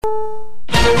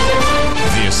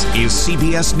This is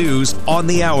CBS News on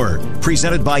the Hour,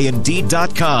 presented by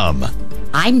Indeed.com.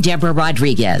 I'm Deborah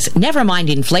Rodriguez. Never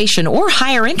mind inflation or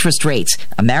higher interest rates.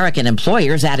 American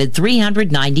employers added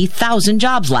 390,000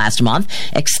 jobs last month,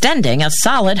 extending a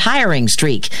solid hiring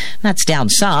streak. That's down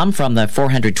some from the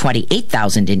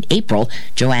 428,000 in April.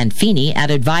 Joanne Feeney at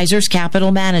Advisors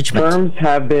Capital Management. Firms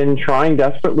have been trying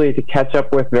desperately to catch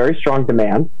up with very strong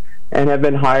demand and have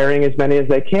been hiring as many as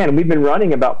they can. We've been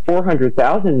running about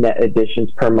 400,000 net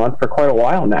additions per month for quite a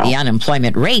while now. The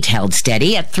unemployment rate held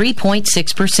steady at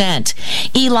 3.6%.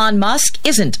 Elon Musk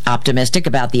isn't optimistic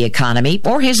about the economy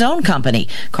or his own company.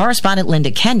 Correspondent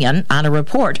Linda Kenyon on a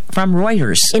report from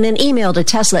Reuters. In an email to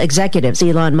Tesla executives,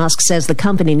 Elon Musk says the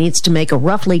company needs to make a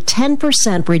roughly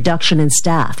 10% reduction in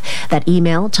staff. That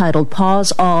email, titled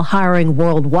Pause All Hiring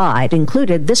Worldwide,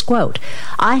 included this quote,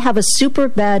 "I have a super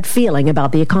bad feeling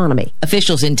about the economy."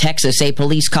 Officials in Texas say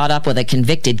police caught up with a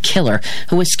convicted killer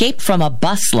who escaped from a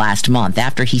bus last month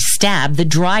after he stabbed the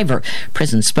driver.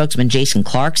 Prison spokesman Jason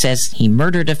Clark says he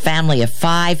murdered a family of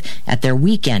 5 at their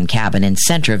weekend cabin in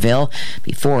Centerville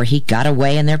before he got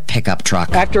away in their pickup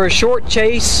truck. After a short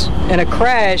chase and a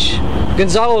crash,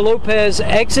 Gonzalo Lopez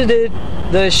exited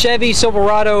the Chevy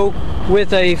Silverado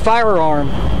with a firearm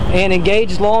and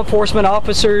engaged law enforcement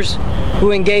officers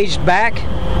who engaged back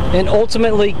and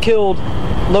ultimately killed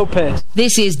Lopez.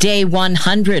 This is day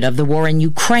 100 of the war in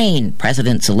Ukraine.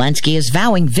 President Zelensky is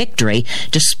vowing victory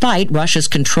despite Russia's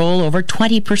control over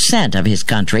 20% of his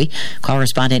country.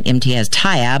 Correspondent Imtiaz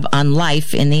Tayab on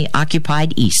life in the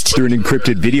occupied East. Through an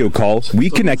encrypted video call, we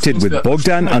connected with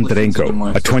Bogdan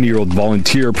Andrenko, a 20-year-old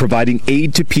volunteer providing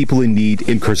aid to people in need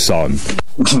in Kherson.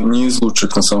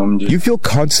 You feel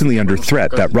constantly under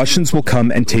threat that Russians will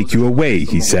come and take you away,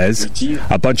 he says.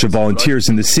 A bunch of volunteers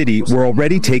in the city were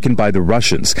already taken by the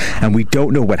Russians, and we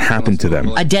don't know what happened to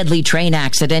them. A deadly train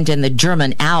accident in the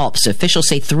German Alps. Officials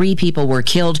say 3 people were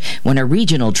killed when a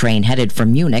regional train headed for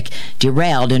Munich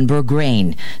derailed in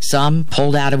Burgrain. Some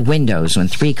pulled out of windows when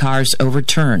 3 cars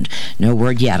overturned. No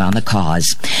word yet on the cause.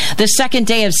 The second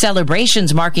day of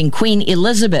celebrations marking Queen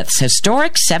Elizabeth's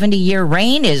historic 70-year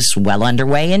reign is well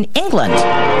underway in England.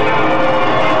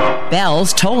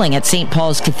 Bells tolling at St.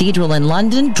 Paul's Cathedral in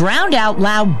London drowned out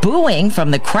loud booing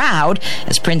from the crowd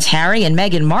as Prince Harry and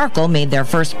Meghan Markle made their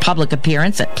first public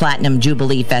appearance at Platinum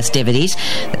Jubilee festivities.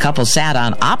 The couple sat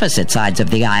on opposite sides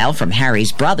of the aisle from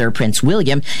Harry's brother, Prince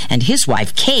William, and his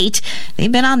wife, Kate.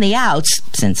 They've been on the outs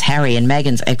since Harry and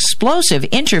Meghan's explosive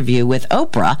interview with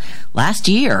Oprah last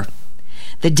year.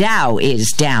 The Dow is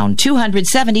down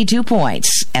 272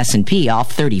 points. S&P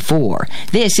off 34.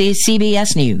 This is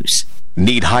CBS News.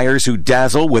 Need hires who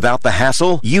dazzle without the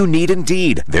hassle? You need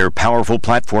Indeed. Their powerful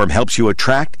platform helps you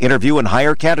attract, interview, and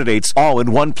hire candidates all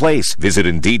in one place. Visit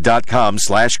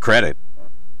Indeed.com/credit.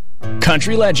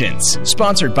 Country Legends,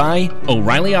 sponsored by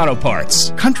O'Reilly Auto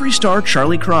Parts. Country star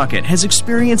Charlie Crockett has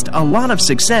experienced a lot of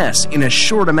success in a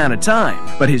short amount of time,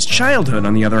 but his childhood,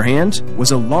 on the other hand, was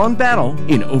a long battle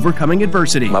in overcoming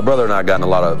adversity. My brother and I got in a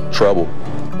lot of trouble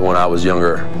when I was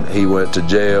younger. He went to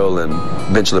jail, and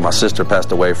eventually my sister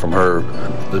passed away from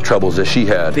the troubles that she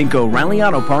had. Think O'Reilly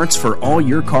Auto Parts for all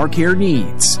your car care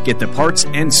needs. Get the parts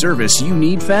and service you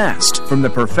need fast from the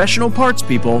professional parts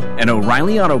people at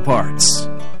O'Reilly Auto Parts.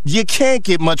 You can't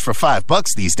get much for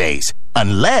 $5 these days,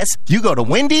 unless you go to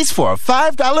Wendy's for a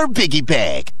 $5 Biggie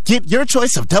Bag. Get your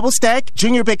choice of double stack,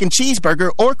 junior bacon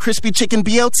cheeseburger, or crispy chicken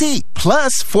BLT,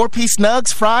 plus 4-piece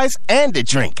nugs, fries, and a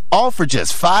drink, all for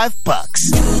just $5.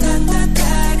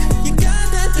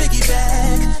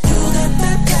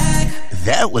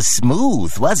 That was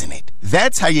smooth, wasn't it?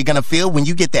 That's how you're going to feel when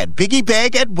you get that Biggie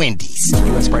Bag at Wendy's.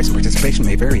 U.S. price and participation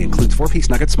may vary. Includes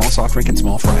 4-piece nuggets, small soft drink, and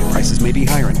small fry. Prices may be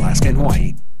higher in Alaska and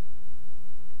Hawaii.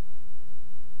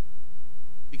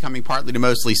 Becoming partly to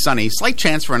mostly sunny. Slight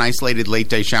chance for an isolated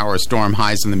late-day shower or storm.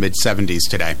 Highs in the mid-70s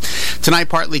today. Tonight,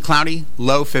 partly cloudy,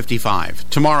 low 55.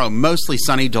 Tomorrow, mostly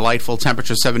sunny, delightful.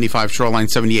 Temperature 75, shoreline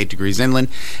 78 degrees inland.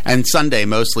 And Sunday,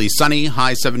 mostly sunny,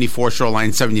 high 74,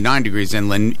 shoreline 79 degrees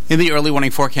inland. In the Early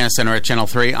Warning Forecast Center at Channel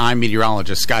 3, I'm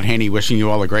meteorologist Scott Haney, wishing you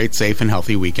all a great, safe, and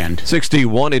healthy weekend.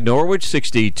 61 in Norwich,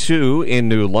 62 in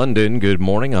New London. Good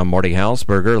morning. I'm Marty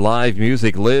Hausberger. Live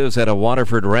music lives at a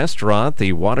Waterford restaurant.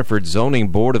 The Waterford Zoning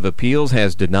Board of Appeals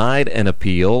has denied an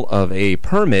appeal of a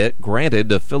permit granted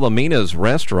to Philomena's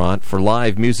restaurant for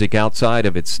live music outside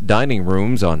of its dining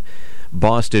rooms on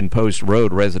Boston Post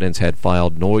Road. Residents had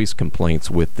filed noise complaints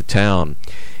with the town.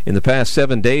 In the past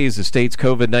 7 days, the state's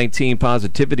COVID-19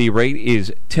 positivity rate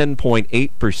is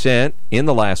 10.8%. In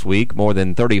the last week, more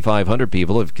than 3,500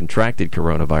 people have contracted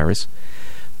coronavirus.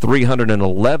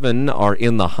 311 are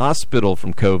in the hospital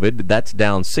from COVID. That's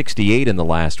down 68 in the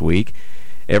last week.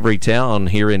 Every town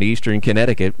here in eastern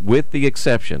Connecticut, with the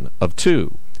exception of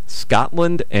 2,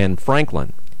 Scotland and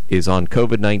Franklin, is on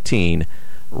COVID-19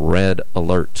 red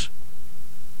alert.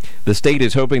 The state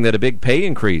is hoping that a big pay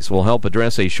increase will help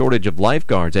address a shortage of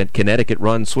lifeguards at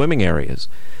Connecticut-run swimming areas.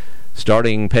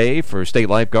 Starting pay for state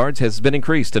lifeguards has been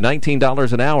increased to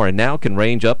 $19 an hour and now can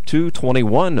range up to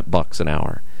 $21 an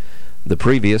hour. The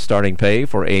previous starting pay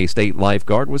for a state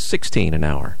lifeguard was $16 an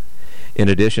hour. In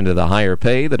addition to the higher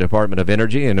pay, the Department of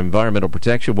Energy and Environmental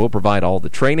Protection will provide all the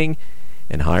training,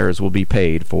 and hires will be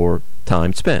paid for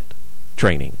time spent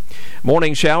training.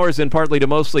 Morning showers and partly to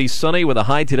mostly sunny with a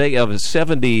high today of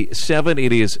 77.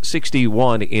 It is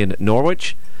 61 in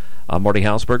Norwich. I'm Marty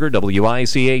Hausberger,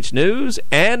 WICH News,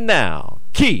 and now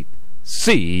Keith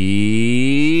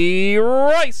C.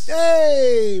 Rice.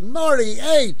 Hey, Marty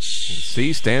H.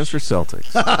 C stands for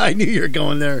Celtics. I knew you were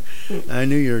going there.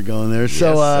 Yes,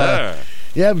 So, sir.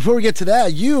 Yeah, before we get to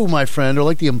that, you, my friend, are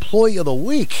like the employee of the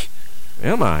week.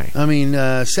 Am I? I mean,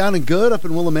 sounding good up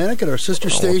in Willimantic at our sister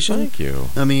station. Thank you.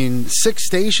 I mean, 6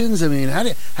 stations. I mean,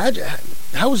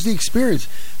 how was the experience?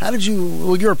 How did you?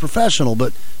 Well, you're a professional,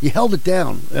 but you held it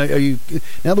down. Are you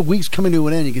now? The week's coming to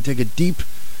an end. You can take a deep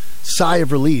sigh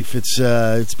of relief.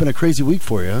 It's been a crazy week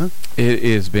for you, huh? It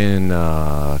has been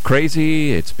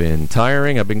crazy. It's been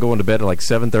tiring. I've been going to bed at like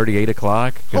 7:30, 8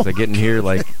 o'clock because I get in here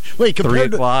like Wait, 3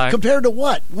 o'clock. Compared to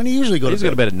what? When do you usually go to bed? I usually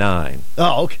go to bed at 9.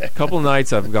 Oh, okay. A couple of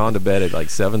nights I've gone to bed at like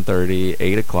 7:30,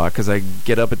 8 o'clock because I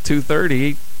get up at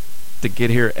 2:30 to get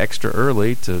here extra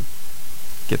early to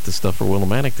get the stuff for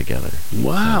Willimantic together.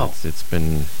 Wow. So it's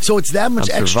been... So it's that much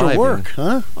extra work,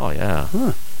 huh? Oh, yeah.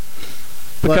 Huh.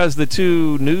 Because the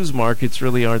two news markets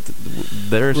really aren't...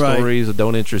 Their stories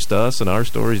don't interest us, and our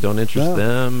stories don't interest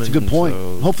them. That's a good point.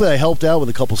 So hopefully I helped out with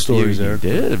a couple stories there. You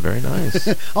did. Very nice.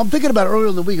 I'm thinking about earlier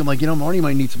in the week. I'm like, Marty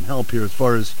might need some help here as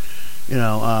far as...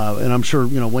 and I'm sure,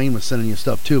 Wayne was sending you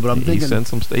stuff too, but I'm thinking... He sent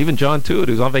some stuff. Even John Tewitt,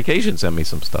 who's on vacation, sent me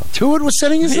some stuff. Tewitt was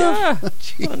sending you stuff?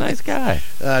 Yeah. What a nice guy.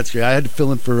 That's great. I had to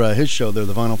fill in for his show there,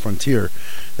 The Vinyl Frontier,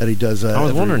 that he does. I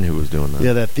was wondering who was doing that.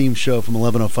 Yeah, that theme show from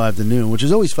 11:05 to noon, which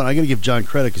is always fun. I got to give John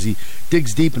credit because he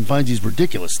digs deep and finds these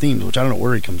ridiculous themes, which I don't know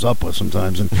where he comes up with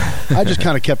sometimes. And I just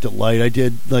kind of kept it light. I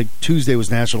did, Tuesday was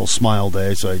National Smile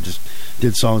Day, so I just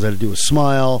did songs that had to do with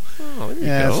smile. Oh,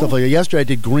 there you go. Stuff like that. Yesterday I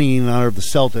did Green in honor of the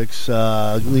Celtics,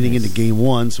 leading into Game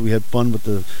 1, so we had fun with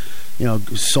the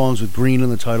songs with Green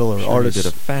in the title or artists. You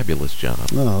did a fabulous job.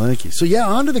 Oh, thank you. So yeah,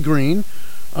 on to the Green.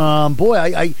 Boy,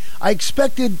 I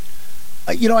expected,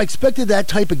 I expected that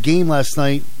type of game last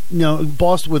night.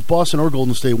 Boston or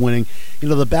Golden State winning.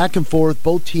 The back and forth,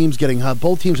 both teams getting hot.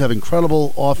 Both teams have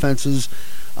incredible offenses.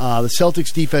 The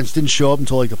Celtics defense didn't show up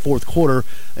until like the fourth quarter.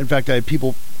 In fact, I had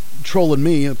people trolling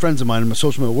me, friends of mine on my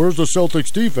social media. Where's the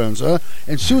Celtics defense? Huh?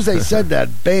 And as soon as they said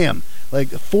that, bam, like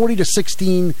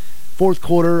 40-16 fourth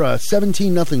quarter,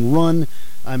 17-0 run.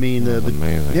 I mean,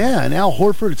 amazing. Yeah, and Al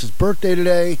Horford, it's his birthday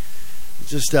today.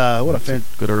 Just what a fan.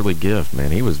 Good early gift,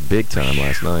 man. He was big time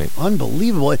last night.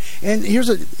 Unbelievable. And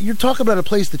you're talking about a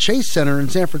place, the Chase Center in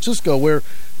San Francisco, where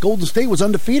Golden State was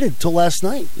undefeated till last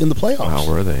night in the playoffs. Wow,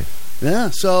 were they?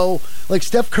 Yeah, so like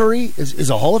Steph Curry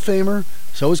is a Hall of Famer.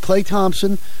 So is Klay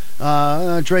Thompson.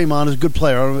 Draymond is a good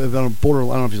player. I don't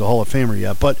know if he's a Hall of Famer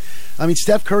yet, but I mean,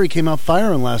 Steph Curry came out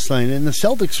firing last night, and the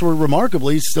Celtics were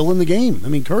remarkably still in the game. I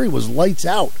mean, Curry was lights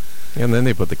out. And then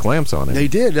they put the clamps on it. They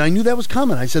did. I knew that was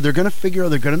coming. I said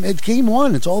it's Game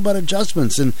 1. It's all about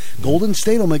adjustments, and Golden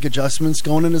State will make adjustments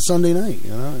going into Sunday night.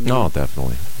 No,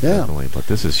 definitely. Yeah. Definitely. But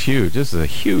this is huge. This is a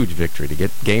huge victory to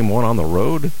get Game 1 on the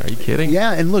road. Are you kidding?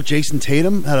 Yeah, and look, Jason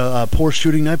Tatum had a poor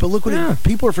shooting night, but look what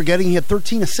people are forgetting. He had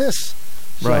 13 assists.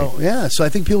 So, right. Yeah, so I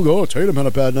think people go, Tatum had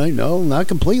a bad night. No, not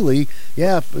completely.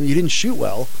 Yeah, you didn't shoot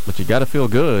well. But you got to feel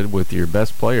good with your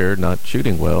best player not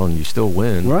shooting well, and you still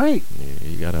win. Right.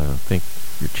 You got to think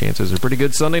your chances are pretty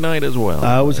good Sunday night as well.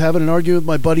 I was having an argument with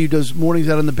my buddy who does mornings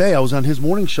out in the Bay. I was on his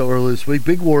morning show earlier this week,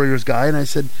 big Warriors guy, and I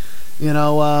said, you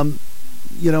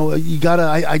got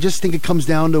to. I just think it comes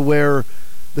down to where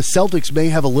the Celtics may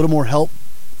have a little more help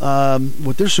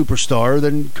with their superstar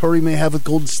than Curry may have with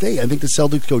Golden State. I think the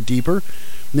Celtics go deeper.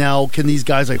 Now, can these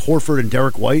guys like Horford and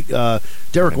Derek White,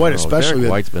 White especially?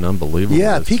 Derek White's been unbelievable.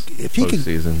 Yeah, if he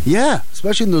can, yeah,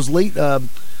 especially in those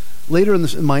later in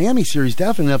the Miami series,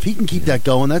 definitely. If he can keep that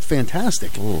going, that's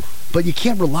fantastic. Ooh. But you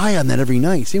can't rely on that every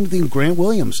night. Same thing with Grant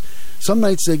Williams. Some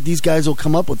nights these guys will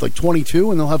come up with like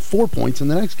 22 and they'll have 4 points in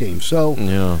the next game. So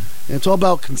yeah, it's all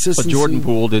about consistency. But Jordan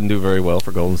Poole didn't do very well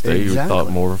for Golden State. Exactly. You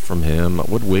thought more from him.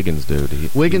 What did Wiggins do?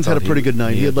 Wiggins had a pretty good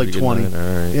night. He had like 20.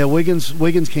 Right. Yeah, Wiggins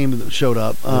showed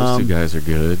up. Those two guys are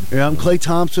good. Yeah, Klay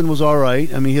Thompson was all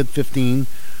right. I mean, he had 15.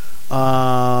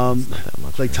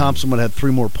 Clay Thompson would have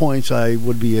 3 more points. I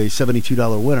would be a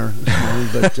 $72 winner.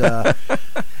 But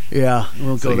yeah,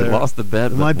 we'll go there. You lost the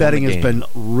bet. My betting has been.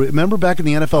 Remember back in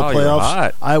the NFL playoffs?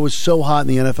 Hot. I was so hot in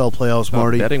the NFL playoffs,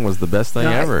 Marty. Betting was the best thing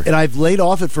ever. And I've laid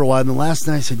off it for a while. And the last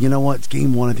night I said, you know what? It's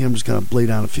game 1. I think I'm just going to lay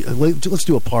down a few. Let's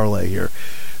do a parlay here.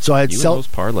 So I had those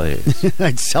parlays. I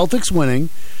had Celtics winning.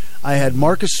 I had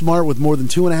Marcus Smart with more than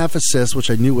 2.5 assists, which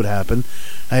I knew would happen.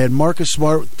 I had Marcus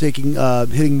Smart hitting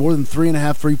more than 3.5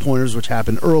 3-pointers, which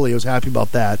happened early. I was happy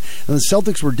about that. And the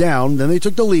Celtics were down. Then they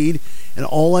took the lead, and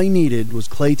all I needed was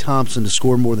Klay Thompson to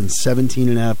score more than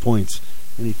 17.5 points,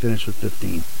 and he finished with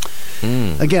 15.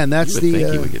 Again, that's think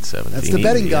he would get 17. That's the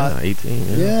betting god.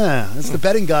 18. Yeah, that's the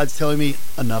betting gods telling me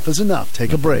enough is enough.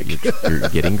 Take a break. You're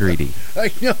getting greedy.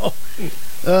 I know.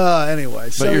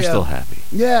 Anyway, but you're still happy.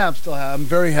 Yeah, I'm still happy. I'm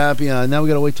very happy. Now we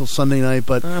got to wait till Sunday night.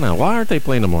 But I know. Why aren't they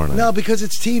playing tomorrow night? No, because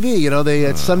it's TV. You know,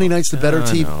 Sunday night's the better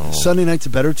TV. Sunday night's a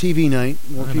better TV night.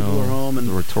 More people are home. And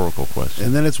it's a rhetorical question.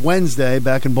 And then it's Wednesday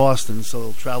back in Boston, so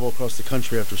they'll travel across the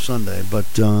country after Sunday. But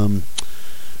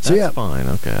that's fine.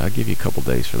 Okay, I'll give you a couple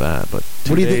days for that. But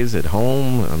 2 days at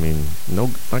home. I mean, not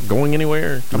going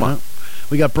anywhere. Come on.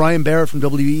 We got Brian Barrett from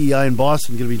WEEI in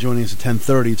Boston going to be joining us at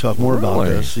 10:30 to talk more about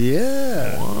this.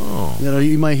 Yeah. Wow. You know,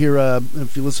 you might hear,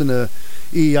 if you listen to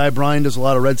EEI, Brian does a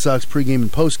lot of Red Sox pregame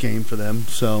and postgame for them.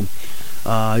 So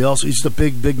he's just a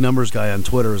big numbers guy on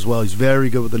Twitter as well. He's very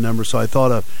good with the numbers. So I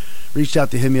thought I reached out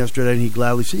to him yesterday, and he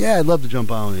gladly said, yeah, I'd love to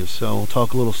jump on with you. So we'll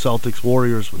talk a little Celtics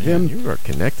Warriors with him. You are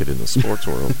connected in the sports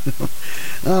world.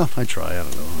 I try. I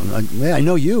don't know. I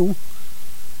know you.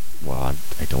 Well,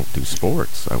 I don't do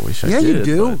sports. I wish I did. Yeah, you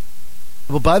do.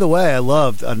 Well, by the way, I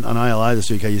loved on ILI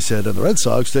this week how you said, the Red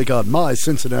Sox take out my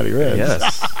Cincinnati Reds.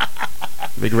 Yes.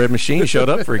 Big Red Machine showed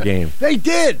up for a game. They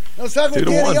did. I was talking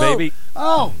 2-1, baby.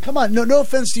 Oh, come on. No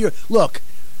offense to your... Look,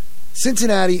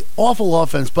 Cincinnati, awful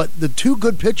offense, but the 2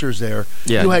 good pitchers there.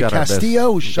 Yeah, you had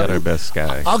Castillo. You got our best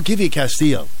guy. I'll give you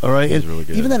Castillo, all right? He's really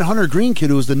good. Even that Hunter Green kid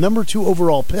who was the number 2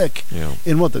 overall pick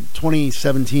in, the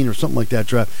 2017 or something like that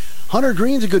draft. Hunter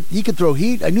Green's he could throw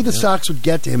heat. I knew the Sox would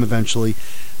get to him eventually.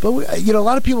 But, a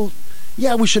lot of people,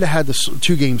 we should have had the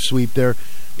 2-game sweep there.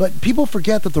 But people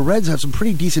forget that the Reds have some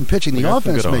pretty decent pitching. The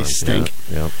offense may stink.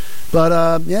 Yeah.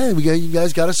 But, you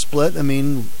guys got a split. I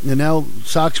mean, and now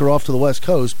Sox are off to the West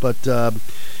Coast. But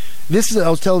this is, I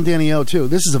was telling Danny O, too,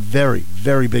 this is a very,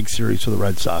 very big series for the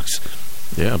Red Sox.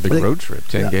 Yeah, big road trip.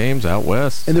 10 games out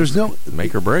west. And there's no...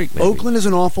 Make or break, maybe. Oakland is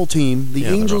an awful team. The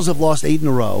Angels have lost 8 in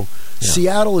a row. Yeah.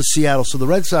 Seattle is Seattle, so the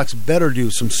Red Sox better do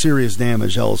some serious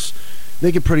damage, else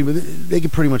they could pretty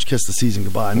much kiss the season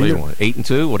goodbye. What do you want?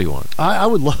 8-2? What do you want? I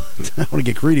would love... I want to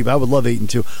get greedy, but I would love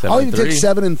 8-2. I'll even take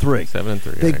 7-3.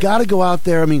 7-3. They got to go out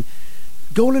there. I mean,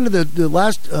 going into the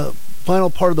last final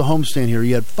part of the homestand here,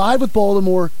 you had 5 with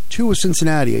Baltimore, 2 with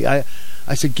Cincinnati.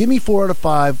 I said, give me 4 out of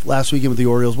 5 last weekend with the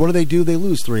Orioles. What do? They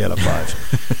lose 3 out of 5.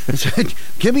 I said,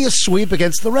 give me a sweep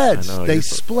against the Reds. They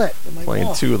split.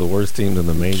 Playing 2 of the worst teams in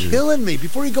the majors. Killing me.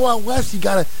 Before you go out west, you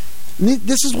got to...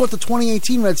 This is what the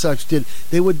 2018 Red Sox did.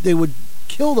 They would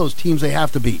kill those teams they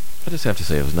have to beat. I just have to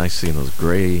say, it was nice seeing those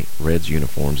gray Reds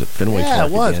uniforms at Fenway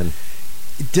Park it was. Again.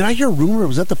 Did I hear a rumor?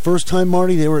 Was that the first time,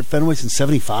 Marty, they were at Fenway since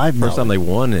 75? First time they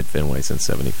won at Fenway since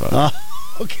 75.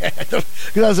 Okay. Because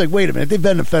I was like, wait a minute. They've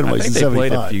been to Fenway since 75. I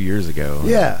think they played a few years ago.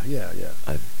 Yeah.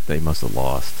 They must have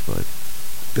lost, but...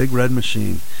 Big Red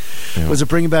Machine. Yeah. Was it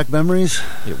bringing back memories?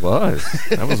 It was.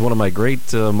 That was one of my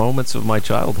great moments of my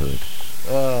childhood.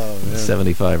 Oh, man.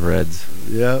 75 Reds.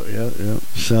 Yeah.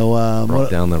 So,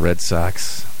 brought down the Red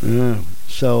Sox. Yeah.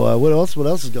 So, what else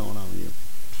is going on with you?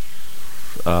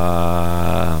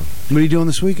 What are you doing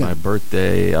this weekend? My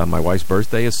birthday, my wife's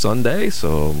birthday is Sunday,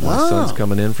 so my son's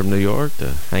coming in from New York to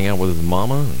hang out with his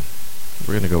mama. And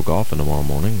we're going to go golfing tomorrow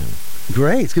morning.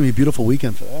 Great. It's going to be a beautiful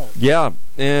weekend for that. Yeah,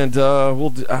 and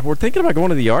we're thinking about going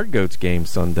to the Yard Goats game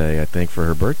Sunday, I think, for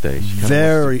her birthday. She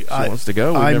wants to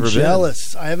go. I'm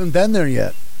jealous. I haven't been there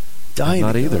yet. Dying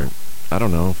not either. I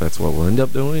don't know if that's what we'll end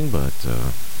up doing, but...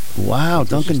 Wow,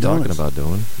 Dunkin' Donuts. Talking about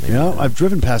doing. I've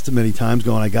driven past it many times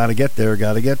going, I got to get there.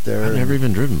 I've never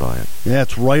even driven by it. Yeah,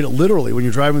 it's right, literally, when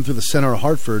you're driving through the center of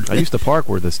Hartford. I used to park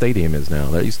where the stadium is now.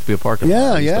 That used to be a parking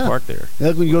lot. I used to park there.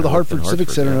 Yeah, when you go to the Hartford Civic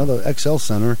Center, the XL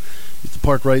Center, used to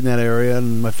park right in that area,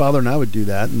 and my father and I would do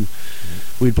that, and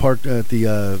we'd park at the,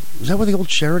 was that where the old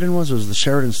Sheridan was, or was the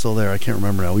Sheridan still there? I can't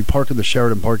remember now. We'd park in the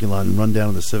Sheridan parking lot and run down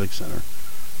to the Civic Center,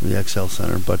 the XL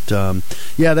Center. But,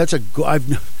 that's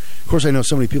of course, I know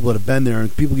so many people that have been there,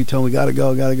 and people keep telling me, gotta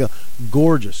go.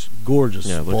 Gorgeous.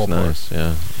 Yeah, it looks nice,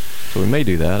 yeah. So we may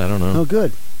do that, I don't know. Oh,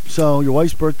 good. So, your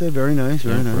wife's birthday, very nice,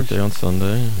 very nice. Birthday on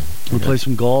Sunday. We'll play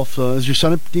some golf. Is your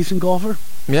son a decent golfer?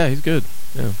 Yeah, he's good.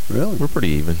 Yeah, really. We're pretty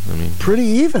even. I mean, pretty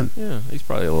even. Yeah, he's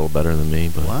probably a little better than me.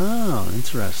 But wow,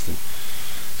 interesting.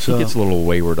 So he gets a little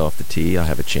wayward off the tee. I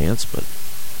have a chance, but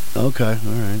okay,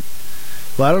 all right.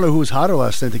 Well, I don't know who was hotter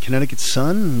last night, the Connecticut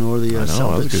Sun or the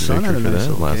Celtics Sun. Had a nice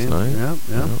last night.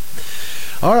 Yeah.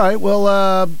 All right,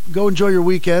 well, go enjoy your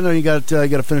weekend. You got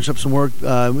to finish up some work.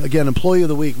 Again, Employee of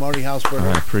the Week, Marty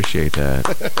Hausberger. I appreciate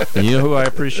that. And you know who I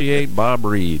appreciate? Bob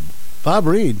Reed. Bob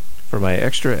Reed. For my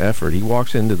extra effort, he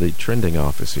walks into the trending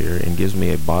office here and gives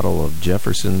me a bottle of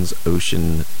Jefferson's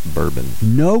Ocean Bourbon.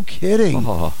 No kidding.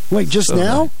 Oh, wait, just so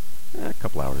now? Nice. A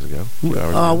couple hours ago.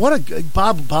 What a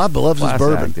Bob loves his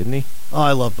bourbon, act, didn't he? Oh,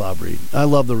 I love Bob Reed. I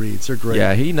love the Reeds. They're great.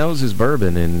 Yeah, he knows his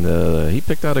bourbon, and he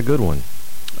picked out a good one.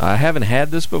 I haven't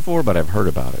had this before, but I've heard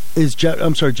about it.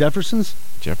 I'm sorry, Jefferson's?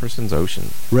 Jefferson's Ocean.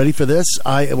 Ready for this?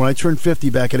 When I turned 50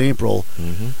 back in April,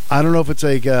 I don't know if it's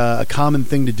like a common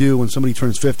thing to do when somebody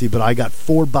turns 50, but I got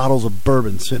 4 bottles of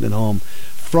bourbon sitting at home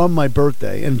from my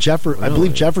birthday, and Really? I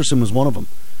believe Jefferson was one of them.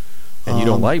 And you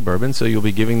don't like bourbon, so you'll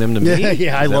be giving them to me?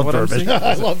 Yeah, I love bourbon.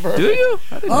 I love bourbon. Do you?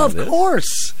 Of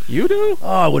course. You do? Oh,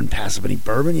 I wouldn't pass up any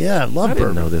bourbon. Yeah, I love bourbon. I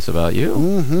didn't know this about you.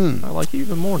 Mm-hmm. I like you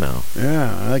even more now.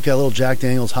 Yeah, I like a little Jack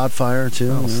Daniels Hot Fire, too.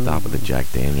 Oh, stop with the Jack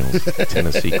Daniels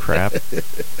Tennessee crap.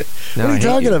 What are you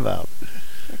talking about?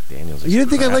 Jack Daniels is You didn't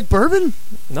think crap. I liked bourbon?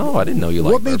 No, I didn't know you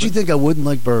liked bourbon. What made you think I wouldn't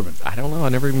like bourbon? I don't know. I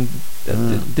never even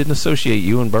didn't associate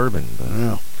you and bourbon.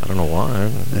 No. I don't know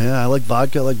why. Yeah, I like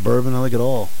vodka, I like bourbon, I like it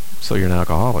all. So you're an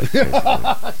alcoholic.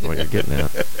 That's what you're getting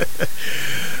at.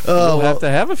 We'll have to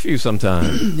have a few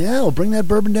sometime. Yeah, we'll bring that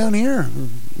bourbon down here.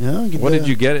 Yeah. What did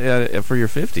you get for your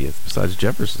 50th besides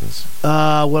Jefferson's?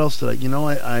 What else did I? You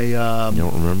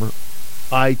don't remember?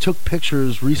 I took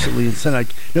pictures recently and sent.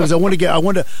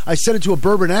 I sent it to a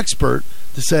bourbon expert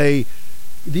to say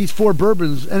these 4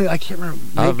 bourbons. And I can't remember.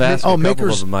 I've asked a couple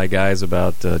of my guys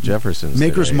about Jefferson's.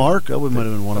 Maker's today. Mark. That might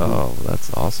have been one of them. Oh,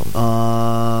 that's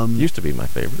awesome. Used to be my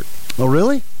favorite. Oh,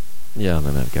 really? Yeah, and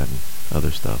then I've gotten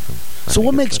other stuff. So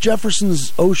what makes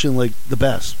Jefferson's Ocean like the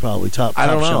best? Probably top. I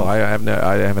don't know. Shelf. I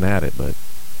haven't had it, but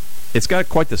it's got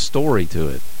quite the story to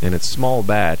it, and it's small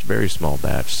batch, very small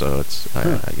batch. So it's.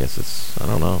 I guess it's. I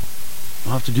don't know.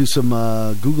 I'll have to do some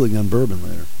Googling on bourbon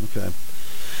later. Okay.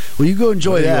 Well, you go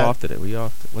enjoy that. Are you off today?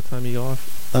 What time are you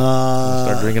off?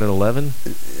 Start drinking at 11?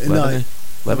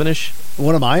 11-ish?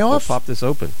 What, am I off? We'll pop this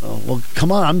open. Oh, well,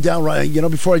 come on. I'm down right.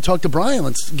 Before I talk to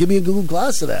Brian, give me a little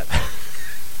glass of that.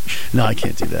 No, I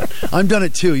can't do that. I'm done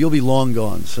at 2. You'll be long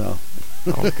gone, so.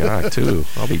 Oh, God, 2.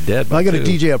 I'll be dead by I got 2. a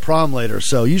DJ at prom later,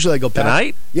 so usually I go back.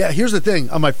 Tonight? Yeah, here's the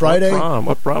thing. On my Friday.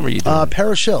 What prom are you doing?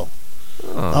 Parish Hill.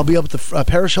 Oh. I'll be up at the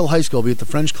Parish Hill High School. I'll be at the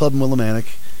French Club in Willimantic.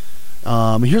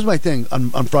 Here's my thing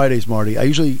on Fridays, Marty. I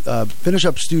usually finish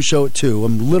up Stu's show at 2.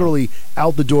 I'm literally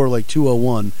out the door like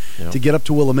 2:01 to get up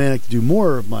to Willimantic to do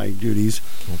more of my duties.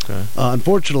 Okay.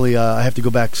 Unfortunately, I have to go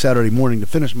back Saturday morning to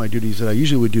finish my duties that I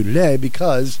usually would do today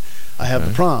because I have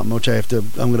the prom, which I'm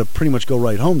going to pretty much go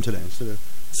right home today instead of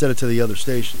set it to the other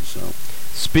stations. So.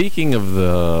 Speaking of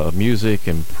the music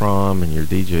and prom and your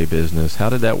DJ business, how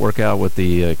did that work out with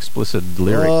the explicit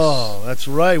lyrics? Oh, that's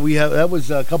right. That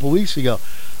was a couple weeks ago.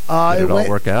 Did it all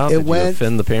work out? Did you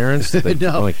offend the parents? Did they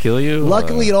want to kill you?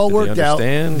 Luckily, it all worked out.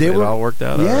 It all worked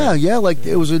out? Yeah. Like,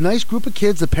 it was a nice group of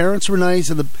kids. The parents were nice,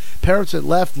 and the parents that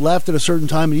left at a certain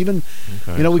time. And even,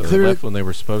 we cleared left when they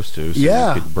were supposed to. So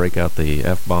you could break out the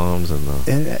F-bombs and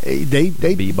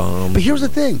the B-bombs. But here's the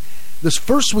thing. This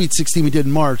first Sweet 16 we did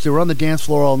in March, they were on the dance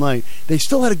floor all night. They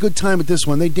still had a good time at this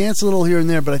one. They danced a little here and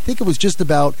there, but I think it was just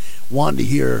about wanting to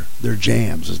hear their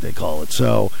jams, as they call it.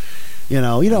 So, you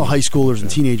know how high schoolers and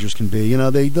teenagers can be.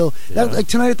 Like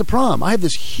tonight at the prom, I have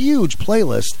this huge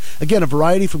playlist. Again, a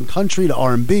variety from country to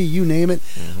R&B, you name it.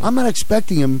 Mm-hmm. I'm not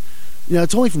expecting them.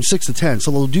 It's only from 6 to 10,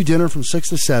 so they'll do dinner from 6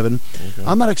 to 7. Okay.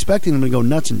 I'm not expecting them to go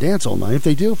nuts and dance all night. If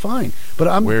they do, fine.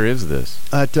 But where is this?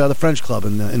 At the French Club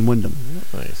in Wyndham.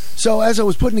 Nice. So as I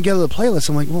was putting together the playlist,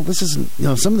 I'm like, well, this isn't,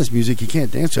 some of this music you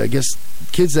can't dance to. I guess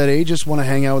kids that age just want to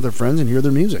hang out with their friends and hear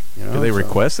their music. Do they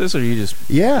request this, or you just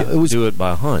do it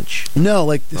by hunch? No,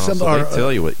 like they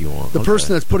tell you what you want. The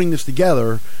person that's putting this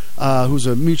together, who's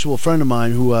a mutual friend of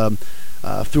mine who...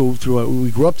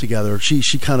 we grew up together. She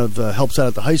kind of helps out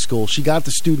at the high school. She got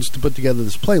the students to put together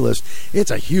this playlist. It's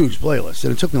a huge playlist,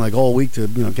 and it took me like all week to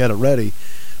get it ready.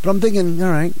 But I'm thinking,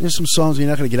 all right, there's some songs you're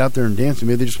not going to get out there and dance.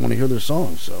 Maybe they just want to hear their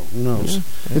songs. So who knows?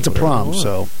 It's a prom,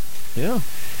 so yeah,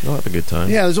 they'll have a good time.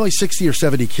 Yeah, there's only 60 or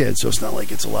 70 kids, so it's not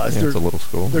like it's a lot. Yeah, it's a little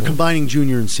school. They're combining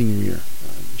junior and senior year,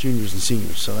 juniors and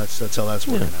seniors. So that's how that's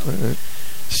working out. Right.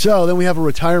 So then we have a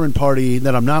retirement party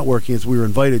that I'm not working as we were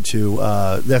invited to.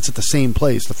 That's at the same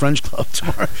place, the French Club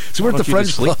tomorrow. So we're at the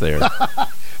French Club there.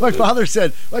 My father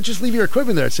said, "Let's just leave your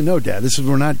equipment there." I said, "No, Dad.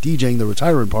 We're not DJing the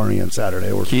retirement party on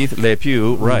Saturday." Keith Le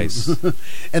Pew Rice.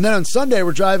 And then on Sunday,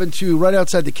 we're driving to right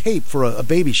outside the Cape for a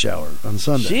baby shower on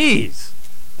Sunday. Jeez.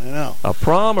 I know. A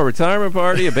prom, a retirement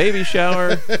party, a baby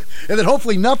shower. And then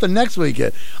hopefully nothing next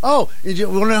weekend. Oh, did you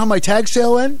want to know how my tag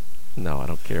sale went? No, I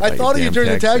don't care. I thought of you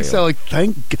during the tag sale. Like,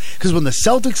 because when the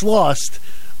Celtics lost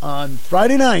on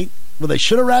Friday night, well, they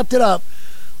should have wrapped it up.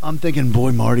 I'm thinking,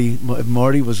 boy, Marty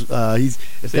was. I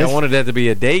wanted that to be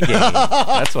a day game.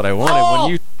 That's what I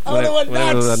wanted. When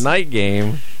it was a night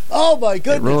game. Oh my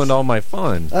goodness! It ruined all my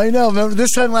fun. I know. Remember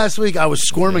this time last week, I was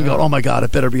squirming, going, "Oh my God,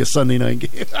 it better be a Sunday night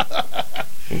game."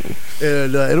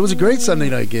 And it was a great Sunday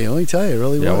night game. Let me tell you, it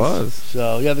really was. Yeah, it was.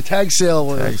 So yeah, the tag sale.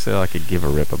 I could give a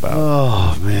rip about.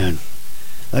 Oh man,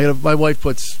 my wife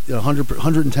puts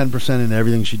 110% in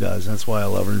everything she does. That's why I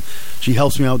love her. She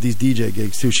helps me out with these DJ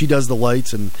gigs too. She does the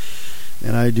lights and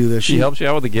I do this. She helps you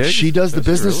out with the gigs? She does the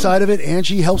business side of it, and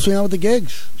she helps me out with the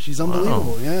gigs. She's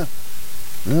unbelievable. Wow. Yeah.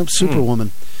 Yep,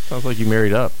 superwoman. Sounds like you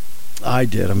married up. I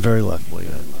did. I'm very lucky. Very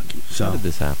lucky. So, how did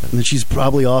this happen? And she's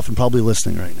probably off and probably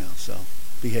listening right now. So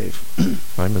behave.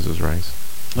 Hi, Mrs. Rice.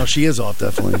 No, she is off,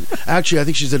 definitely. Actually, I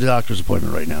think she's at a doctor's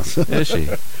appointment right now. So. Is she?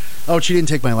 Oh, she didn't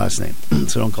take my last name,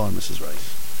 so don't call her Mrs.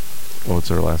 Rice. What's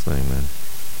her last name, then?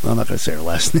 I'm not going to say her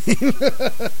last name.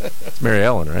 It's Mary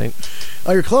Ellen, right?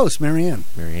 Oh, you're close. Mary Ann.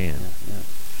 Mary Ann.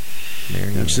 Yeah.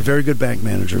 Mary Ann. She's a very good bank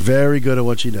manager. Very good at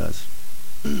what she does.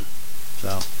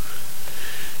 So,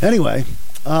 anyway,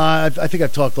 I think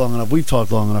I've talked long enough. We've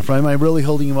talked long enough, right? Am I really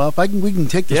holding you up? We can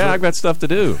take this. Yeah, I've got stuff to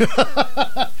do.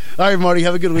 All right, Marty.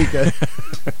 Have a good weekend.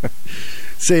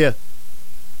 See ya.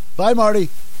 Bye, Marty.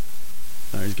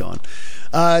 Oh, he's gone.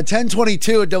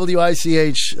 10:22 at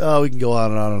WICH. We can go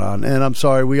on and on and on. And I'm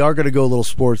sorry, we are going to go a little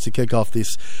sports to kick off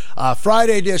this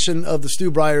Friday edition of the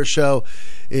Stu Bryer Show.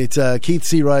 It's Keith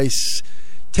C. Rice.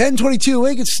 10:22.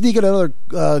 We can sneak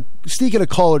in a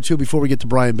call or two before we get to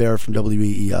Brian Bair from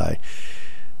WEEI.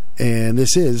 And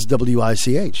this is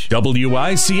WICH.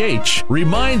 WICH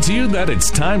reminds you that it's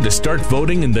time to start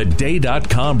voting in the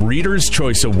Day.com Reader's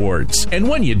Choice Awards. And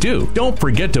when you do, don't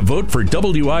forget to vote for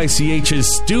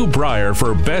WICH's Stu Bryer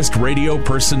for Best Radio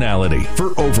Personality.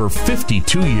 For over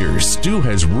 52 years, Stu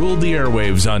has ruled the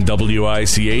airwaves on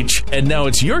WICH, and now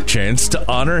it's your chance to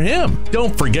honor him.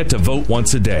 Don't forget to vote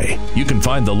once a day. You can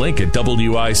find the link at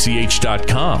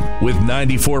WICH.com with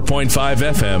 94.5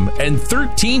 FM and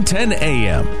 1310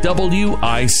 AM.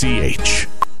 WICH.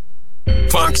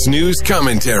 Fox News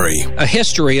commentary. A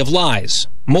history of lies.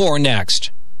 More next.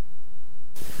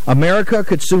 America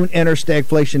could soon enter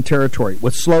stagflation territory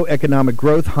with slow economic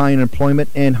growth, high unemployment,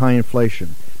 and high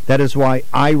inflation. That is why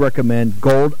I recommend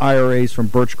gold IRAs from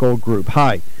Birch Gold Group.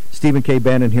 Hi, Stephen K.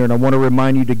 Bannon here, and I want to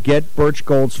remind you to get Birch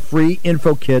Gold's free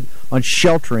info kit on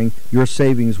sheltering your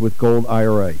savings with Gold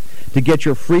IRA. To get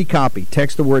your free copy,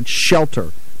 text the word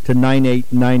SHELTER to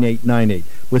 989898.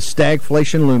 With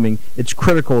stagflation looming, it's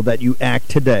critical that you act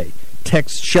today.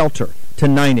 Text SHELTER to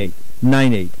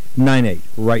 989898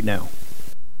 right now.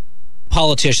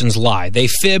 Politicians lie. They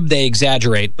fib, they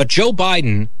exaggerate. But Joe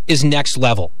Biden is next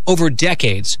level. Over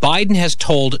decades, Biden has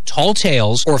told tall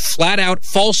tales or flat-out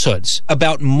falsehoods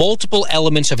about multiple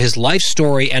elements of his life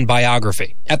story and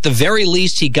biography. At the very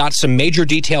least, he got some major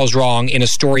details wrong in a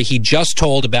story he just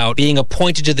told about being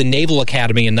appointed to the Naval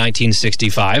Academy in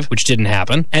 1965, which didn't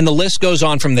happen, and the list goes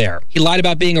on from there. He lied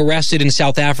about being arrested in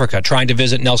South Africa trying to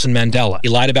visit Nelson Mandela. He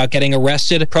lied about getting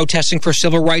arrested protesting for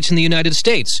civil rights in the United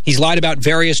States. He's lied about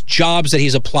various jobs that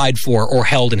he's applied for or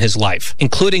held in his life,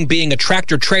 including being a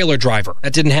tractor-trailer driver.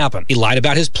 That didn't happen. He lied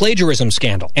about his plagiarism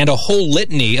scandal and a whole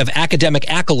litany of academic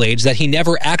accolades that he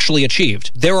never actually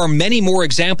achieved. There are many more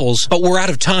examples, but we're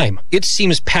out of time. It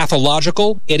seems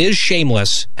pathological, it is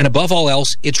shameless, and above all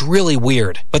else, it's really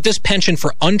weird. But this penchant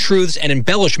for untruths and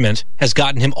embellishment has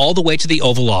gotten him all the way to the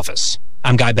Oval Office.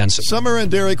 I'm Guy Benson. Summer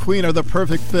and Dairy Queen are the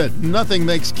perfect fit. Nothing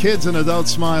makes kids and adults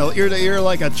smile ear to ear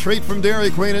like a treat from Dairy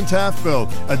Queen in Taftville.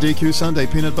 A DQ Sundae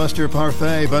Peanut Buster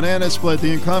Parfait, Banana Split,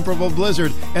 the Incomparable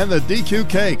Blizzard, and the DQ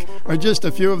Cake are just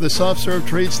a few of the soft-serve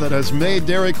treats that has made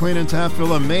Dairy Queen in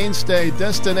Taftville a mainstay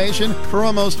destination for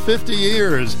almost 50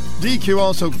 years. DQ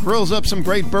also grills up some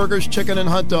great burgers, chicken, and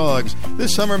hot dogs.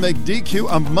 This summer, make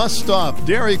DQ a must-stop.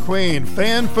 Dairy Queen,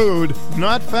 fan food,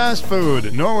 not fast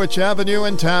food. Norwich Avenue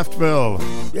in Taftville.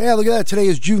 Yeah, look at that. Today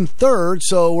is June 3rd,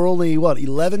 so we're only,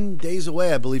 11 days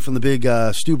away, I believe, from the big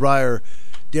Stu Bryer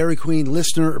Dairy Queen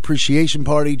Listener Appreciation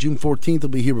Party. June 14th will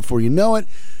be here before you know it.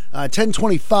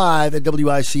 10:25 at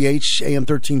WICH, AM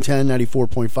 1310,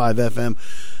 94.5 FM.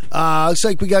 Looks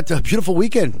like we got a beautiful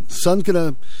weekend. Sun's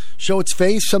going to show its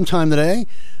face sometime today.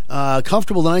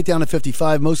 Comfortable tonight, down to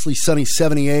 55, mostly sunny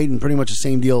 78, and pretty much the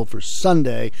same deal for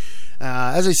Sunday.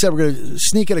 As I said, we're going to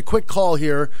sneak in a quick call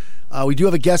here. We do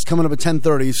have a guest coming up at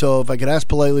 10:30, so if I could ask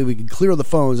politely, we could clear the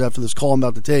phones after this call I'm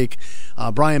about to take.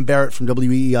 Brian Barrett from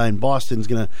WEEI in Boston is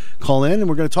going to call in, and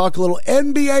we're going to talk a little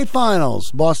NBA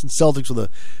Finals. Boston Celtics with a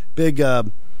big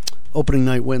opening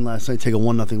night win last night, take a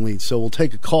 1-0 lead. So we'll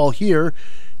take a call here,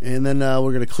 and then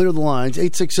we're going to clear the lines.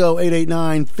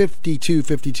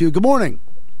 860-889-5252. Good morning.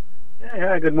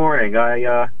 Yeah, good morning.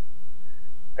 I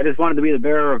just wanted to be the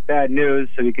bearer of bad news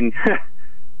so we can...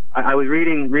 I was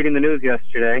reading the news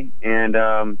yesterday, and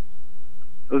it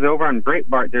was over on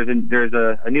Breitbart. There's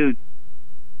a new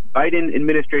Biden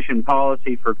administration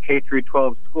policy for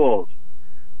K-12 schools,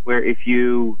 where if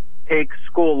you take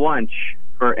school lunch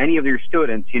for any of your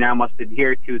students, you now must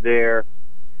adhere to their,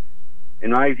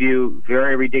 in my view,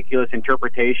 very ridiculous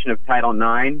interpretation of Title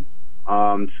IX.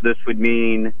 So this would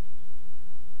mean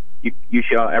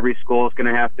every school is going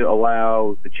to have to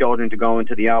allow the children to go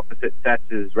into the opposite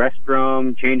sex's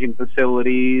restroom, changing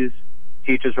facilities.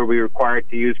 Teachers will be required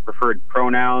to use preferred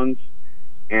pronouns.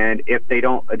 And if they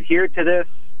don't adhere to this,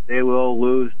 they will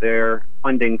lose their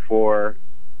funding for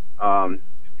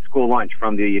school lunch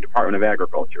from the Department of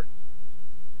Agriculture.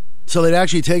 So they'd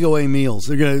actually take away meals.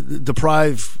 They're going to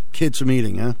deprive kids from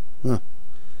eating, huh?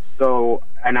 So,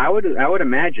 and I would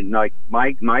imagine, like,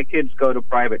 my kids go to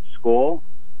private school.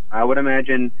 I would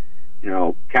imagine,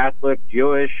 Catholic,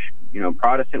 Jewish,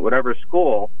 Protestant, whatever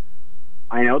school,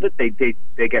 I know that they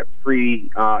get free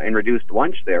and reduced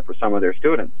lunch there for some of their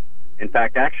students. In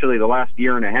fact, actually, the last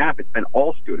year and a half, it's been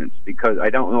all students, because I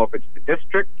don't know if it's the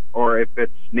district or if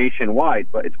it's nationwide,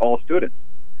 but it's all students.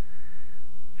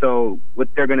 So what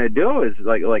they're going to do is,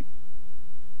 like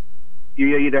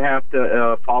you either have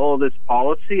to follow this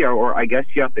policy, or I guess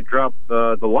you have to drop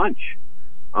the lunch.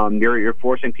 You're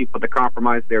forcing people to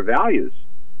compromise their values.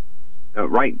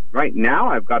 Right now,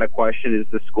 I've got a question: is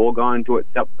the school going to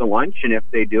accept the lunch? And if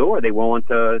they do, are they willing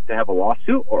to have a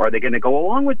lawsuit, or are they going to go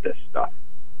along with this stuff?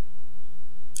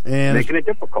 And making it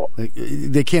difficult.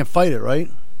 They can't fight it, right?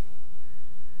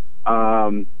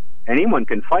 Anyone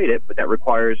can fight it, but that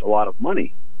requires a lot of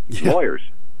money. Lawyers.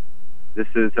 This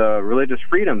is a religious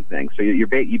freedom thing. So you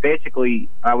basically,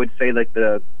 I would say, like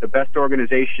the best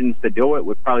organizations to do it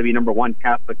would probably be number one,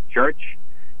 Catholic Church,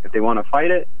 if they want to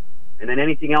fight it, and then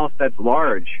anything else that's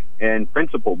large and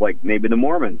principled, like maybe the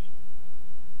Mormons.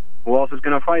 Who else is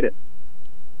going to fight it?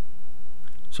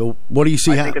 So what do you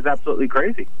see? I think it's absolutely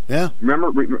crazy. Yeah.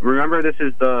 Remember, this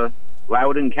is the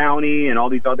Loudoun County and all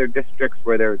these other districts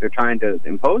where they're trying to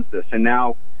impose this, and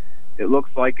now it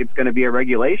looks like it's going to be a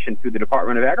regulation through the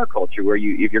Department of Agriculture, where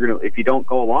if you don't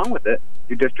go along with it,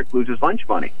 your district loses lunch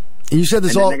money. And you said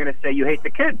this and all. They're going to say you hate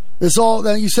the kids. This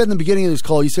all. You said in the beginning of this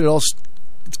call, you said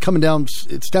it's coming down.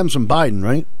 It stems from Biden,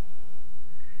 right?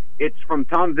 It's from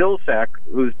Tom Vilsack,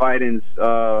 who's Biden's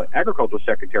agricultural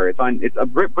secretary. It's a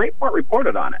Breitbart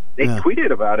reported on it. They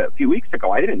tweeted about it a few weeks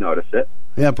ago. I didn't notice it.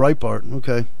 Yeah, Breitbart.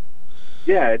 Okay.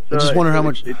 Yeah, I just wonder how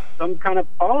much. It's some kind of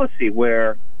policy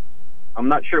where I'm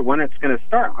not sure when it's going to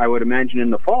start. I would imagine in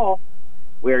the fall,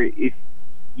 where if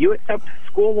you accept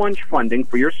school lunch funding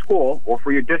for your school or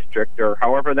for your district or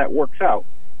however that works out,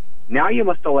 now you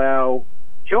must allow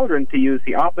children to use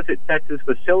the opposite sex's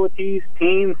facilities,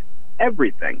 teams,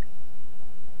 everything.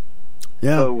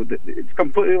 Yeah. So they've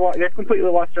completely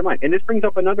lost their mind. And this brings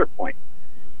up another point.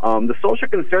 The social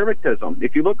conservatism,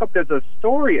 if you look up, there's a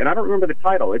story, and I don't remember the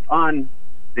title. It's on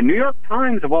the New York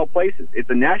Times, of all places. It's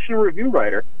a National Review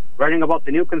writer writing about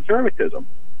the new conservatism.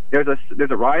 There's a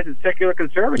rise in secular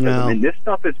conservatism, and this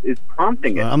stuff is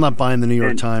prompting it. I'm not buying the New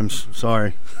York Times.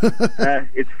 Sorry.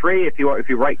 It's free if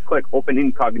you right-click, open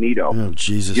incognito. Oh,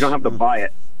 Jesus. You don't have to buy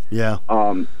it. Yeah.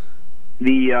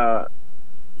 The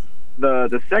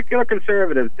secular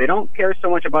conservatives, they don't care so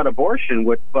much about abortion,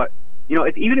 but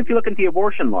even if you look into the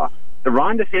abortion law, the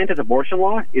Ron DeSantis abortion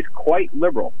law is quite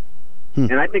liberal.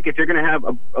 And I think if you're going to have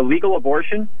a legal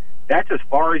abortion, that's as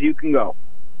far as you can go.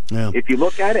 Yeah. If you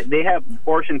look at it, they have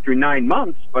abortion through 9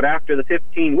 months, but after the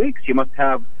 15 weeks, you must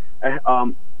have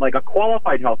a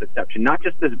qualified health exception, not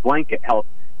just this blanket health.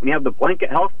 When you have the blanket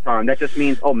health term, that just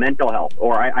means, mental health,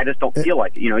 or I just don't feel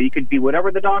like it. You could be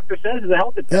whatever the doctor says is a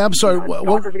health exception. Yeah, I'm sorry.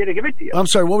 Doctors are going to give it to you. I'm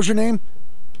sorry. What was your name?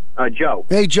 Joe.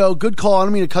 Hey, Joe. Good call. I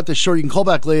don't mean to cut this short. You can call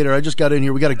back later. I just got in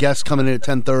here. We got a guest coming in at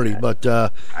 10:30, but I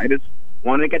just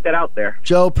wanted to get that out there.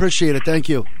 Joe, appreciate it. Thank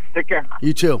you. Take care.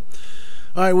 You too.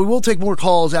 All right, we will take more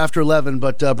calls after 11,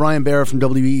 but Brian Barrett from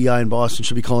WEEI in Boston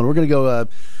should be calling. We're going to go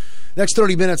next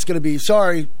 30 minutes going to be,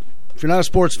 sorry, If you're not a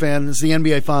sports fan, it's the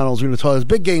NBA Finals. We're going to talk. It was a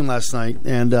big game last night,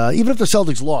 and even if the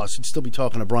Celtics lost, I'd still be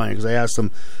talking to Bryan because I asked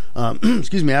him,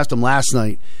 asked him last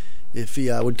night if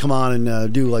he would come on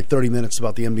and do like 30 minutes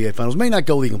about the NBA Finals. May not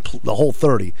go the whole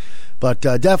 30, but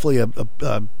definitely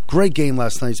a great game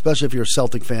last night, especially if you're a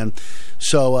Celtic fan.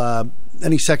 So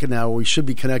any second now, we should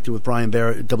be connected with Bryan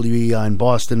Barrett at WEI in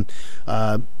Boston.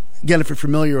 Again, if you're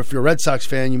familiar, if you're a Red Sox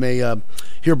fan, you may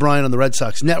hear Bryan on the Red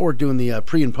Sox Network doing the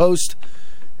pre and post.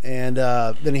 And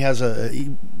then he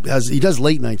does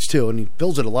late nights too, and he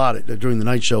fills it a lot during the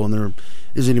night show. And there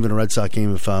isn't even a Red Sox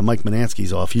game if Mike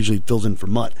Manansky's off. Usually fills in for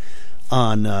Mutt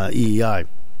on EEI.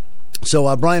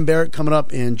 So Bryan Barrett coming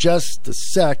up in just a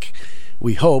sec.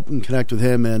 We hope and connect with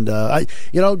him. And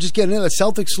just getting into it. The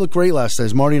Celtics looked great last night,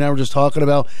 as Marty and I were just talking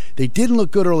about. They didn't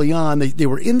look good early on. They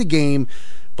were in the game.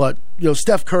 But,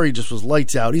 Steph Curry just was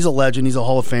lights out. He's a legend. He's a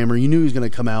Hall of Famer. You knew he was going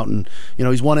to come out and,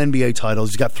 he's won NBA titles.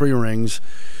 He's got 3 rings.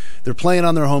 They're playing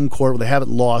on their home court. They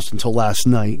haven't lost until last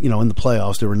night, in the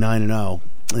playoffs. They were 9-0.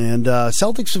 And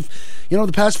Celtics have,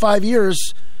 the past 5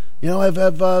 years, have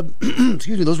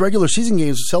those regular season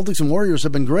games, Celtics and Warriors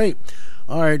have been great.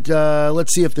 All right,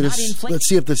 let's see if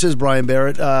this is Bryan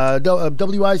Barrett.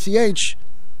 WICH.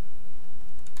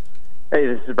 Hey,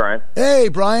 this is Bryan. Hey,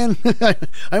 Bryan. I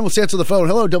almost answered the phone.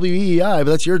 Hello, WEEI,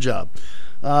 but that's your job.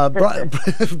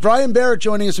 Bryan Barrett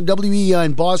joining us from WEEI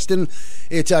in Boston.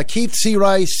 It's Keith C.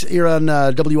 Rice here on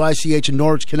WICH in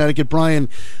Norwich, Connecticut. Bryan,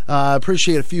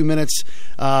 appreciate a few minutes.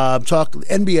 Talk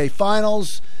NBA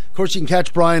Finals. Of course, you can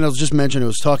catch Bryan. I was just mentioning, I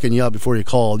was talking you up before you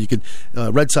called. You could,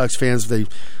 Red Sox fans, if they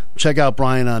check out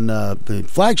Bryan on the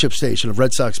flagship station of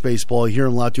Red Sox baseball. You hear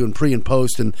him a lot doing pre and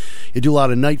post, and you do a lot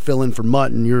of night fill-in for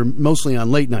Mutt, and you're mostly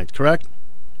on late nights, correct?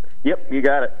 Yep, you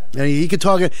got it. And he could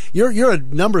talk. You're a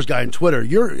numbers guy on Twitter.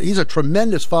 He's a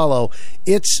tremendous follow.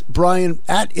 It's Bryan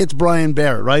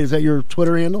Barrett, right? Is that your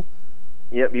Twitter handle?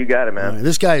 Yep, you got it, man. Right,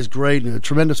 this guy is great and a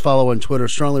tremendous follow on Twitter.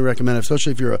 Strongly recommend it,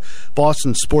 especially if you're a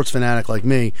Boston sports fanatic like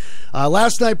me.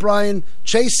 Last night, Bryan,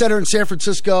 Chase Center in San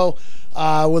Francisco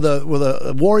with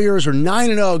a Warriors are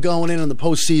 9-0 going in the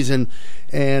postseason,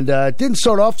 and it didn't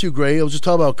start off too great. I was just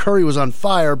talking about Curry was on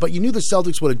fire, but you knew the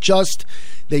Celtics would adjust.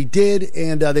 They did,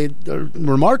 and they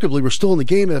remarkably were still in the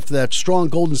game after that strong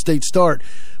Golden State start.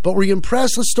 But were you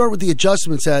impressed? Let's start with the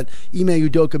adjustments that Ime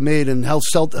Udoka made and how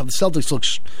the Celtics look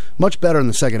much better in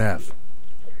the second half.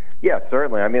 Yeah,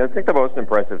 certainly. I mean, I think the most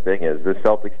impressive thing is the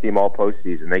Celtics team all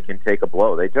postseason, they can take a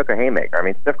blow. They took a haymaker. I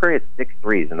mean, Steph Curry had 6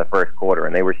 threes in the first quarter,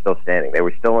 and they were still standing. They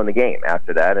were still in the game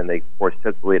after that, and they, of course,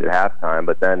 took the lead at halftime.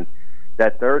 But then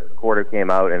that third quarter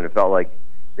came out, and it felt like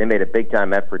they made a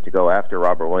big-time effort to go after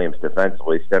Robert Williams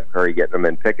defensively, Steph Curry getting them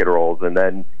in pick and rolls. And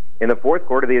then in the fourth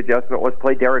quarter, the adjustment was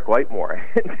play Derek White more.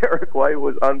 Derek White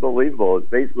was unbelievable. It's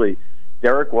basically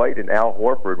Derek White and Al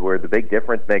Horford were the big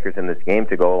difference makers in this game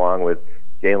to go along with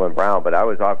Jaylen Brown, but I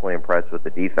was awfully impressed with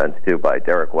the defense, too, by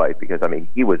Derek White, because, I mean,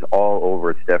 he was all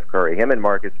over Steph Curry. Him and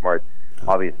Marcus Smart,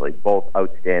 obviously, both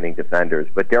outstanding defenders.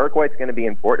 But Derek White's going to be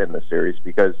important in the series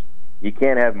because you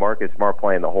can't have Marcus Smart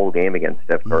playing the whole game against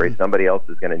Steph Curry. Mm-hmm. Somebody else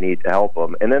is going to need to help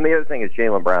him. And then the other thing is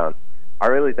Jaylen Brown. I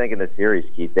really think in this series,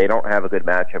 Keith, they don't have a good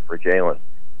matchup for Jaylen.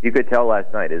 You could tell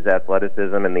last night, his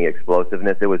athleticism and the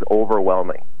explosiveness, it was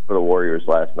overwhelming for the Warriors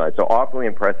last night. So awfully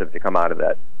impressive to come out of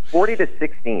that.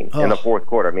 40-16 in the fourth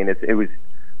quarter. I mean, it was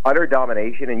utter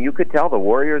domination, and you could tell the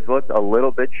Warriors looked a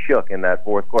little bit shook in that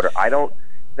fourth quarter. I don't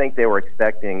think they were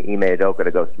expecting Ime Udoka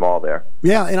to go small there.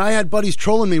 Yeah, and I had buddies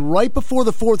trolling me right before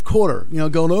the fourth quarter,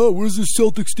 going, oh, where's the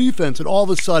Celtics defense? And all of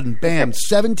a sudden, bam,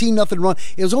 17-0 run.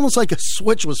 It was almost like a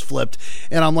switch was flipped.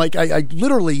 And I'm like, I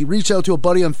literally reached out to a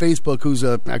buddy on Facebook who's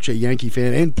actually a Yankee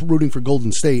fan and rooting for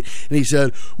Golden State. And he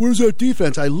said, where's that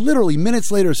defense? I literally,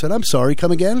 minutes later, said, I'm sorry,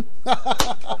 come again?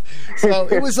 So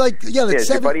it was like, yeah. Is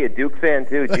your buddy a Duke fan,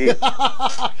 too? Geez.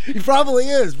 He probably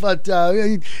is, but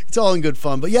it's all in good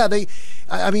fun. But yeah,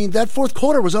 I mean, that fourth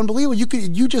quarter was unbelievable.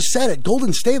 You just said it.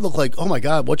 Golden State looked like, oh my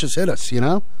God, what just hit us,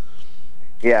 Yeah,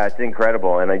 it's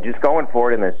incredible. And just going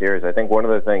forward in this series, I think one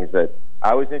of the things that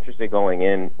I was interested going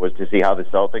in was to see how the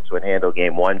Celtics would handle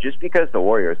Game 1, just because the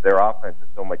Warriors, their offense is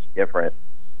so much different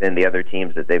than the other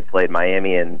teams that they've played,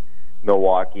 Miami and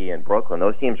Milwaukee and Brooklyn.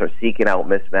 Those teams are seeking out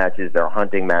mismatches. They're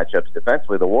hunting matchups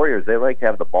defensively. The Warriors, they like to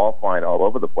have the ball flying all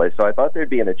over the place. So I thought there'd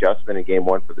be an adjustment in Game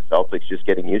 1 for the Celtics, just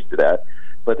getting used to that.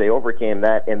 But they overcame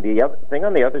that. And the other thing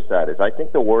on the other side is I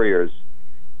think the Warriors,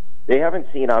 they haven't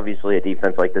seen, obviously, a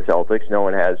defense like the Celtics. No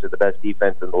one has the best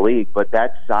defense in the league. But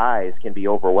that size can be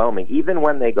overwhelming, even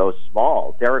when they go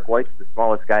small. Derek White's the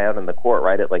smallest guy out on the court,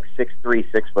 right, at like 6'3",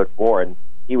 6'4", and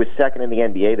he was second in the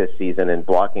NBA this season in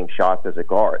blocking shots as a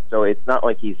guard. So it's not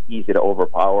like he's easy to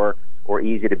overpower or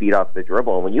easy to beat off the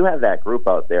dribble. And when you have that group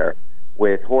out there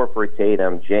with Horford,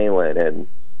 Tatum, Jalen, and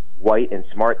White and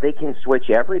Smart, they can switch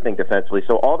everything defensively.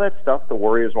 So all that stuff the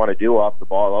Warriors want to do off the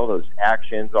ball, all those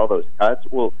actions, all those cuts,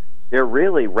 well, they're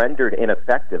really rendered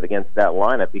ineffective against that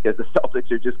lineup because the Celtics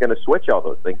are just going to switch all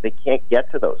those things. They can't get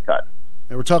to those cuts.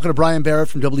 And we're talking to Brian Barrett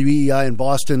from WEEI in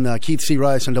Boston, Keith C.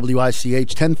 Rice on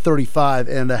WICH, 10:35,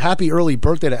 and a happy early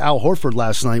birthday to Al Horford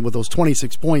last night with those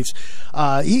 26 points.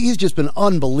 He's just been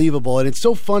unbelievable, and it's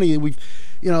so funny. We've,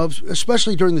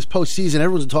 especially during this postseason,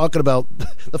 everyone's talking about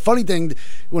the funny thing.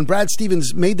 When Brad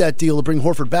Stevens made that deal to bring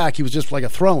Horford back, he was just like a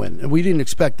throw-in, and we didn't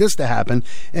expect this to happen.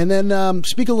 And then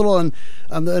speak a little on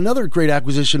another great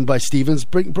acquisition by Stevens,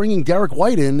 bringing Derek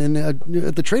White in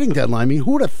at the trading deadline. I mean,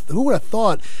 who would have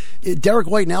thought Derek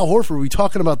White and Al Horford, we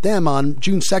talking about them on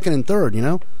June 2nd and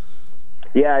 3rd,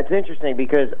 Yeah, it's interesting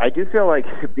because I do feel like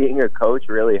being a coach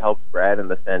really helps Brad in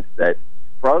the sense that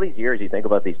for all these years, you think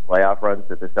about these playoff runs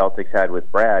that the Celtics had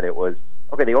with Brad, it was,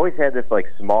 okay, they always had this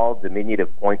small,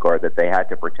 diminutive point guard that they had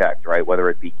to protect, right? Whether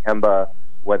it be Kemba,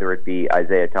 whether it be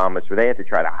Isaiah Thomas, where they had to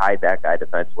try to hide that guy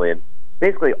defensively and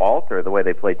basically alter the way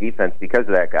they play defense because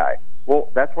of that guy.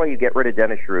 Well, that's why you get rid of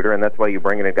Dennis Schroeder, and that's why you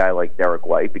bring in a guy like Derek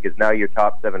White, because now your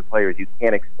top 7 players, you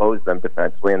can't expose them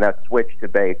defensively, and that switch to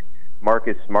make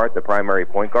Marcus Smart the primary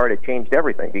point guard, it changed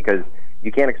everything, because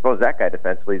you can't expose that guy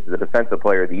defensively as the defensive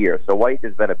player of the year. So White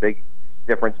has been a big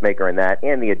difference maker in that,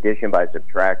 and the addition by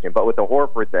subtraction. But with the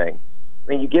Horford thing, I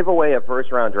mean, you give away a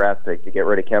first-round draft pick to get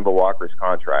rid of Kemba Walker's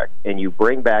contract, and you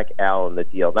bring back Al in the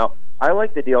deal. Now, I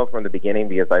liked the deal from the beginning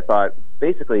because I thought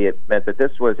basically it meant that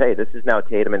this is now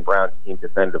Tatum and Brown's team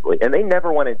defensively. And they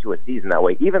never went into a season that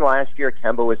way. Even last year,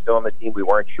 Kemba was still on the team. We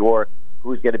weren't sure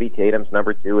who's going to be Tatum's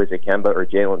number 2. Is it Kemba or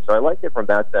Jalen? So I liked it from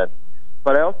that sense.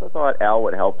 But I also thought Al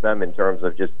would help them in terms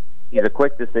of just he's a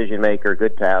quick decision maker,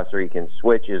 good passer. He can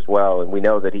switch as well. And we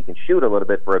know that he can shoot a little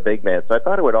bit for a big man. So I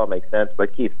thought it would all make sense.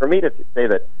 But, Keith, for me to say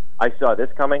that I saw this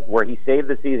coming, where he saved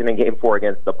the season in Game 4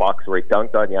 against the Bucks, where he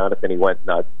dunked on Giannis and he went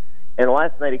nuts. And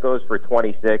last night he goes for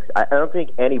 26. I don't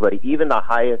think anybody, even the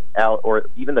highest Al or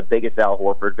even the biggest Al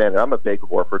Horford fan, and I'm a big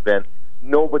Horford fan,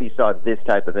 nobody saw this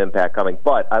type of impact coming.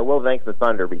 But I will thank the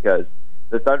Thunder because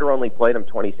the Thunder only played him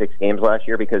 26 games last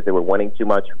year because they were winning too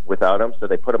much without him. So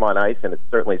they put him on ice, and it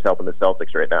certainly is helping the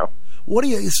Celtics right now. What do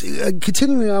you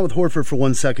continuing on with Horford for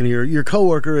 1 second here? Your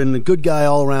coworker and the good guy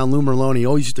all around, Lou Merlone,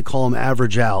 always used to call him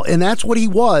Average Al, and that's what he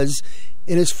was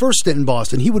in his first stint in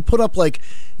Boston. He would put up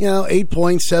 8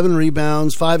 points, 7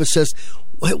 rebounds, 5 assists.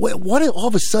 What all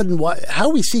of a sudden? How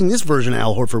are we seeing this version of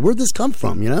Al Horford? Where'd this come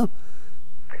from?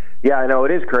 Yeah, I know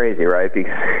it is crazy, right?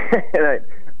 Because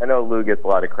I know Lou gets a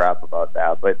lot of crap about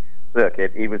that, but look,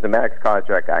 he was a max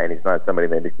contract guy, and he's not somebody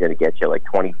that's going to get you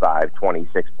 25,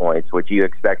 26 points, which you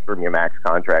expect from your max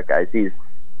contract guys. He's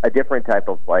a different type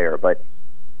of player, but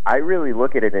I really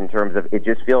look at it in terms of it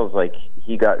just feels like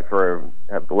he got, for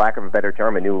lack of a better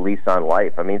term, a new lease on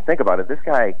life. I mean, think about it. This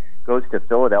guy goes to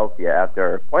Philadelphia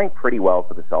after playing pretty well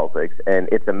for the Celtics, and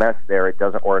it's a mess there. It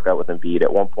doesn't work out with Embiid.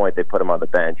 At one point, they put him on the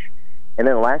bench. And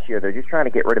then last year, they're just trying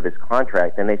to get rid of his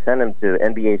contract, and they send him to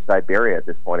NBA Siberia at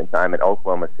this point in time in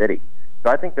Oklahoma City.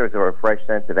 So I think there's a fresh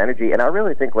sense of energy, and I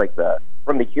really think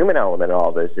from the human element in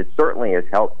all this, it certainly has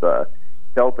helped the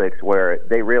Celtics where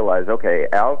they realize, okay,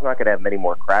 Al's not going to have many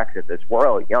more cracks at this. We're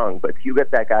all young, but if you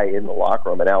get that guy in the locker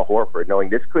room and Al Horford, knowing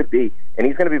this could be, and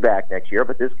he's going to be back next year,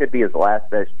 but this could be his last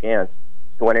best chance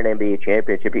to win an NBA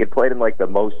championship. He had played in the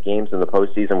most games in the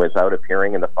postseason without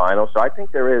appearing in the finals. So I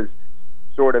think there is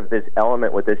sort of this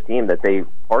element with this team that they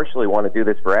partially want to do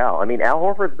this for Al. I mean, Al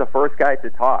Horford's the first guy to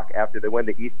talk after they win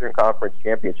the Eastern Conference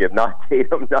Championship. Not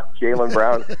Tatum, not Jaylen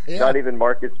Brown, not even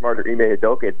Marcus Smart or Ime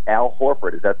Udoka. It's Al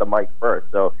Horford is at the mic first.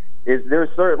 So there's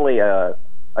certainly a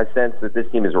sense that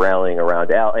this team is rallying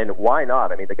around Al, and why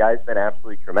not? I mean, the guy's been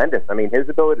absolutely tremendous. I mean, his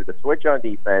ability to switch on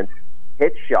defense,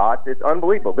 hit shots, it's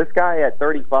unbelievable. This guy at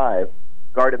 35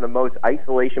 guarded the most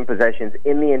isolation possessions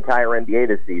in the entire NBA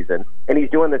this season, and he's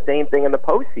doing the same thing in the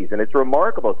postseason. It's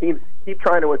remarkable. Teams keep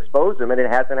trying to expose him, and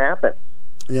it hasn't happened.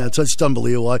 Yeah, it's just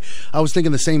unbelievable. I was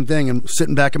thinking the same thing, and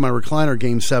sitting back in my recliner,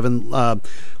 Game 7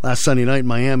 last Sunday night in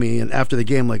Miami, and after the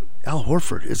game, Al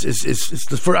Horford is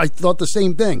the first. I thought the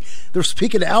same thing. They're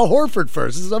speaking to Al Horford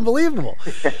first. This is unbelievable.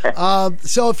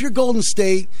 So if you're Golden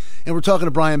State, and we're talking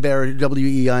to Brian Barrett,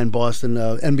 WEEI in Boston,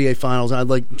 NBA Finals,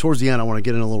 and towards the end, I want to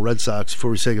get in a little Red Sox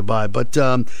before we say goodbye. But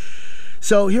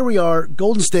so here we are,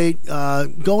 Golden State,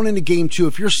 going into Game 2.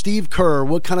 If you're Steve Kerr,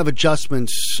 what kind of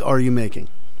adjustments are you making?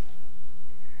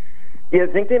 Yeah, I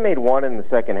think they made one in the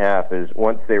second half. Is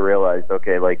once they realized,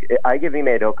 okay, like I give Ime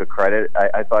Udoka credit.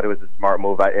 I thought it was a smart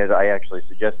move. I actually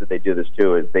suggested they do this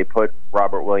too. Is they put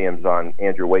Robert Williams on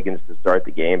Andrew Wiggins to start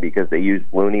the game because they used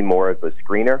Looney more as a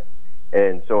screener.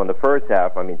 And so in the first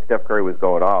half, I mean, Steph Curry was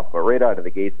going off, but right out of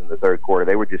the gates in the third quarter,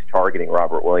 they were just targeting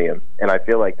Robert Williams. And I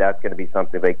feel like that's going to be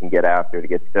something they can get after to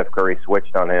get Steph Curry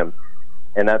switched on him.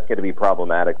 And that's going to be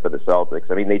problematic for the Celtics.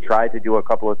 I mean, they tried to do a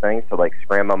couple of things to like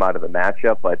scram him out of the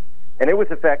matchup, and it was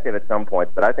effective at some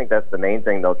points, but I think that's the main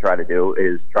thing they'll try to do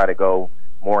is try to go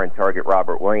more and target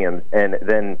Robert Williams. And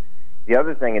then the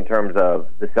other thing in terms of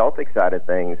the Celtics side of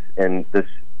things, and this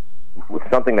was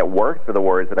something that worked for the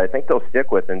Warriors that I think they'll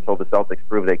stick with until the Celtics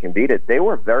prove they can beat it, they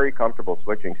were very comfortable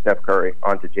switching Steph Curry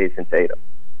onto Jason Tatum,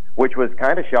 which was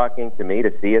kind of shocking to me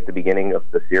to see at the beginning of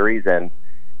the series. And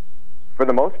for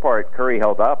the most part, Curry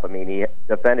held up. I mean, he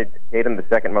defended Tatum the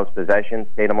second most possessions.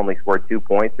 Tatum only scored 2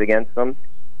 points against them.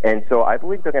 And so I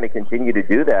believe they're going to continue to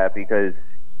do that because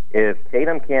if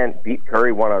Tatum can't beat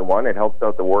Curry one-on-one, it helps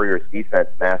out the Warriors' defense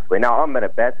massively. Now, I'm going to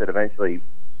bet that eventually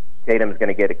Tatum's going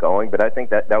to get it going, but I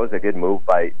think that was a good move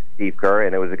by Steve Kerr,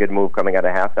 and it was a good move coming out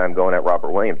of halftime going at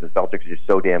Robert Williams. The Celtics are just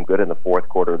so damn good in the fourth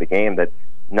quarter of the game that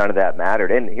none of that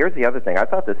mattered. And here's the other thing. I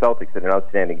thought the Celtics did an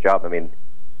outstanding job. I mean,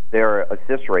 their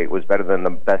assist rate was better than the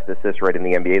best assist rate in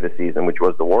the NBA this season, which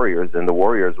was the Warriors, and the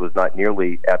Warriors was not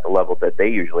nearly at the level that they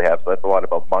usually have, so that's a lot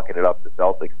about mucking it up the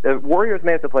Celtics. The Warriors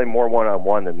may have to play more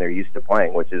one-on-one than they're used to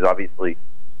playing, which is obviously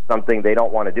something they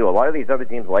don't want to do. A lot of these other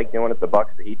teams like doing it, the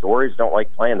Bucks, the Heat. The Warriors don't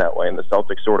like playing that way, and the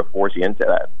Celtics sort of force you into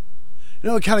that. You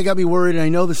know, it kind of got me worried, and I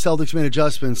know the Celtics made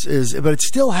adjustments, but it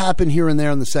still happened here and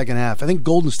there in the second half. I think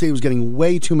Golden State was getting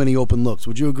way too many open looks.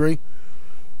 Would you agree?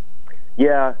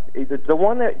 Yeah, the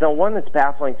one that's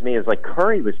baffling to me is like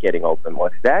Curry was getting open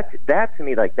looks. That to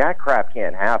me, like that crap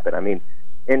can't happen. I mean,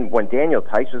 and when Daniel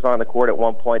Tice was on the court at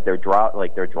one point, they're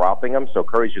dropping him, so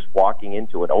Curry's just walking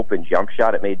into an open jump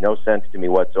shot. It made no sense to me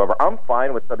whatsoever. I'm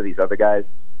fine with some of these other guys,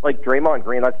 like Draymond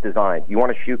Green. That's designed. You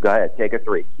want to shoot? Go ahead, take a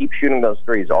three. Keep shooting those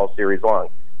threes all series long.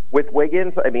 With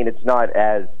Wiggins, I mean, it's not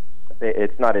as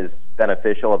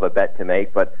beneficial of a bet to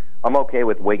make, but I'm okay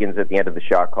with Wiggins at the end of the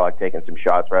shot clock taking some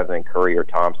shots rather than Curry or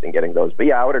Thompson getting those. But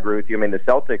yeah, I would agree with you. I mean, the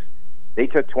Celtics, they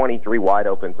took 23 wide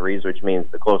open threes, which means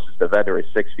the closest defender is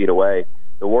 6 feet away.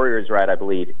 The Warriors are at, I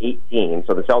believe, 18.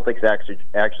 So the Celtics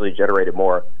actually generated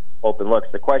more open looks.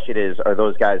 The question is, are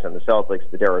those guys on the Celtics,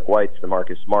 the Derek Whites, the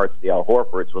Marcus Smarts, the Al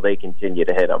Horfords, will they continue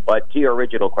to hit them? But to your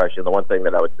original question, the one thing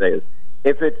that I would say is,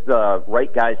 if it's the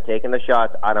right guys taking the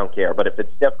shots, I don't care. But if it's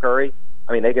Steph Curry,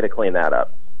 I mean, they got to clean that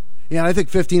up. Yeah, and I think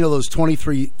 15 of those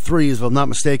 23 threes, if I'm not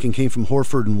mistaken, came from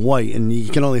Horford and White, and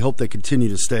you can only hope they continue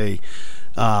to stay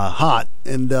hot.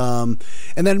 And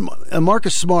then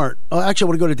Marcus Smart. Actually, I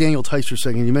want to go to Daniel Tice for a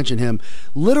second. You mentioned him.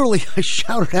 Literally, I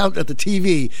shouted out at the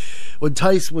TV when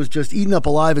Tice was just eaten up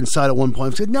alive inside at one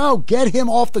point. I said, no, get him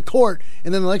off the court.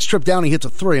 And then the next trip down, he hits a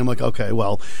three. I'm like, okay,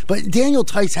 well. But Daniel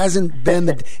Tice hasn't been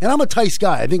and I'm a Tice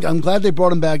guy. I'm glad they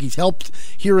brought him back. He's helped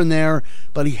here and there,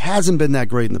 but he hasn't been that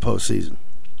great in the postseason.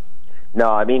 No,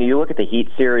 I mean, you look at the Heat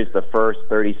series, the first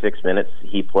 36 minutes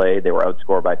he played, they were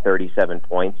outscored by 37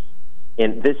 points.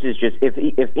 And this is just, if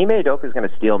Ime Udoka is going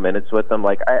to steal minutes with them,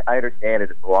 like, I understand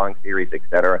it's a long series, et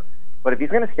cetera, but if he's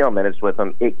going to steal minutes with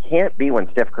them, it can't be when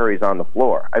Steph Curry's on the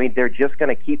floor. I mean, they're just going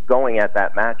to keep going at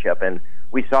that matchup, and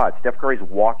we saw it. Steph Curry's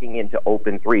walking into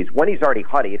open threes. When he's already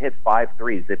hot, he hit 5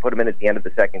 threes. They put him in at the end of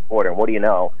the second quarter, and what do you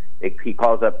know? He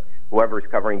calls up whoever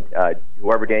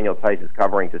Daniel Tice is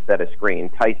covering to set a screen.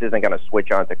 Tice isn't going to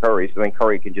switch on to Curry, so then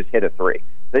Curry can just hit a three. So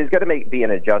there's got to be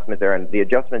an adjustment there, and the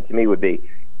adjustment to me would be,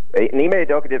 Ime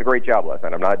Udoka did a great job last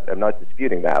night. I'm not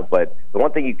disputing that, but the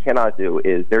one thing you cannot do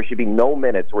is there should be no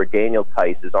minutes where Daniel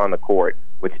Tice is on the court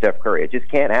with Steph Curry. It just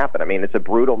can't happen. I mean, it's a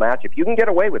brutal matchup. You can get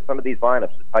away with some of these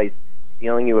lineups with Tice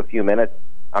stealing you a few minutes.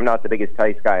 I'm not the biggest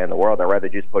Tice guy in the world. I'd rather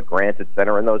just put Grant at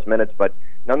center in those minutes, but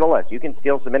nonetheless, you can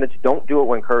steal some minutes. Don't do it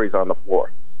when Curry's on the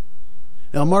floor.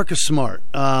 Now, Marcus Smart,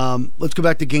 let's go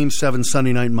back to Game 7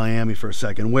 Sunday night in Miami for a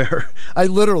second, where I'm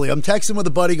texting with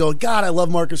a buddy going, God, I love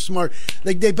Marcus Smart.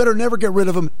 They better never get rid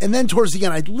of him. And then towards the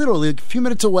end, I literally, a few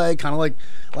minutes away, kind of like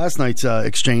last night's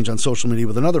exchange on social media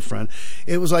with another friend,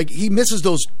 it was like he misses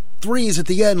those threes at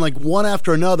the end, like one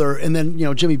after another, and then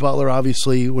Jimmy Butler,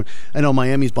 obviously, I know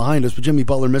Miami's behind us, but Jimmy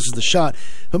Butler misses the shot.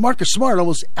 But Marcus Smart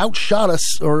almost outshot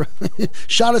us, or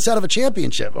shot us out of a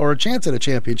championship, or a chance at a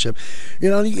championship. He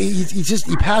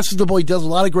passes the ball, he does a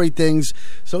lot of great things.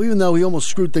 So even though he almost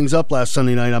screwed things up last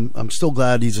Sunday night, I'm still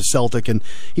glad he's a Celtic, and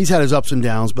he's had his ups and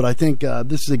downs. But I think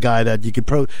this is a guy that you could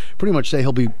pretty much say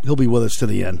he'll be with us to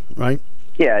the end, right?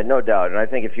 Yeah, no doubt. And I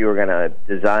think if you were going to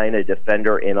design a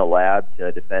defender in a lab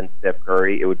to defend Steph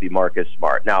Curry, it would be Marcus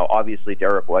Smart. Now, obviously,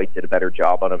 Derek White did a better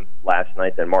job on him last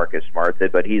night than Marcus Smart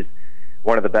did, but he's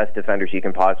one of the best defenders you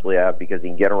can possibly have because he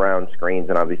can get around screens,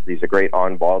 and obviously he's a great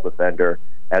on-ball defender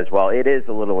as well. It is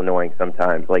a little annoying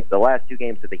sometimes. Like the last two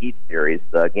games of the Heat series,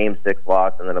 the Game 6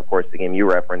 loss, and then, of course, the game you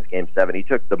referenced, Game 7, he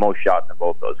took the most shots in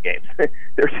both those games.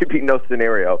 There should be no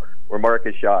scenario where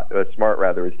Marcus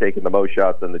Smart is taking the most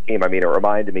shots on the team. I mean, it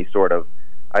reminded me sort of,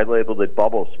 I labeled it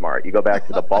bubble Smart. You go back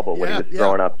to the bubble when he was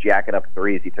throwing up, jacking up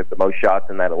threes. He took the most shots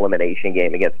in that elimination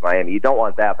game against Miami. You don't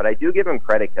want that, but I do give him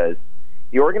credit because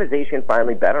the organization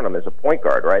finally bet on him as a point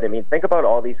guard, right? I mean, think about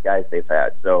all these guys they've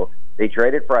had. So they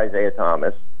traded for Isaiah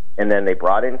Thomas, and then they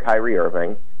brought in Kyrie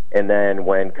Irving, and then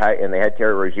and they had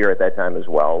Terry Rozier at that time as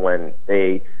well. When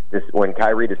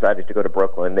Kyrie decided to go to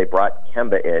Brooklyn, they brought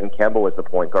Kemba in. Kemba was the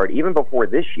point guard. Even before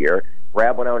this year,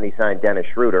 Brad went out and he signed Dennis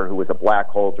Schroeder, who was a black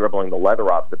hole dribbling the leather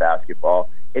off the basketball.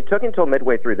 It took until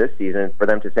midway through this season for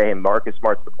them to say, hey, Marcus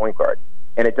Smart's the point guard.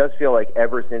 And it does feel like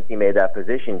ever since he made that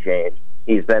position change,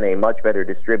 he's been a much better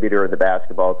distributor of the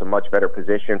basketball. It's a much better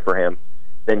position for him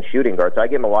than shooting guard. So I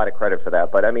give him a lot of credit for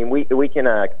that. But, I mean, we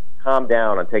can calm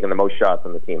down on taking the most shots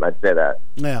on the team. I'd say that.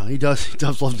 Yeah, he does. He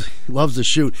loves to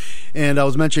shoot. And I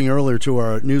was mentioning earlier to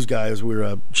our news guys, we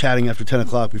were chatting after 10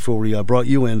 o'clock before we brought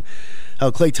you in, how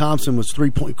Klay Thompson was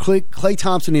 3 point. Klay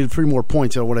Thompson needed 3 more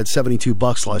points. I had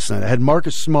 $72 last night. I had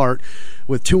Marcus Smart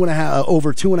with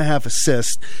over 2.5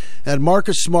 assists. I had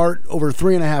Marcus Smart over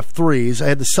 3.5 threes. I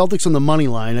had the Celtics on the money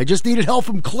line. I just needed help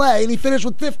from Klay, and he finished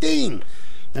with 15.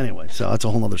 Anyway, so that's a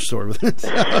whole other story with it.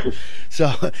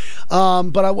 So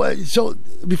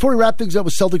before we wrap things up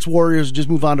with Celtics Warriors, just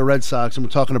move on to Red Sox, and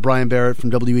we're talking to Brian Barrett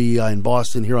from WEEI in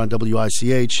Boston here on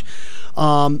WICH.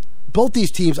 Both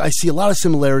these teams, I see a lot of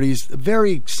similarities,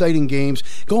 very exciting games,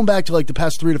 going back to like the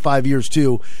past 3 to 5 years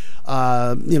too.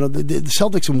 The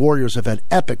Celtics and Warriors have had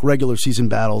epic regular season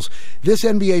battles. This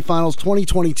NBA Finals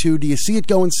 2022, do you see it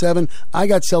going 7? I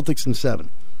got Celtics in 7.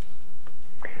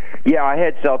 Yeah, I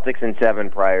had Celtics in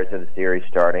 7 prior to the series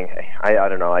starting. I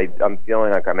don't know. I'm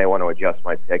feeling like I may want to adjust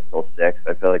my pick till 6.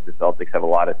 I feel like the Celtics have a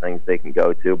lot of things they can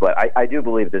go to, but I do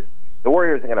believe the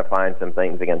Warriors are going to find some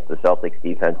things against the Celtics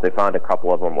defense. They found a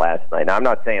couple of them last night. Now, I'm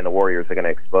not saying the Warriors are going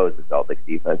to expose the Celtics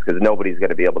defense because nobody's going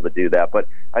to be able to do that, but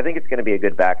I think it's going to be a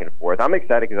good back and forth. I'm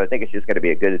excited because I think it's just going to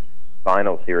be a good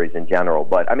final series in general.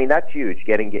 But, I mean, that's huge,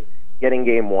 getting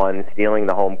game 1, stealing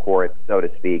the home court, so to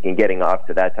speak, and getting off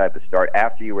to that type of start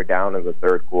after you were down in the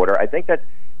third quarter. I think that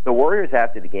the Warriors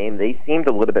after the game, they seemed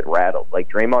a little bit rattled. Like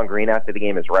Draymond Green after the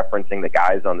game is referencing the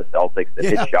guys on the Celtics that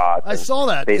hit shots. I saw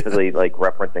that. Basically like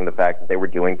referencing the fact that they were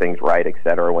doing things right, et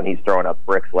cetera, when he's throwing up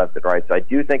bricks left and right. So I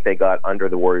do think they got under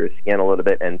the Warriors' skin a little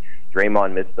bit, and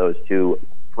Draymond missed those 2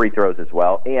 free throws as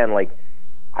well. And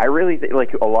I really think,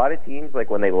 a lot of teams,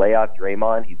 when they lay off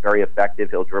Draymond, he's very effective.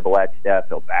 He'll dribble at Steph,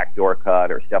 he'll backdoor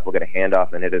cut, or Steph will get a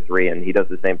handoff and hit a 3, and he does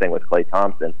the same thing with Klay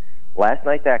Thompson. Last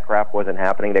night, that crap wasn't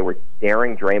happening. They were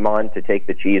daring Draymond to take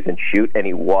the cheese and shoot, and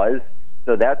he was.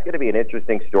 So that's going to be an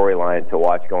interesting storyline to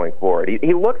watch going forward.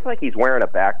 He looks like he's wearing a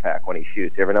backpack when he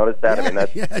shoots. You ever notice that? Yeah, I mean,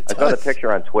 I saw the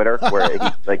picture on Twitter where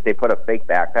they put a fake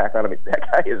backpack on him. That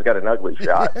guy has got an ugly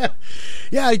shot.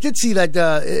 Yeah, I did see that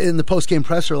in the post-game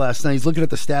presser last night. He's looking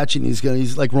at the stat sheet, and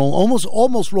he's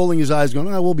almost rolling his eyes, going,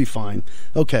 we'll be fine.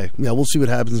 Okay, yeah, we'll see what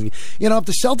happens. If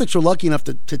the Celtics are lucky enough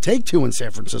to take 2 in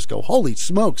San Francisco, holy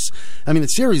smokes. I mean, the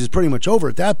series is pretty much over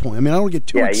at that point. I mean, I don't get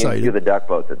too excited. Yeah, you cue the duck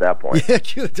boats at that point. Yeah,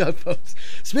 cue the duck boats.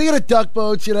 Speaking of duck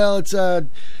boats, it's I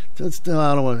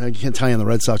can't tie in the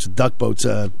Red Sox with duck boats.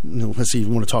 Let's see if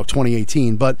you want to talk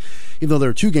 2018. But even though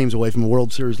they're 2 games away from the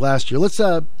World Series last year, let's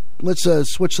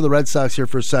switch to the Red Sox here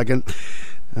for a second.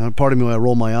 Pardon me when I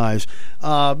roll my eyes.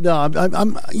 I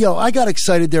got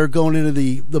excited there going into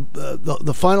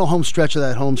the final home stretch of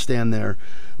that homestand there.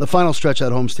 The final stretch of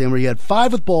that homestand where you had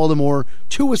 5 with Baltimore,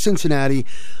 2 with Cincinnati.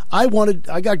 I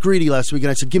got greedy last week and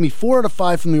I said, give me 4 out of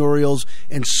 5 from the Orioles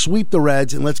and sweep the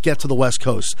Reds and let's get to the West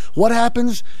Coast. What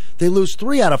happens? They lose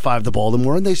 3 out of 5 to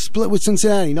Baltimore and they split with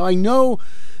Cincinnati. Now I know,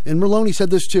 and Merlone said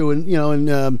this too,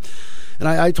 and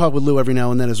I talk with Lou every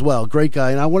now and then as well. Great guy.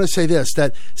 And I want to say this,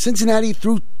 that Cincinnati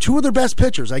threw 2 of their best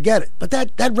pitchers. I get it. But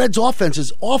that Reds offense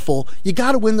is awful. You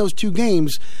got to win those 2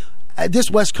 games.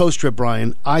 This West Coast trip,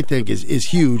 Brian, I think is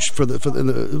huge for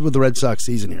the Red Sox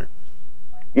season here.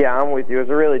 Yeah, I'm with you. It was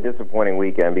a really disappointing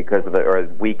weekend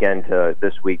weekend to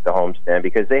this week, the homestand,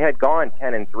 because they had gone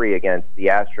 10-3 against the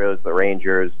Astros, the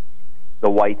Rangers, the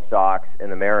White Sox, and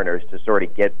the Mariners to sort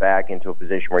of get back into a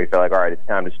position where you feel like, all right, it's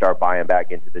time to start buying back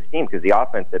into this team because the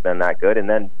offense had been that good. And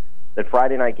then that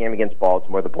Friday night game against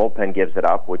Baltimore, the bullpen gives it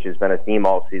up, which has been a theme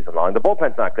all season long. The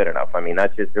bullpen's not good enough. I mean,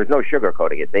 that's just, there's no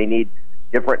sugarcoating it. They need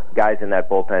different guys in that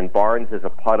bullpen. Barnes is a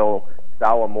puddle.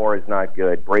 Moore is not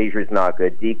good. Brazier's not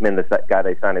good. Diekman, the guy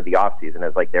they signed in the offseason,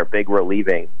 is like their big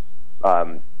relieving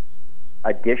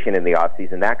addition in the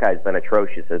offseason. That guy's been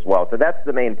atrocious as well. So that's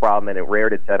the main problem, and it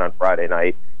reared its head on Friday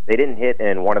night. They didn't hit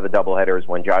in one of the doubleheaders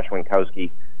when Josh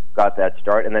Winkowski got that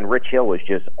start, and then Rich Hill was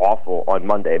just awful on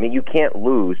Monday. I mean, you can't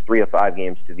lose 3 of 5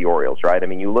 games to the Orioles, right? I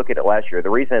mean, you look at it last year. The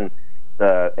reason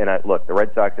the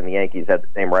Red Sox and the Yankees had the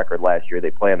same record last year.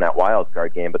 They play in that wild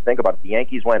card game. But think about it. The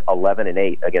Yankees went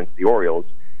 11-8 against the Orioles.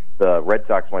 The Red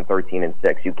Sox went 13-6.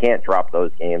 You can't drop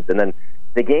those games. And then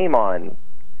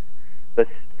the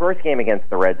first game against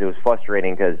the Reds, it was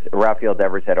frustrating because Rafael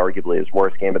Devers had arguably his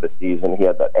worst game of the season. He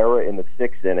had the error in the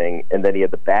 6th inning, and then he had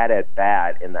the bad at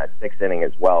bat in that 6th inning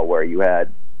as well, where you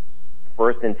had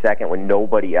first and second with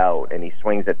nobody out, and he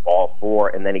swings at ball 4,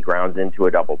 and then he grounds into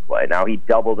a double play. Now, he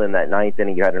doubled in that 9th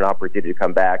inning. You had an opportunity to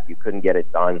come back. You couldn't get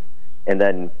it done. And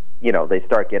then, they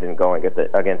start getting going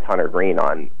against Hunter Green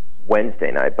on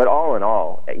Wednesday night. But all in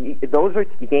all, those are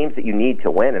games that you need to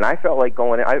win. And I felt like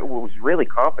I was really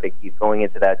confident going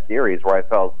into that series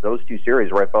those 2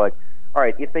 series where I felt like, all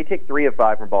right, if they take 3 of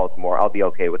 5 from Baltimore, I'll be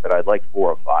okay with it. I'd like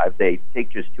 4 of 5. They take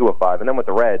just 2 of 5. And then with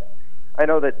the Reds, I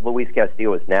know that Luis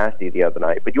Castillo was nasty the other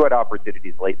night, but you had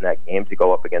opportunities late in that game to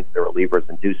go up against the relievers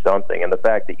and do something. And the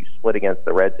fact that you split against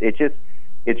the Reds,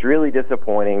 it's really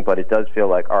disappointing, but it does feel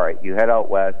like, all right, you head out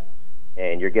west,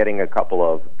 and you're getting a couple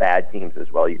of bad teams as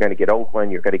well. You're going to get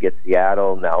Oakland, you're going to get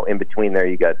Seattle. Now, in between there,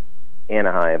 you got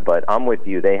Anaheim. But I'm with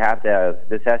you. This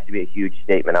has to be a huge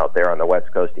statement out there on the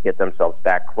West Coast to get themselves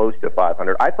back close to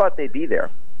 500. I thought they'd be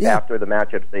there after the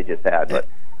matchups they just had, but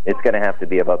it's going to have to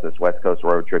be about this West Coast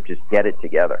road trip. Just get it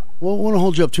together. Well, we won't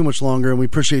hold you up too much longer, and we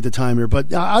appreciate the time here.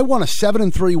 But I want a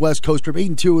 7-3 West Coast trip.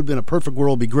 8-2 would have been a perfect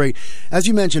world. Would be great. As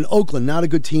you mentioned, Oakland, not a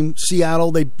good team.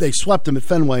 Seattle, they swept them at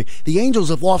Fenway. The Angels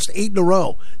have lost 8 in a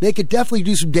row. They could definitely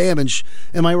do some damage.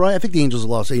 Am I right? I think the Angels have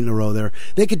lost 8 in a row there.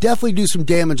 They could definitely do some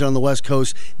damage on the West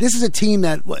Coast. This is a team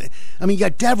that, you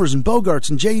got Devers and Bogarts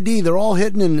and JD. They're all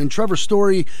hitting, and Trevor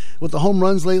Story with the home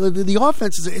runs lately. The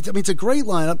offense it's a great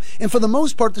lineup. And for the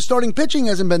most part, the starting pitching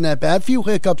hasn't been that bad. Few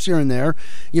hiccups here and there.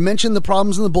 You mentioned the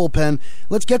problems in the bullpen.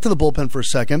 Let's get to the bullpen for a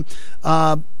second.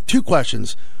 2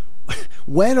 questions.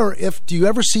 When or if do you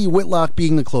ever see Whitlock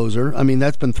being the closer? I mean,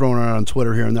 that's been thrown around on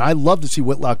Twitter here and there. I love to see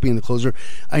Whitlock being the closer.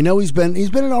 I know he's been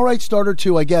an all right starter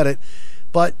too. I get it.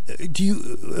 But do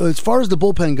you, as far as the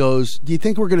bullpen goes, do you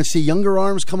think we're going to see younger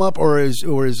arms come up, or is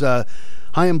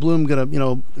Chaim Bloom going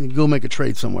to go make a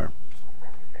trade somewhere?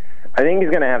 I think he's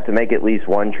going to have to make at least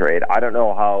one trade. I don't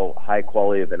know how high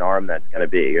quality of an arm that's going to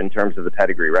be in terms of the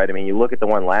pedigree, right? I mean, you look at the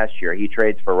one last year, he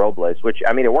trades for Robles, which,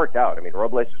 it worked out. I mean,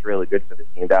 Robles was really good for this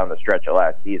team down the stretch of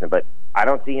last season, but I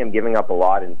don't see him giving up a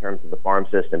lot in terms of the farm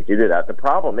system to do that. The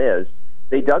problem is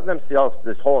they dug themselves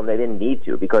this hole, and they didn't need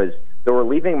to, because the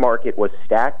relieving market was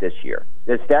stacked this year.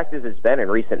 As stacked as it's been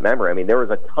in recent memory. I mean, there was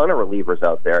a ton of relievers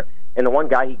out there, and the one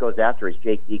guy he goes after is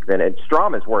Jake Diekman, and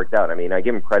Strom has worked out. I mean, I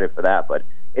give him credit for that, but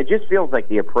it just feels like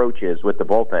the approach is with the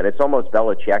bullpen. It's almost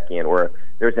Belichickian, where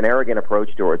there's an arrogant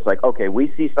approach to it. It's like, okay,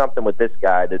 we see something with this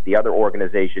guy that the other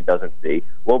organization doesn't see.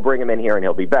 We'll bring him in here and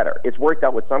he'll be better. It's worked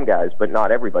out with some guys, but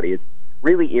not everybody. It's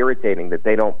really irritating that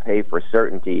they don't pay for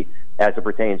certainty as it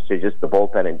pertains to just the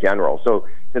bullpen in general. So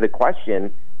to the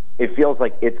question, it feels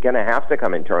like it's going to have to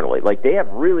come internally. Like, they have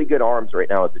really good arms right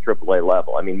now at the AAA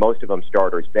level. I mean, most of them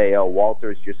starters. Bayo,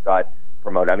 Walters just got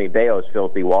promoted. I mean, Bayo's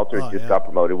filthy. Walters got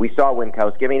promoted. We saw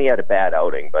Winkowski. I mean, he had a bad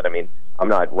outing, but I'm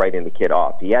not writing the kid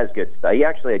off. He has good stuff. He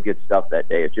actually had good stuff that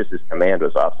day. It's just his command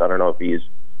was off, so I don't know if he's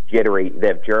jittery. They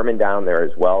have German down there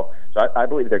as well. So I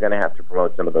believe they're going to have to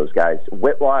promote some of those guys.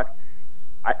 Whitlock,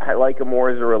 I like him more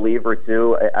as a reliever,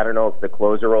 too. I don't know if the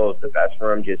closer role is the best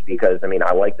for him, just because,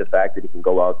 I like the fact that he can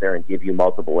go out there and give you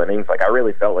multiple innings. Like, I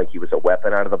really felt like he was a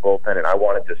weapon out of the bullpen, and I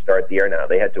wanted to start the year. Now,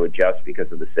 they had to adjust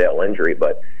because of the Sale injury,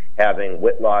 but having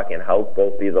Whitlock and Houck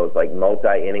both be those,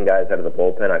 multi-inning guys out of the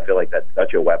bullpen, I feel like that's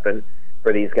such a weapon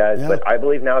for these guys. Yeah. But I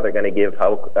believe now they're going to give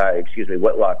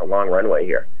Whitlock a long runway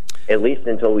here, at least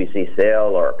until we see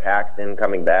Sale or Paxton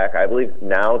coming back. I believe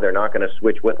now they're not going to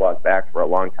switch Whitlock back for a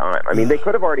long time. They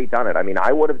could have already done it.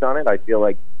 I would have done it. I feel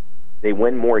like they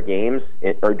win more games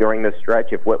during this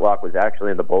stretch if Whitlock was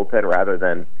actually in the bullpen rather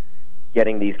than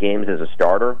getting these games as a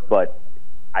starter. But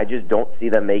I just don't see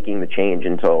them making the change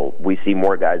until we see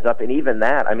more guys up. And even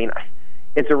that,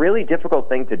 it's a really difficult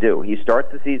thing to do. He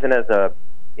starts the season as a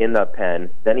in the pen.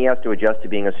 Then he has to adjust to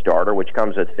being a starter, which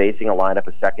comes with facing a lineup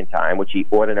a second time, which he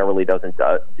ordinarily doesn't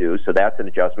do. So that's an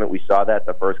adjustment. We saw that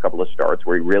the first couple of starts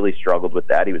where he really struggled with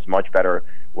that. He was much better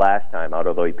last time out,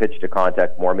 although he pitched to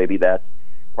contact more. Maybe that's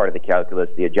part of the calculus,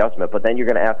 the adjustment. But then you're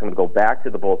going to ask him to go back to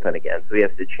the bullpen again, so he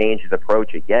has to change his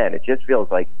approach again. It just feels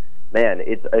like, man,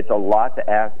 it's a lot to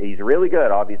ask. He's really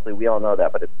good, obviously. We all know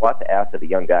that, but it's a lot to ask of a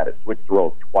young guy to switch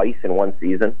roles twice in one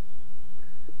season.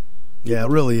 Yeah, it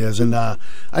really is, and I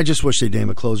just wish they'd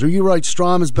name a closer. You're right,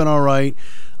 Strom has been all right.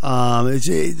 I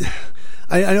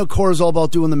know Cora's all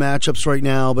about doing the matchups right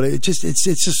now, but it's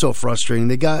just so frustrating.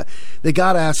 They got to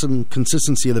have some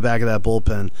consistency at the back of that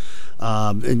bullpen.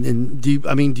 And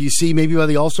do you see maybe by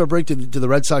the All-Star break, do the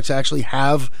Red Sox actually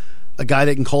have a guy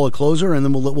that can call a closer, and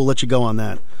then we'll let you go on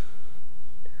that?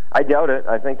 I doubt it.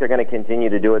 I think they're going to continue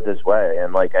to do it this way,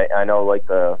 and I know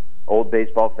the old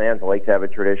baseball fans like to have a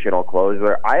traditional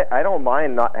closer. I don't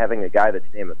mind not having a guy that's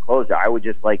named a closer. I would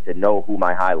just like to know who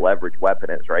my high leverage weapon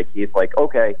is, right, Keith?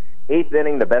 Okay, 8th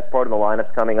inning, the best part of the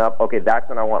lineup's coming up. Okay, that's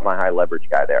when I want my high leverage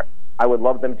guy there. I would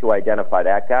love them to identify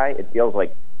that guy. It feels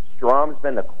like Strom's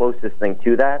been the closest thing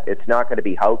to that. It's not going to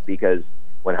be Houck, because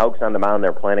when Houck's on the mound,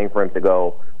 they're planning for him to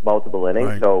go multiple innings.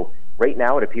 Right. So right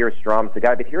now it appears Strom's the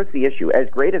guy. But here's the issue. As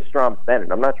great as Strom's been,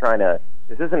 and I'm not trying to,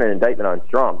 this isn't an indictment on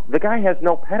Strom, the guy has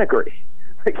no pedigree.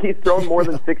 He's thrown more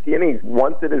than 60 innings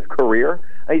once in his career.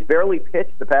 He's barely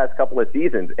pitched the past couple of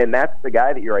seasons, and that's the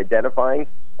guy that you're identifying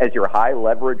as your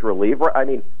high-leverage reliever. I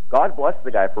mean, God bless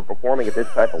the guy for performing at this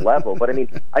type of level, but,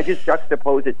 I just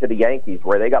juxtapose it to the Yankees,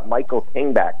 where they got Michael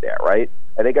King back there, right?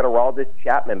 And they got Aroldis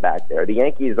Chapman back there. The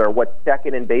Yankees are,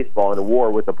 second in baseball in a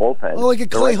war with the bullpen. Well, like a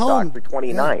Clay Holmes. The Red Sox are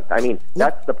 29th. Yeah.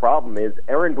 That's the problem is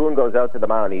Aaron Boone goes out to the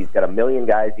mound. He's got a million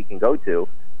guys he can go to.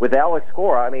 With Alex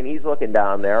Cora, he's looking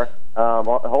down there.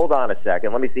 Hold on a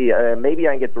second. Let me see. Maybe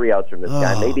I can get 3 outs from this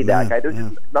guy. Maybe that guy. There's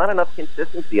just not enough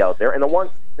consistency out there. And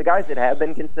the guys that have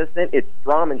been consistent, it's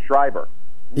Strom and Schreiber.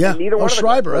 Yeah, neither one of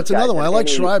Schreiber. That's another one. I like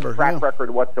Schreiber. Track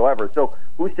record whatsoever. So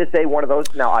who's to say one of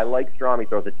those? Now I like Strom. He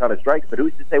throws a ton of strikes, but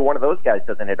who's to say one of those guys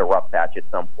doesn't hit a rough patch at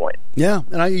some point? Yeah,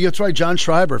 and that's right. John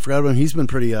Schreiber. I forgot about him. He's been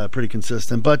pretty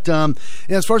consistent. But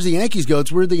as far as the Yankees go,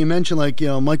 it's weird that you mentioned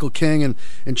Michael King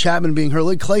and Chapman being hurt.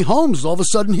 Like Clay Holmes, all of a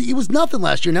sudden he was nothing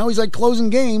last year. Now he's closing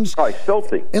games. Oh, he's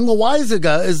filthy. And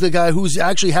Loaiza is the guy who's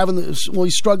actually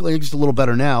he's struggling. He's a little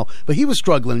better now, but he was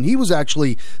struggling. He was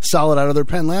actually solid out of their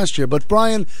pen last year. But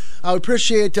Brian, I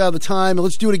appreciate the time.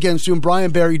 Let's do it again soon. Brian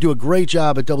Barry, you do a great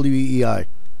job at WEEI.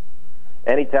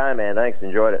 Anytime, man. Thanks.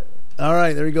 Enjoyed it. All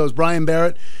right, there he goes. Brian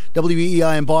Barrett,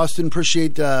 WEEI in Boston.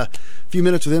 Appreciate a few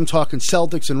minutes with him talking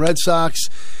Celtics and Red Sox.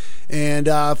 And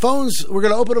phones, we're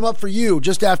going to open them up for you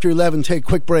just after 11. Take a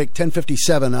quick break,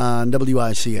 10:57 on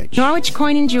WICH. Norwich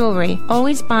Coin and Jewelry,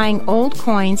 always buying old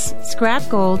coins, scrap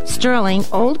gold, sterling,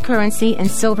 old currency, and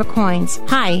silver coins.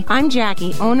 Hi, I'm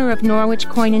Jackie, owner of Norwich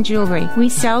Coin and Jewelry. We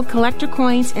sell collector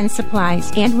coins and supplies,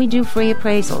 and we do free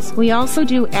appraisals. We also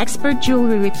do expert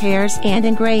jewelry repairs and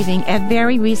engraving at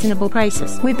very reasonable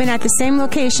prices. We've been at the same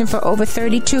location for over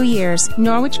 32 years.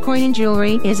 Norwich Coin and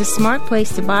Jewelry is a smart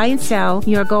place to buy and sell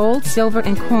your gold, silver,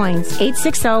 and coins.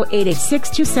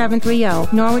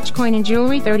 860-886-2730. Norwich Coin and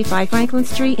Jewelry, 35 Franklin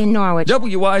Street in Norwich.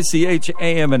 WICH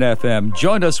AM and FM.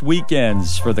 Join us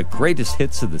weekends for the greatest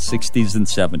hits of the 60s and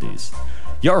 70s.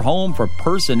 Your home for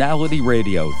personality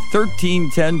radio.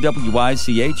 1310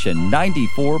 WICH and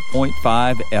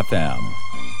 94.5 FM.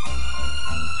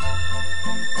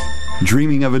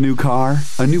 Dreaming of a new car?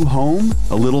 A new home?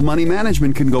 A little money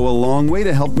management can go a long way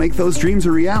to help make those dreams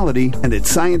a reality. And at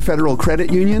Scient Federal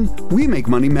Credit Union, we make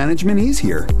money management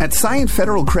easier. At Scient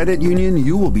Federal Credit Union,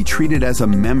 you will be treated as a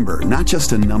member, not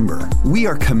just a number. We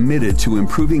are committed to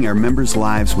improving our members'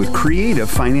 lives with creative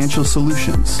financial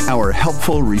solutions. Our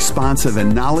helpful, responsive,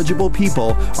 and knowledgeable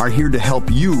people are here to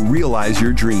help you realize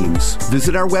your dreams.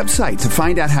 Visit our website to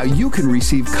find out how you can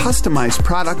receive customized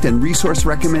product and resource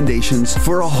recommendations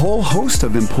for a whole host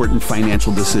of important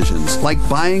financial decisions, like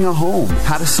buying a home,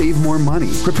 how to save more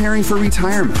money, preparing for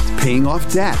retirement, paying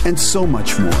off debt, and so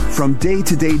much more. From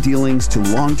day-to-day dealings to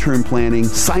long-term planning,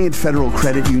 Scient Federal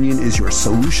Credit Union is your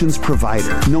solutions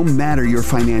provider, no matter your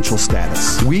financial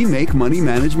status. We make money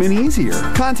management easier.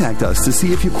 Contact us to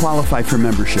see if you qualify for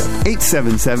membership.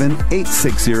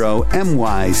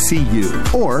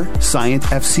 877-860-MYCU or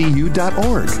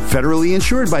ScientFCU.org. Federally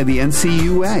insured by the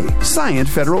NCUA. Scient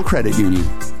Federal Credit Union.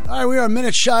 All right, we are a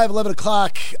minute shy of 11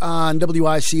 o'clock on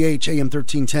WICH, AM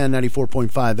 1310, 94.5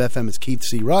 FM. It's Keith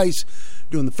C. Rice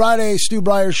doing the Friday Stu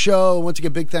Bryer show. Once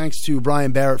again, big thanks to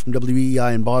Brian Barrett from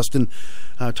WEEI in Boston.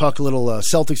 Talk a little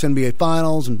Celtics NBA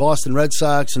Finals and Boston Red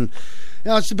Sox. And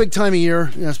It's a big time of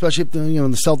year, especially if the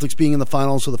Celtics being in the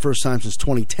finals for the first time since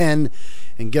 2010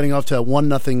 and getting off to a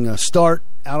 1-0 start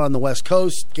out on the West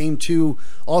Coast. Game 2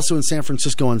 also in San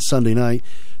Francisco on Sunday night.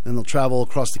 Then they'll travel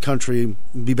across the country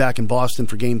and be back in Boston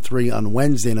for Game 3 on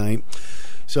Wednesday night.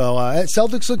 So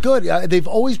Celtics look good. They've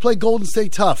always played Golden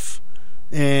State tough.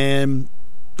 And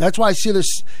that's why I see this.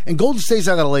 And Golden State's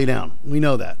not going to lay down. We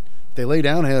know that. If they lay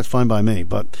down, hey, that's fine by me.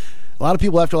 But a lot of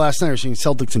people after last night are saying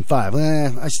Celtics in 5.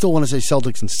 I still want to say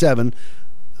Celtics in 7.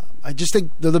 I just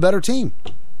think they're the better team.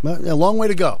 A long way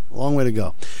to go.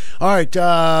 All right,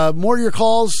 more of your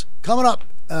calls coming up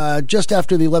just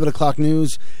after the 11 o'clock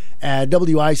news at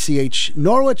WICH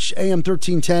Norwich, AM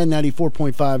 1310,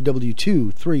 94.5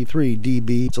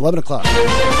 W233DB. It's 11 o'clock.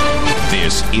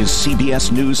 This is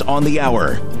CBS News on the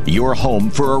Hour, your home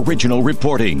for original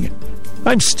reporting.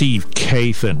 I'm Steve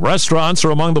Kathan. Restaurants are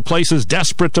among the places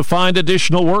desperate to find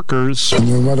additional workers.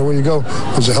 No matter where you go,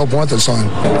 there's a help wanted sign.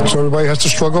 So everybody has to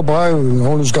struggle by. The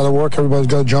owner's got to work. Everybody's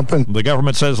got to jump in. The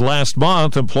government says last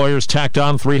month, employers tacked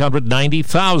on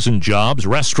 390,000 jobs.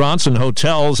 Restaurants and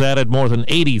hotels added more than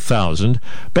 80,000.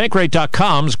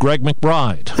 Bankrate.com's Greg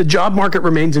McBride. The job market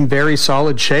remains in very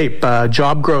solid shape.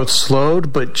 Job growth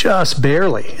slowed, but just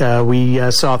barely. We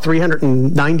saw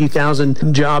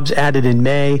 390,000 jobs added in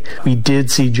May. We did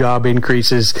see job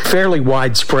increases fairly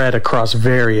widespread across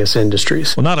various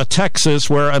industries. Well, not a Texas,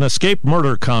 where an escaped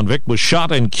murder convict was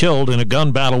shot and killed in a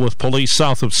gun battle with police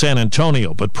south of San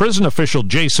Antonio. But prison official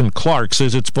Jason Clark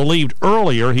says it's believed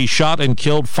earlier he shot and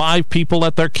killed 5 people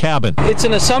at their cabin. It's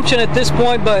an assumption at this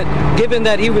point, but given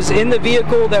that he was in the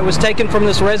vehicle that was taken from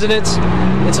this residence,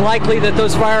 it's likely that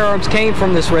those firearms came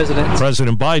from this residence.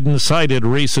 President Biden cited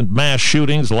recent mass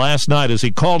shootings last night as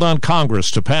he called on Congress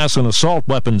to pass an assault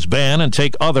weapons ban and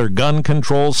take other gun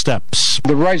control steps.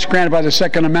 The rights granted by the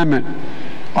Second Amendment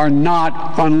are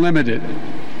not unlimited.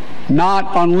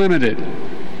 Not unlimited.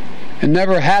 It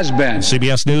never has been.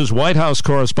 CBS News White House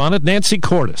correspondent Nancy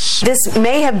Cordes. This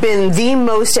may have been the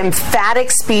most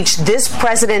emphatic speech this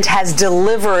president has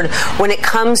delivered when it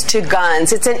comes to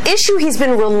guns. It's an issue he's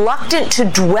been reluctant to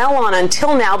dwell on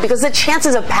until now because the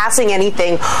chances of passing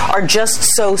anything are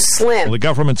just so slim. The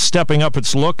government's stepping up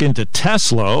its look into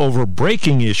Tesla over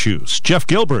braking issues. Jeff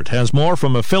Gilbert has more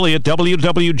from affiliate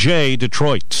WWJ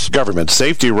Detroit. Government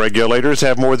safety regulators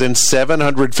have more than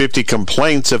 750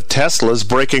 complaints of Teslas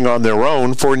braking on their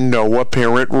own for no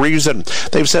apparent reason.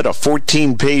 They've sent a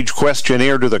 14-page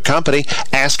questionnaire to the company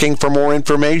asking for more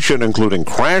information, including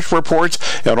crash reports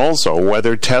and also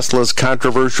whether Tesla's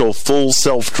controversial full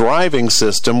self-driving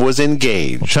system was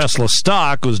engaged. Tesla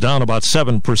stock was down about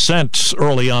 7%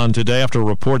 early on today after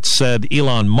reports said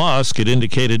Elon Musk had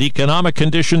indicated economic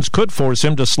conditions could force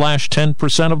him to slash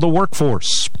 10% of the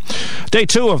workforce. Day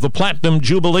 2 of the Platinum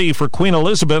Jubilee for Queen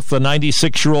Elizabeth, the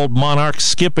 96-year-old monarch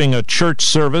skipping a church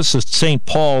service at St.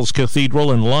 Paul's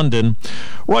Cathedral in London.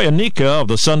 Roy Anika of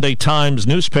the Sunday Times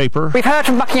newspaper. We've heard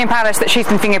from Buckingham Palace that she's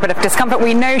been feeling a bit of discomfort.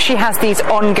 We know she has these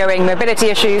ongoing mobility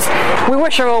issues. We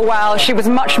wish her all well. She was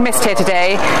much missed here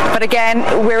today. But again,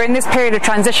 we're in this period of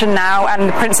transition now, and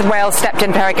the Prince of Wales stepped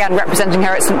in for her again, representing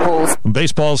her at St. Paul's.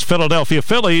 Baseball's Philadelphia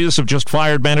Phillies have just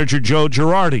fired manager Joe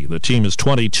Girardi. The team is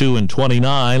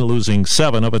 22-29, losing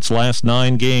 7 of its last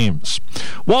 9 games.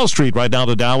 Wall Street right now,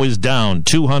 the Dow is down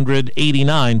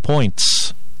 289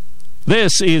 points.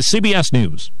 This is CBS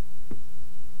News.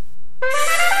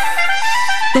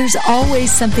 There's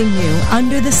always something new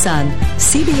under the sun.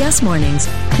 CBS Mornings,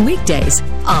 weekdays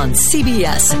on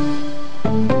CBS.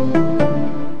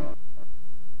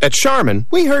 At Charmin,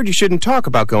 we heard you shouldn't talk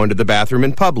about going to the bathroom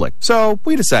in public, so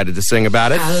we decided to sing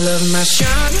about it. I love my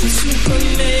Charmin Super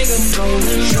Mega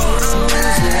Golden Goals.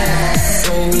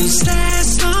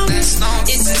 Last long,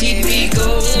 it's TP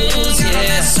Goals,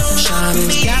 yeah.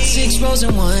 Charmin's got 6 rows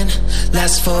in one,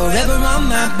 lasts forever on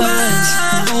my buns.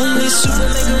 Only Super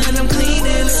Mega when I'm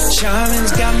cleaning.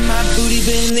 Charmin's got my booty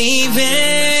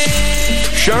believing.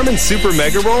 Charmin Super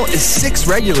Mega Roll is 6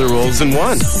 regular rolls in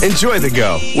one. Enjoy the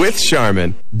go with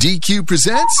Charmin. DQ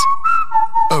presents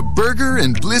a burger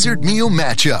and blizzard meal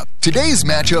matchup. Today's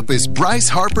matchup is Bryce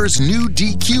Harper's new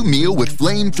DQ meal with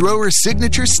flamethrower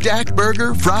signature stacked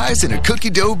burger, fries, and a cookie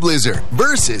dough blizzard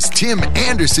versus Tim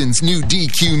Anderson's new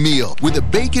DQ meal with a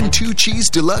bacon 2 cheese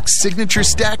deluxe signature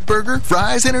stacked burger,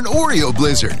 fries, and an Oreo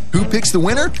blizzard. Who picks the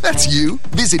winner? That's you.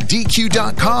 Visit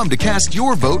DQ.com to cast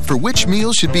your vote for which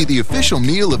meal should be the official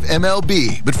meal of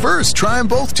MLB. But first, try them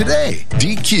both today.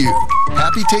 DQ.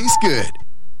 Happy tastes good.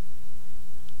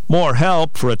 More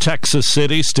help for a Texas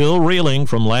city still reeling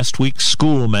from last week's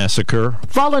school massacre.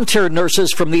 Volunteer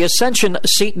nurses from the Ascension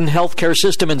Seton Healthcare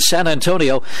System in San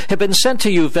Antonio have been sent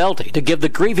to Uvalde to give the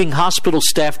grieving hospital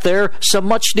staff there some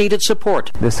much-needed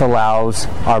support. This allows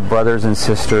our brothers and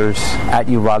sisters at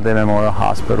Uvalde Memorial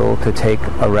Hospital to take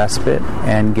a respite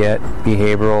and get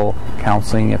behavioral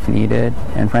counseling if needed,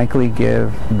 and frankly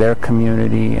give their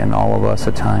community and all of us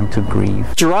a time to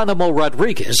grieve. Geronimo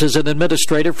Rodriguez is an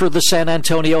administrator for the San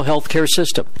Antonio Healthcare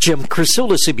System. Jim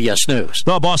Crisula, CBS News.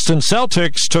 The Boston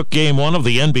Celtics took Game 1 of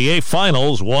the NBA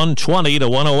Finals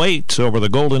 120-108 over the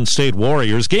Golden State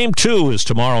Warriors. Game 2 is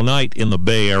tomorrow night in the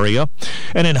Bay Area.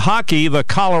 And in hockey, the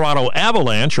Colorado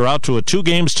Avalanche are out to a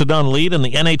 2-0 lead in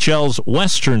the NHL's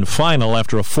Western Final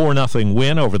after a 4-0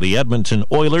 win over the Edmonton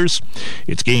Oilers.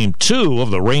 It's Game 2 of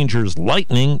the Rangers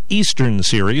Lightning Eastern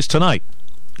Series tonight.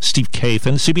 Steve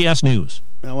Kathan, CBS News.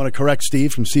 I want to correct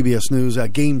Steve from CBS News.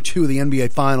 Game 2 of the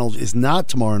NBA Finals is not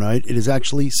tomorrow night. It is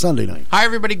actually Sunday night. Hi,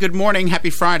 everybody. Good morning. Happy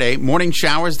Friday. Morning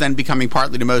showers, then becoming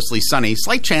partly to mostly sunny.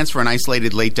 Slight chance for an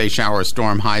isolated late-day shower or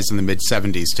storm. Highs in the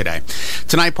mid-70s today.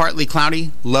 Tonight, partly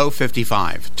cloudy, low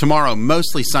 55. Tomorrow,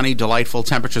 mostly sunny, delightful.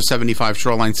 Temperature 75,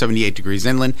 shoreline 78 degrees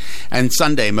inland. And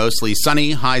Sunday, mostly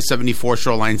sunny, high 74,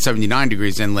 shoreline 79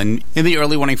 degrees inland. In the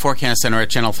early warning forecast center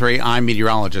at Channel 3, I'm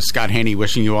meteorologist Scott Haney,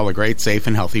 wishing you all a great, safe,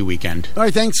 and healthy weekend. All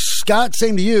right. Thanks, Scott.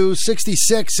 Same to you.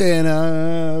 66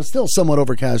 and still somewhat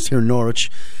overcast here in Norwich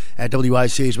at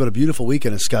WICH, but a beautiful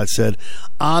weekend, as Scott said,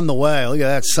 on the way. Look at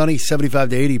that. Sunny, 75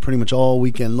 to 80 pretty much all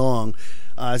weekend long.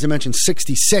 As I mentioned,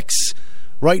 66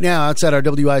 right now outside our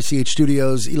WICH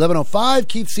studios. 11:05.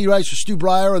 Keith C. Rice for Stu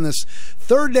Bryer on this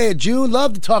third day of June.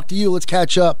 Love to talk to you. Let's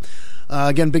catch up.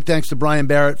 Again, big thanks to Brian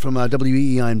Barrett from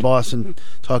WEEI in Boston.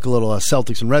 Talk a little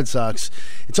Celtics and Red Sox.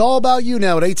 It's all about you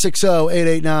now at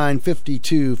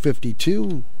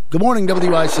 860-889-5252. Good morning,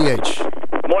 WICH.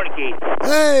 Morning, Keith.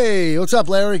 Hey, what's up,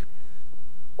 Larry?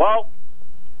 Well,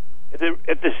 if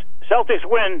the Celtics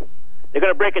win, they're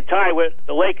going to break a tie with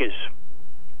the Lakers.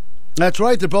 That's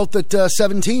right. They're both at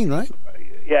 17, right?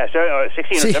 Yeah,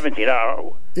 16 or 17.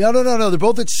 No. They're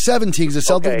both at 17. The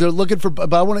Celtics, okay. They're looking for.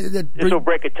 But I want to. This will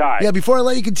break a tie. Yeah. Before I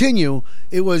let you continue,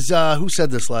 it was who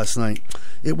said this last night?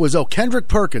 It was Kendrick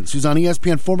Perkins, who's on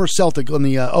ESPN, former Celtic on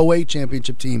the 08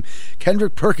 championship team.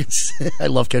 Kendrick Perkins. I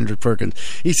love Kendrick Perkins.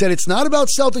 He said it's not about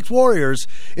Celtics Warriors.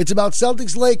 It's about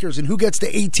Celtics Lakers and who gets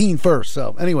to 18 first.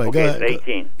 So anyway, okay, go ahead.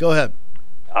 18. Go ahead.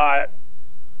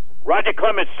 Roger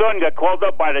Clemens' son got called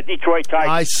up by the Detroit Tigers.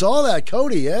 I saw that,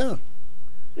 Cody. Yeah.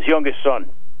 His youngest son.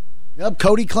 Yep,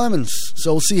 Cody Clemens.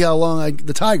 So we'll see how long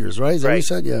the Tigers, right? Is that what you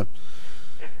said? Yeah.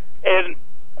 And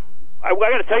I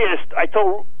got to tell you this. I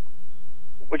told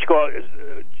what you call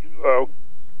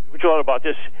about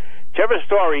this. Trevor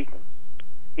Story,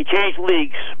 he changed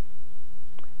leagues.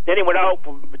 Then he went out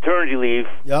for maternity leave.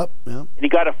 Yep. And he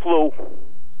got a flu.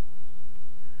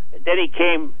 And then he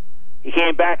came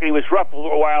back and he was rough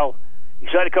for a while. He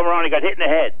started to come around. He got hit in the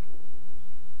head.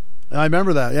 I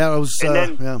remember that. Yeah, it was. And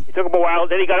then it took him a while.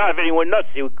 Then he got out of it. And he went nuts.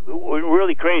 He was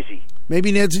really crazy.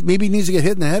 Maybe he needs to get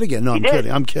hit in the head again. No, I'm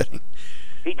kidding.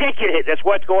 He did get hit. That's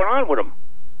what's going on with him.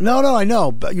 No, I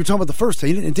know. But you're talking about the first time.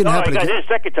 It didn't happen again. No, he got hit a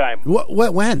second time.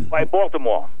 What? When? By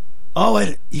Baltimore. Oh,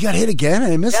 he got hit again?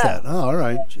 I missed that. Oh, all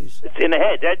right. Jeez. It's in the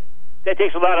head. That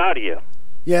takes a lot out of you.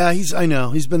 Yeah, I know.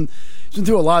 He's been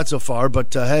through a lot so far,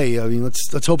 but hey, I mean,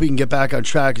 let's hope he can get back on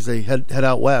track as they head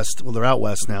out west. Well, they're out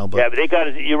west now, but yeah, but they got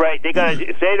to. You're right. They got to.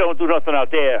 If they don't do nothing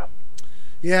out there.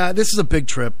 Yeah, this is a big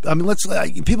trip. I mean,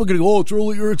 people are going to go,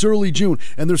 it's early June,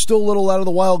 and they're still a little out of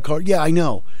the wild card. Yeah, I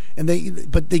know,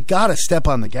 but they got to step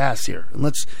on the gas here,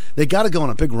 and they got to go on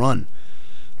a big run.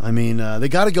 I mean, they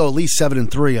got to go at least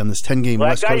 7-3 on this 10-game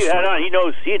West Coast. That guy you had on, he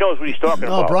knows what he's talking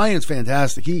about. Oh, Brian's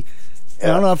fantastic. I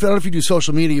don't know if you do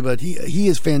social media, but he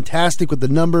is fantastic with the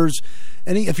numbers.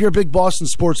 And if you're a big Boston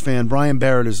sports fan, Brian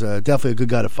Barrett is definitely a good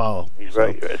guy to follow. He's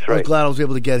right. That's right. I'm glad I was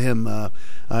able to get him. I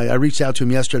reached out to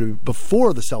him yesterday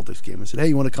before the Celtics game. I said, "Hey,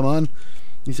 you want to come on?"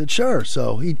 He said, "Sure."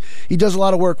 So he does a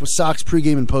lot of work with Sox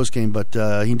pregame and postgame, but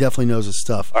he definitely knows his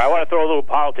stuff. I want to throw a little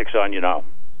politics on you now.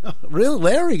 Really,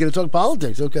 Larry? You're going to talk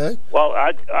politics? Okay. Well,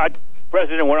 our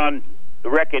president went on the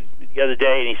record the other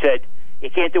day, and he said he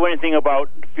can't do anything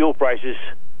about fuel prices.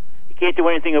 He can't do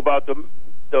anything about the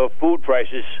food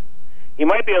prices. He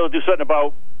might be able to do something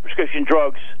about prescription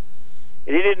drugs.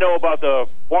 And he didn't know about the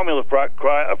formula of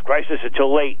crisis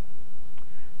until late.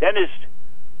 Then his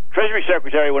Treasury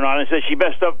Secretary went on and said she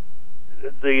messed up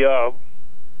the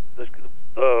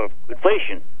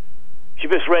inflation. She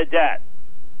misread that.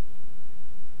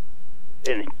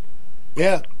 And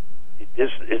yeah,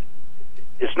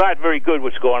 it's not very good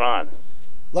what's going on.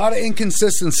 A lot of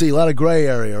inconsistency, a lot of gray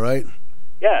area, right?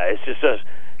 Yeah, it's just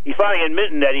he's finally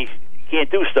admitting that he can't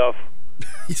do stuff.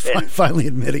 He's finally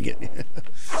admitting it.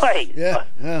 Right. Yeah.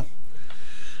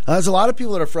 There's a lot of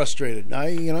people that are frustrated.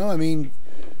 I know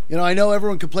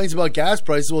everyone complains about gas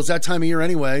prices. Well, it's that time of year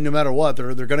anyway. No matter what,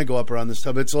 they're going to go up around this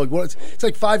time. It's like it's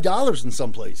like $5 in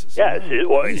some places. Yeah,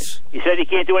 he said he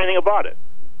can't do anything about it.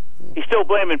 He's still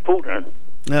blaming Putin.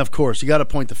 Yeah, of course. You got to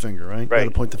point the finger, right? Got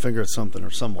to point the finger at something or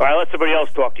someone. All right, let somebody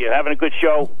else talk to you. Having a good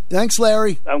show. Thanks,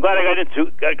 Larry. I'm glad I got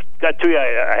to you.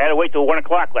 I had to wait till 1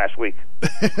 o'clock last week.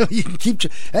 You can you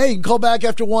can call back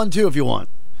after 1 too if you want.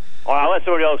 All right, I'll let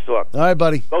somebody else talk. All right,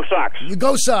 buddy. Go Sox. You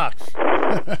go Sox.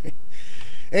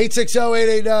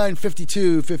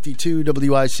 860-889-5252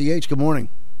 WICH. Good morning.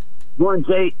 Morning,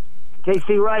 Jay.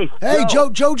 Casey Rice. Hey, Joe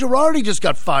Girardi just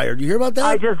got fired. You hear about that?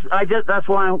 I just. That's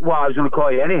why. I was going to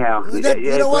call you anyhow.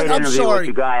 You know what? I'm sorry.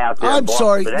 With the guy out there I'm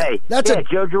sorry. Today.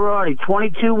 Joe Girardi,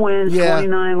 22 wins,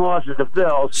 29 losses. The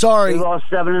Phils. Sorry, they lost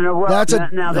 7 in a row.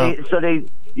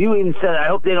 You even said, I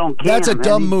hope they don't. That's a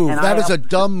dumb move. That is a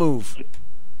dumb move.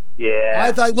 Yeah.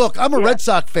 I thought, look, I'm a Red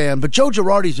Sox fan, but Joe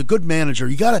Girardi's a good manager.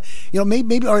 You got to,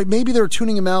 maybe all right, maybe they're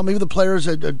tuning him out. Maybe the players,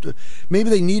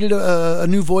 maybe they needed a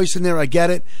new voice in there. I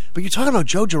get it. But you're talking about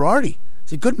Joe Girardi.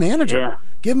 He's a good manager. Yeah.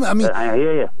 Give him, I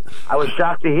hear you. I was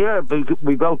shocked to hear it, but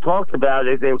we both talked about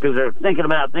it because they're thinking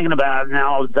about it, and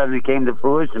now all of a sudden it came to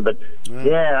fruition. But,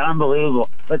 unbelievable.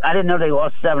 But I didn't know they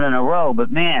lost 7 in a row,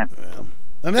 but man. Yeah.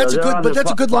 That's a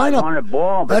good lineup.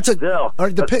 All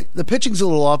right, the pitching's a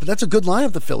little off, but that's a good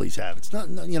lineup the Phillies have. It's not,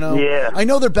 Yeah. I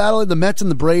know they're battling the Mets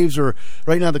and the Braves are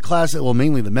right now the class. Well,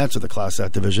 mainly the Mets are the class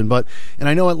that division, and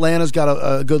I know Atlanta's got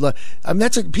a good.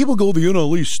 People go, the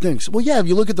NL East stinks. Well, yeah, if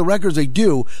you look at the records, they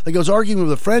do. Like I was arguing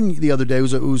with a friend the other day,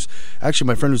 who's actually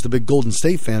my friend who's the big Golden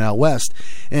State fan out west,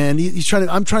 and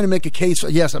I'm trying to make a case.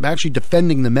 Yes, I'm actually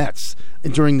defending the Mets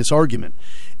during this argument,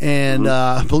 and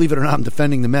believe it or not, I'm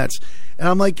defending the Mets. And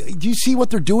I'm like, do you see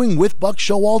what they're doing with Buck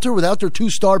Showalter without their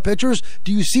 2-star pitchers?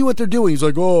 Do you see what they're doing? He's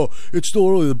like, oh, it's still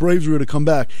early. The Braves are going to come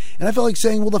back. And I felt like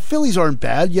saying, well, the Phillies aren't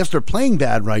bad. Yes, they're playing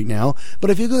bad right now.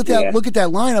 But if you look at that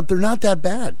lineup, they're not that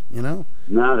bad, No,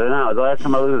 they're not. The last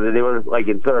time I looked at it, they were like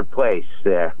in third place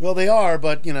there. Well, they are,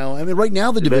 but, right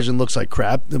now the division looks like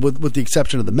crap, with the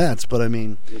exception of the Mets. But,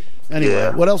 anyway,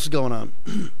 what else is going on?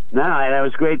 No, and it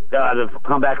was great to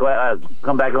come back last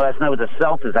night with the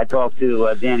Celtics. I talked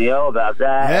to Danny O about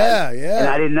that. Yeah. And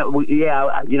I didn't know.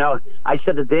 I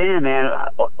said to Dan, man,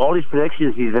 all these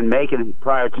predictions he's been making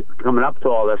prior to coming up to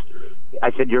all this,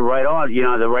 I said, you're right on.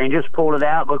 The Rangers pulled it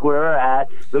out. Look where they're at.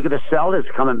 Look at the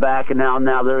Celtics coming back, and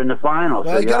now they're in the finals.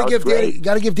 Well, you got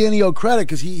to give Danny O credit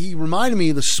because he reminded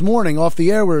me this morning off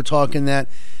the air we were talking that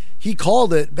he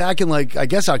called it back in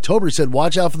October. He said,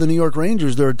 "Watch out for the New York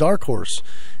Rangers. They're a dark horse."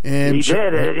 And he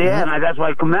did, and that's why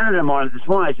I commended him on it this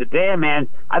morning. I said, "Damn, man,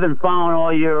 I've been following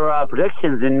all your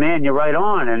predictions, and man, you're right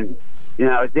on." And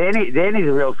Danny's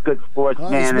a real good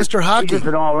sportsman. He's Mr. Hockey. He's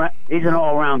an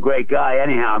all-around great guy,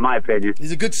 anyhow, in my opinion.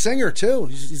 He's a good singer too.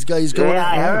 He's going. Yeah,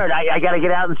 I heard. I got to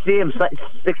get out and see him.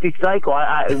 60 Cycle.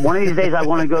 One of these days I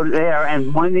want to go there,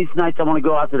 and one of these nights I want to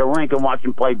go out to the rink and watch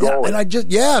him play goalie.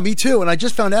 Yeah, me too. And I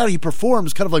just found out he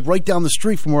performs kind of like right down the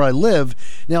street from where I live.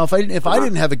 Now, if I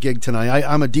didn't have a gig tonight,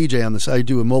 I'm a DJ on this. I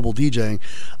do a mobile DJing.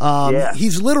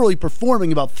 He's literally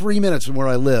performing about 3 minutes from where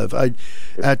I live.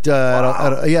 At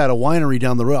a winery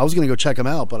down the road. I was going to go check him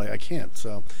out, but I can't.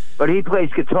 So, but he plays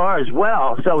guitar as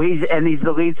well. So he's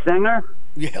the lead singer.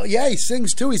 Yeah, he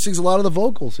sings too. He sings a lot of the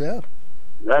vocals. Yeah,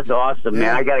 that's awesome,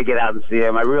 man. I got to get out and see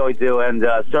him. I really do, and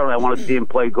certainly I want to see him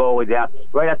play goalie down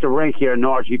right at the rink here in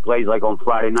Norwich. He plays on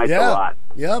Friday nights a lot.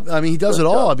 Yep, he does it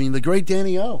all. The great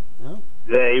Danny O. Yeah.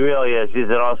 Yeah, he really is. He's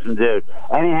an awesome dude.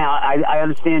 Anyhow, I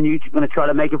understand you're going to try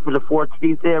to make it for the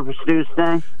 14th there for Stu's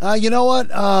thing? You know what?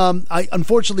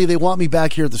 Unfortunately, they want me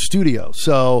back here at the studio.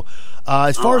 So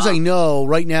as far as I know,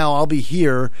 right now I'll be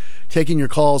here taking your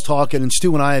calls, talking, and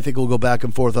Stu and I think we'll go back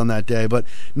and forth on that day. But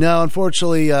no,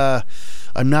 unfortunately,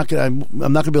 I'm not going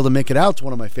to be able to make it out to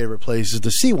one of my favorite places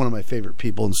to see one of my favorite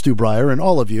people, in Stu Bryer and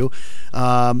all of you.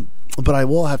 But I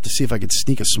will have to see if I could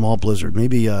sneak a small blizzard.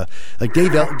 Maybe like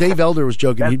Dave Elder was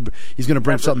joking. He's going to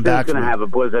bring something back. He's going to have a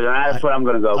blizzard, and that's what I'm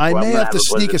going to go for. I may have to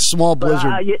sneak a small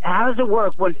blizzard. How does it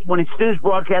work when Stu's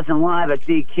broadcasting live at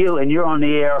DQ and you're on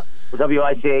the air with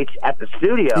WICH at the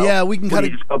studio? Yeah, we can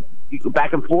kind of go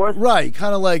back and forth. Right,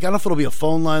 kind of like, I don't know if it'll be a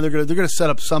phone line. They're gonna set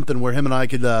up something where him and I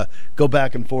could go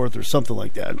back and forth or something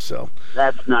like that. So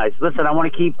that's nice. Listen, I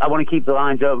want to keep the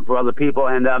lines open for other people,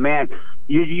 and man,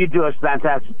 you do a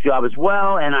fantastic job as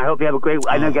well. And I hope you have a great.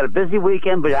 I know you got a busy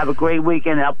weekend, but have a great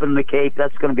weekend up in the Cape.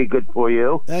 That's going to be good for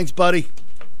you. Thanks, buddy.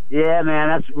 Yeah, man,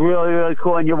 that's really, really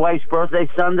cool. And your wife's birthday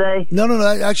Sunday? No.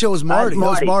 Actually, it was Marty.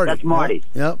 That's Marty.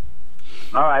 Yep.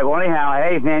 All right. Well, anyhow,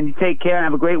 hey, man, you take care and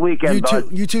have a great weekend,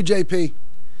 bud. You too, JP.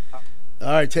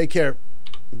 All right, take care.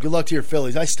 Good luck to your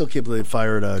Phillies. I still can't believe they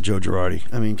fired Joe Girardi.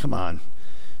 I mean, come on.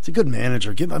 He's a good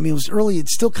manager. It was early.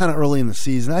 It's still kind of early in the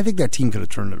season. I think that team could have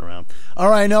turned it around. All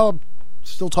right, I know. I'm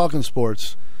still talking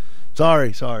sports.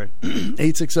 Sorry.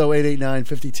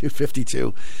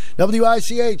 860-889-5252.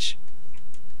 WICH.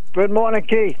 Good morning,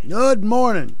 Keith. Good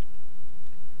morning.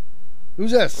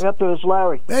 Who's this? Yep, it's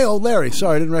Larry. Hey, old Larry.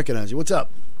 Sorry, I didn't recognize you. What's up?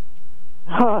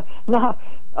 No,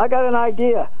 I got an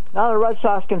idea. Now the Red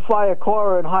Sox can fire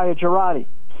Cora and hire Girardi.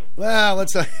 Well,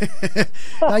 let's not.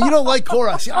 Now, you don't like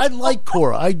Cora. See, I like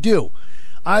Cora. I do.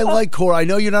 I like Cora. I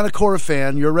know you're not a Cora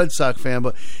fan. You're a Red Sox fan,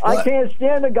 but I can't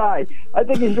stand the guy. I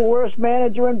think he's the worst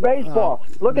manager in baseball.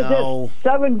 Look at this: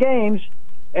 7 games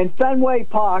in Fenway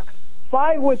Park,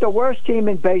 5 with the worst team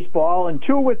in baseball and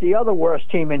 2 with the other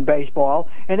worst team in baseball,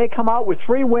 and they come out with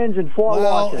 3 wins and 4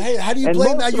 losses. Hey, how do you and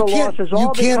blame most that? Of the losses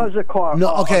all because of Cora.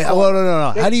 No, okay. Well,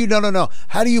 no. How do you? No.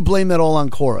 How do you blame that all on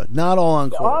Cora? Not all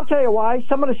on Cora. I'll tell you why.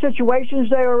 Some of the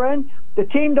situations they were in, the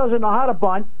team doesn't know how to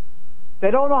bunt. They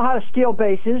don't know how to steal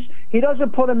bases. He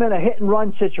doesn't put them in a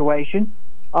hit-and-run situation,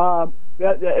 so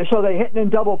they're hitting in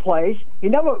double plays.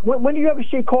 When do you ever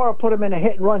see Cora put him in a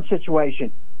hit-and-run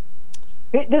situation?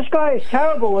 This guy is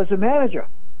terrible as a manager.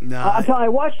 Until I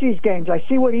watch these games, I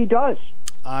see what he does.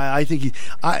 I think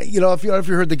if you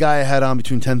heard the guy I had on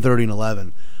between 10:30 and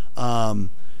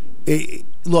 11,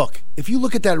 look, if you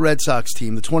look at that Red Sox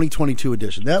team, the 2022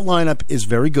 edition, that lineup is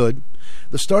very good.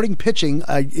 The starting pitching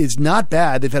is not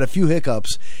bad. They've had a few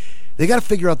hiccups. They got to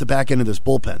figure out the back end of this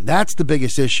bullpen. That's the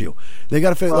biggest issue. They got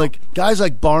to figure guys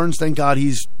like Barnes. Thank God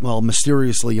he's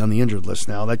mysteriously on the injured list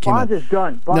now. That came Barnes is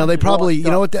done. Now they probably, you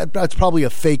know what? That's probably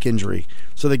a fake injury,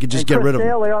 so they could just get rid of him.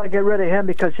 Sale, they ought to get rid of him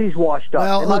because he's washed up.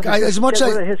 Well, look, as much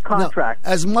as his contract.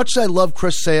 As much as I love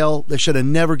Chris Sale, they should have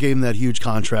never gave him that huge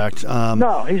contract.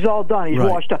 No, he's all done. He's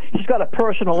washed up. He's got a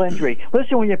personal injury.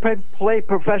 Listen, when you play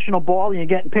professional ball and you're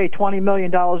getting paid $20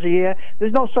 million a year,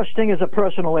 there's no such thing as a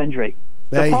personal injury.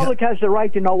 The public has the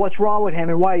right to know what's wrong with him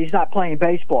and why he's not playing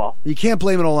baseball. You can't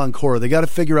blame it all on Cora. They got to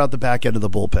figure out the back end of the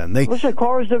bullpen. Listen,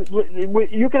 Cora's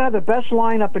you can have the best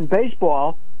lineup in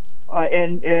baseball,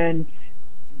 and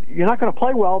you're not going to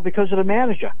play well because of the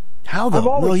manager. How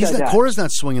though? No, he's not. Cora's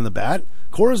not swinging the bat.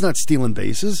 Cora's not stealing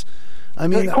bases. I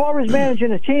mean, Cora's managing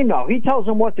the team though. He tells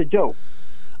them what to do.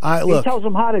 He tells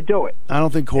them how to do it. I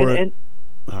don't think Cora.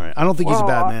 All right, I don't think he's a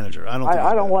bad manager. I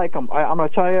don't like him. I'm going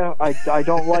to tell you, I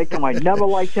don't like him. I never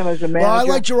liked him as a manager. Well, I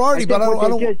like Girardi, but I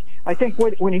don't. I think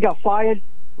when he got fired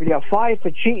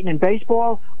for cheating in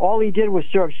baseball, all he did was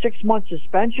serve 6 months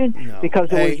suspension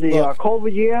because it was the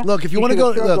COVID year. Look, if you want to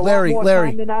go, Larry, if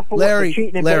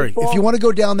you want to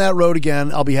go down that road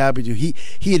again, I'll be happy to.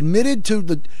 He admitted to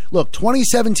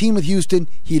 2017 with Houston.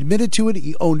 He admitted to it.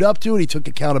 He owned up to it. He took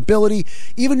accountability.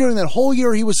 Even during that whole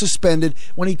year he was suspended,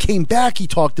 when he came back, he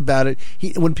talked about it.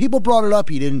 When people brought it up,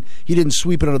 he didn't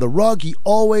sweep it under the rug. He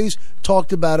always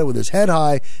talked about it with his head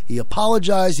high. He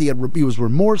apologized. He was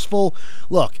remorseful.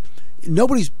 Look,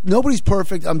 nobody's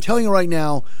perfect. I'm telling you right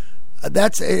now,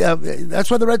 that's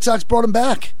why the Red Sox brought him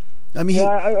back. I mean,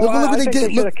 look what they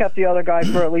did. They should have kept the other guy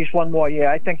for at least one more year.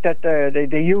 I think that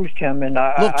they used him, and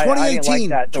look,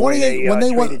 2018, I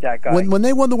didn't like that when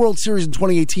they won the World Series in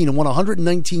 2018 and won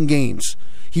 119 games,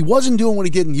 he wasn't doing what he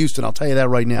did in Houston. I'll tell you that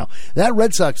right now. That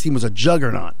Red Sox team was a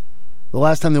juggernaut. The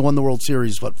last time they won the World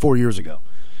Series, 4 years ago?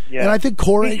 Yeah. And I think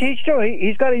Corey,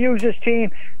 he's got to use his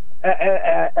team.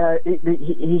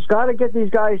 He's got to get these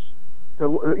guys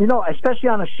to, especially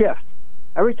on a shift.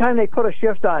 Every time they put a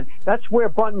shift on, that's where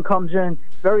Bunton comes in.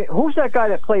 Who's that guy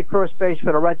that played first base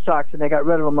for the Red Sox and they got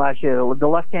rid of him last year? The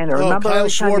left-hander. Remember Kyle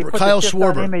Schwarber.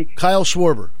 Kyle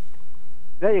Schwarber.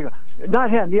 There you go.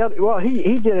 Not him. The other. Well,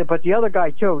 he did it, but the other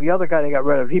guy too. The other guy they got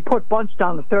rid of. He put bunts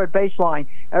down the third baseline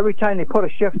every time they put a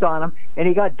shift on him, and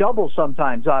he got doubles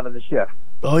sometimes out of the shift.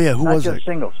 Oh yeah, who was that? Not just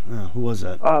singles. Who was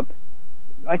that?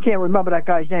 I can't remember that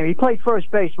guy's name. He played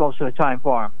first base most of the time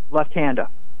for him, left-hander.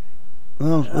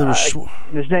 Well,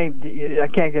 his name, I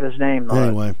can't get his name.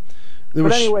 Anyway,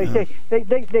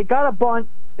 they got a bunt.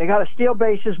 They got to steal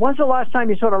bases. When's the last time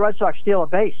you saw the Red Sox steal a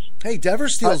base? Hey,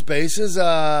 Devers steals bases.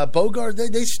 Bogart,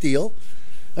 they steal.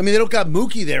 I mean, they don't got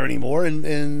Mookie there anymore,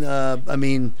 and I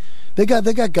mean, They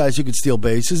got guys who could steal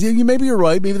bases. Maybe you're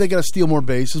right. Maybe they got to steal more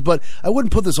bases, but I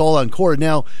wouldn't put this all on Corey.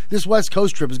 Now, this West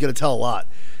Coast trip is going to tell a lot.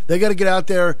 They got to get out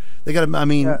there. They got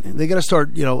to. They got to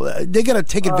start. They got to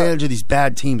take advantage of these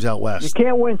bad teams out west. You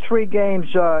can't win 3 games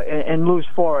and lose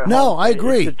 4. No, I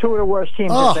agree. It's the 2 of the worst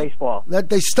teams in baseball.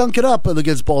 They stunk it up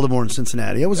against Baltimore and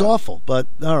Cincinnati. It was awful, but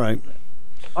all right.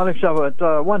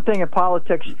 Unacceptable. One thing in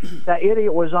politics, that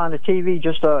idiot was on the TV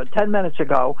just 10 minutes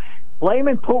ago,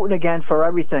 blaming Putin again for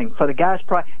everything, for the gas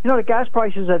price. The gas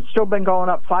prices have still been going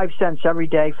up 5 cents every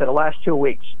day for the last 2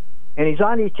 weeks. And he's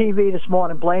on the TV this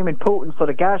morning blaming Putin for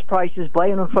the gas prices,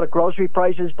 blaming him for the grocery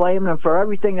prices, blaming him for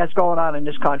everything that's going on in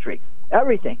this country.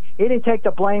 Everything. He didn't take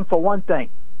the blame for one thing.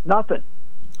 Nothing.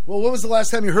 Well, when was the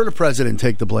last time you heard a president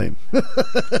take the blame?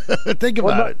 Think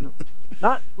about it.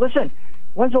 Listen,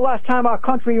 when's the last time our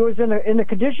country was in the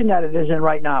condition that it is in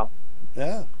right now?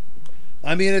 Yeah.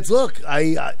 I mean,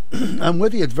 I'm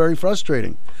with you. It's very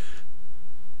frustrating.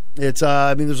 It's,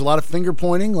 there's a lot of finger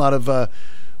pointing, a lot of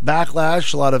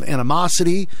backlash, a lot of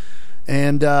animosity,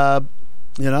 and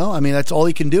that's all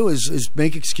he can do is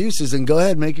make excuses. And go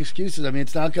ahead, make excuses. I mean,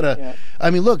 it's not gonna. Yeah.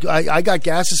 I mean, look, I got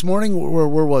gas this morning. Where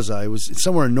was I? It was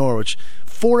somewhere in Norwich.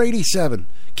 $4.87.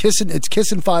 It's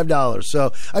kissing $5.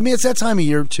 So I mean, it's that time of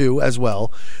year too, as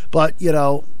well. But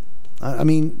I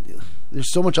mean,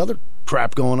 there's so much other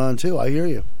crap going on too. I hear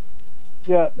you.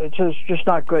 Yeah, it's just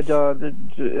not good.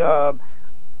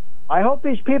 I hope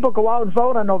these people go out and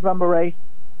vote on November 8th.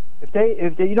 If they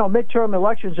midterm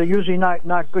elections are usually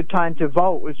not good time to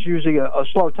vote. It's usually a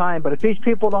slow time. But if these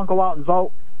people don't go out and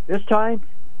vote this time,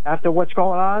 after what's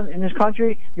going on in this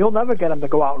country, you'll never get them to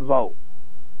go out and vote.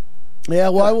 Yeah,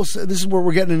 well, I will say this is where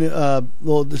we're getting.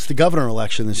 It's the governor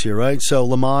election this year, right? So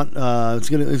Lamont,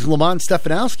 it's Lamont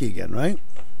Stefanowski again, right?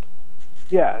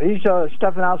 Yeah,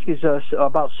 Stefanowski's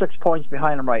about 6 points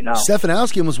behind him right now.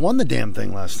 Stefanowski almost won the damn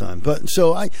thing last time. But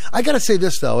so I got to say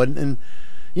this though, and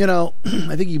I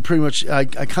think you pretty much I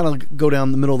kind of go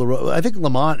down the middle of the road. I think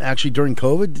Lamont actually during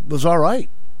COVID was all right.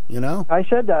 I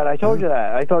said that. I told you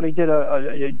that. I thought he did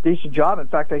a decent job. In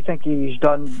fact, I think he's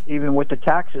done even with the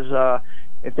taxes.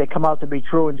 If they come out to be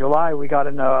true in July, we got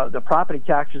in the property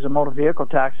taxes and motor vehicle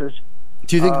taxes.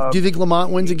 Do you think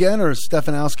Lamont wins again, or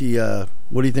Stefanowski?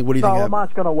 What do you think? What do you think?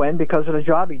 Lamont's going to win because of the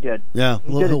job he did. Yeah,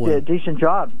 he did a decent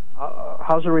job.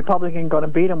 How's a Republican going to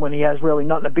beat him when he has really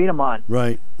nothing to beat him on?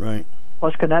 Right.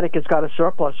 Plus, Connecticut's got a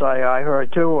surplus. I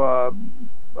heard too.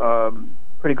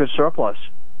 Pretty good surplus.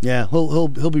 Yeah, he'll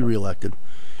be reelected.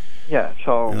 Yeah,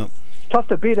 so tough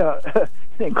to beat an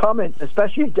incumbent,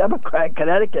 especially a Democrat in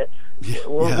Connecticut,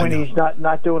 when he's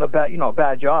not doing a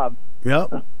bad job.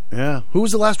 Yep. Yeah. Who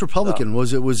was the last Republican?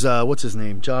 Was what's his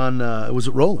name? John. Was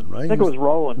it Rowland? Right. I think it was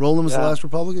Rowland. Rowland was the last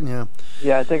Republican. Yeah.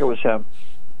 Yeah, I think it was him.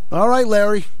 All right,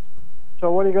 Larry.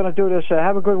 So what are you going to do this?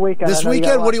 Have a good weekend. This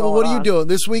weekend, what are you doing?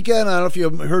 This weekend, I don't know if you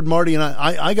heard Marty and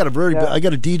I got a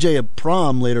DJ at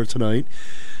prom later tonight.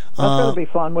 That's going to be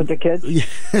fun with the kids.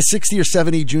 60 or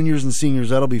 70 juniors and seniors.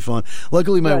 That'll be fun.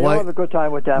 Luckily, my wife. You'll have a good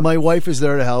time with them. My wife is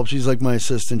there to help. She's like my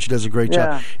assistant. She does a great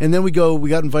job. And then we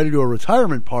got invited to a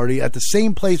retirement party at the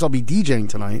same place I'll be DJing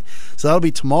tonight. So that'll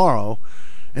be tomorrow.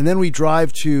 And then we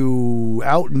drive to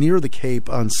out near the Cape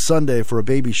on Sunday for a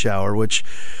baby shower, which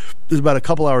is about a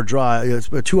couple-hour drive. It's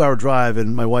a 2-hour drive,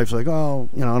 and my wife's like, I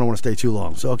don't want to stay too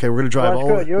long. So, okay, we're going to drive all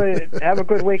that's good. You have a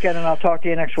good weekend, and I'll talk to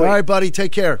you next week. All right, buddy.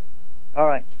 Take care. All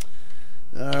right.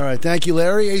 Thank you,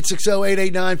 Larry.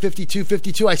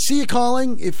 860-889-5252. I see you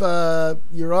calling. If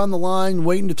you're on the line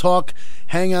waiting to talk,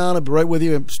 hang on. I'll be right with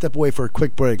you. Step away for a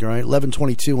quick break, all right?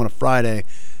 11:22 on a Friday,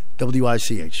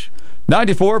 WICH.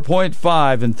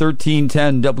 94.5 and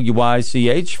 1310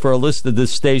 WICH. For a list of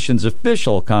this station's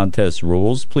official contest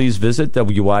rules, please visit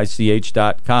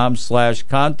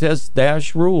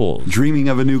WICH.com/contest-rules. Dreaming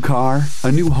of a new car?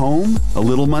 A new home? A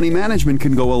little money management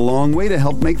can go a long way to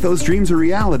help make those dreams a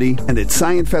reality. And at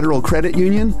Scient Federal Credit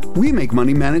Union, we make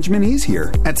money management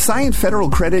easier. At Scient Federal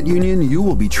Credit Union, you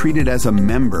will be treated as a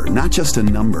member, not just a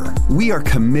number. We are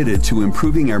committed to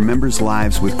improving our members'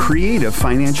 lives with creative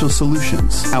financial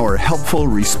solutions. Our helpful,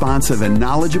 responsive, and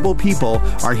knowledgeable people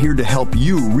are here to help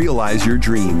you realize your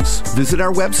dreams. Visit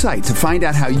our website to find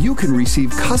out how you can receive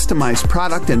customized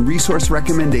product and resource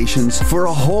recommendations for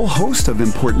a whole host of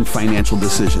important financial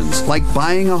decisions, like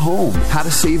buying a home, how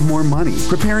to save more money,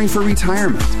 preparing for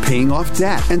retirement, paying off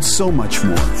debt, and so much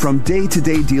more. From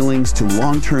day-to-day dealings to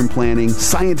long-term planning,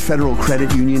 Scient Federal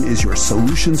Credit Union is your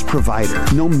solutions provider,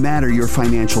 no matter your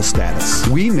financial status.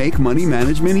 We make money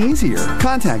management easier.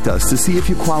 Contact us to see if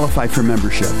you qualify qualify for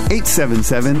membership.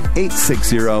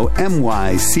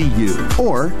 877-860-MYCU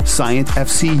or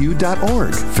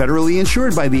ScientFCU.org. Federally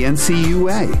insured by the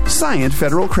NCUA. Scient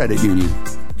Federal Credit Union.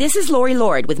 This is Lori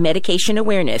Lord with Medication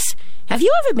Awareness. Have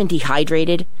you ever been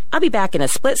dehydrated? I'll be back in a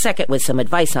split second with some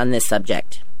advice on this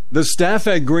subject. The staff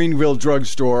at Greenville Drug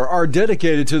Store are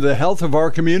dedicated to the health of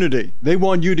our community. They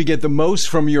want you to get the most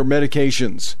from your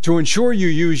medications. To ensure you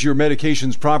use your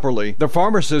medications properly, the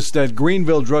pharmacists at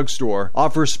Greenville Drug Store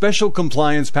offer special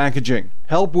compliance packaging,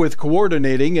 help with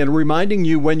coordinating and reminding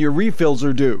you when your refills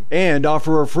are due, and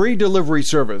offer a free delivery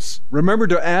service. Remember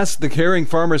to ask the caring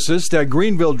pharmacist at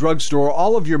Greenville Drug Store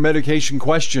all of your medication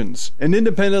questions. An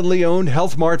independently owned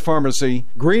Health Mart pharmacy,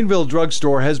 Greenville Drug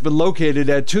Store has been located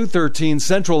at 213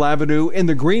 Central Avenue in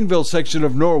the Greenville section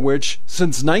of Norwich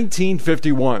since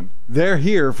 1951. They're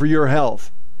here for your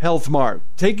health. Health Mart,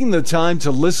 taking the time to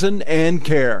listen and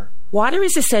care. Water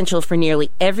is essential for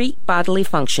nearly every bodily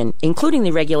function, including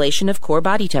the regulation of core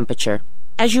body temperature.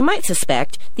 As you might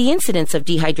suspect, the incidence of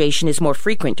dehydration is more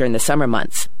frequent during the summer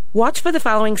months. Watch for the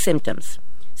following symptoms: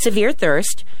 severe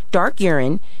thirst, dark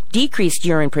urine, decreased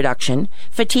urine production,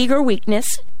 fatigue or weakness,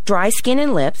 dry skin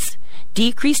and lips,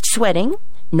 decreased sweating,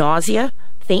 nausea,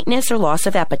 faintness or loss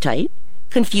of appetite,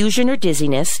 confusion or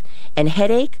dizziness, and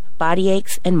headache, body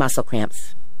aches, and muscle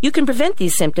cramps. You can prevent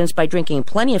these symptoms by drinking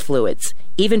plenty of fluids,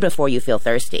 even before you feel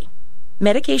thirsty.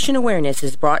 Medication Awareness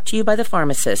is brought to you by the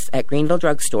pharmacists at Greenville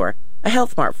Drug Store, a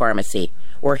Health Mart pharmacy.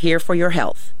 We're here for your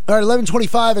health. All right,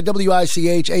 11:25 at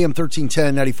WICH, AM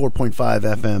 1310, 94.5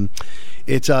 FM.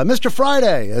 It's Mr.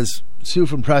 Friday, as Sue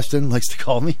from Preston likes to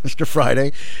call me, Mr.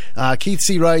 Friday. Keith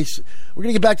C. Rice. We're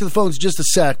going to get back to the phones in just a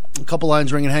sec. A couple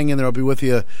lines ringing. Hang in there. I'll be with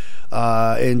you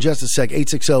in just a sec.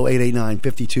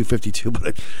 860-889-5252.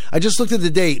 But I just looked at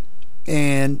the date,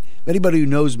 and anybody who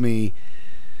knows me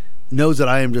knows that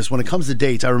I am just, when it comes to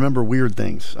dates, I remember weird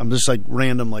things. I'm just like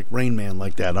random, like Rain Man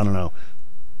like that. I don't know.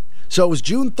 So it was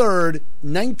June 3rd,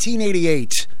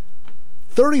 1988.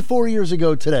 34 years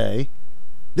ago today,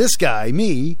 this guy,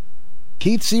 me,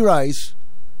 Keith C. Rice,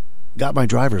 got my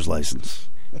driver's license.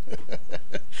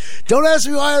 Don't ask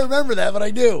me why I remember that, but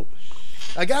I do.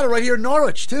 I got it right here in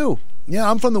Norwich, too.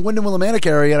 Yeah, I'm from the Wyndham Willimantic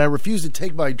area, and I refused to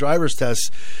take my driver's test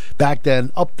back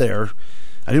then up there.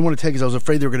 I didn't want to take it because I was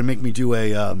afraid they were going to make me do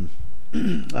a,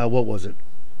 what was it?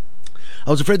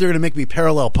 I was afraid they were going to make me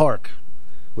parallel park,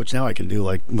 which now I can do,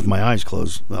 like, with my eyes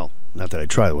closed. Well, not that I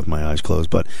try it with my eyes closed,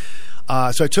 but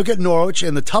so I took it in Norwich,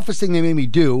 and the toughest thing they made me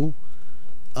do,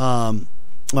 well,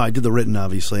 I did the written,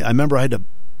 obviously. I remember I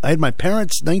had my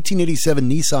parents' 1987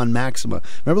 Nissan Maxima.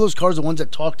 Remember those cars, the ones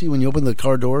that talk to you when you open the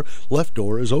car door? Left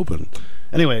door is open.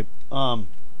 Anyway,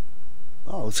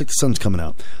 looks like the sun's coming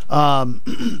out.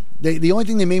 The only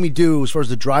thing they made me do as far as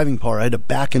the driving part, I had to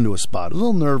back into a spot. It was a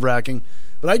little nerve-wracking,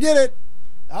 but I did it.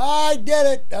 I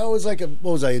was like, what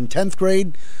was I, in 10th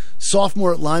grade?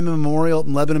 Sophomore at Lyman Memorial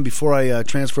in Lebanon before I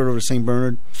transferred over to St.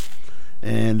 Bernard.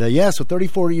 And, so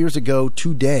 34 years ago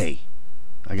today,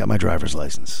 I got my driver's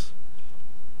license.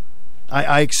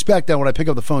 I expect that when I pick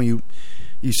up the phone, you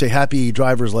say Happy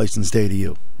Driver's License Day to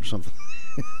you or something.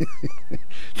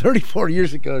 34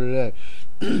 years ago today.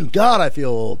 God, I feel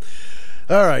old.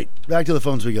 All right, back to the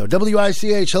phones we go.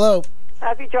 WICH, hello.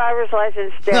 Happy Driver's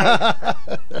License Day.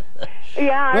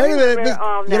 Yeah, wait a minute.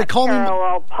 You that call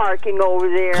parallel parking over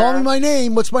there. Call me my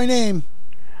name. What's my name?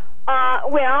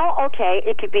 Well, okay,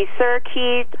 it could be Sir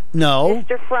Keith. No,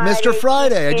 Mr. Friday. Mr.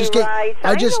 Friday.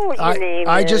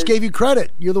 I just gave you credit.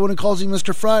 You're the one who calls me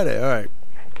Mr. Friday. All right.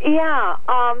 Yeah.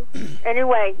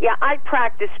 Anyway, I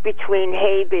practiced between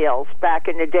hay bales back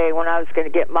in the day when I was going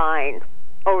to get mine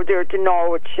over there to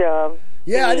Norwich.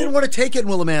 Yeah, I didn't want to take it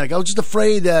in Willimantic. I was just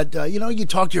afraid that, you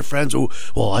talk to your friends. Oh,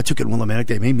 well, I took it in Willimantic.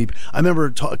 They made me. I remember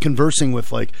conversing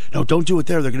with, like, no, don't do it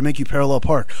there. They're going to make you parallel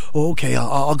park. Oh, okay,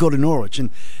 I'll go to Norwich.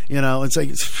 And, it's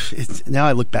like, now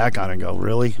I look back on it and go,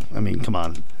 really? I mean, come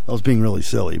on. I was being really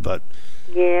silly, but.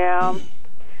 Yeah.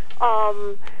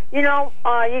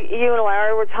 You and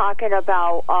Larry were talking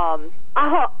about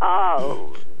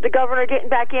the governor getting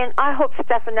back in. I hope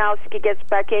Stefanowski gets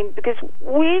back in because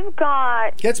we've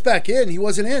got... Gets back in? He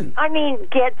wasn't in. I mean,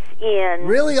 gets in.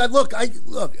 Really? Look,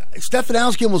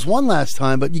 Stefanowski almost won last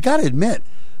time, but you got to admit,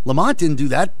 Lamont didn't do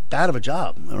that bad of a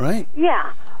job, all right?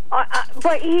 Yeah.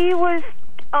 But he was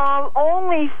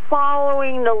only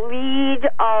following the lead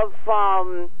of...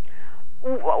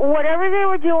 whatever they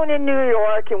were doing in New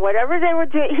York and whatever they were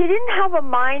doing, he didn't have a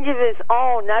mind of his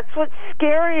own. That's what's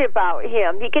scary about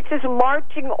him. He gets his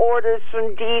marching orders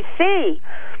from D.C.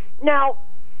 Now,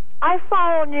 I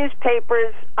follow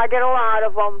newspapers. I get a lot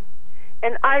of them.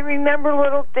 And I remember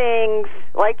little things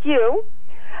like you.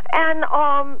 And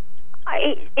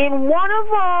In one of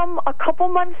them, a couple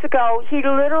months ago, he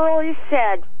literally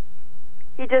said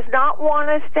he does not want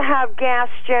us to have gas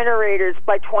generators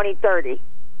by 2030.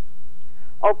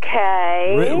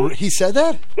 Okay. He said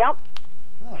that? Yep.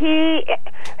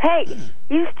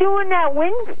 He's doing that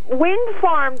wind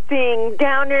farm thing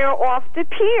down there off the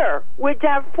pier with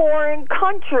that foreign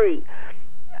country,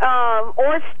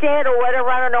 Ørsted or whatever.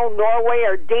 I don't know, Norway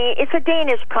or it's a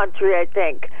Danish country, I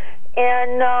think.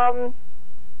 And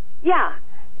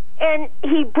and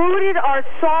he booted our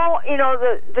salt. You know,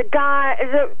 the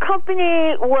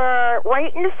company were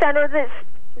right in the center of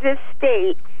this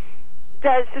state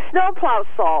does the snowplow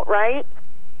salt, right?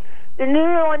 The New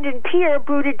London Pier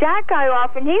booted that guy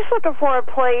off, and he's looking for a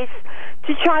place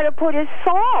to try to put his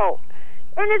salt.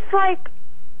 And it's like,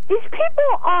 these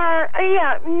people are,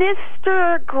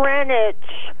 Mr.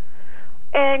 Greenwich,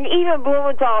 and even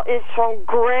Blumenthal is from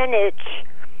Greenwich.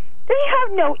 They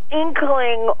have no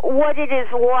inkling what it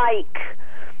is like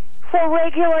for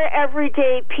regular,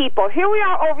 everyday people. Here we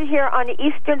are over here on the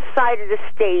eastern side of the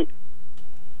state.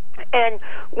 And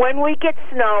when we get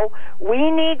snow, we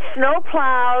need snow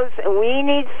plows, and we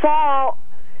need salt.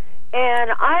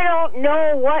 And I don't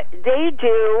know what they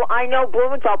do. I know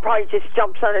Blumenthal probably just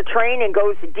jumps on a train and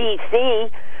goes to D.C.,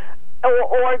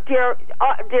 or they're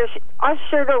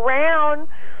ushered around.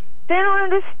 They don't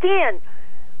understand.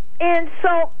 And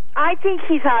so I think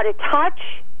he's out of touch.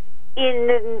 In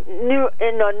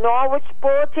the Norwich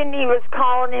Bulletin, he was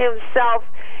calling himself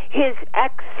His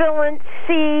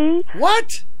Excellency.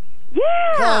 What?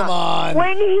 Yeah. Come on.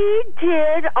 When he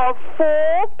did a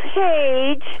full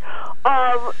page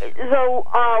of the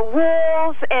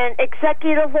rules and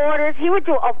executive orders, he would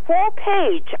do a full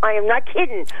page, I am not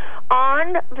kidding,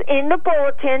 in the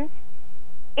bulletin,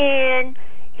 and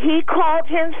he called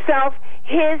himself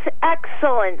His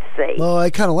Excellency. Well, I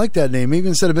kind of like that name. Even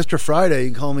instead of Mr. Friday,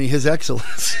 you can call me His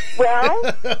Excellency. Well,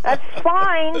 that's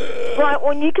fine, but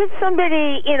when you get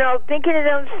somebody, thinking of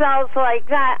themselves like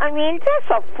that, I mean,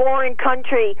 that's a foreign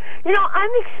country.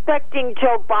 I'm expecting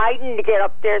Joe Biden to get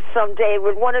up there someday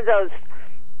with one of those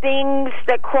things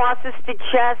that crosses the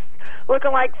chest,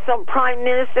 looking like some prime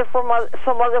minister from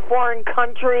some other foreign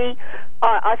country,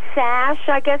 a sash,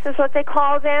 I guess is what they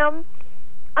call them.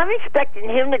 I'm expecting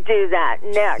him to do that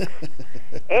next.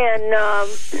 And,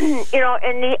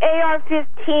 and the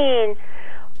AR-15,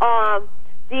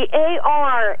 the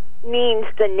AR means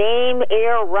the name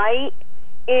air, right?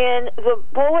 And the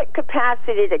bullet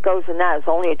capacity that goes in that is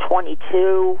only a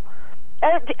 22.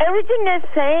 Everything they're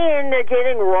saying they're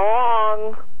getting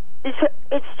wrong.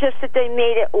 It's just that they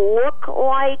made it look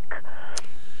like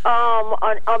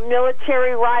a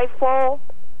military rifle.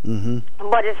 Mm-hmm.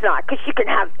 But it's not, because you can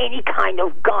have any kind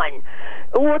of gun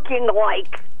looking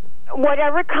like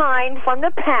whatever kind from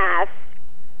the past,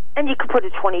 and you can put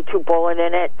a 22 bullet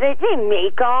in it. They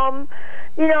make them,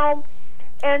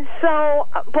 and so,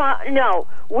 but no,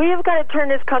 we have got to turn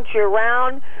this country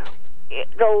around.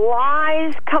 The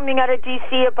lies coming out of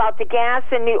D.C. about the gas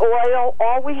and the oil,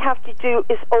 all we have to do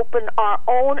is open our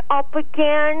own up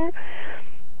again.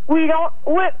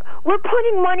 We're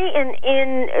putting money in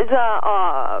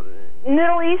the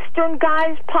Middle Eastern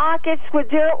guys' pockets with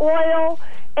their oil,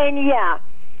 and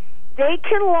they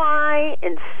can lie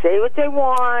and say what they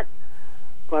want,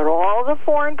 but all the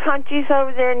foreign countries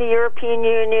over there in the European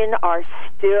Union are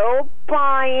still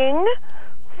buying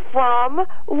from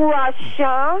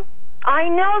Russia. I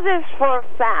know this for a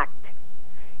fact.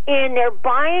 And they're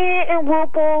buying it in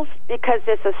rubles because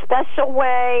it's a special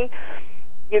way.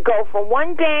 You go from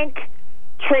one bank,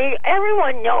 trade.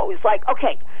 Everyone knows, like,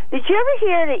 okay, did you ever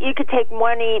hear that you could take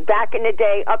money back in the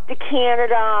day up to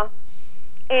Canada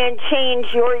and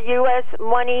change your U.S.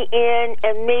 money in,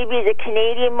 and maybe the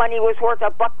Canadian money was worth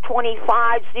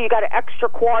 $1.25, so you got an extra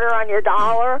quarter on your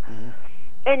dollar,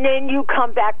 and then you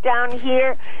come back down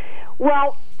here?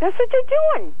 Well, that's what they're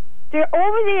doing. They're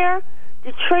over there,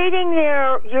 they're trading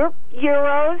their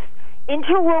euros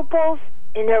into rubles,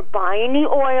 and they're buying the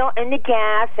oil and the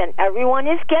gas, and everyone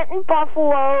is getting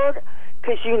buffaloed,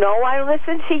 because I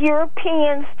listen to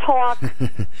Europeans talk.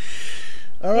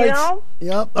 All right.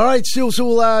 Yep. All right, Sue, so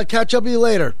we'll catch up with you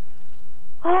later.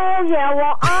 Oh, yeah,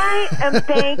 well, I am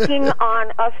banking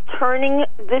on us turning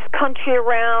this country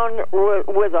around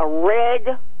with a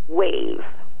red wave.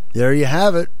 There you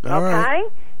have it. All right.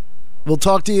 We'll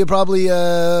talk to you probably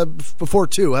before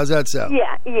 2. How's that sound?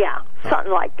 Yeah,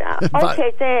 something like that.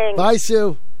 Okay, thanks. Bye,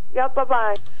 Sue. Yep,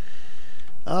 bye-bye.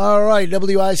 All right,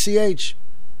 WICH.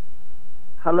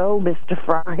 Hello, Mr.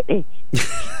 Friday.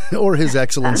 Or His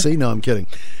Excellency. No, I'm kidding.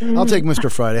 I'll take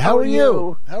Mr. Friday. How are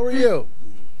you? How are you?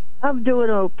 I'm doing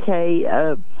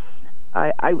okay.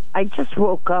 I just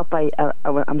woke up.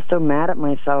 I'm so mad at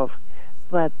myself.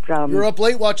 But you were up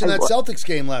late watching that Celtics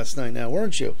game last night now,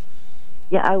 weren't you?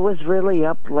 Yeah, I was really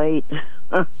up late.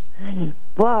 But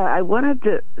I wanted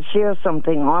to share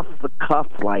something off the cuff,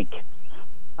 like,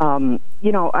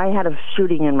 I had a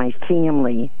shooting in my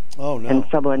family. Oh, no. And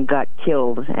someone got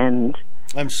killed. And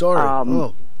I'm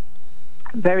sorry.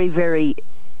 Very, very,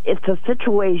 it's a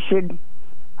situation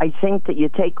I think that you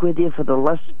take with you for the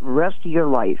rest of your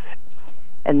life.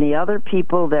 And the other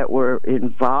people that were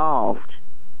involved,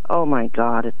 oh my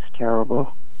God, it's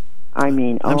terrible. I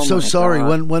mean, I'm so sorry.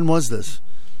 God. When was this?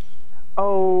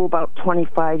 Oh, about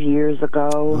 25 years ago.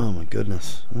 Oh my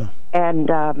goodness. Oh. And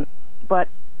but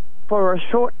for a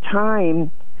short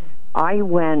time, I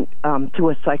went to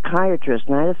a psychiatrist,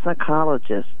 not a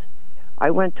psychologist. I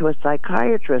went to a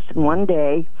psychiatrist, and one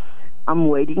day I'm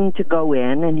waiting to go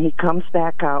in, and he comes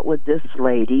back out with this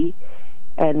lady,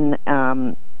 and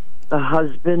the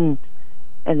husband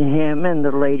and him and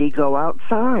the lady go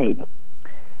outside.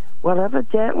 Well,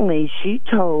 evidently, she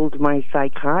told my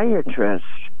psychiatrist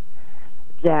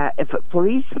that if a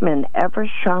policeman ever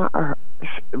shot her,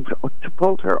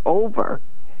 pulled her over,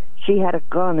 she had a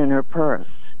gun in her purse.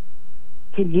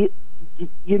 Can you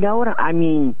know what I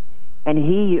mean? And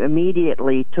he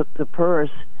immediately took the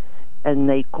purse, and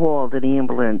they called an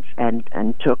ambulance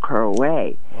and took her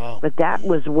away. Wow. But that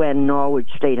was when Norwich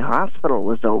State Hospital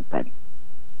was open.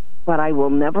 But I will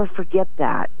never forget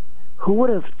that. Who would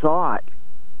have thought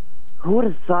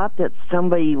that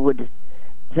somebody would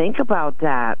think about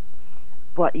that?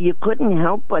 But you couldn't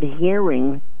help but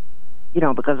hearing,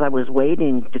 because I was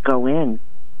waiting to go in.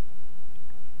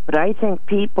 But I think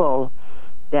people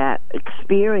that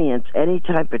experience any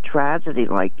type of tragedy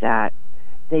like that,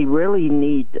 they really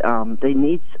need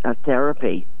a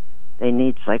therapy. They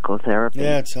need psychotherapy.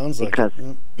 Yeah, it sounds like because,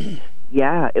 it.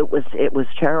 Yeah, it was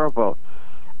terrible.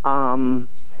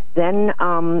 Then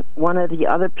one of the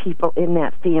other people in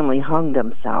that family hung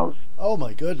themselves. Oh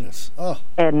my goodness! Oh.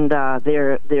 And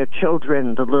their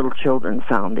children, the little children,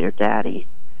 found their daddy.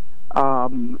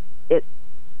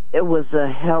 It was a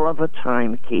hell of a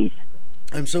time, Keith.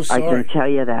 I'm so sorry. I can tell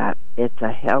you that. It's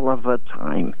a hell of a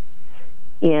time.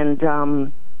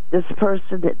 And this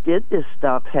person that did this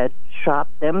stuff had shot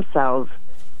themselves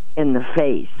in the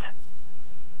face.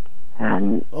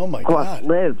 And oh my of course God.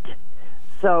 lived.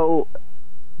 So,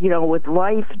 with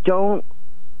life, don't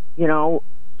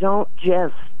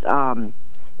just,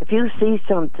 if you see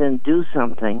something, do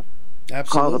something.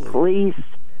 Absolutely. Call the police,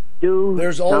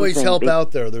 There's always something. help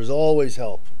out there. There's always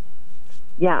help.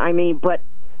 Yeah, I mean, but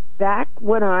back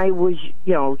when I was,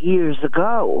 years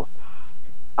ago,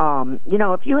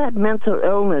 if you had mental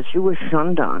illness, you were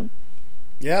shunned on.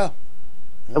 Yeah.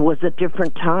 It was a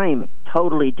different time,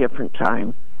 totally different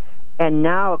time. And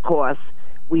now, of course,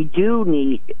 we do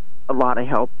need a lot of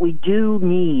help. We do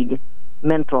need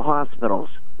mental hospitals.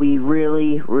 We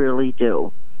really, really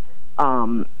do.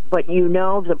 But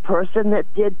the person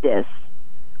that did this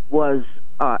was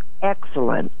an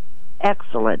excellent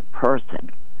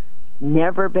person.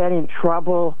 Never been in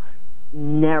trouble,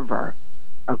 never.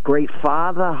 A great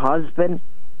father, husband,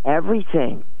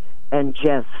 everything. And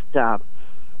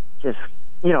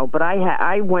but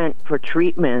I went for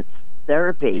treatment,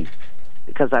 therapy,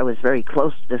 because I was very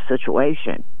close to the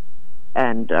situation.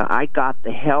 And I got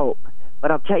the help.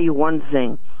 But I'll tell you one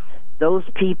thing. Those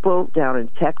people down in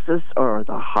Texas or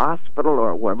the hospital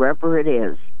or wherever it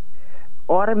is,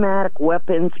 automatic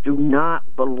weapons do not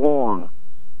belong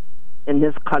in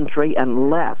this country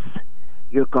unless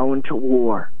you're going to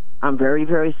war. I'm very,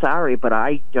 very sorry, but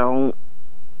I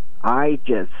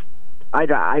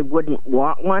wouldn't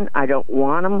want one. I don't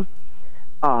want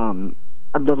them.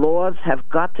 The laws have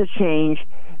got to change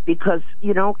because,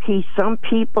 Keith, some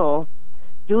people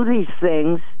do these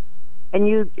things and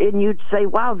you'd say,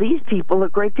 wow, these people are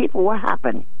great people. What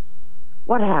happened?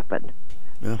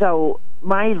 Yeah. So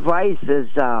my advice is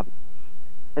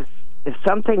if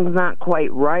something's not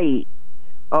quite right,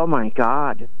 oh my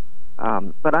God.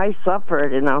 But I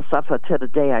suffered, and I'll suffer to the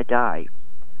day I die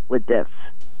with this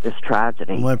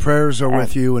tragedy. Well, my prayers are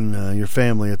with you and your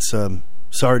family. It's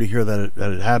sorry to hear that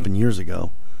it happened years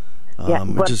ago. Yeah,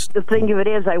 but the thing of it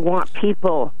is, I want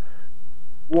people,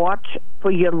 watch for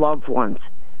your loved ones.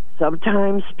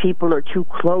 Sometimes people are too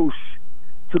close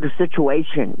to the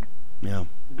situation. Yeah.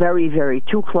 Very, very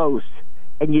too close.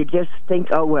 And you just think,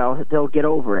 oh, well, they'll get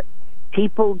over it.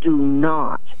 People do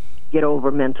not get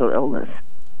over mental illness.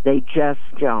 They just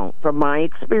don't. From my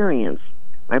experience,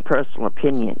 my personal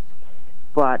opinion.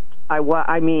 But I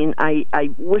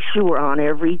wish you were on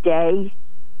every day.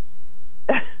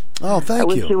 Oh, thank you.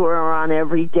 I you. wish you were on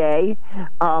every day.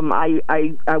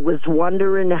 I was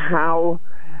wondering how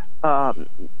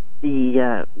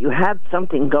you had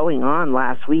something going on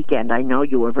last weekend. I know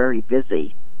you were very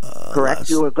busy. Correct?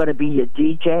 You were going to be a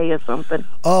DJ or something?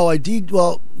 Oh, a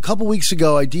couple weeks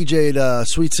ago, I DJ'd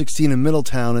Sweet 16 in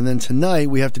Middletown, and then tonight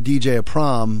we have to DJ a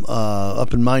prom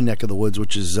up in my neck of the woods,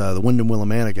 which is the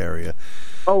Wyndham-Willimantic area.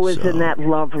 Oh, isn't that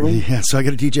lovely? Yeah, so I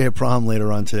got to DJ a prom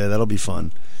later on today. That'll be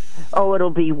fun. Oh, it'll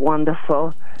be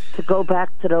wonderful to go back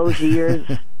to those years.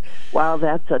 Wow,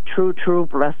 that's a true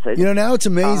blessing. Now it's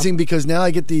amazing because now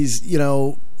I get these,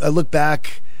 I look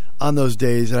back on those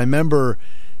days and I remember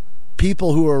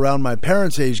people who are around my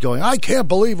parents' age going, I can't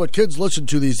believe what kids listen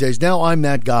to these days. Now I'm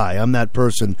that guy. I'm that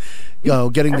person,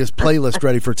 getting this playlist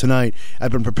ready for tonight.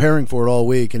 I've been preparing for it all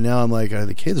week, and now I'm like, are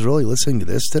the kids really listening to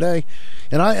this today?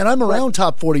 And I'm around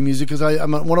top 40 music because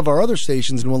I'm at one of our other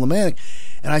stations in Willimantic,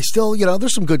 and I still,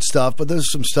 there's some good stuff, but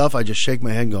there's some stuff I just shake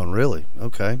my head going, really?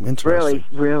 Okay, interesting.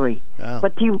 Really. Yeah.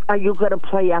 But are you going to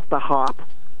play at the Hop?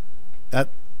 At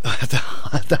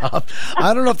the Hop.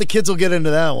 I don't know if the kids will get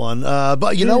into that one.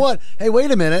 But you know what? Hey,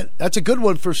 wait a minute. That's a good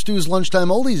one for Stu's Lunchtime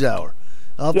Oldies Hour.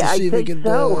 I'll have to see if we can.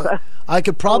 I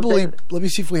could probably. Let me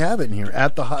see if we have it in here.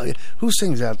 At the Hop. Who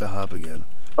sings At the Hop again?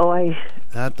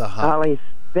 At the Hop. Golly, it's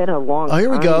been a long time. Oh,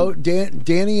 here we go.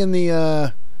 Danny and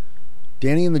the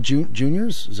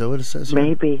Juniors. Is that what it says here?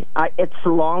 Maybe. It's a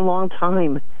long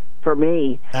time. For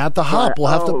me, At the Hop,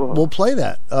 we'll play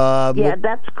that.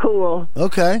 That's cool.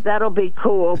 Okay, that'll be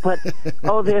cool. But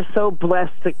they're so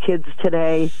blessed, the kids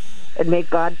today, and may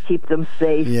God keep them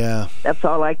safe. Yeah, that's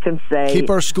all I can say. Keep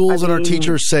our schools and our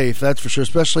teachers safe. That's for sure.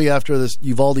 Especially after this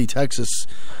Uvalde, Texas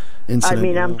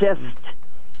incident.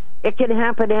 It can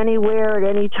happen anywhere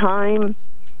at any time,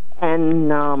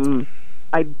 and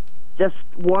I just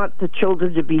want the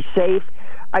children to be safe.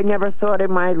 I never thought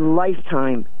in my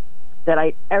lifetime that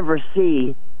I'd ever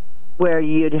see where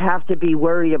you'd have to be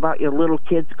worried about your little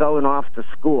kids going off to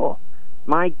school.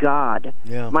 My God.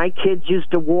 Yeah. My kids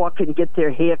used to walk and get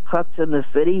their hair cuts in the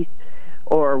city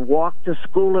or walk to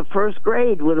school at first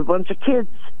grade with a bunch of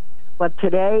kids. But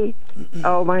today,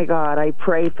 oh my God, I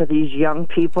pray for these young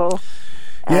people.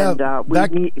 And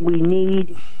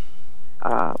we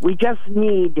just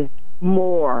need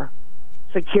more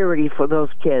security for those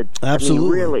kids.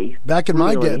 Absolutely. Really. Back in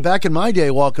my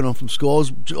day, walking home from school, I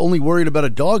was only worried about a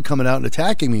dog coming out and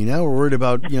attacking me. Now we're worried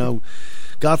about,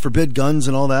 God forbid, guns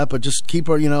and all that. But just keep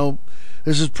our, let's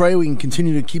just pray we can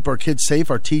continue to keep our kids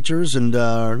safe, our teachers, and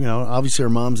obviously our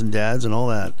moms and dads and all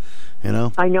that.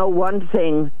 I know one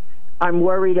thing. I'm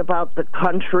worried about the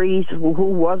countries. Who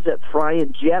was it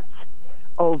flying jets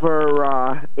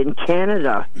over in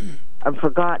Canada? I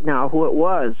forgot now who it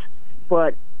was,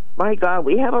 but. My God,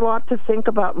 we have a lot to think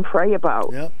about and pray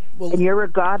about. Yep. Well, and you're a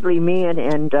godly man,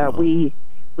 and we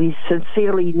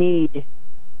sincerely need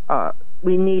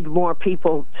more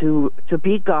people to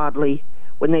be godly.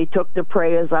 When they took the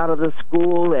prayers out of the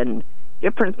school and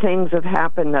different things have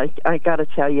happened, I got to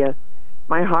tell you,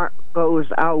 my heart goes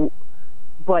out.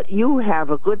 But you have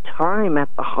a good time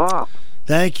at the Hop.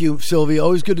 Thank you, Sylvie.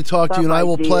 Always good to talk to you, and I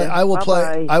will play. I will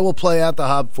play at the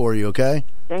Hop for you. Okay.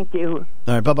 Thank you.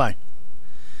 All right. Bye.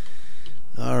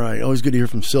 All right. Always good to hear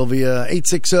from Sylvia.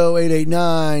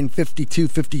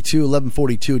 860-889-5252,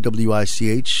 1142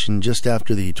 WICH. And just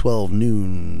after the 12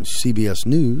 noon CBS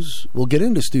News, we'll get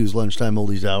into Stu's Lunchtime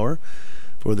Oldies Hour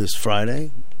for this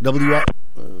Friday.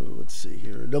 Let's see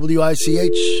here.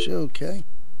 WICH. Okay.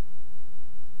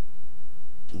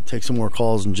 We'll take some more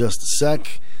calls in just a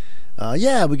sec.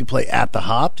 We can play At the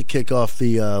Hop to kick off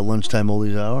the Lunchtime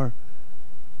Oldies Hour.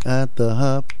 At the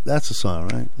Hop. That's the song,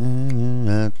 right?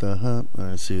 At the Hop. All right,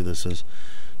 let's see who this is.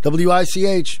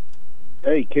 WICH.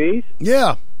 Hey, Keith.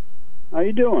 Yeah. How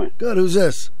you doing? Good. Who's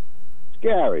this? It's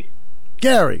Gary.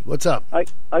 Gary, what's up? I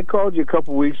called you a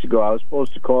couple weeks ago. I was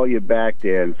supposed to call you back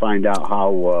there and find out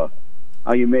how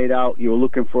you made out. You were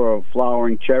looking for a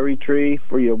flowering cherry tree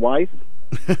for your wife?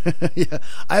 Yeah.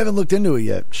 I haven't looked into it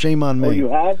yet. Shame on me. Oh,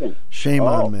 you haven't? Shame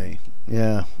on me.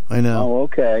 Yeah, I know. Oh,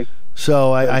 okay.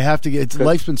 So I have to get.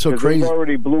 Life's been so crazy. It's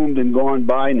already bloomed and gone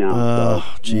by now. Oh,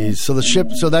 jeez. So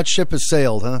that ship has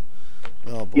sailed, huh?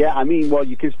 Oh, boy. Yeah,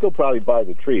 you can still probably buy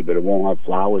the tree, but it won't have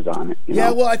flowers on it. You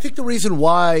know? Well, I think the reason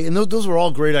why, and those were all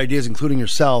great ideas, including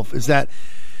yourself, is that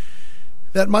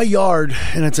my yard,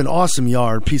 and it's an awesome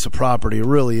yard, piece of property, it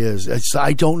really is.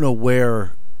 I don't know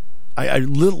where. I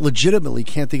legitimately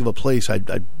can't think of a place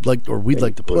I'd like, or we'd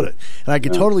like to put it. And I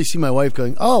could totally see my wife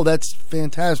going, "Oh, that's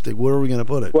fantastic. Where are we going to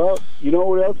put it?" Well, you know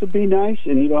what else would be nice,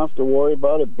 and you don't have to worry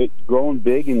about it growing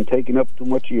big and taking up too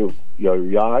much of your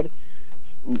yard.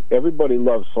 Everybody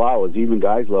loves flowers. Even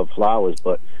guys love flowers.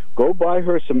 But go buy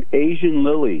her some Asian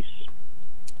lilies.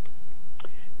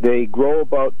 They grow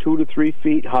about 2 to 3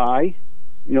 feet high,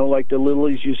 you know, like the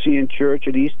lilies you see in church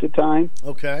at Easter time.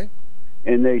 Okay.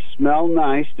 And they smell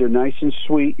nice. They're nice and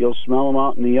sweet. You'll smell them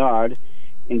out in the yard.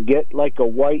 And get like a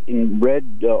white and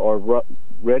red or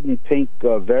red and pink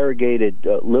variegated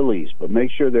lilies. But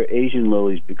make sure they're Asian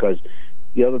lilies, because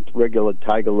the other regular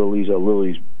tiger lilies or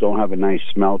lilies don't have a nice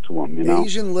smell to them, you know.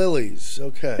 Asian lilies,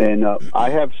 okay. And I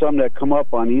have some that come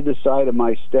up on either side of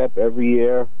my step every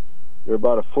year. They're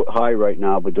about a foot high right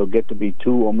now, but they'll get to be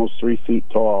 2, almost 3 feet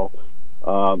tall.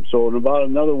 So in about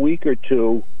another week or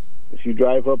two, if you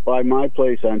drive up by my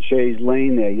place on Shays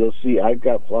Lane there, you'll see I've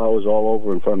got flowers all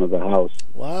over in front of the house.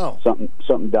 Wow.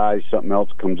 Something dies, something else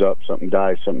comes up. Something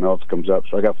dies, something else comes up.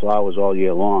 So I got flowers all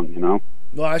year long, you know.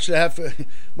 Well, I should have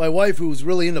my wife, who's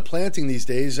really into planting these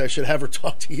days, I should have her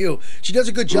talk to you. She does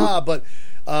a good job, but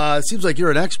it seems like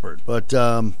you're an expert. But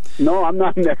no, I'm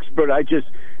not an expert. I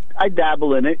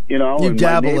dabble in it, you know. You and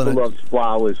dabble in it. My neighbor loves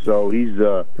flowers, so he's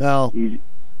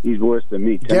worse than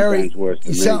me. 10 Gary, times worse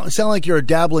than you sound like you're a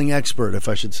dabbling expert, if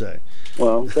I should say.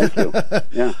 Well, thank you.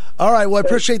 Yeah. All right. Well, I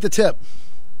appreciate the tip.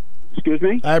 Excuse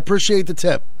me? I appreciate the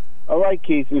tip. All right,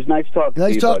 Keith. It was nice talking to you.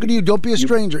 Nice talking to you. Don't be a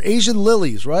stranger. Asian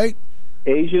lilies, right?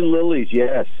 Asian lilies,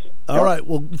 yes. All right.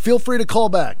 Well, feel free to call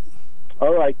back.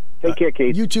 All right. Take care,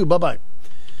 Keith. You too. Bye-bye.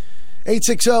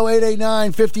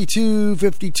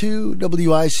 860-889-5252,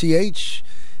 WICH.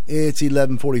 It's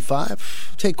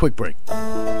 11:45. Take a quick break.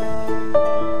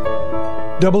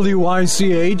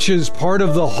 WICH is part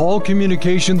of the Hall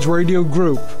Communications Radio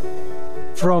Group.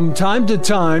 From time to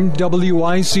time,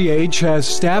 WICH has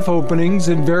staff openings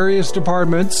in various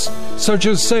departments such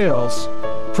as sales,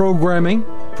 programming,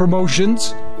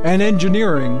 promotions, and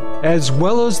engineering, as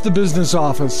well as the business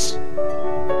office.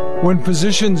 When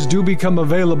positions do become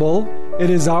available, it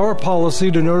is our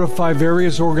policy to notify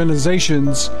various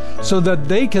organizations so that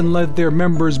they can let their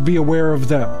members be aware of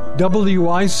them.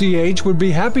 WICH would be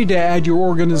happy to add your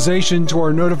organization to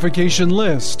our notification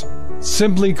list.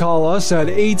 Simply call us at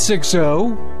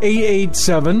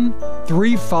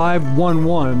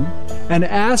 860-887-3511 and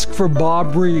ask for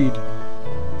Bob Reed.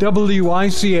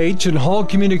 WICH and Hall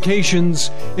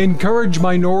Communications encourage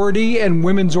minority and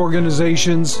women's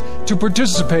organizations to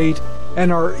participate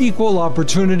and are equal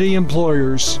opportunity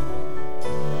employers.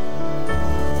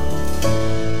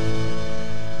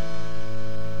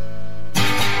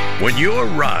 When your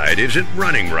ride isn't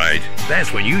running right,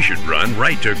 that's when you should run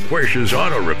right to Quercia's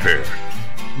Auto Repair.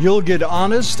 You'll get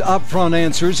honest, upfront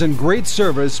answers and great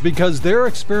service because their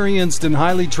experienced and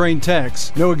highly trained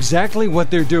techs know exactly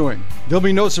what they're doing. There'll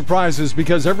be no surprises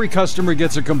because every customer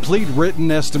gets a complete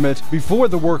written estimate before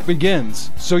the work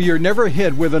begins, so you're never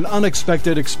hit with an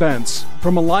unexpected expense.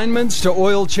 From alignments to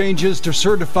oil changes to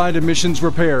certified emissions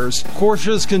repairs,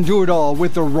 Quercia's can do it all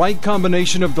with the right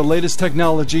combination of the latest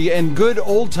technology and good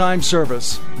old-time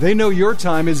service. They know your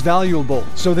time is valuable,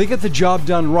 so they get the job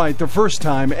done right the first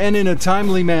time and in a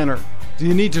timely manner. Do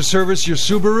you need to service your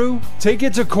Subaru? Take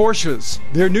it to Quercia's.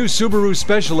 Their new Subaru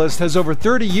specialist has over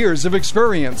 30 years of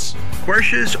experience.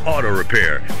 Quercia's Auto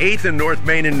Repair, 8th and North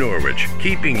Main in Norwich,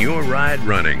 keeping your ride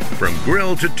running from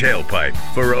grill to tailpipe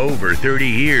for over 30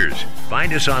 years.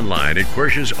 Find us online at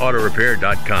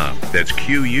QuerciasAutoRepair.com. That's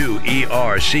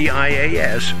QUERCIAS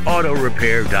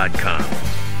Autorepair.com.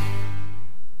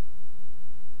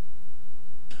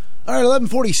 All right,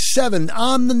 11:47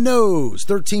 on the nose,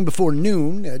 13 before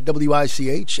noon at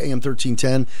WICH, AM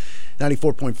 1310,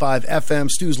 94.5 FM.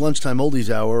 Stu's Lunchtime Oldies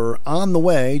Hour on the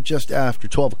way just after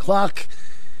 12 o'clock.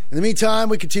 In the meantime,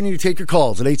 we continue to take your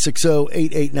calls at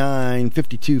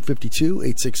 860-889-5252,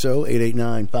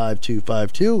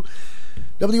 860-889-5252.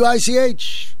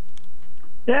 WICH.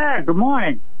 Yeah, good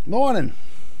morning. Morning.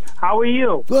 How are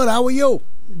you? Good, how are you?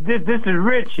 This is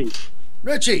Richie.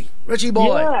 Richie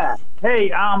boy. Yeah.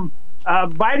 Hey,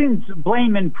 Biden's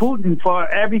blaming Putin for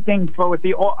everything with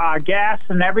the gas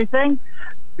and everything.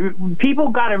 People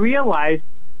got to realize,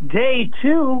 day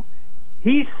two,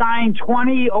 he signed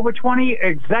over 20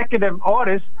 executive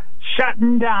orders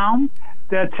shutting down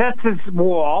the Texas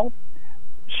wall,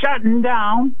 shutting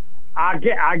down our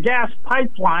gas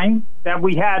pipeline that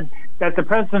we had, that the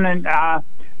President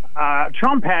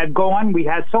Trump had going. We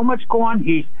had so much going.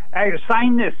 He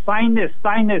sign this.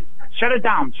 Shut it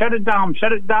down.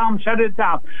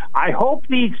 I hope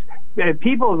these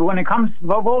people, when it comes to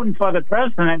voting for the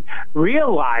president,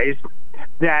 realize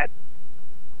that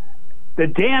the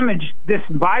damage this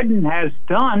Biden has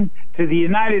done to the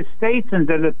United States and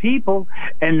to the people,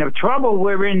 and the trouble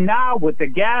we're in now with the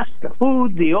gas, the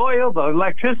food, the oil, the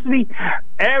electricity,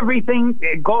 everything,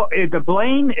 the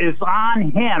blame is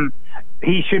on him.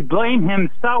 He should blame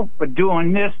himself for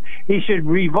doing this. He should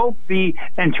revoke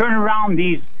and turn around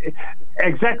these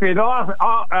executive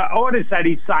orders that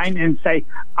he signed and say,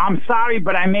 I'm sorry,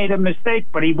 but I made a mistake,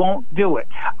 but he won't do it.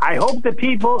 I hope the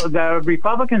people, the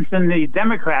Republicans and the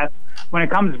Democrats, when it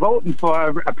comes voting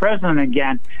for a president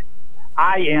again,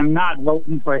 I am not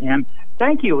voting for him.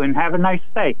 Thank you, and have a nice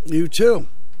day. You too.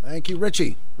 Thank you,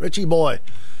 Richie. Richie boy.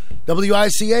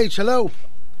 WICH, hello.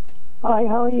 Hi,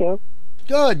 how are you?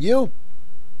 Good, you?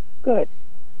 Good.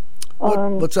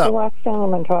 What's up? The last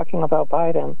gentleman talking about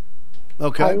Biden.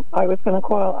 Okay. I was going to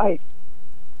call. I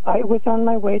was on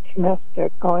my way to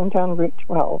Mystic, going down Route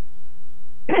 12,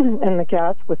 and the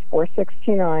gas was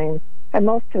 $4.69 at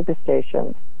most of the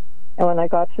stations. And when I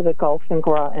got to the Gulf in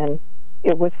Groton,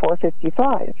 it was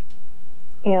 $4.55.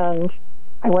 And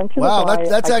I went to the guy.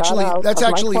 That's actually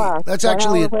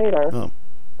later. Oh.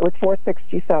 It was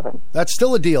 $4.67. That's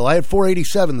still a deal. I had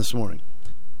 $4.87 this morning.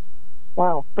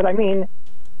 Wow, but I mean,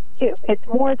 it's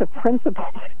more the principle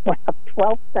that went up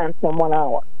 12 cents in 1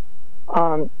 hour.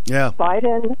 Yeah.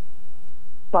 Biden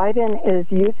is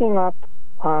using up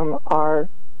our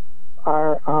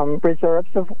reserves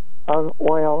of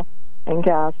oil and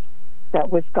gas that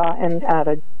was gotten at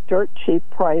a dirt cheap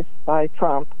price by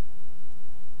Trump,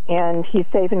 and he's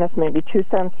saving us maybe 2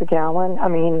 cents a gallon. I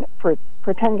mean, for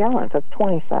 10 gallons, that's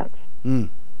 20 cents.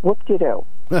 Whoop-de-doo.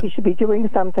 He should be doing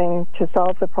something to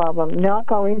solve the problem, not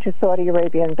going to Saudi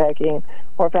Arabia and begging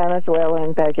or Venezuela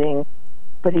and begging,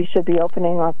 but he should be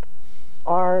opening up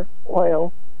our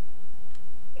oil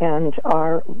and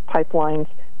our pipelines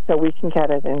so we can get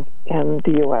it in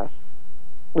the U.S.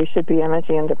 We should be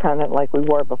energy independent like we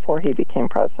were before he became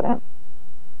president.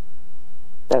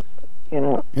 That's,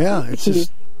 yeah, he's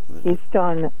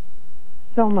done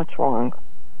so much wrong.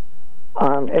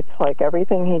 It's like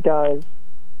everything he does,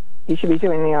 he should be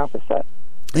doing the opposite.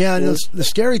 Yeah, and the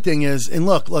scary thing is, and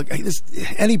look,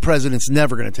 any president's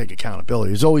never going to take accountability.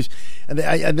 There's always, and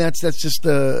that's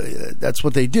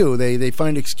what they do. They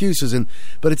find excuses,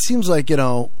 but it seems like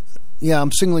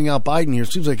I'm singling out Biden here.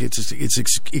 It seems like it's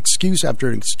excuse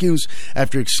after excuse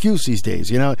after excuse these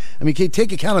days. I mean, can you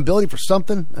take accountability for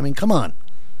something? I mean, come on.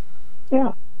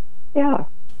 Yeah.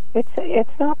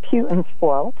 It's not Putin's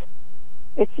fault.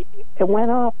 It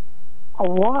went up a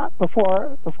lot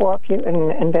before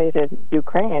Putin invaded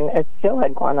Ukraine. It still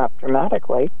had gone up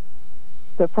dramatically.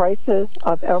 The prices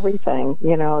of everything,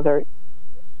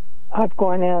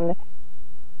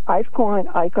 I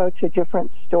go to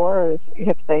different stores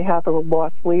if they have a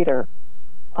loss leader.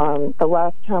 The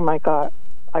last time I got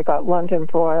London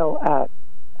broil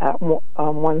at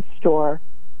one store.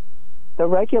 The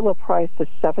regular price is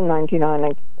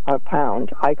 $7.99 a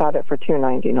pound. I got it for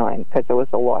 $2.99 because it was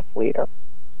a loss leader.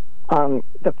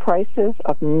 The prices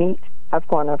of meat have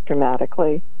gone up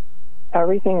dramatically.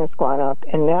 Everything has gone up,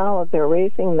 and now they're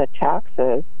raising the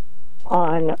taxes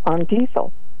on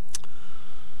diesel.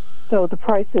 So the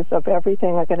prices of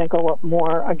everything are going to go up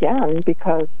more again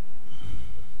because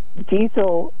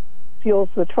diesel fuels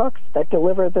the trucks that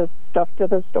deliver the stuff to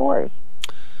the stores.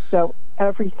 So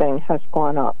everything has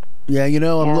gone up. Yeah,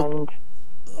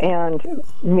 and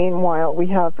meanwhile, we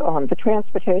have the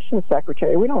transportation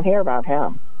secretary. We don't hear about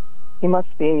him. He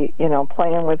must be,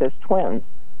 playing with his twins,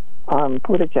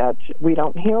 Buttigieg. We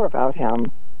don't hear about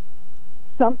him.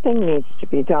 Something needs to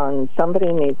be done.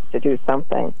 Somebody needs to do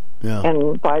something. Yeah.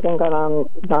 And Biden got on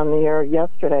the air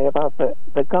yesterday about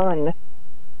the gun.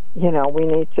 We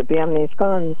need to ban these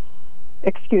guns.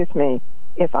 Excuse me.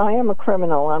 If I am a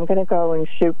criminal, I'm going to go and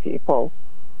shoot people.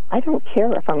 I don't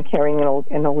care if I'm carrying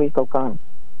an illegal gun.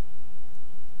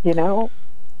 The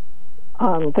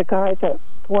guy that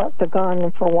bought the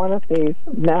gun for one of these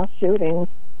mass shootings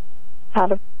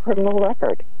had a criminal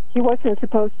record. He wasn't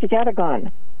supposed to get a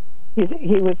gun. He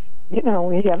was, he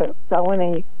had a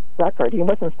felony record. He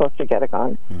wasn't supposed to get a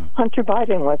gun. Hunter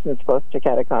Biden wasn't supposed to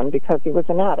get a gun because he was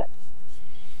an addict.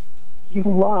 You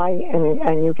lie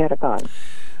and you get a gun.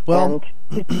 Well,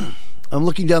 I'm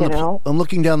looking down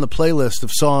the playlist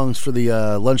of songs for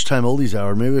the lunchtime oldies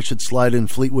hour. Maybe I should slide in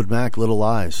Fleetwood Mac, "Little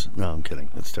Lies." No, I'm kidding.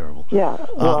 That's terrible. Yeah,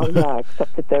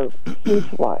 except that they're huge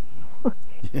lies.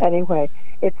 Anyway,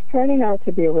 it's turning out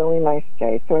to be a really nice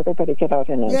day, so everybody get out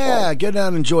and enjoy. Yeah, get out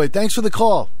and enjoy it. Thanks for the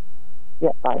call.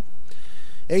 Yeah, bye.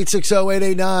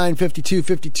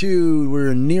 860-889-5252.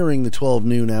 We're nearing the 12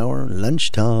 noon hour.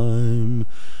 Lunchtime.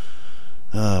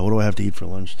 What do I have to eat for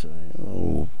lunch today?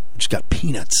 Oh, just got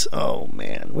peanuts. Oh,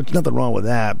 man. There's nothing wrong with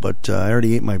that, but I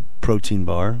already ate my protein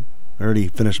bar. I already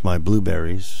finished my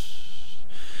blueberries.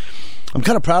 I'm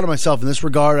kind of proud of myself in this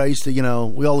regard. I used to,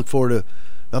 we all look forward to,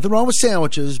 nothing wrong with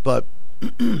sandwiches, but,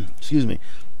 excuse me,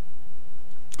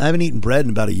 I haven't eaten bread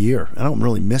in about a year. I don't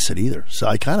really miss it either. So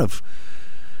I kind of,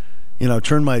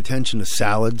 turn my attention to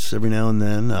salads every now and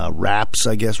then. Wraps,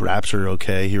 I guess. Wraps are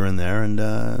okay here and there.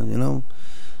 And,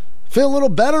 feel a little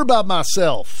better about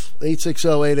myself.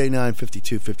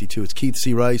 860-889-5252. It's Keith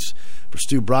C. Rice for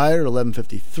Stu Bryer at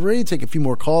 11:53. Take a few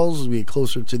more calls as we get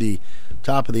closer to the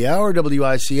top of the hour.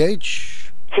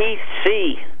 WICH. Keith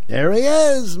C. There he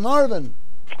is, Marvin.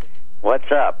 What's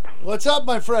up? What's up,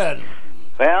 my friend?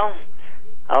 Well,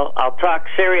 I'll talk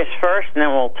serious first, and then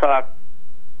we'll talk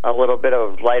a little bit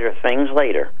of lighter things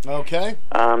later. Okay.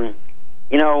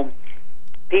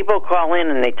 People call in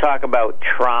and they talk about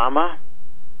trauma,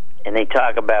 and they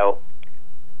talk about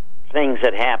things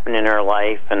that happen in their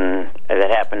life and that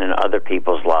happen in other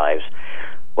people's lives.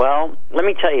 Well, let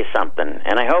me tell you something,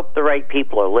 and I hope the right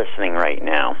people are listening right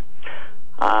now.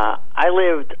 I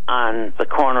lived on the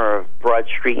corner of Broad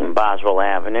Street and Boswell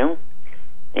Avenue,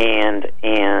 and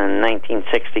in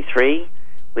 1963,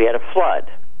 we had a flood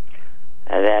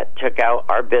that took out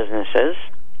our businesses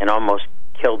and almost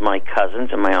killed my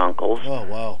cousins and my uncles. Oh,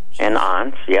 wow. And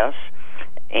aunts, yes.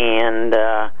 And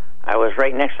I was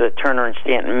right next to the Turner and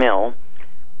Stanton Mill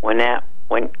when that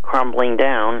went crumbling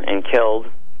down and killed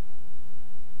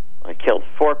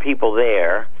 4 people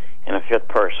there, and a 5th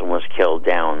person was killed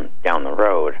down the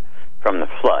road from the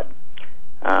flood.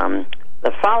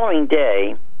 The following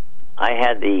day, I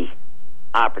had the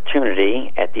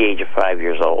opportunity at the age of 5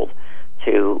 years old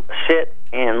to sit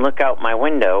and look out my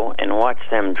window and watch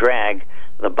them drag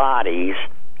the bodies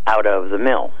out of the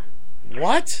mill.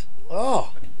 What?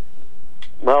 Oh.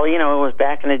 Well, it was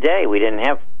back in the day. We didn't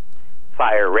have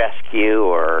fire rescue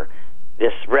or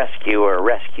this rescue or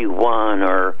Rescue 1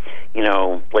 or,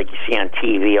 like you see on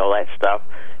TV, all that stuff.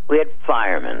 We had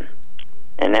firemen,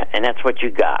 and that's what you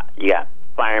got. You got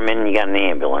firemen, you got an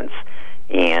ambulance.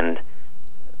 And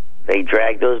they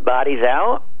dragged those bodies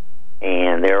out,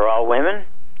 and they were all women,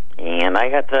 and I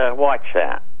got to watch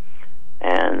that.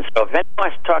 And so if anyone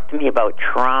wants to talk to me about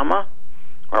trauma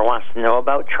or wants to know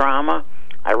about trauma,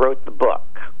 I wrote the book.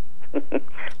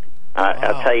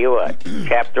 I'll tell you what,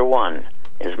 Chapter 1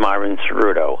 is Marvin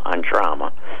Cerruto on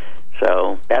trauma.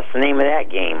 So that's the name of that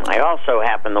game. I also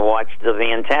happened to watch the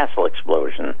Van Tassel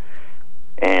explosion,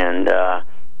 and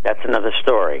that's another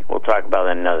story. We'll talk about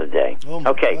that another day. Oh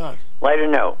my God. Lighter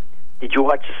note. Did you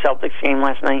watch the Celtics game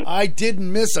last night? I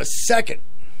didn't miss a second.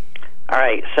 All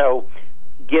right, so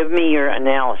give me your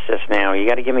analysis now. You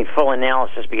got to give me full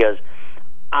analysis because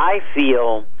I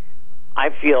feel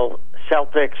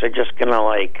Celtics are just gonna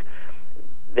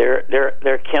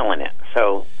they're killing it.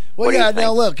 So. Well, yeah,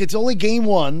 now look, it's only game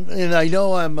 1, and I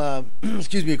know I'm,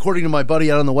 according to my buddy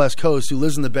out on the West Coast who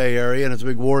lives in the Bay Area and is a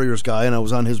big Warriors guy, and I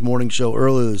was on his morning show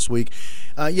earlier this week,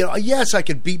 yes, I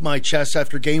could beat my chest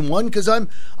after game 1 because I'm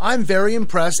very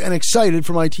impressed and excited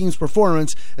for my team's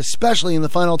performance, especially in the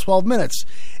final 12 minutes.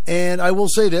 And I will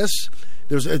say this.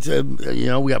 We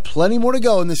got plenty more to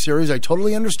go in this series. I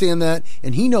totally understand that,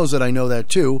 and he knows that I know that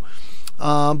too.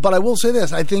 But I will say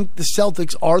this. I think the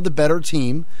Celtics are the better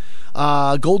team.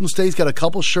 Golden State's got a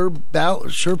couple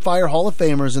surefire Hall of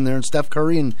Famers in there, and Steph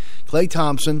Curry and Klay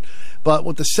Thompson. But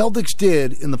what the Celtics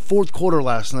did in the fourth quarter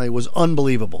last night was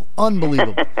unbelievable.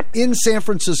 Unbelievable. In San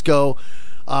Francisco,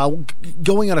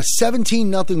 going on a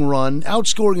 17-0 run,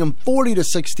 outscoring them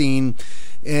 40-16,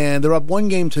 and they're up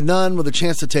 1-0 with a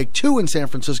chance to take 2 in San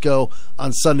Francisco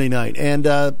on Sunday night. And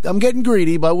I'm getting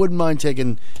greedy, but I wouldn't mind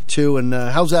taking 2. And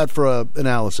how's that for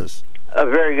analysis? A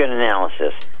very good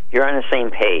analysis. You're on the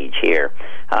same page here.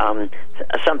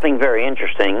 Something very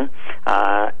interesting.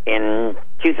 In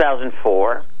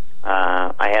 2004,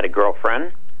 I had a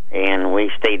girlfriend, and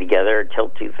we stayed together until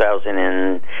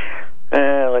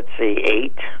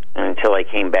 2008, until I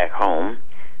came back home.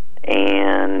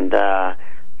 And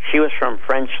she was from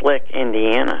French Lick,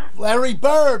 Indiana. Larry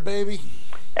Bird, baby.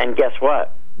 And guess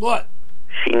what? What?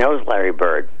 She knows Larry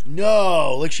Bird.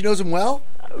 No, like she knows him well?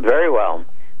 Very well.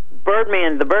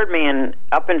 The Birdman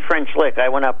up in French Lick, I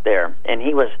went up there, and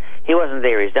he wasn't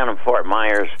there. He's down in Fort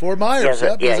Myers. Fort Myers,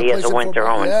 he has a winter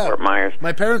home in Fort Myers.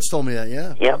 My parents told me that,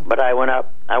 yeah. Yeah, but I went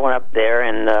up there,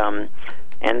 and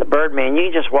the Birdman,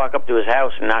 you can just walk up to his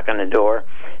house and knock on the door.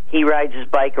 He rides his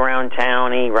bike around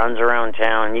town. He runs around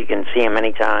town. You can see him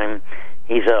anytime.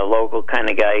 He's a local kind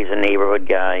of guy. He's a neighborhood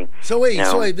guy. So wait,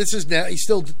 this is now he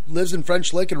still lives in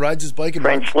French Lick and rides his bike in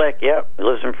French Lick, yep. He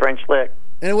lives in French Lick.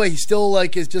 Anyway, he's still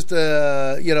is just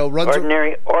runs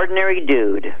ordinary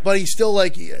dude. But he's still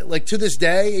like to this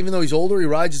day, even though he's older, he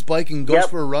rides his bike and goes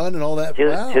for a run and all that.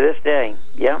 To this day,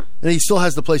 yeah. And he still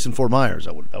has the place in Fort Myers,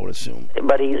 I would assume.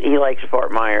 But he likes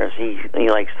Fort Myers. He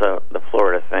likes the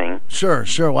Florida thing.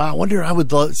 Sure. Wow. I wonder. I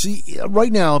would see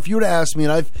right now if you were to ask me,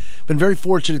 and I've been very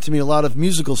fortunate to meet a lot of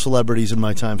musical celebrities in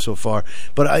my time so far.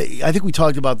 But I think we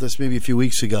talked about this maybe a few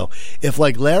weeks ago. If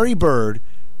Larry Bird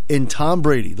and Tom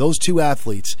Brady, those two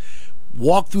athletes,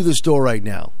 walk through this door right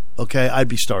now, okay, I'd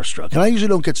be starstruck. And I usually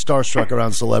don't get starstruck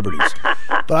around celebrities.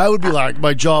 But I would be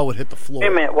my jaw would hit the floor.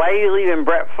 Wait a minute, why are you leaving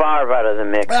Brett Favre out of the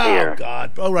mix here? Oh,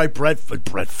 God. All right, Brett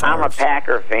Favre. I'm a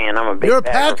Packer fan. I'm a big You're a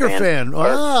Packer fan. Wow,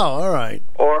 all right.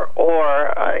 Or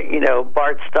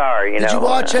Bart Starr, Did you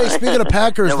watch, speaking of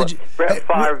Packers, Brett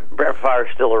Favre's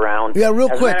still around. Yeah, real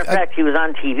quick. As a matter of fact, he was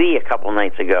on TV a couple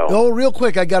nights ago. Oh, real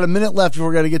quick, I got a minute left before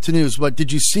we're going to get to news, but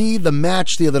did you see the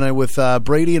match the other night with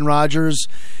Brady and Rodgers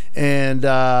and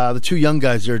the two young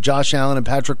guys there, Josh Allen and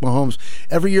Patrick Mahomes?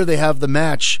 Every year they have the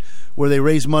match where they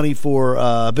raise money for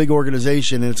a big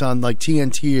organization, and it's on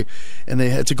TNT, and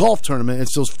it's a golf tournament.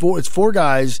 It's four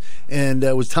guys, and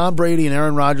it was Tom Brady and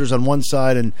Aaron Rodgers on one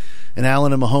side, and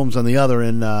Allen and Mahomes on the other.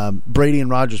 And Brady and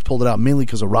Rodgers pulled it out mainly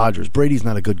because of Rodgers. Brady's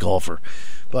not a good golfer,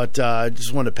 but I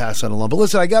just wanted to pass that along. But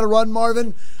listen, I got to run,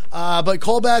 Marvin. But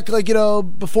call back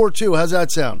before 2. How's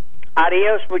that sound?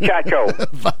 Adios, muchacho.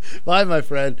 Bye, my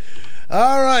friend.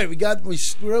 All right, we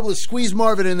were able to squeeze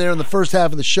Marvin in there in the first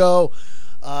half of the show.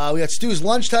 We got Stu's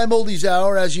Lunchtime Oldies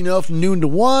Hour, as you know, from noon to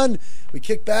 1. We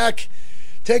kick back,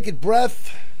 take a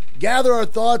breath, gather our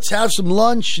thoughts, have some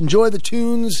lunch, enjoy the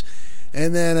tunes,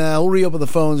 and then we'll reopen the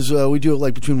phones. We do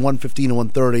it between 1:15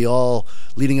 and 1:30, all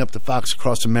leading up to Fox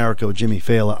Across America with Jimmy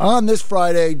Fallon. On this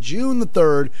Friday, June the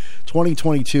 3rd,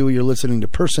 2022, you're listening to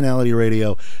Personality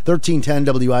Radio, 1310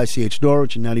 WICH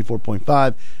Norwich and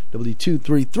 94.5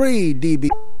 W233 DB.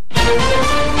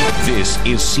 This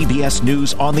is CBS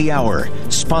News on the Hour,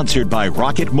 sponsored by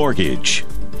Rocket Mortgage.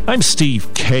 I'm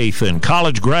Steve Kathan.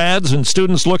 College grads and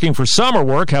students looking for summer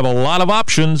work have a lot of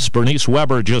options. Bernice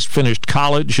Weber just finished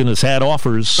college and has had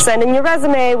offers. Send in your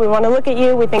resume. We want to look at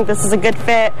you. We think this is a good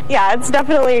fit. Yeah, it's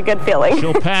definitely a good feeling.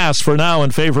 She'll pass for now in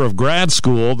favor of grad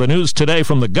school. The news today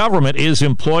from the government is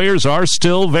employers are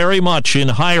still very much in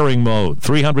hiring mode.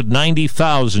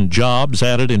 390,000 jobs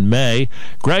added in May.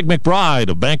 Greg McBride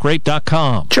of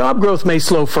Bankrate.com. Job growth may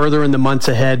slow further in the months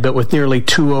ahead, but with nearly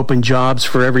 2 open jobs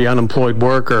for every unemployed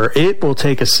worker, it will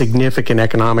take a significant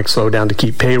economic slowdown to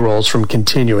keep payrolls from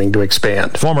continuing to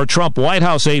expand. Former Trump White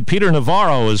House aide Peter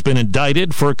Navarro has been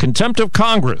indicted for contempt of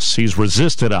Congress. He's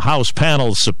resisted a House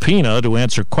panel subpoena to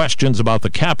answer questions about the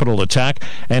Capitol attack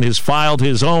and has filed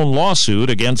his own lawsuit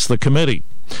against the committee.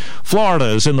 Florida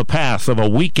is in the path of a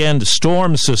weekend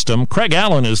storm system. Craig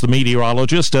Allen is the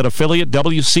meteorologist at affiliate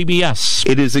WCBS.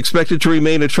 It is expected to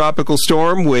remain a tropical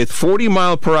storm with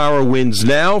 40-mile-per-hour winds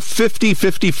now.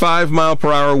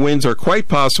 55-mile-per-hour winds are quite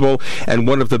possible, and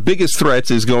one of the biggest threats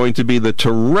is going to be the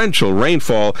torrential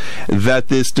rainfall that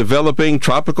this developing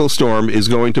tropical storm is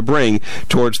going to bring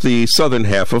towards the southern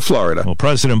half of Florida. Well,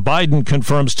 President Biden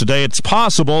confirms today it's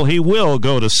possible he will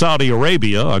go to Saudi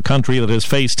Arabia, a country that has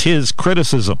faced his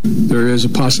criticism. There is a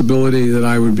possibility that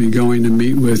I would be going to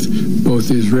meet with both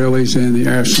the Israelis and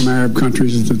some Arab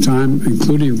countries at the time,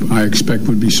 including, I expect,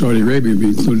 would be Saudi Arabia, be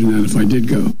included in that if I did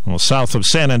go. Well, south of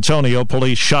San Antonio,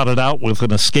 police shot it out with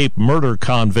an escaped murder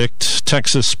convict.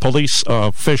 Texas police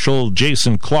official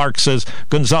Jason Clark says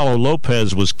Gonzalo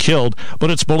Lopez was killed,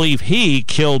 but it's believed he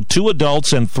killed 2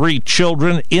 adults and 3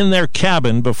 children in their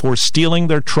cabin before stealing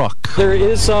their truck. There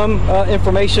is some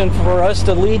information for us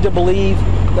to lead to believe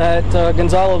that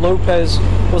Gonzalo Lopez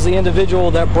was the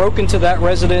individual that broke into that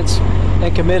residence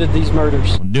and committed these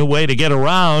murders. A new way to get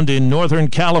around in Northern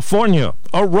California.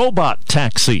 A robot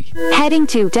taxi. Heading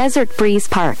to Desert Breeze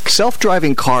Park.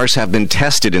 Self-driving cars have been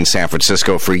tested in San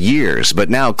Francisco for years, but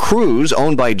now Cruise,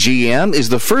 owned by GM, is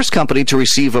the first company to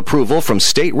receive approval from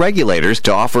state regulators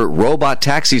to offer robot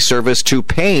taxi service to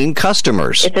paying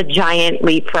customers. It's a giant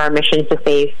leap for our mission to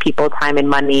save people time and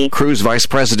money. Cruise Vice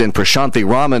President Prashanthi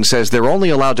Raman says they're only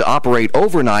allowed to operate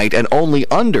overnight and only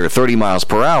under 30 miles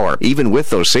per hour. Even with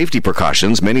those safety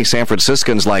precautions, many San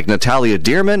Franciscans like Natalia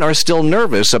Dearman are still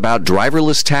nervous about driverless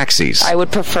taxis. I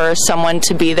would prefer someone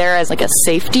to be there as a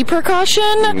safety precaution.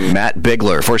 Matt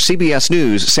Bigler for CBS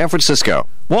News, San Francisco.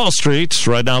 Wall Street,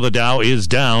 right now the Dow is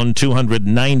down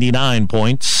 299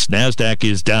 points. NASDAQ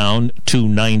is down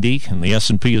 290, and the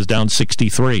S&P is down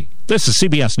 63. This is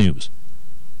CBS News.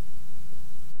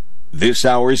 This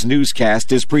hour's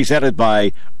newscast is presented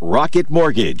by Rocket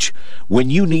Mortgage. When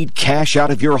you need cash out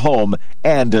of your home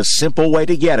and a simple way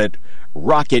to get it,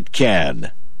 Rocket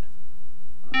can.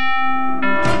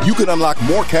 You can unlock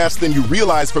more cash than you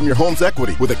realize from your home's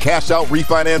equity with a cash-out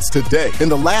refinance today. In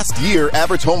the last year,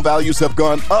 average home values have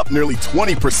gone up nearly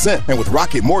 20%. And with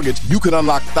Rocket Mortgage, you can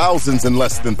unlock thousands in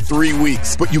less than 3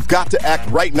 weeks. But you've got to act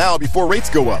right now before rates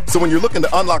go up. So when you're looking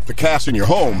to unlock the cash in your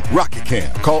home, Rocket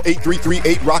can. Call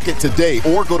 833-8ROCKET today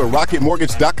or go to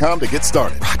rocketmortgage.com to get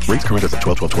started. Rocket. Rates current as of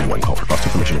 12/12/21. Call for cost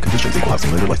information and conditions. Equal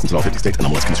housing lender licensed in all 50 states and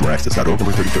MLSConsumerAccess.org.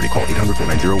 Number 3030. Call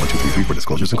 800-490-1233 for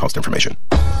disclosures and cost information.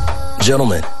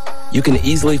 Gentlemen, you can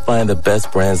easily find the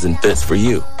best brands and fits for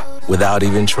you without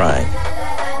even trying.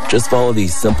 Just follow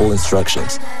these simple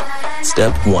instructions.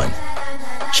 Step 1.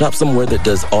 Shop somewhere that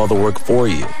does all the work for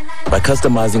you by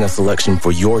customizing a selection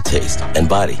for your taste and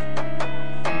body.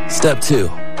 Step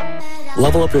 2.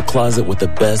 Level up your closet with the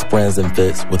best brands and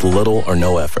fits with little or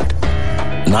no effort.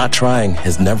 Not trying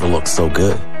has never looked so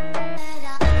good.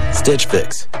 Stitch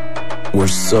Fix. We're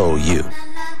so you.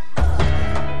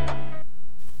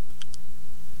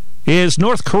 Is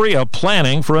North Korea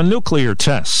planning for a nuclear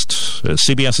test? As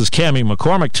CBS's Cammie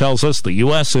McCormick tells us, the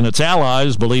U.S. and its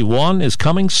allies believe one is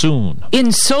coming soon.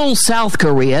 In Seoul, South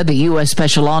Korea, the U.S.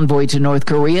 Special Envoy to North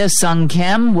Korea, Sung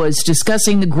Kim, was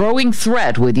discussing the growing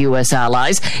threat with U.S.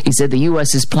 allies. He said the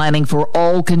U.S. is planning for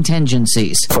all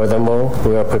contingencies. Furthermore,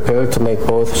 we are prepared to make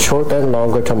both short and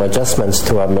longer-term adjustments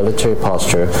to our military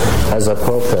posture as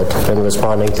appropriate in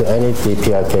responding to any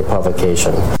DPRK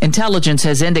provocation. Intelligence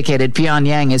has indicated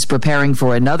Pyongyang is preparing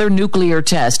for another nuclear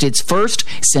test, its first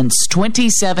since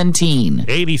 2017.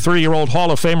 83-year-old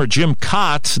Hall of Famer Jim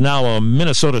Cott, now a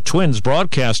Minnesota Twins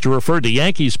broadcaster, referred to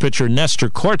Yankees pitcher Nestor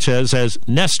Cortes as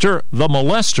Nestor the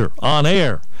Molester on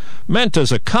air. Meant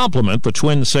as a compliment, the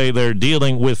Twins say they're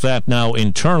dealing with that now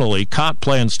internally. Cott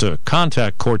plans to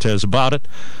contact Cortes about it.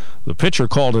 The pitcher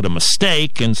called it a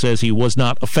mistake and says he was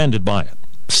not offended by it.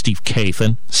 Steve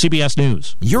Kathan, CBS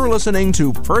News. You're listening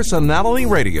to Personality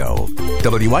Radio,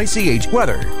 WICH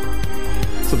Weather.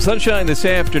 Some sunshine this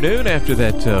afternoon after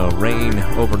that rain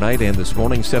overnight and this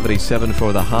morning. 77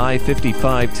 for the high,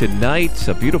 55 tonight.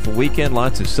 A beautiful weekend,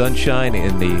 lots of sunshine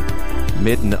in the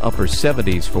mid and upper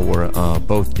 70s for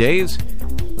both days.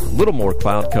 A little more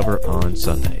cloud cover on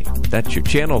Sunday. That's your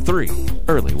Channel 3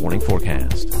 early warning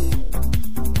forecast.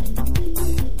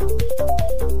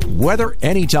 Weather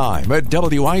anytime at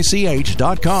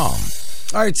WICH.com.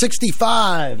 All right,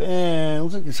 65. And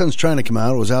looks like the sun's trying to come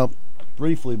out. It was out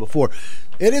briefly before.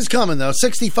 It is coming, though.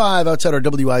 65 outside our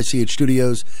WICH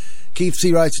studios. Keith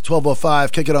C. writes at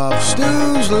 12:05. Kick it off.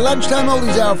 Stu's Lunchtime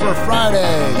Oldies Hour for a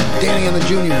Friday. Danny and the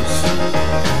Juniors.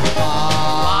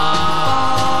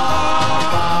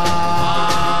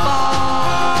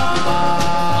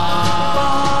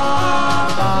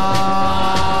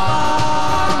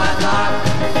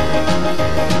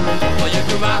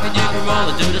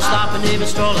 Even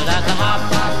stroll it at the hop.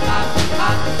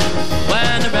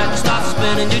 When the record starts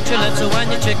spinning, you chill when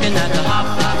you're chicken at the hop.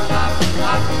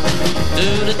 Do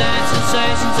the dance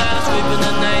sensations that are sweeping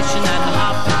the nation at the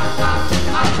hop.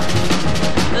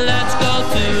 Let's go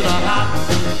to the hop.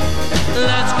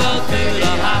 Let's go to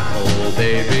the hop. Oh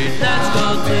baby, let's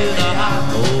go to the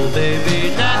hop. Oh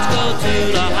baby, let's go to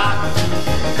the hop.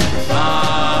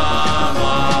 Come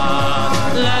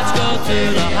on, let's go to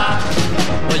the hop.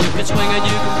 Well, you can swing it,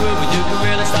 you can groove it, you can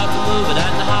really start to move it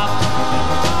at the hop.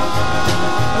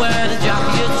 Where the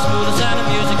jockey is the smoothest and the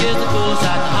music is the coolest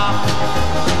at the hop.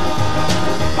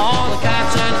 All the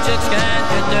cats and the chicks can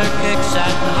get their kicks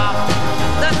at the hop.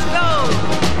 Let's go!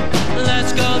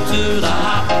 Let's go to the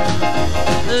hop.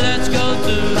 Let's go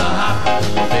to the hop,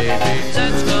 baby.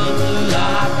 Let's go to the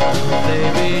hop,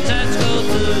 baby. Let's go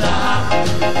to the hop.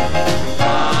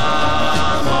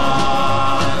 Come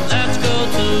on, let's go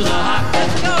to the hop.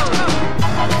 Let's go!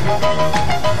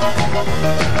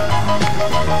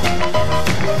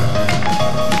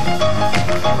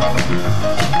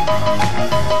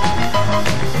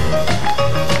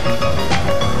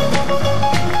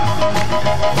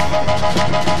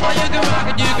 Well, you can rock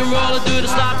it, you can roll it, do the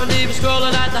stop and even scroll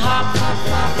it at the hop.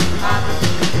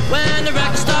 When the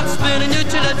record stops spinning, you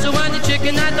chill it, so when you're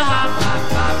chicken at the hop.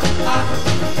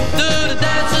 Do the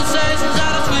dance sensations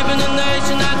that are sweeping the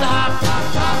nation at the hop.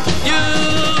 You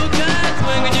can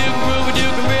swing it, you can groove it, you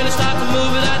can really start to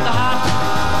move it at the hop.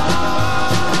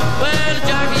 Where the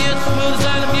jockey is the smoothest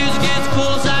and the music is the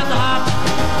coolest at the hop.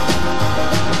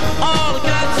 All the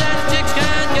cats and the chicks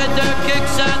can get their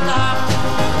kicks at the hop.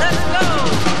 Let's go!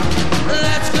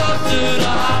 Let's go to the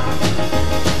hop.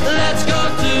 Let's go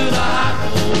to the hop.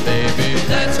 Oh baby,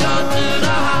 let's go to the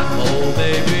hop. Oh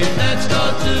baby, let's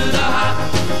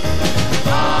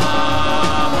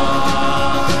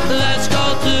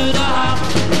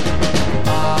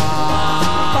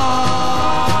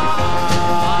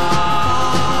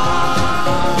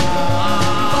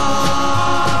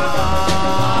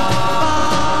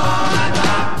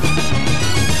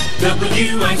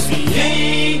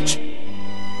WICH.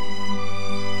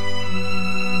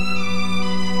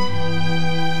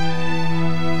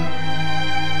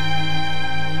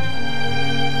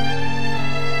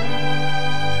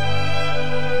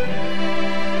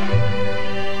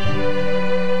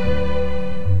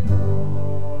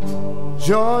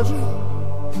 Georgia,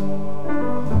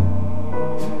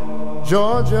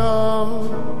 Georgia,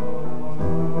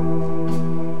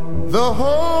 the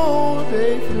whole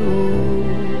day through,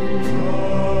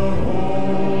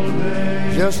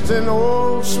 just an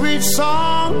old sweet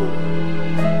song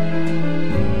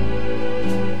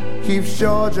keeps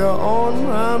Georgia on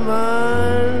my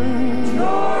mind.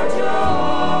 Georgia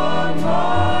on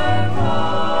my mind.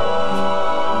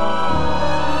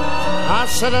 I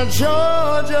said,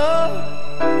 Georgia,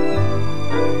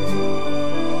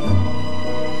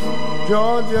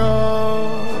 Georgia,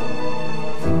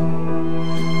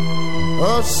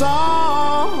 a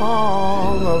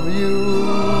song of you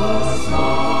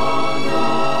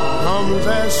comes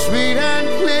as sweet and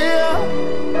clear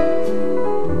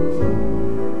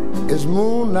as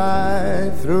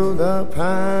moonlight through the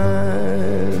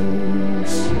pines.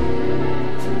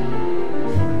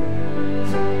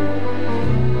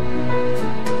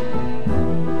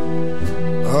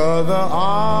 Other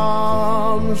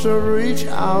arms reach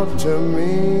out to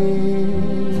me,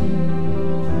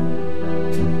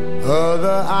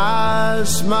 other eyes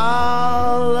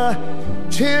smile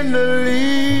tenderly.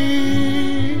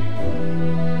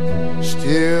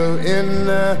 Still in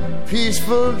the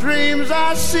peaceful dreams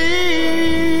I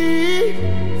see,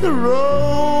 the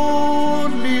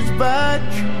road leads back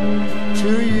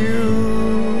to you.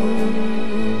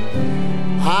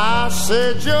 I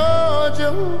said,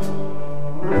 Georgia,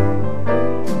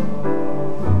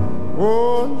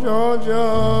 oh, Georgia,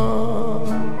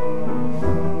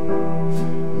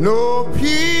 no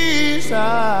peace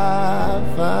I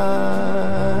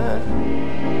find,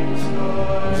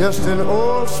 just an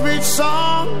old sweet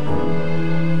song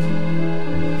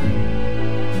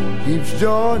keeps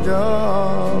Georgia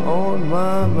on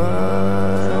my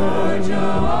mind. Georgia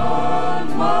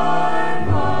on my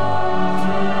mind.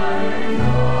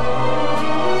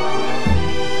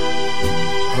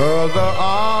 Other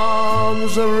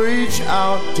arms reach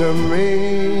out to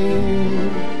me,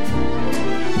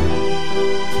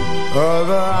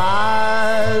 other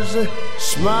eyes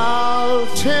smile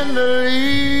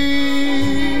tenderly.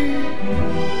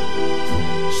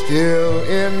 Still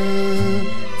in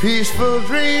peaceful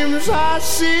dreams I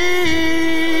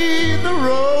see, the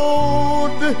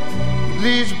road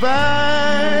leads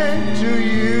back to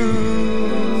you.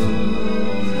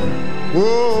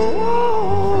 Whoa,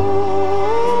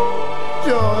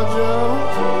 Georgia,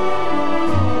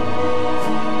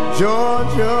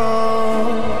 Georgia,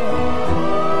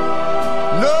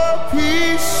 no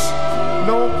peace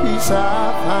I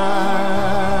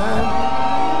find,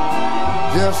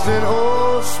 just an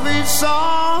old sweet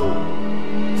song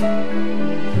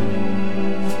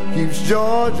keeps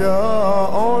Georgia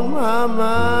on my mind.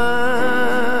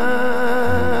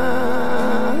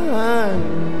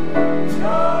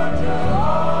 Georgia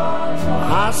on my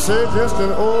mind. I said just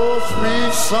an old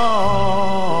sweet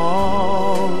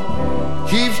song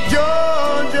keeps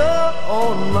Georgia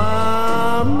on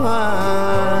my mind.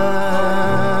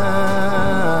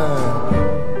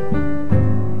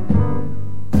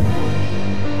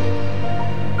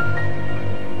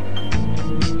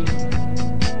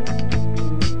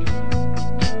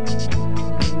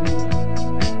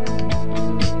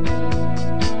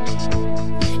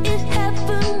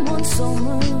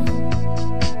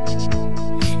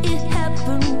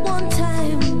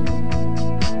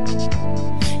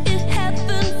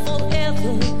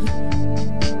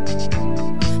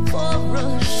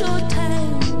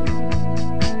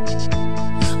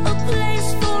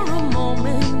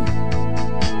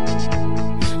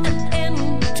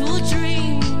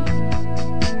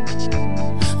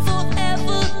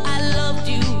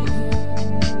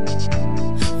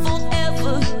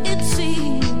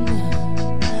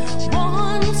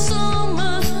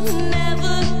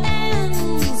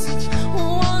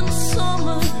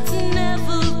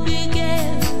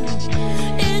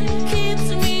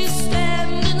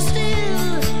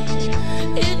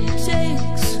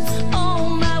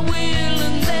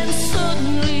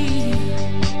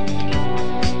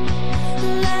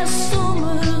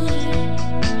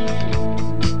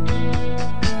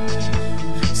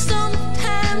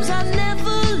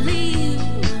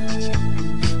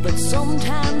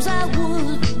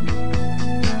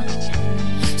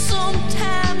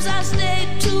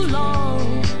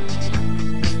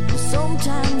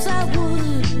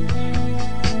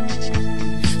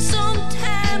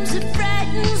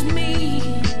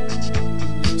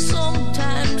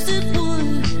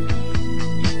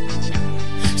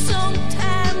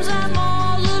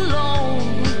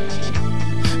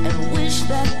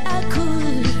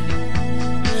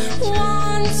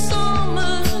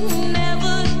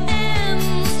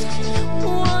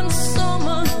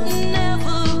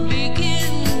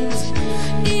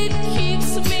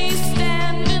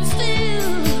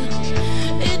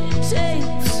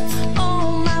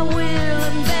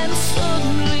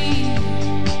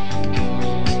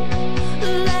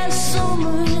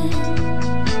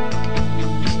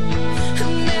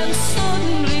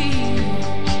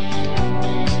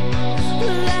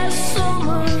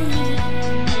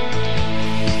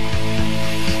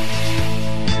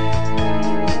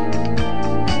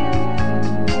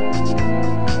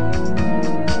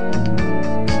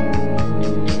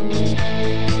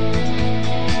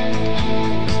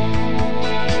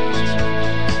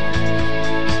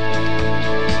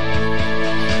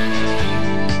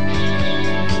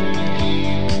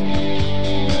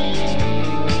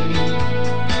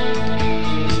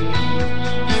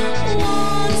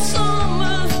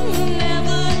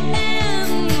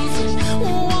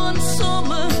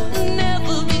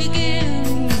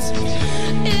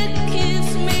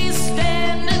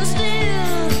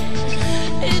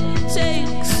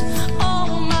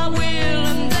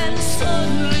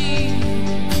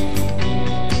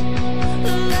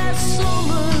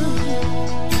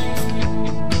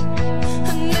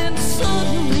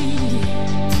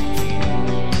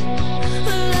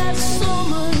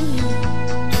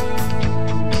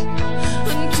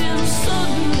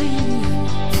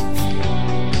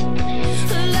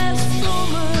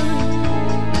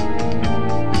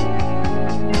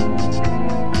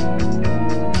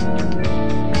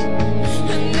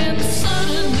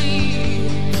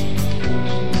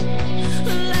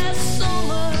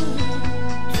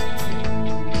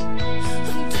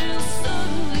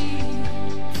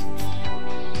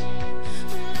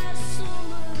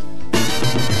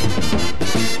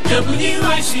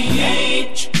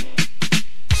 Gage.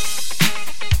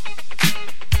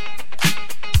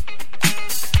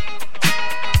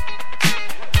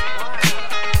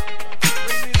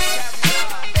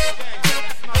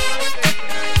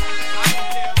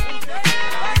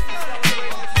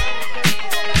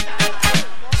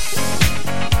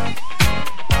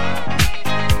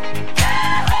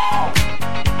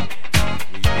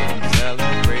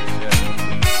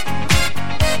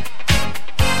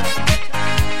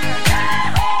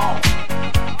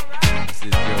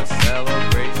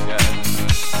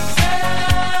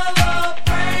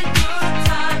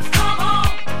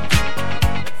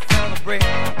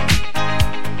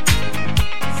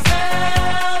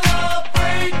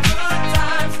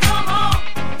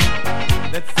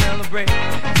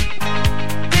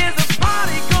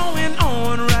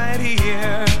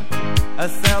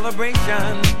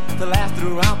 To last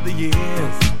throughout the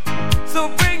years. So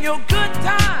bring your good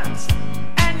times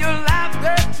and your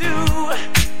laughter too.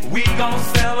 We gon'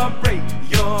 celebrate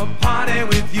your party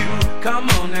with you. Come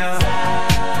on now.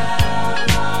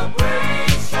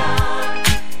 Celebration.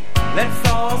 Let's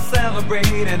all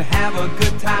celebrate and have a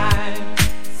good time.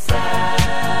 Celebration.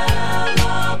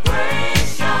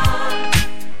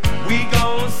 We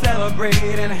gon'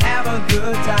 celebrate and have a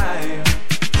good time.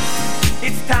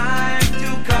 It's time to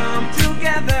come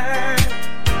together.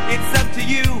 It's up to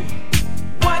you.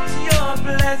 What's your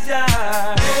pleasure?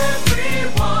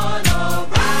 Everyone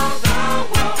around the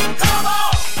world, come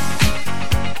on!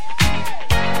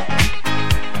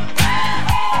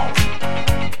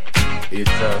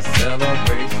 It's a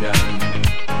celebration.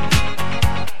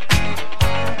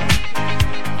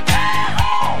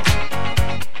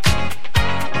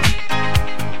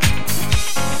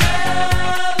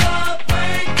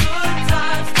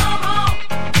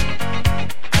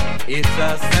 It's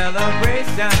a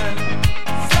celebration.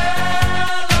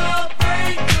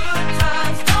 Celebrate good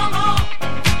times, come on.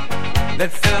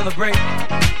 Let's celebrate.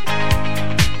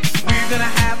 We're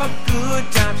gonna have a good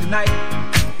time tonight.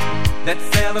 Let's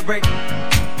celebrate.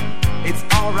 It's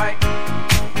alright.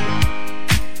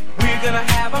 We're gonna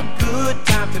have a good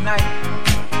time tonight.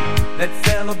 Let's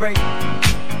celebrate.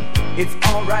 It's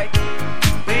alright,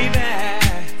 baby.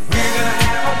 We're gonna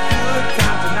have a good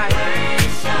time tonight.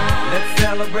 Let's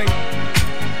celebrate.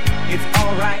 It's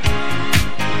alright.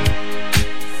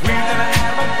 We're gonna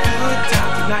have a good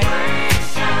time tonight.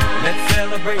 Let's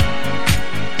celebrate.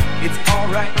 It's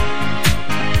alright.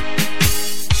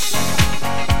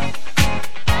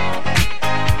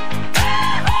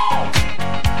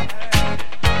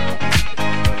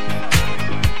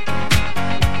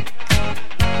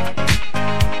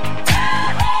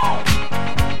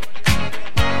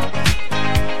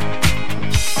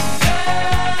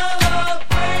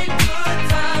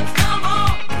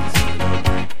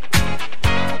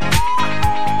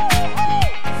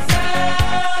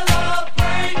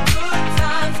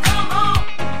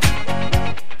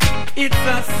 It's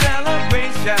a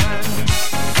celebration.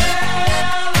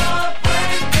 Celebrate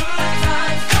good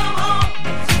times, come on.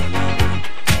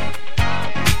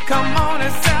 Come on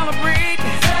and celebrate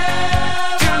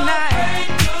tonight.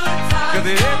 'Cause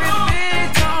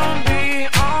everything's gonna be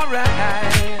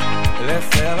alright. Let's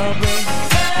celebrate.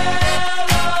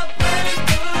 Celebrate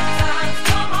good times,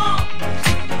 come on.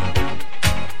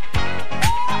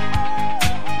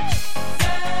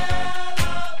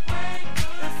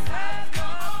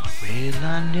 Well,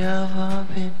 I never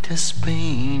been to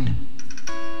Spain,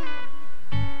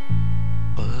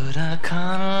 but I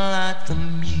kinda like the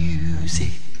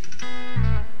music.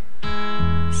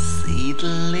 See,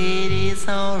 the ladies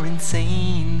are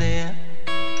insane there,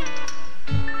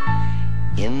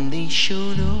 and they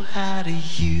sure know how to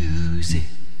use it.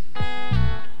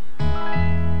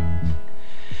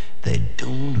 They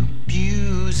don't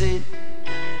abuse it,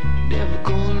 never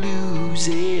gonna lose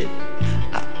it.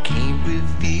 I can't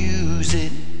refuse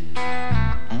it.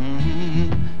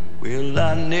 Well,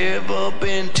 I never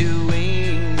been to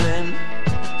England,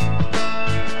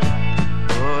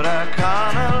 but I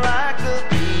kinda like the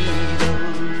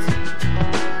Beatles.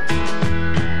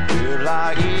 Well,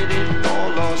 I hit it for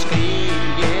Las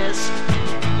Vegas,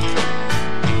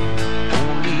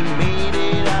 only made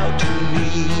it out to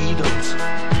meet us.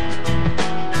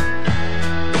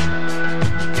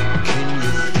 Can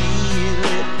you feel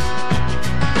it?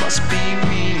 Must be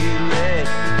real, it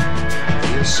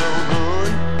feels so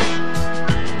good.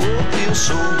 Oh, feels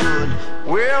so good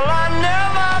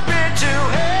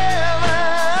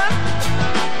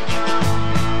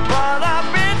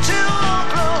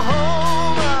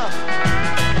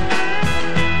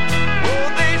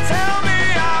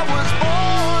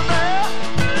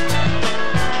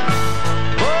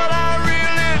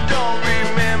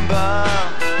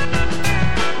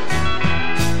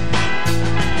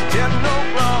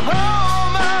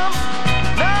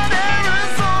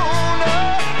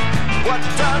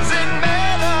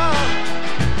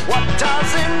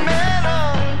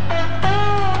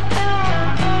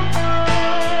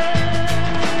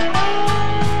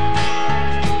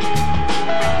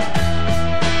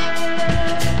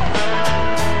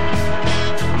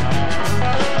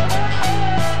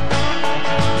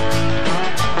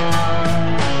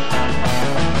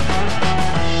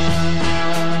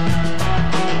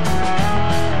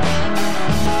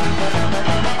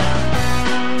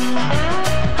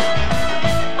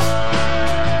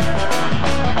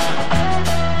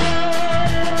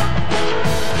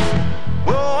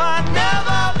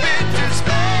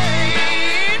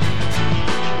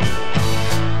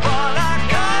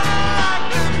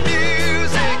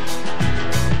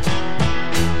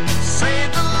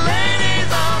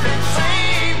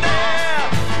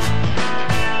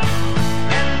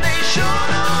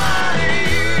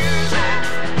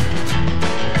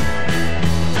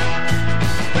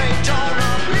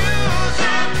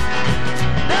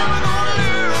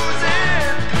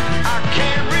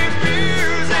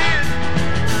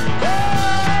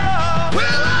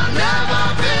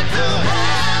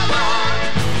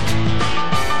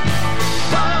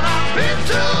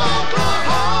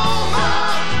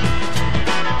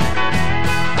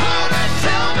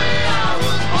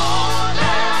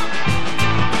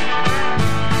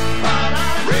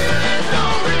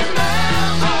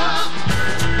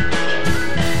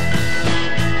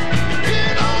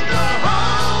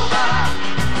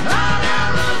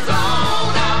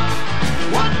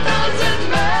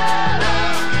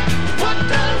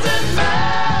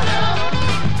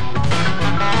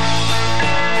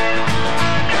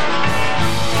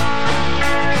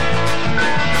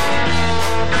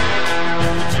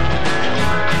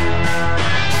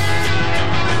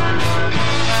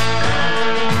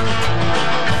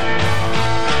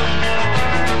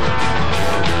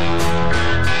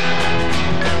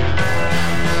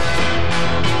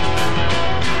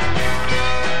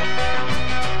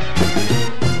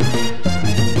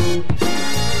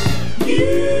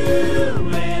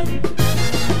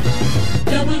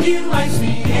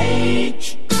WICH.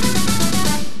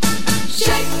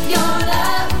 Shake your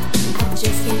love, I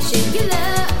just can't shake your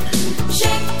love.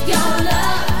 Shake your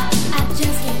love, I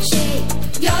just can't shake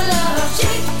your love.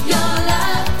 Shake your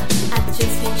love, I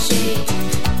just can't shake.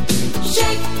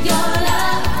 Shake your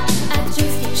love, I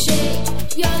just can't shake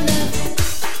your love.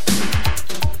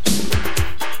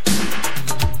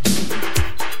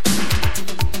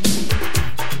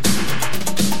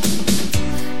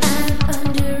 I'm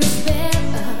under a spell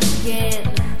again.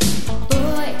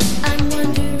 Boy, I'm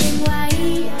wondering why.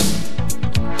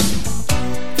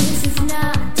 This is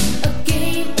not a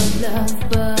game of love,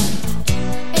 but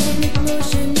an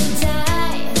emotional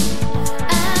tie.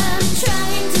 I'm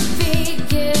trying to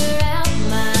figure out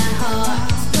my heart,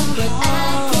 but I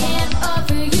can't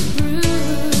offer you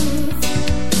proof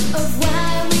of why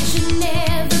we should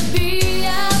never be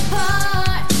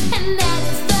apart. And that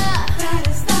is the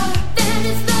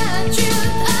truth.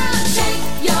 Oh, shake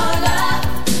your love,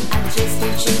 I just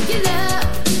can't shake your love.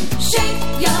 Shake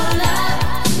your love,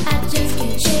 I just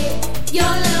can't shake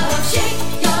your love. Shake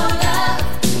your love,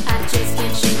 I just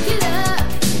can't shake your love.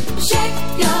 Shake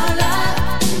your love,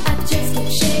 I just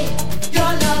can't shake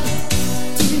your love.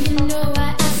 Do you know why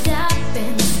I stop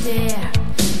and stare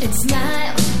and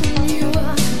smile when you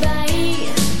walk by?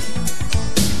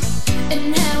 And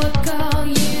how I call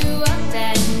you up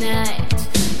that night.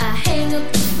 I hang up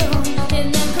the phone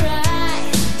and I cry.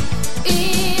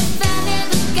 If I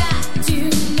never got to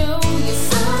know you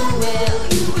so well,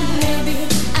 maybe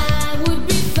I would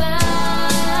be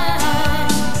fine.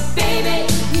 Baby,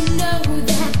 you know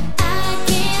that I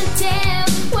can't tell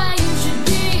why you should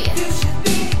be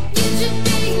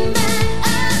mine.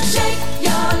 Oh, shake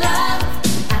your love,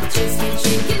 I just can't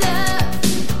shake your love.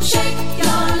 Shake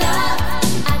your love,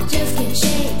 I just can't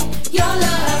shake your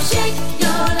love. Shake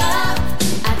your love,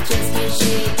 I just can't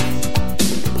shake.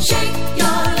 Shake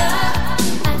your love,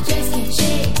 I just can't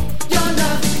shake your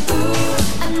love. Ooh,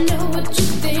 I know what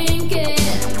you're thinking.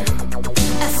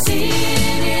 I see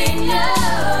it in your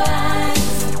eyes.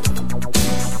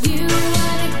 You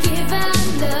wanna give our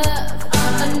love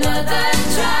another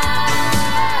try.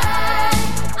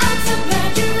 I'm so glad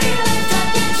you realized I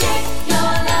can shake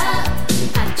your love.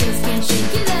 I just can't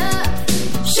shake your love.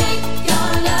 Shake your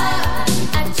love,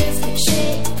 I just can't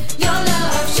shake your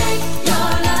love. Shake your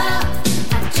love,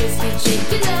 I just can't shake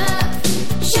your love.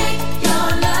 Shake your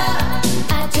love,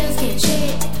 I just can't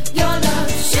shake your love.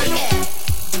 Shake it,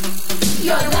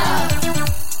 your love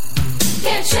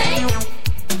can't shake.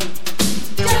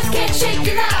 Just can't shake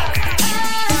your love.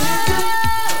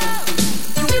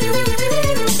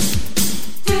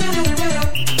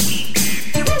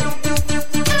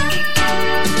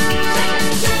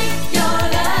 Shake your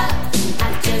love, I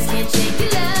just can't shake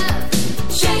your love.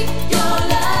 Shake your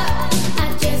love, I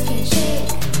just can't shake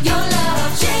your love.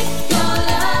 Shake your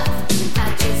love, I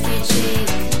just can't shake.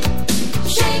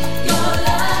 Shake your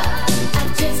love, I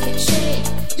just can't shake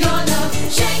your love.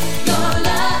 Shake your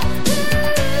love,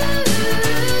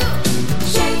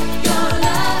 shake your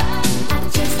love, I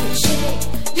just can't shake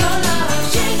your love.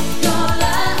 Shake your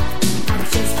love, I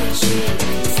just can't shake.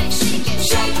 Say shake it,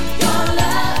 shake your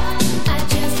love, I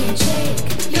just can't shake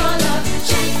your love.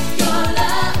 Shake your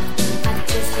love, I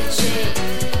just can't shake.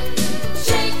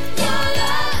 Shake your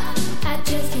love, I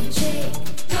just can't shake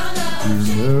your love.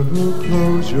 You never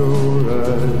close your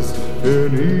eyes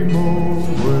anymore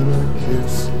when I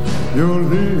kiss your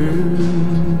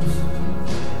lips.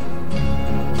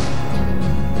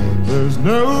 And there's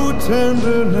no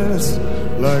tenderness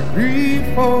like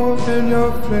before in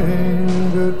your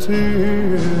fingertips.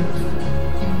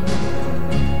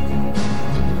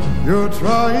 You're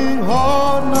trying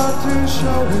hard not to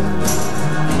show it,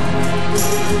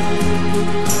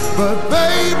 but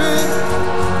baby,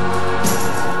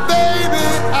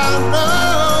 I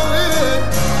know it.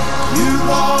 You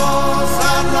lost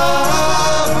that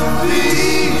love and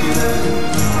feeling.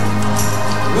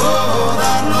 Oh,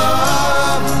 that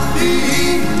love and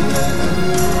feeling.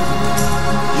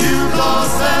 You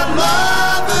lost that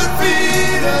love and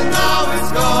feeling. Now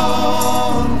it's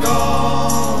gone,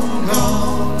 gone,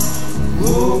 gone.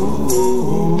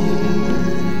 Oh.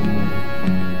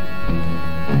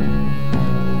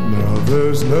 Now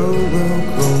there's no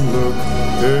welcome look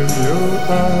in your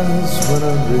eyes when I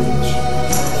reach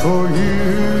for you.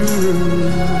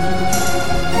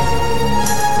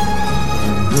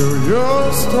 And though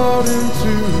you're starting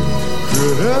to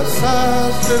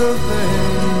criticize little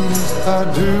things I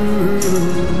do,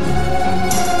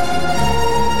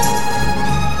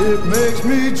 it makes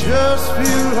me just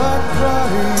feel like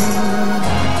crying.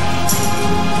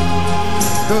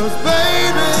 'Cause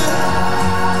baby,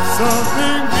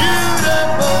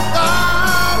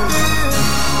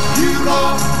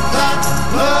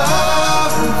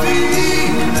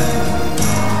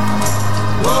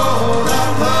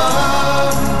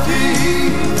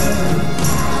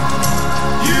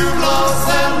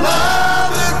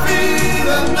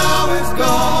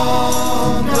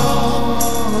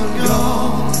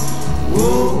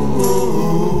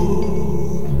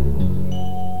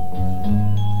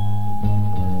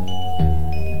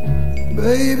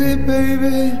 Baby,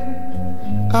 baby,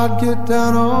 I'd get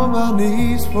down on my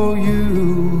knees for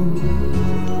you.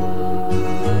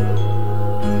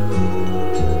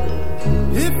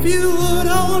 If you would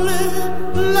only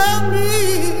love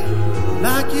me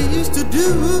like you used to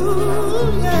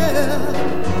do, yeah.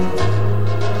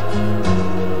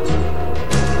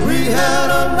 We had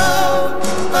a love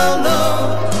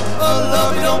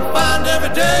you don't find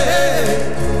every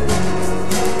day.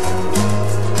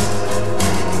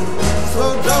 So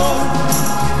don't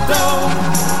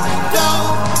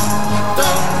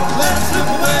let it slip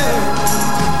away.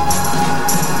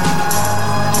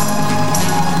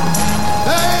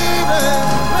 Baby,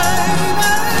 I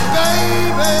beg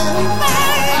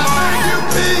you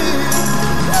please,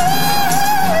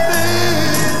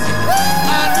 I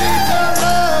need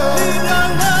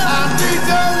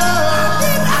your love,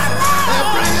 and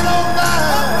bring it on back,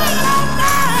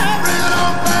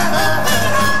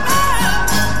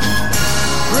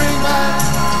 bring back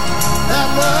that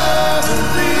love and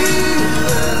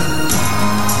feeling,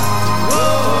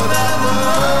 oh, that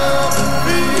love and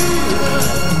feeling,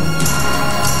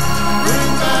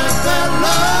 bring back that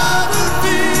love and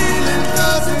feeling,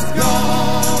 'cause it's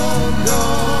gone,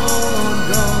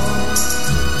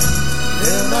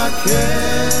 and I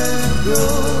can't go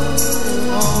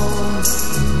on.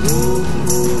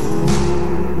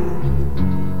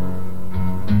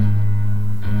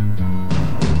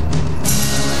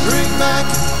 Bring back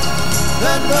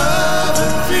that love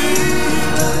and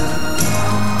feeling.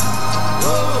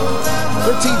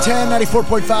 1310,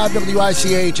 94.5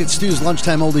 WICH. It's Stu's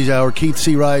Lunchtime Oldies Hour. Keith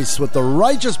C. Rice with the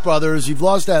Righteous Brothers. You've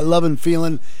lost that love and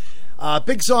feeling.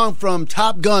 Big song from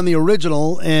Top Gun, the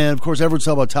original. And, of course, everyone's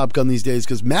talking about Top Gun these days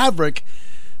because Maverick,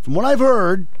 from what I've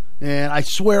heard, and I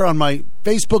swear on my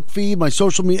Facebook feed, my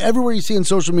social media, everywhere you see in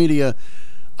social media,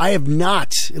 I have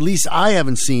not, at least I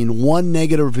haven't seen one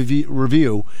negative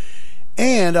review.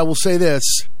 And I will say this,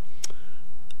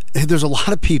 there's a lot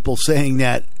of people saying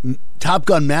that Top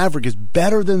Gun Maverick is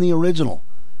better than the original.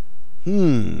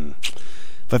 If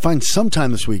I find some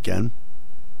time this weekend,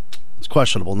 it's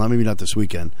questionable, maybe not this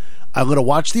weekend, I'm going to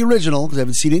watch the original because I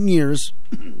haven't seen it in years,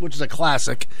 which is a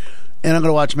classic, and I'm going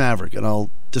to watch Maverick, and I'll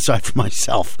decide for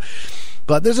myself.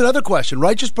 But there's another question.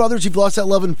 Righteous Brothers, You've Lost That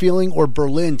Love and Feeling, or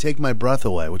Berlin, Take My Breath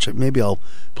Away, which maybe I'll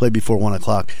play before 1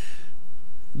 o'clock.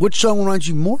 Which song reminds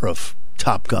you more of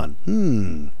Top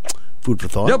Gun? Food for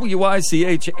thought.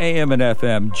 WICH AM and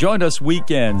FM. Join us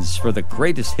weekends for the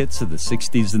greatest hits of the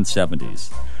 60s and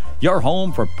 70s. Your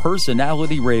home for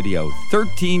personality radio.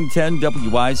 1310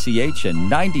 WICH and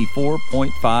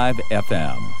 94.5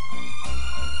 FM.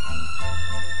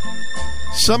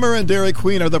 Summer and Dairy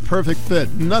Queen are the perfect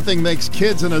fit. Nothing makes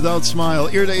kids and adults smile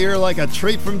ear to ear like a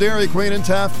treat from Dairy Queen in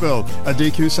Taftville. A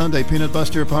DQ Sundae Peanut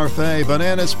Buster Parfait,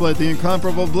 Banana Split, the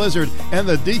incomparable Blizzard, and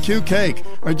the DQ Cake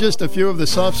are just a few of the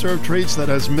soft-serve treats that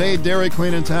has made Dairy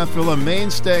Queen in Taftville a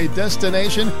mainstay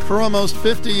destination for almost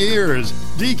 50 years.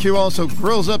 DQ also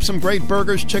grills up some great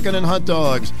burgers, chicken, and hot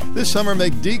dogs. This summer,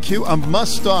 make DQ a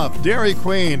must-stop. Dairy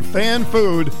Queen, fan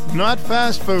food, not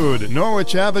fast food.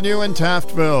 Norwich Avenue in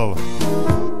Taftville.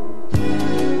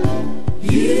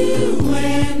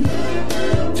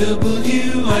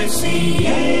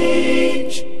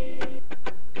 UNWICH.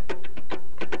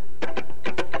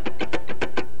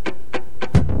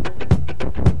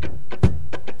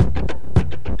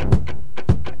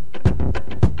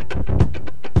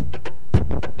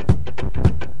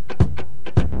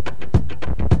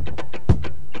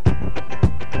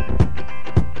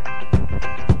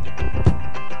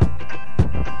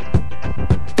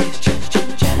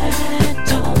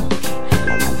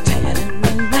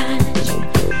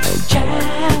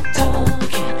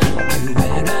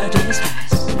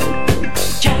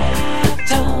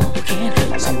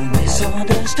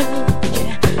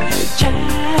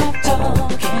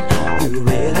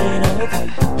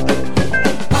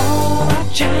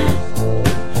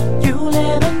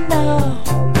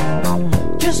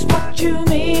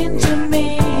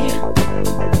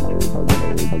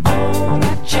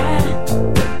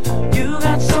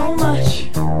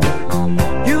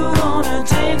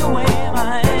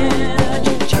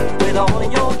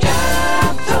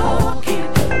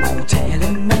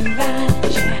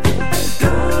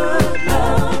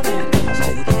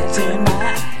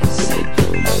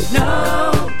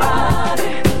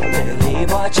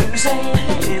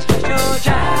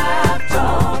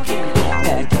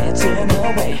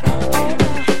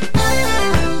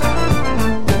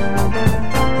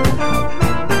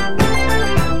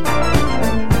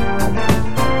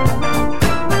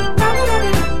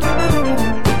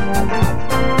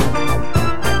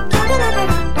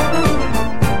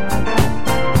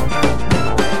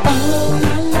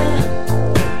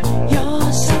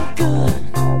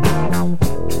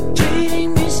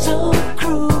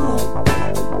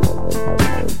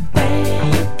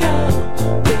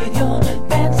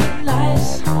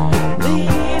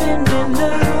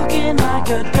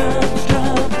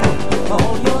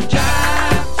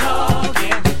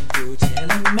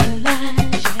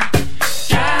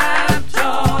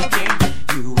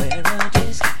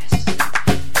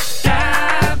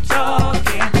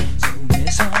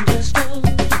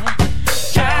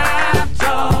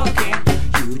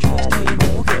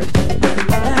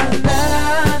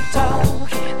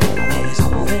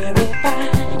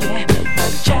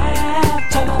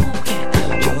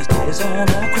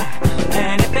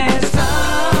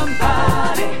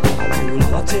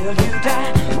 till you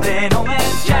die. Then all that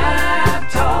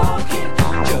jive talking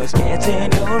just gets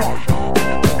in your eye.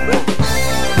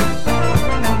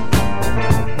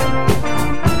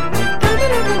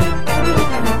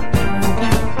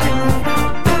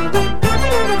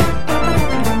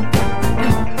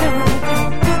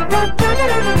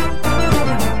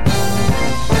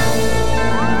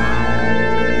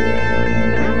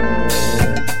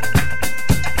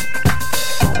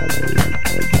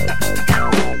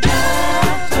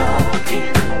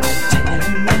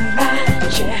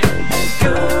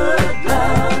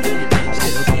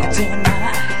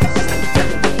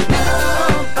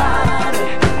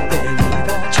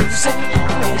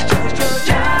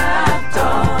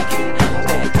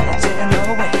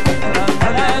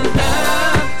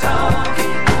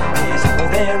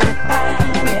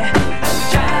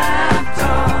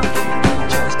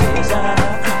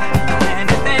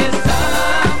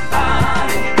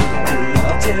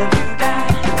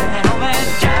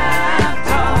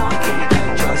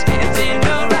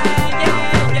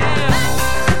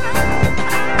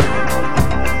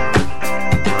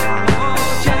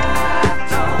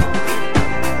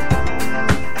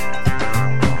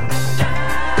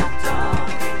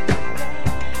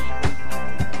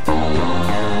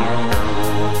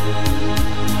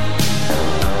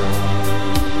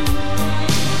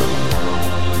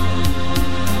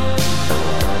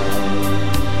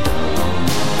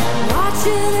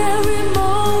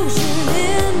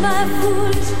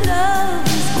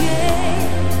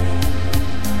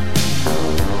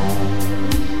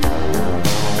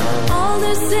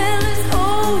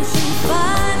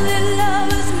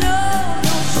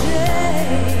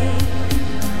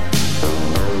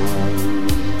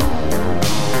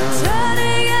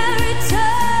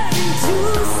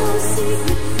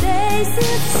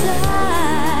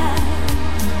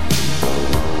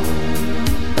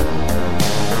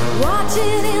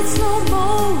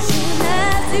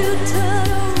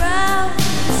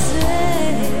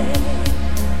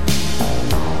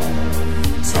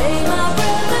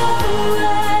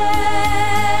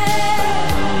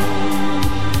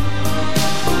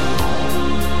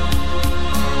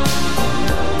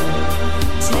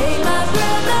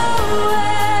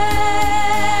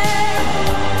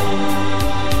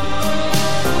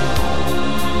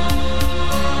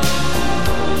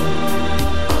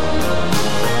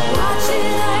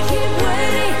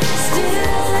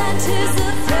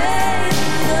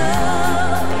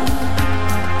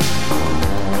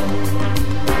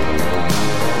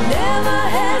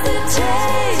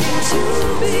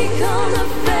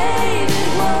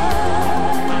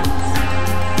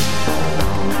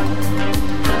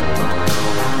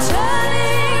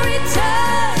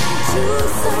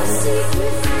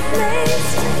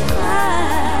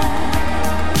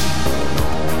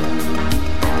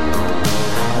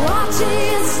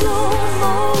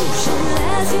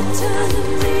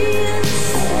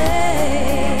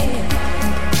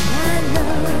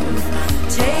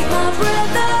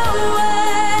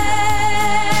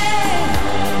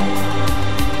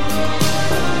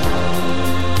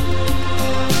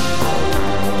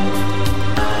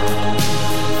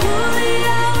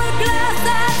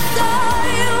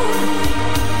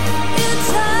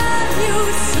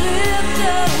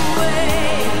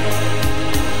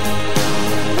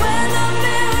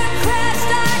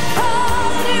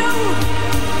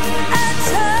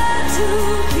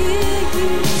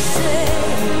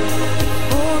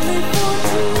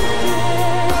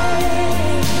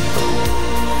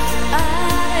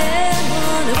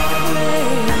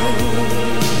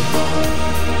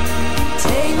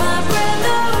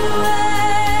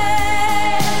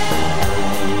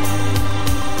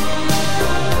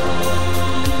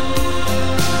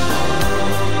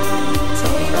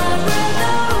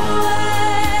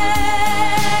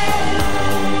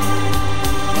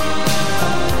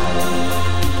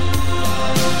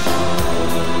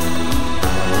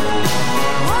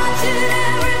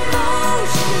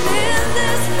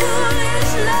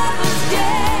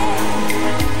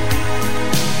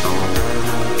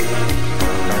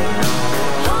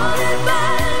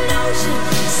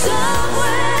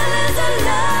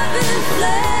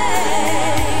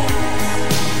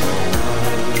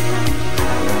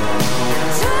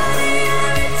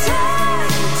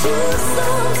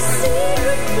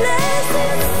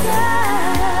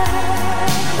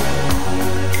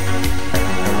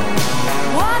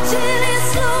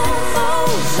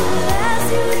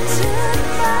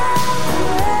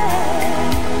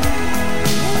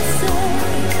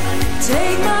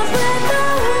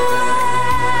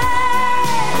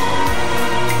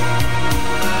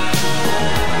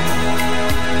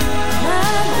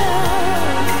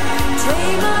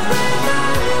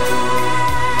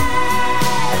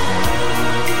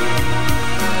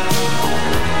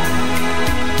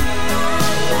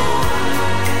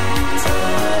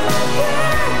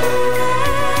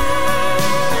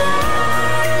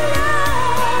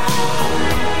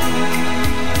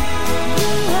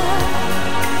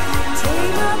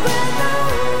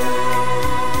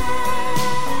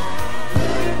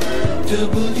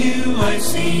 WICH.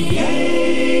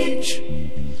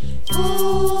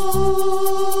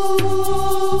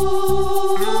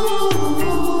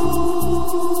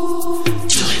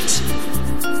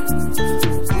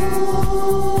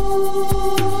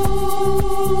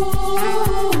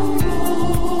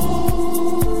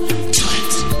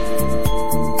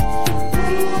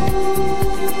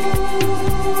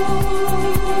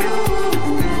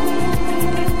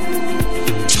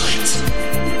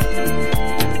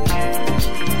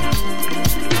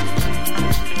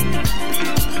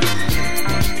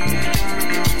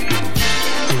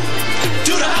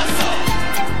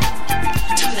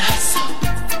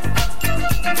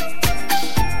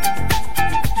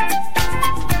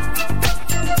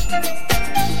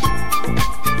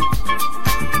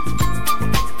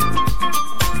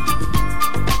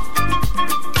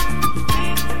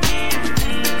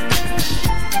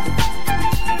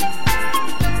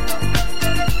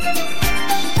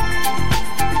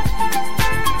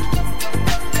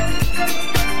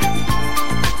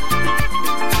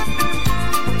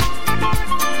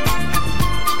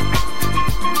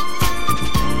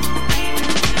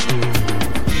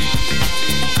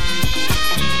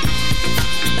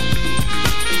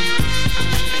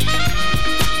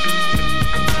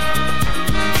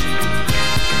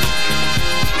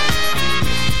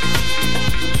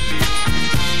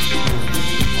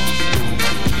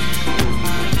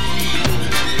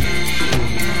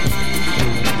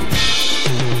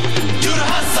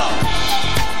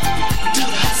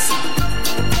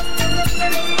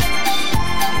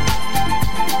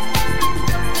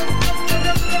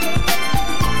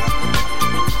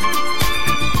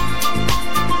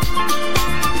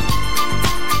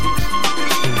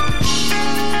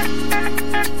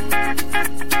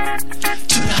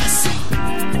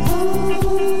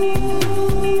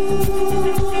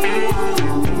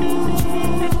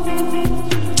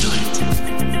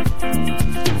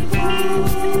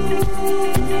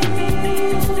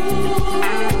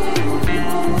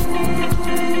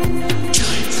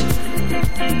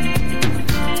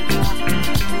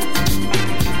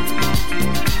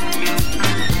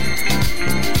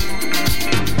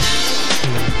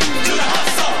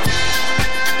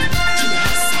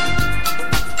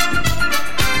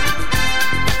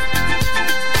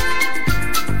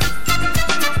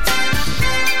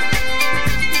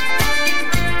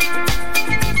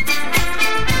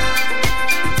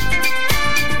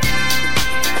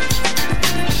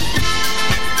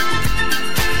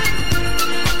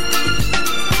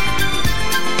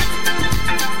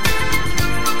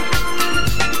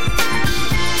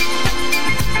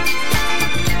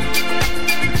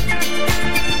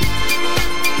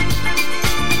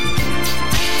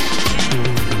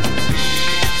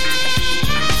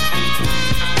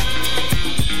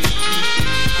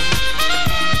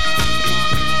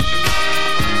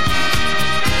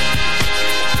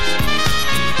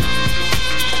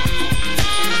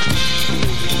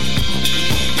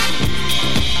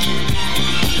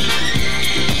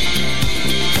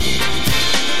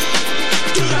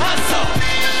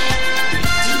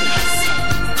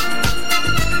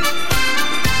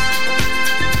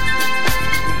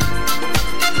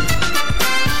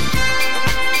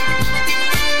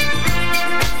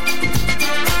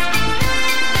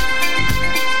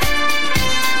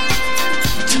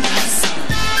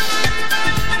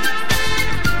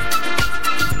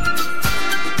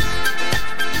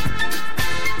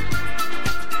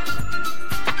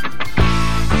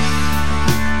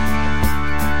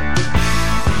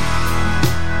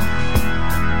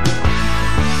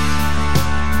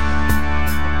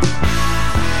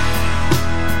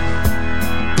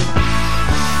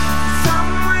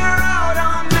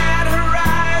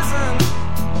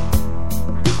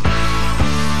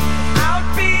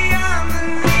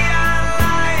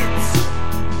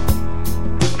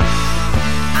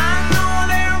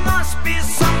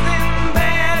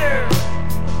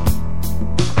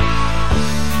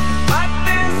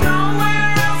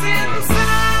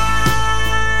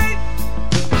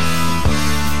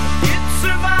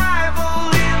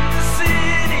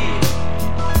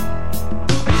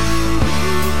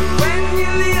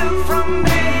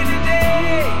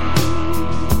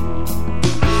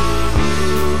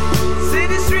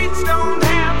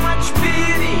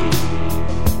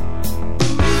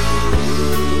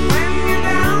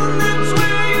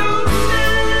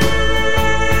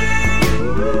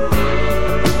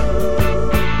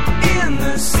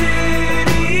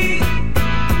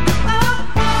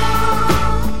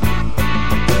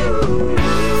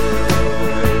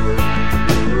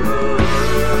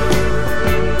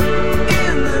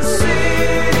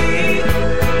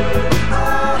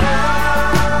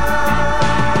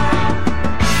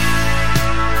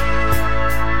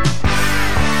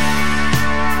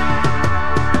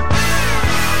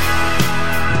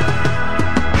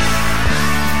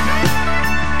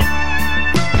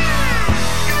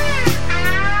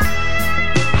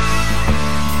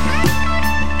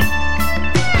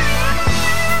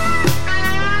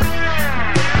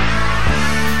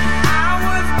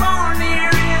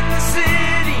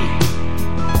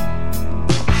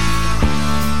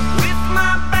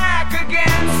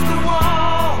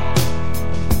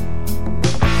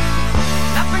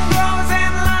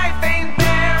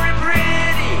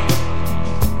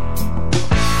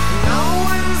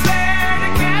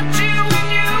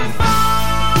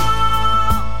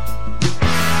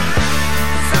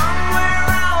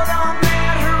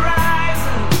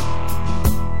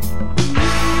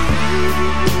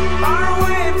 far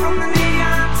away from the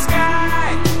neon sky.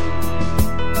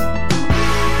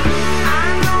 I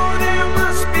know there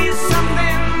must be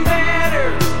something better,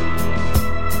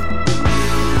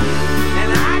 and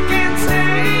I can't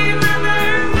stay another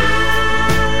night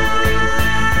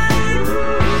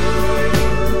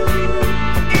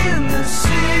in the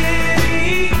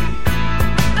city.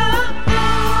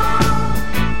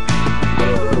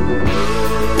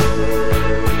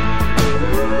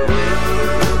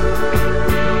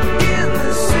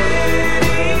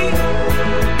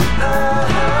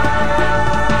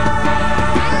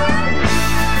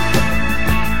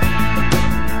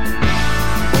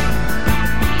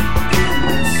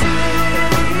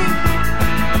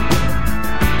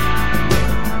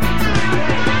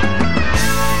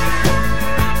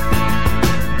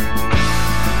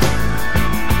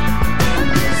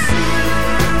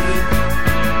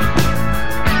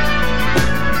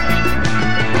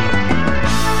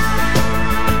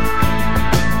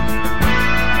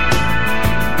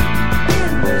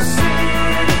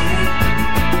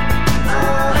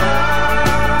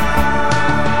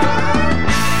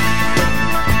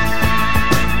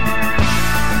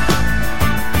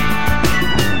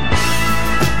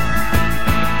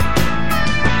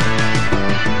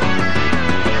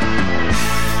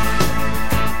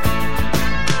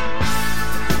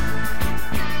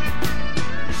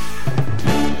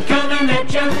 Coming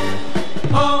at you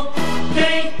all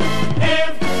day,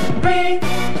 every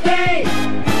day.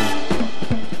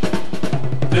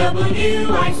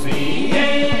 WICH.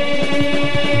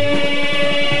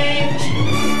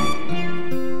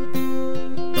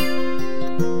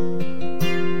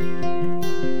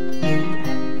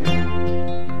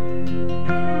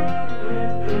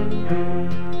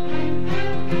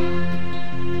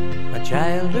 A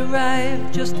child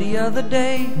arrived just the other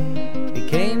day. He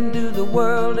came to the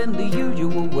world in the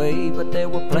usual way, but there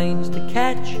were planes to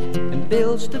catch and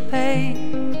bills to pay.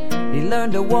 He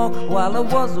learned to walk while I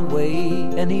was away,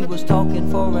 and he was talking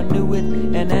for I knew it.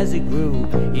 And as he grew,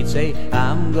 he'd say,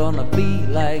 I'm gonna be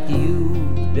like you,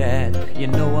 Dad. You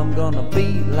know I'm gonna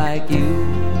be like you.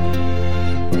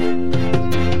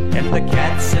 And the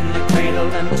cat's in the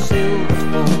cradle and the silver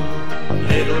spoon,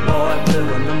 little boy blue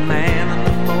and the man on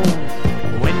the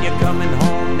moon. When you're coming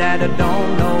home, Dad, I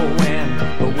don't know when,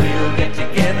 but we'll get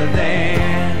together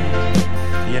then.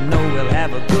 You know we'll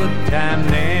have a good time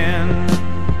then.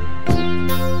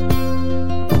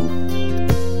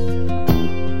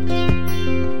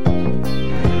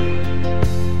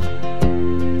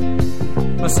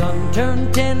 My son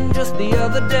turned 10 just the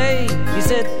other day. He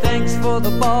said, thanks for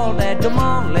the ball, Dad, come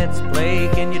on, let's play.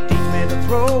 Can you teach me to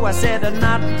throw? I said,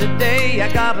 not today, I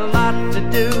got a lot to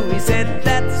do. He said,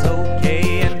 that's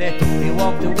okay, and he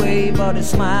walked away, but his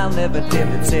smile never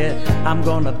dimmed. Said, I'm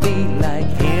gonna be like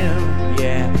him,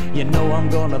 yeah, you know I'm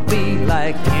gonna be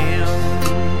like him.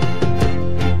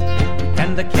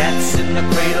 And the cat's in the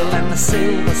cradle and the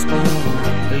silver spoon,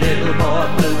 the little boy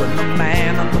blue and the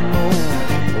man on the moon.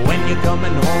 When you're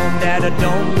coming home, Dad, I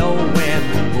don't know when,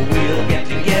 but we'll get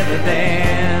together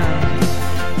then.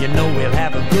 You know we'll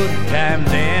have a good time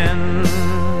then.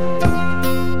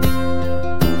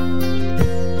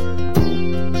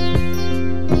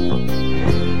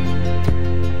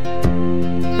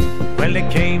 Well, he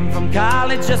came from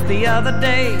college just the other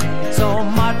day, so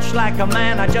much like a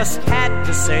man I just had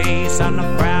to say, son,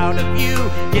 I'm proud of you,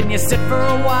 can you sit for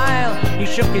a while? He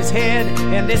shook his head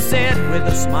and he said with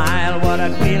a smile, what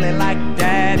I'd really like,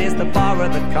 Dad, is to borrow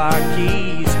the car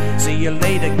keys. See you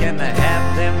later, can I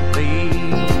have them, please?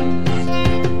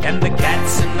 And the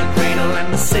cat's in the cradle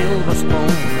and the silver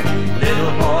spoon,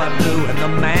 little boy blue and the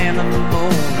man on the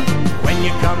moon. When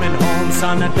you're coming home,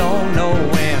 son, I don't know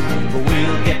when, but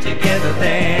we'll get together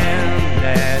then,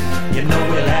 Dad. You know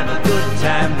we'll have a good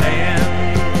time then.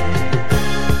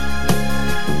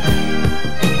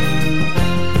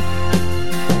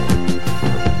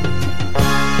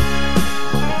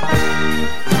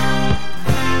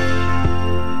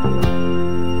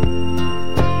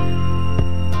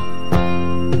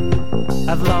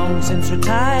 I've long since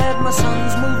retired, my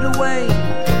son's moved away.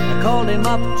 I called him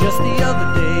up just the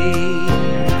other day.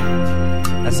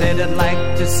 I said, I'd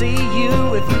like to see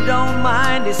you if you don't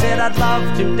mind. He said, I'd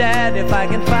love to, Dad, if I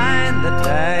can find the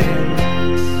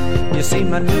time. You see,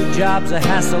 my new job's a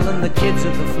hassle and the kids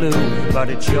are the flu, but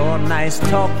it's sure nice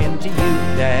talking to you,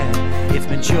 Dad. It's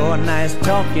been sure nice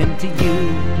talking to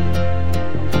you.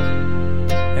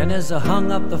 And as I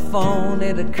hung up the phone,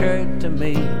 it occurred to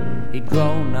me, he'd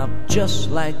grown up just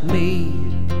like me.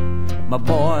 My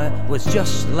boy was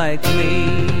just like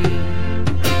me.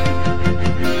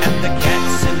 And the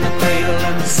cat's in the cradle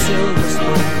and the silver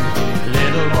spoon,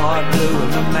 little boy blue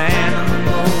and the man on the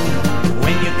moon.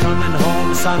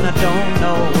 son, I don't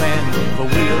know when, but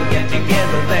we'll get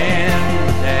together then,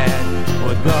 Dad.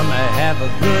 We're gonna have a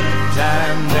good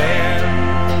time there.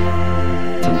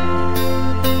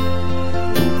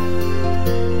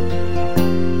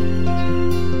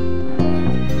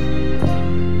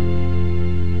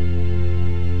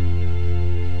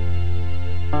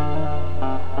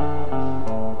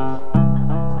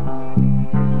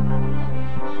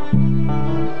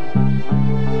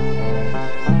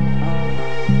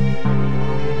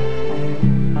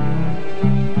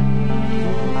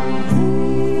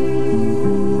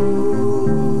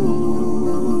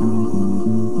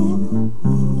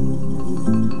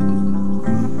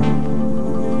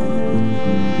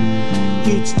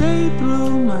 Each day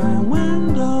through my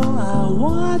window I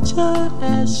watch her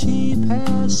as she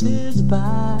passes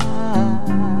by.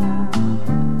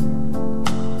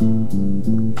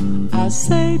 I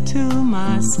say to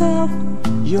myself,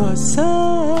 you're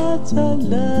such a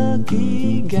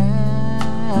lucky guy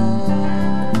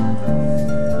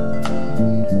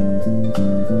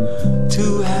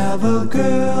to have a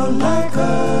girl like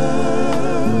her.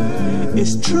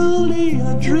 Is truly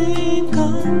a dream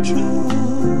come true.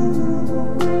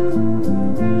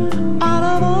 Out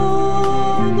of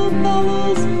all the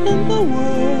fellas in the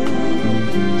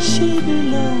world, she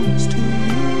belongs to you.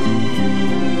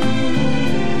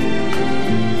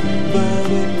 But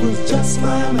it was just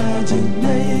my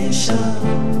imagination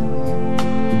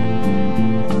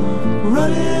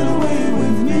running away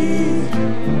with me.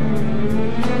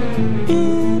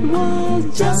 It was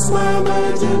just my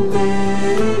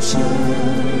imagination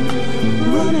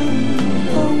running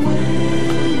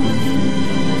away with me.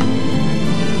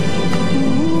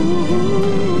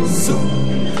 Ooh,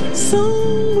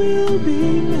 soon we'll be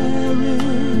married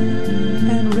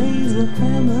and raise a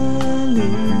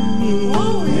family.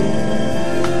 Oh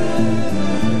yeah,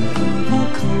 a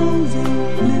cozy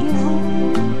little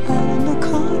home out in the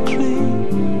country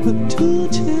with 2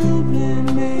 children,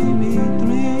 maybe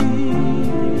 3.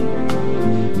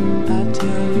 I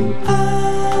tell you, I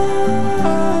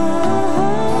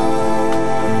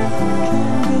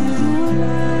can't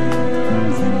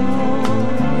visualize it all.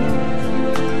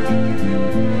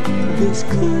 This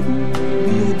couldn't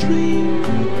be a dream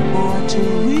or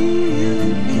too real,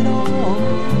 it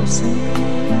all seems.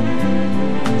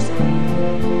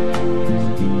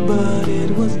 But it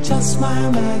was just my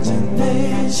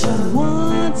imagination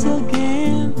once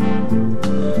again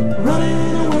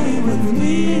running away with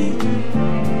me.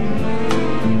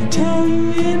 Tell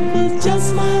you it was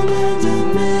just my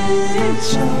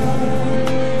imagination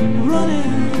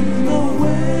running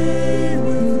away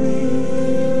with me.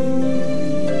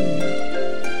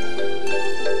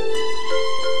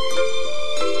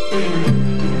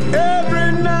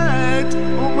 Every night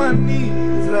on my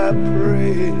knees I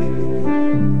pray,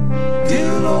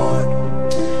 dear Lord,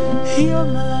 Hear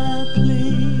my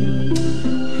plea.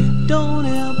 Don't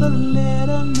ever let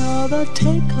another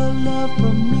take her love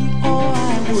from me, or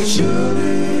I will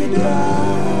surely die.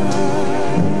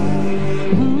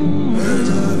 Her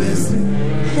love is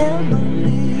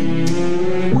heavenly.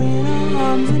 When her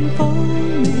arms enfold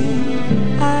me,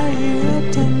 I hear a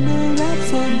tender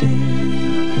rhapsody.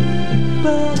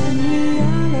 But in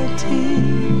reality,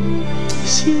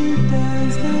 she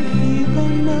doesn't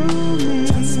even know me.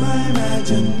 Just my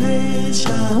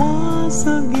imagination once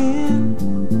again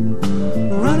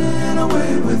running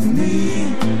away with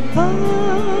me.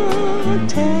 Oh,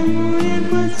 tell you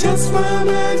it was just my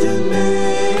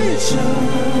imagination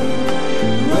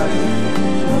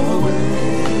running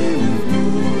away with me.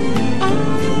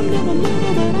 I'll never know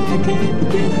that I can't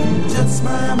forget it. Just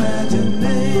my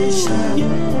imagination,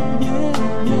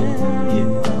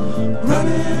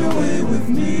 running away with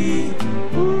me.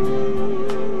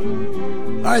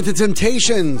 All right, the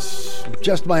Temptations,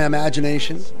 Just My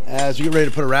Imagination, as we get ready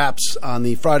to put a wraps on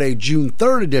the Friday, June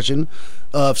 3rd edition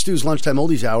of Stu's Lunchtime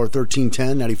Oldies Hour,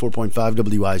 1310,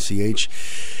 94.5 WICH.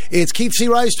 It's Keith C.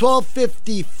 Rice,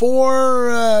 1254.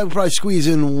 We'll probably squeeze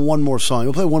in one more song.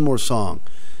 We'll play one more song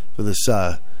for this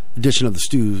edition of the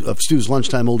Stu's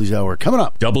Lunchtime Oldies Hour. Coming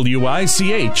up.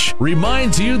 WICH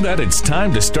reminds you that it's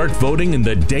time to start voting in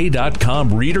the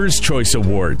Day.com Reader's Choice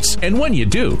Awards. And when you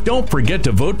do, don't forget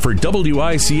to vote for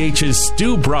WICH's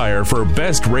Stu Bryer for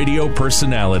Best Radio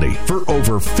Personality. For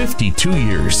over 52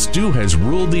 years, Stu has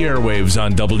ruled the airwaves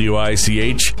on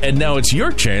WICH, and now it's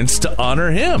your chance to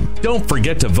honor him. Don't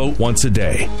forget to vote once a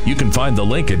day. You can find the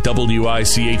link at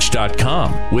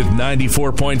WICH.com with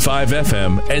 94.5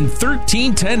 FM and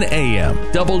 1310 AM,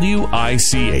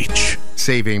 WICH.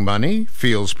 Saving money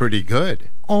feels pretty good.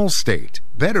 Allstate.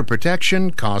 Better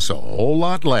protection costs a whole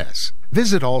lot less.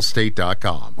 Visit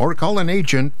Allstate.com or call an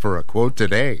agent for a quote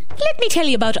today. Let me tell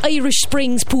you about Irish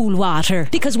Springs Pool Water.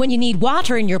 Because when you need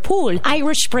water in your pool,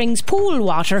 Irish Springs Pool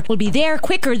Water will be there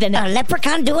quicker than a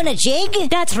leprechaun doing a jig?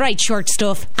 That's right, short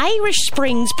stuff. Irish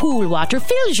Springs Pool Water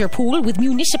fills your pool with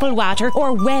municipal water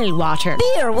or well water.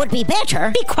 Beer would be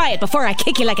better. Be quiet before I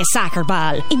kick you like a soccer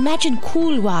ball. Imagine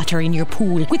cool water in your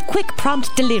pool with quick,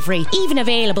 prompt delivery, even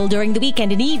available during the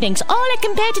weekend and evenings, all at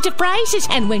competitive prices.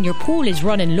 And when your pool is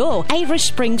running low, Irish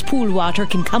Springs Pool Water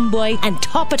can come by and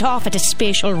top it off at a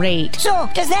special rate. So,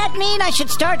 does that mean I should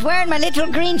start wearing my little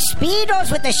green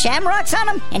Speedos with the shamrocks on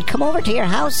them and come over to your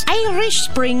house? Irish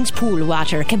Springs Pool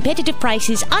Water. Competitive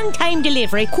prices, on-time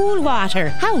delivery, cool water.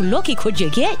 How lucky could you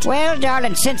get? Well,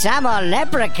 darling, since I'm a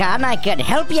leprechaun, I could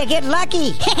help you get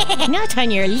lucky. Not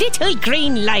on your little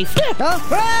green life.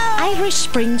 Irish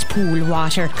Springs Pool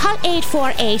Water. Call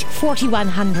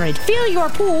 848-4100. Fill your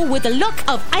pool with the luck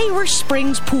of Irish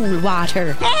Springs Pool Water.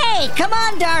 Hey, come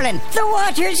on, darling. The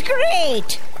water's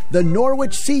great. The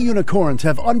Norwich Sea Unicorns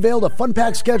have unveiled a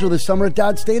fun-packed schedule this summer at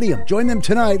Dodge Stadium. Join them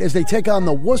tonight as they take on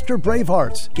the Worcester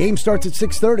Bravehearts. Game starts at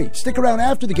 6:30. Stick around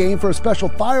after the game for a special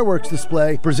fireworks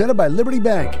display presented by Liberty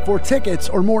Bank. For tickets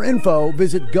or more info,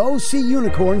 visit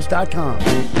GoSeaUnicorns.com.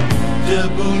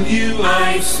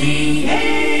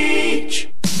 WICH.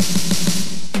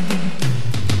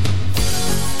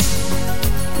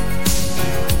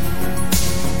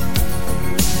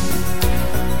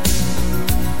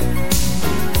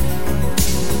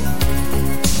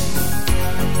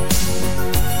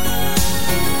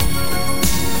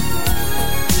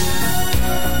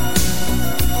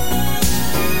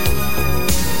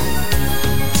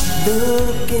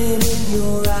 Looking in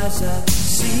your eyes, I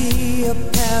see a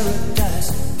paradise.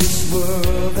 This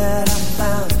world that I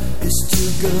found is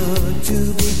too good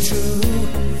to be true.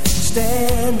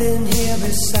 Standing here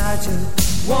beside you,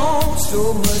 want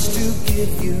so much to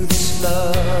give you this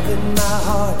love in my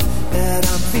heart that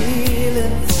I'm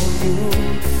feeling for you.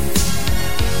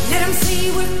 Let them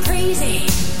say we're crazy.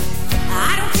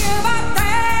 I don't care about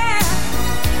that.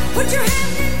 Put your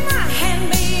hand in my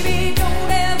hand, baby.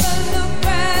 Don't ever look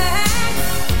back.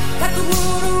 Let the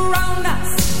world around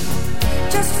us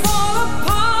just fall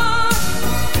apart.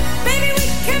 Baby, we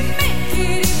can make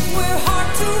it if we're heart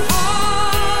to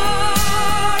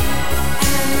heart.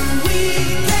 And we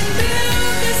can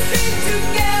build this dream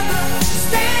together,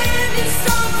 standing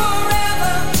strong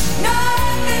forever.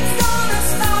 Nothing's gonna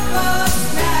stop us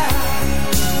now.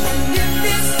 And if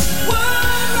this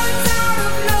world runs out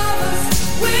of lovers,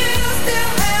 we'll still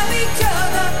have each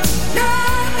other.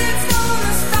 Nothing's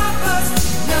gonna stop us.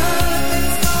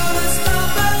 Nothing's gonna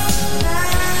stop us now.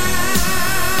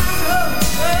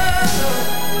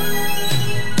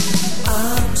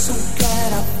 I'm so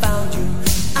glad I found you.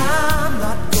 I'm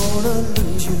not gonna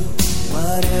lose you.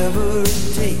 Whatever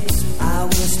it takes, I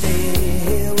will stay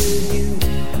here with you.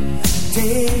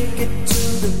 Take it to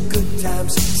the good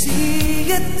times,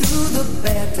 see it through the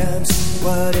bad times.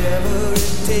 Whatever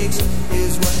it takes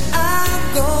is what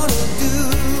I'm gonna do.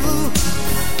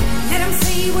 Let them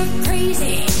say we're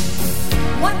crazy.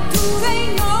 What do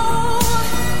they know?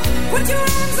 Put your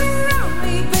arms around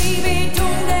me, baby.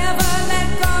 Don't ever let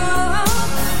go.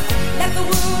 Let the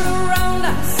world around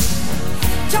us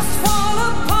just fall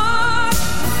apart.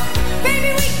 Baby,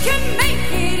 we can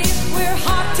make it if we're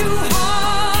heart to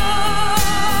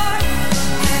heart.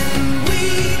 And we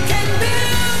can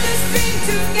build this dream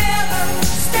together,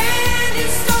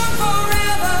 standing strong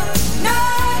forever.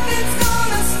 Nothing's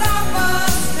gonna stop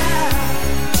us now.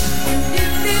 And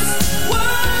if this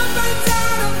world runs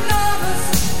out of lovers,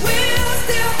 we'll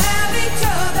still have each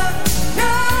other.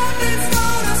 Nothing's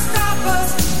gonna stop us.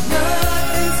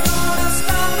 Nothing's gonna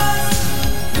stop us.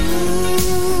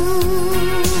 Ooh,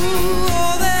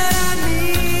 all that I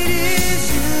need is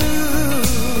you.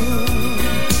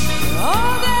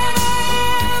 All that I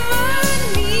ever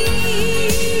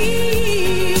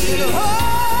need.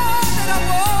 All that I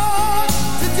want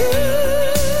to do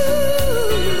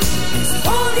is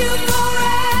hold you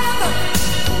forever,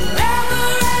 forever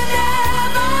and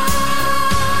ever.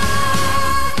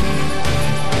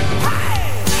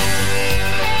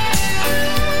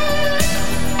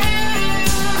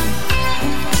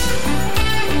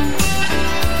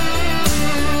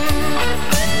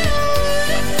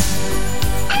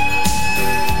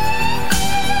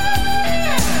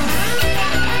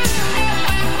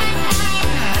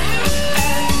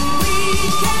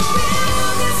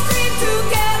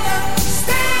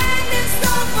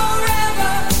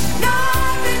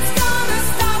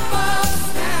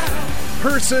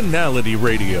 Personality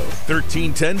Radio,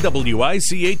 1310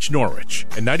 WICH Norwich,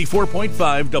 and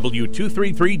 94.5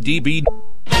 W233DB.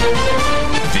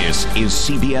 This is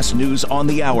CBS News on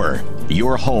the Hour,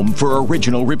 your home for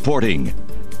original reporting.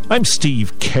 I'm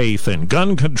Steve Kathan.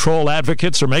 Gun control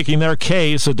advocates are making their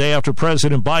case a day after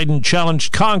President Biden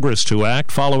challenged Congress to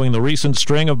act following the recent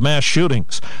string of mass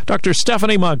shootings. Dr.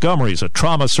 Stephanie Montgomery is a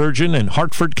trauma surgeon in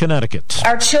Hartford, Connecticut.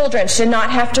 Our children should not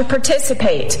have to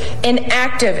participate in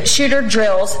active shooter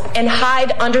drills and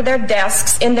hide under their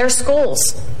desks in their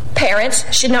schools. Parents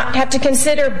should not have to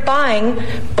consider buying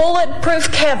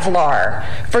bulletproof Kevlar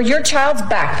for your child's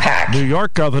backpack. New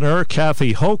York Governor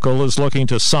Kathy Hochul is looking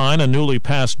to sign a newly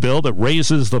passed bill that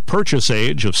raises the purchase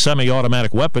age of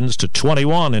semi-automatic weapons to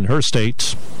 21 in her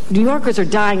state. New Yorkers are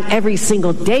dying every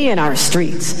single day in our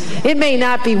streets. It may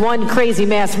not be one crazy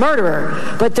mass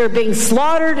murderer, but they're being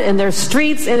slaughtered in their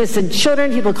streets, innocent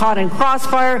children, people caught in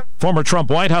crossfire. Former Trump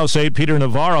White House aide Peter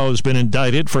Navarro has been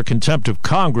indicted for contempt of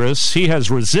Congress. He has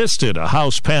resisted a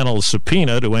House panel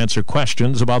subpoena to answer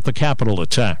questions about the Capitol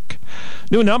attack.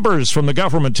 New numbers from the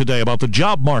government today about the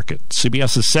job market.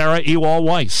 CBS's Sarah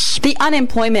Ewald-Weiss. The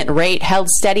unemployment rate held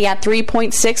steady at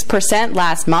 3.6%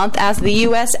 last month as the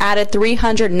U.S. added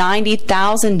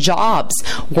 390,000 jobs.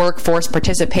 Workforce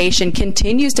participation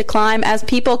continues to climb as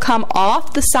people come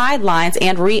off the sidelines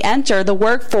and re-enter the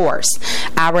workforce.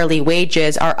 Hourly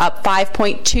wages are up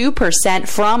 5.2%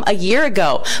 from a year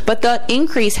ago, but the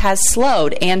increase has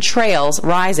slowed and trails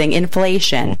rising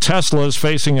inflation. Well, Tesla is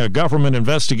facing a government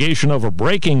investigation over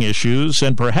braking issues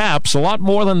and perhaps a lot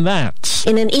more than that.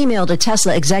 In an email to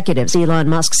Tesla executives, Elon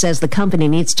Musk says the company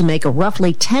needs to make a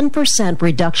roughly 10%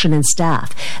 reduction in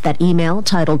staff. That email,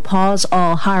 titled Pause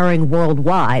All Hiring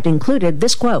Worldwide, included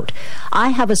this quote, "I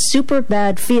have a super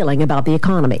bad feeling about the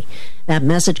economy." That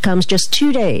message comes just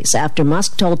 2 days after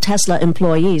Musk told Tesla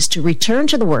employees to return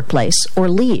to the workplace or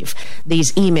leave.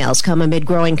 These emails come amid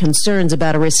growing concerns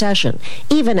about a recession,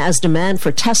 even as demand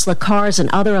for Tesla cars and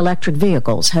other electric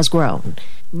vehicles has grown.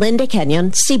 Linda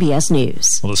Kenyon, CBS News.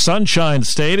 Well, the Sunshine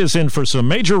State is in for some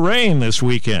major rain this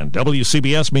weekend.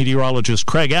 WCBS meteorologist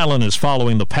Craig Allen is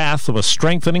following the path of a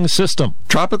strengthening system.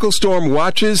 Tropical storm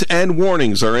watches and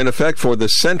warnings are in effect for the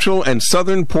central and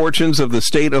southern portions of the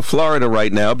state of Florida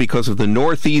right now because of the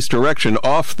northeast direction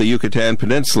off the Yucatan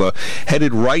Peninsula,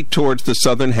 headed right towards the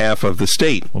southern half of the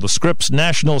state. Well, the Scripps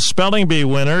National Spelling Bee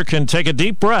winner can take a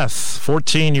deep breath.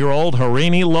 14-year-old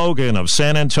Harini Logan of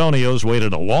San Antonio's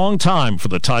waited a long time for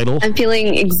the title. I'm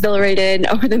feeling exhilarated,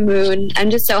 over the moon. I'm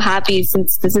just so happy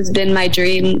since this has been my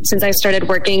dream since I started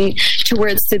working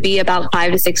towards to be about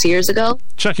 5 to 6 years ago.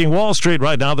 Checking Wall Street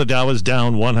right now, the Dow is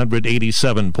down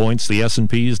 187 points. The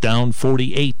S&P is down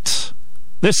 48.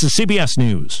 This is CBS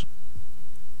News.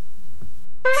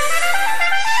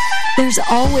 There's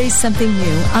always something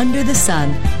new under the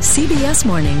sun. CBS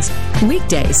Mornings,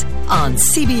 weekdays on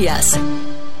CBS.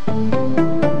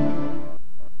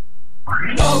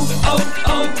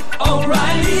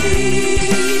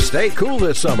 O'Reilly. Stay cool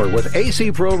this summer with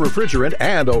AC Pro Refrigerant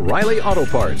and O'Reilly Auto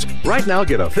Parts. Right now,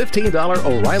 get a $15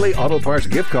 O'Reilly Auto Parts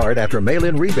gift card after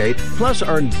mail-in rebate, plus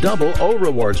earn double O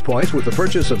Rewards points with the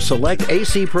purchase of select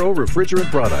AC Pro Refrigerant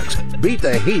products. Beat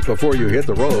the heat before you hit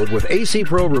the road with AC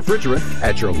Pro Refrigerant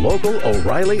at your local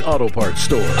O'Reilly Auto Parts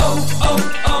store.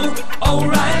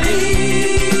 O'Reilly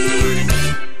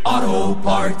Auto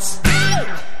Parts.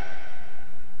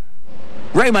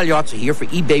 Ray Magliozzi here for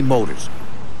eBay Motors.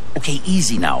 Okay,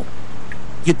 easy now.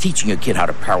 You're teaching your kid how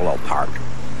to parallel park.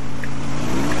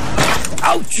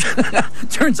 Ouch!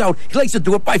 Turns out he likes to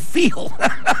do it by feel.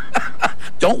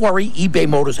 Don't worry, eBay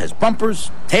Motors has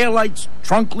bumpers, taillights,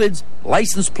 trunk lids,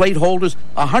 license plate holders,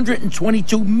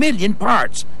 122 million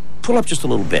parts. Pull up just a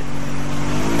little bit.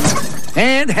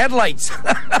 And headlights.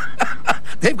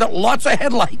 They've got lots of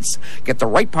headlights. Get the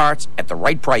right parts at the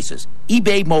right prices.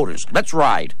 eBay Motors. Let's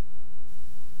ride.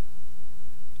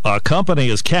 A company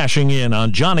is cashing in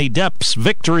on Johnny Depp's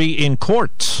victory in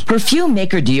court. Perfume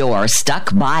maker Dior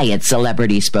stuck by its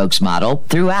celebrity spokesmodel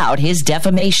throughout his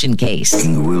defamation case.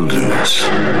 In the wilderness,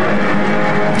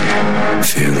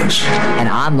 fearless. An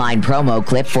online promo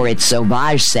clip for its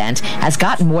Sauvage scent has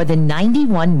gotten more than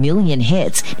 91 million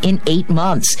hits in 8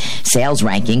 months. Sales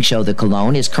rankings show the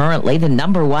cologne is currently the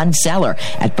 #1 seller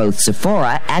at both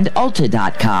Sephora and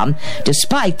Ulta.com,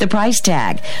 despite the price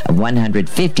tag of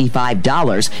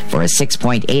 $155 for a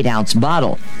 6.8-ounce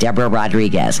bottle. Deborah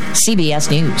Rodriguez,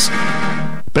 CBS News.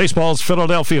 Baseball's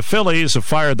Philadelphia Phillies have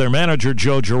fired their manager,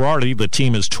 Joe Girardi. The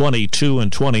team is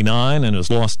 22-29 and has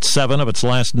lost 7 of its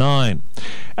last 9.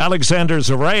 Alexander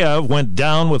Zverev went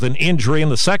down with an injury in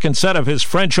the second set of his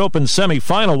French Open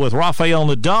semifinal with Rafael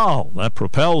Nadal. That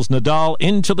propels Nadal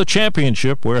into the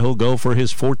championship, where he'll go for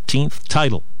his 14th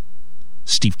title.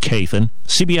 Steve Kathan,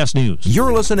 CBS News.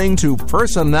 You're listening to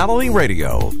Personality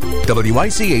Radio,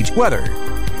 WICH weather.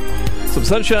 Some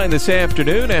sunshine this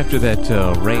afternoon after that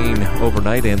rain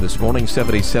overnight and this morning.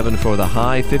 77 for the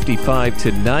high, 55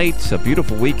 tonight. A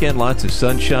beautiful weekend, lots of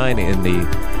sunshine in the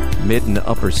mid and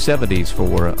upper 70s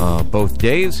for both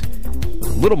days. A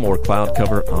little more cloud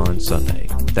cover on Sunday.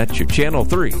 That's your Channel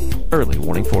 3 early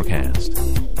warning forecast.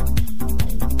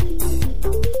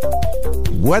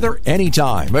 Weather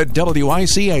anytime at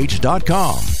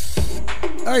WICH.com.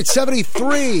 All right,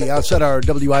 73 outside our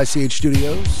WICH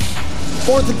studios.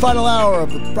 Fourth and final hour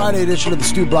of the Friday edition of the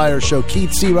Stu Bryer Show.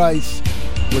 Keith C. Rice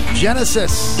with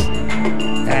Genesis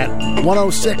at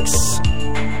 106.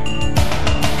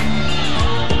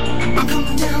 I'm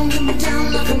coming down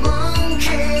like a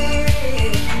monkey.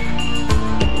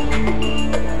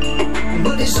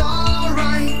 But it's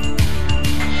alright.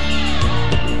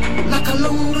 Like a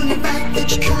load on your back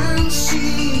that you can't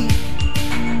see.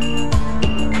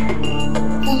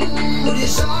 But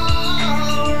it's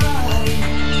alright.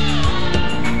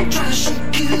 Try to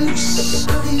shake it loose,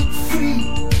 cut it free.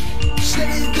 Just let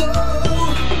it go.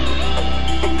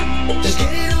 Just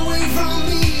get it away from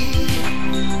me.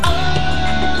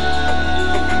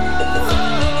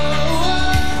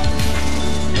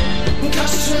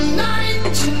 Cause tonight,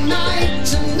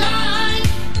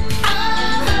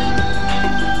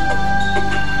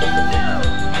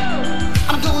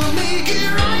 I'm gonna make it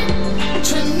right.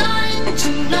 Tonight,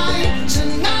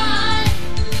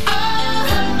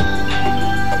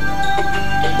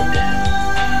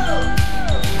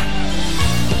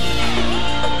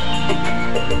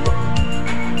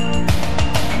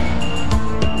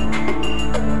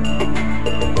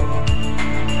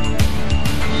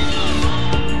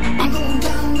 I'm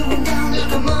going down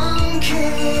like a monkey.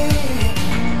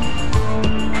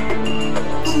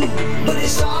 Ooh, but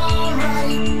it's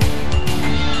alright.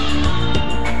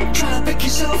 Try to pick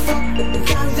yourself up and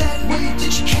carry that weight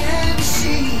that you can't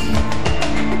see.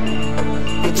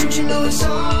 But don't you know it's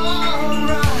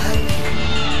alright?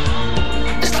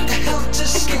 It's like a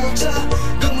helter-skelter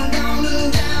going down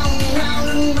and down, round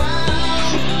and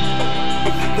round.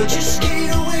 But just get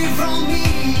it away from me.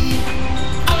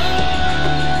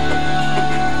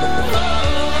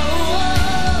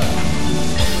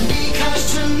 Because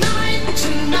tonight,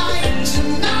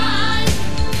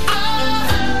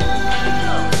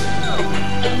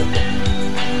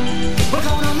 we're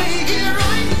gonna make it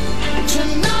right.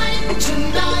 Tonight,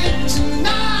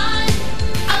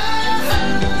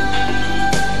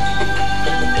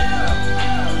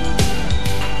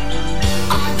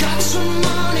 I got some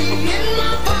money in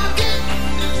my pocket,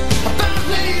 about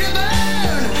ready to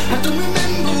burn. I don't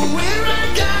remember where I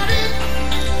got it.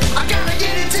 I gotta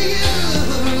get it to you.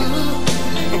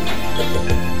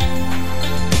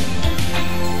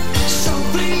 So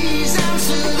please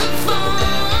answer the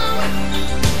phone,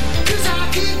 'cause I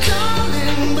keep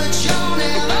calling, but you're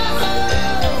never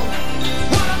home.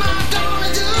 What am I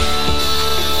gonna do?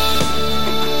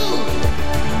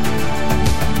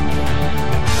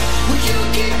 Well, you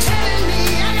keep telling me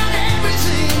I got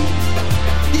everything.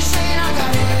 You say I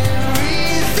got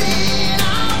everything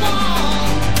I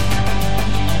want.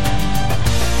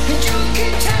 And you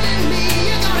keep telling me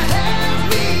you're gonna help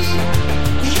me.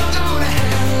 You're gonna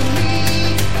help me.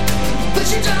 But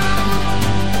you don't.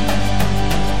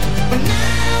 But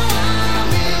now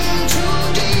I'm in too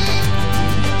deep.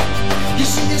 You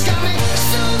see this coming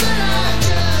so that I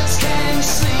just can't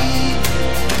sleep.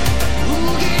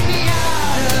 Ooh, get me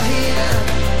out of here.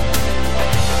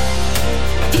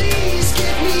 Please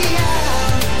get me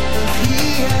out of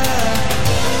here.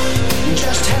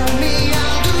 Just help me,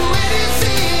 I'll do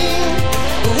anything.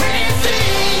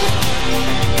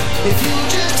 If you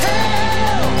just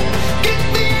help, get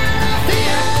me out of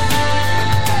here.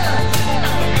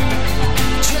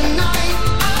 Tonight,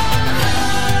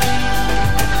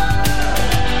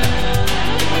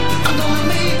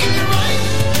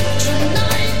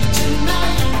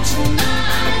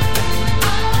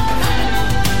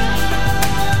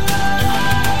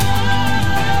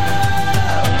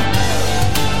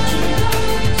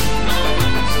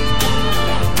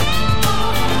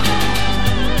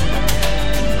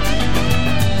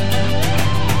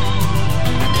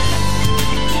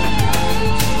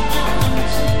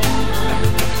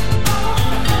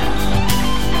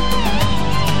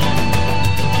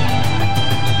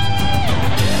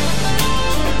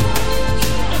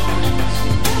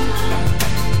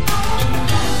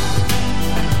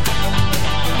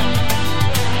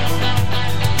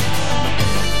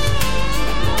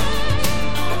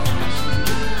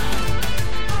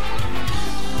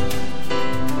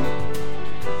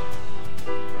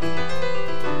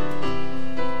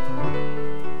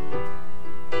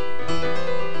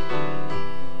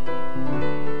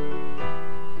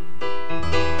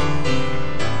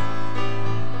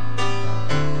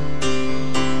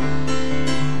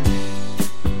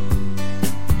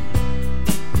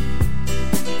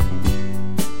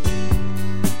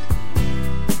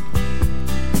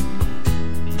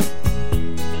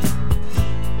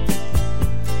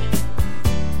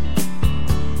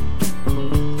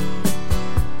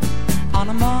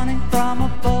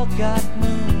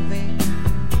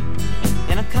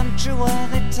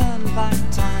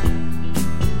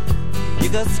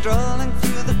 running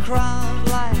through the crowd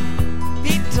like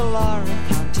Peter Laura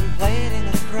contemplating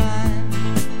a crime.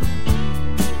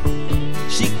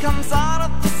 She comes out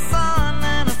of the sun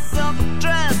in a silk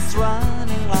dress,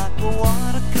 running like a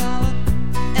watercolor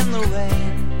in the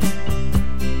rain.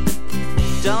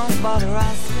 Don't bother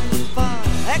asking for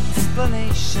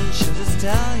explanation, she'll just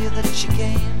tell you that she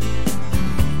came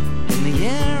in the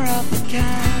year of the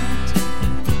cat.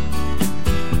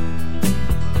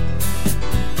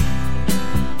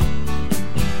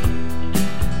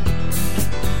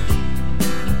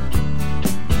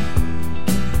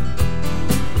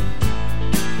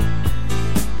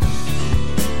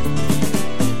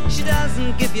 She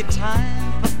doesn't give you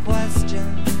time for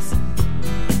questions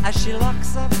as she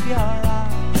locks up your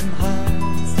arm in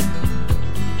hers,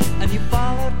 and you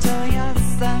follow till your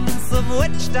sense of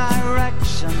which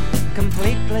direction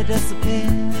completely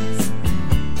disappears.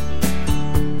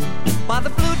 By the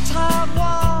blue tiled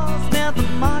walls near the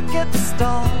market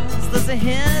stalls, there's a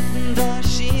hidden door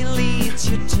she leads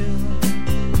you to.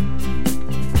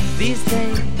 These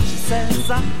days, she says,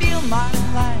 I feel my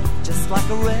life just like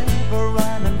a river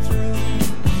running through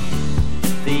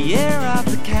the year of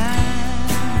the cat.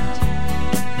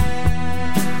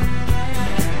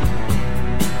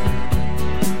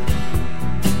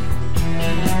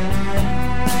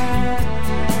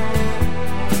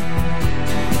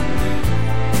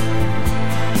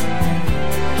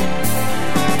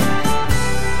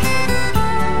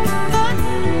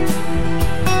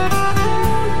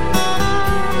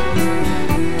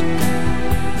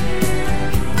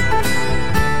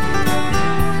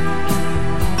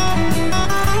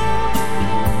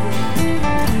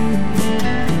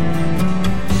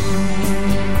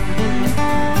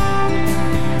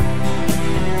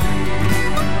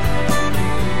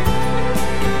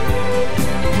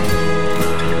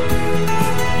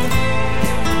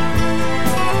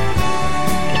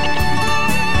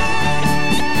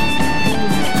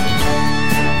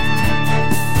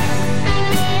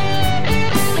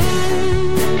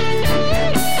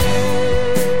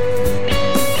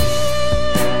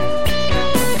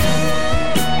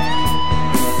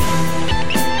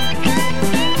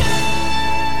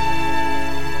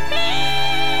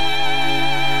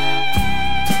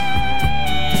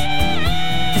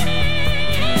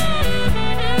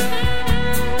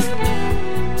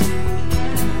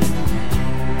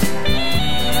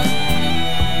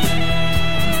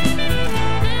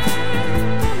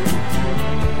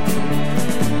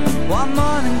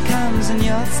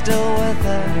 Still with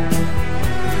her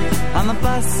on the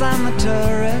bus and the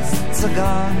tourists are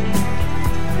gone,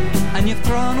 and you've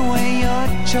thrown away your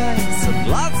choice and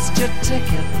lost your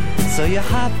ticket, so you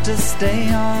have to stay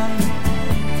on.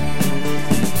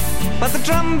 But the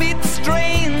drumbeat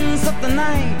strains of the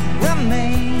night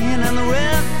remain, and the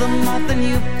rhythm of the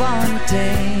newborn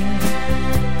day.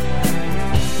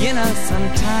 You know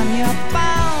sometime you're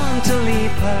bound to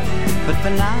leave her, but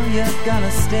for now you're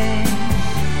gonna stay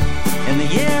in the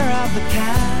year of the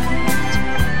cat.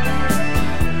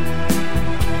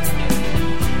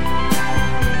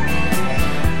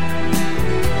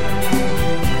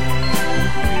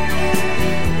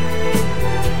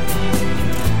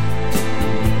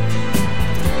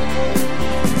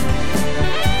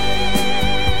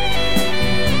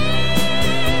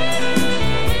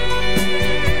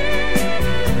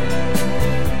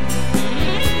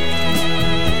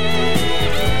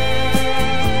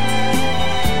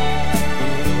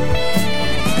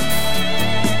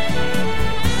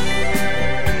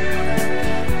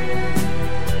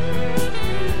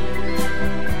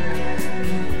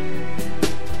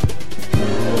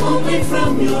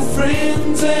 From your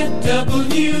friends at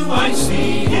WICH.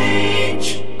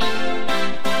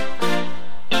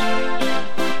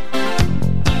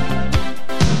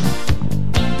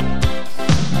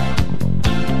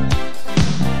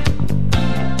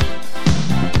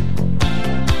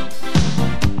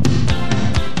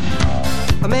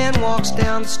 A man walks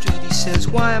down the street, he says,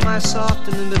 why am I soft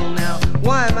in the middle now?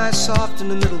 Why am I soft in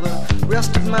the middle? The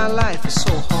rest of my life is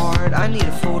so hard. I need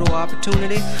a photo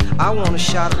opportunity. I want a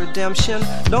shot of redemption.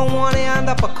 Don't want to end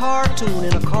up a cartoon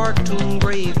in a cartoon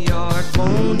graveyard.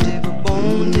 Bone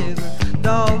digger,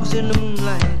 dogs in the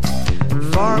moonlight.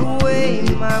 Far away,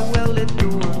 my well-lit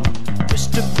door.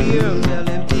 Mr. Beer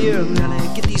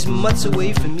Melly, get these mutts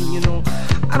away from me, you know.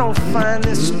 I don't find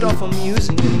this stuff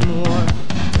amusing anymore.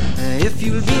 If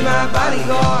you'll be my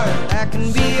bodyguard, I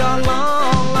can be your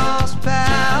long-lost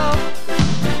pal.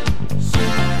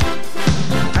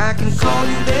 I can call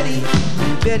you Betty,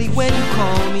 and Betty, when you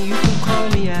call me, you can call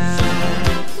me out.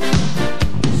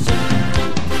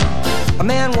 A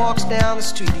man walks walks down the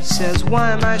street, he says,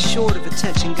 why am I short of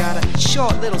attention? Got a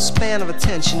short little span of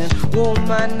attention, and whoa,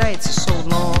 my nights are so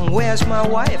long. Where's my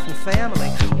wife and family?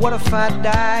 What if I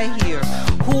die here?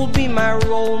 Who'll be my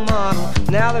role model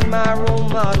now that my role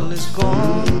model is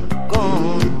gone,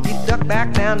 gone? He ducked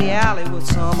back down the alley with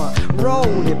some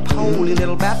roly-poly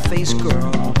little bat-faced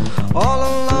girl. All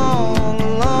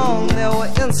along, there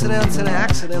were incidents and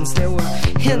accidents, there were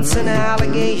hints and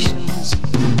allegations.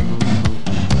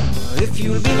 If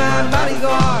you'll be my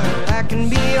bodyguard, I can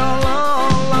be your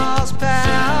long-lost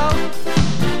pal.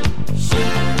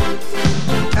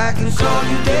 I can call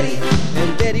you Daddy,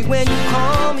 and Daddy, when you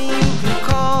call me, you can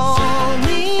call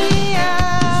me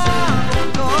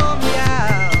out, call me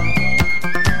out.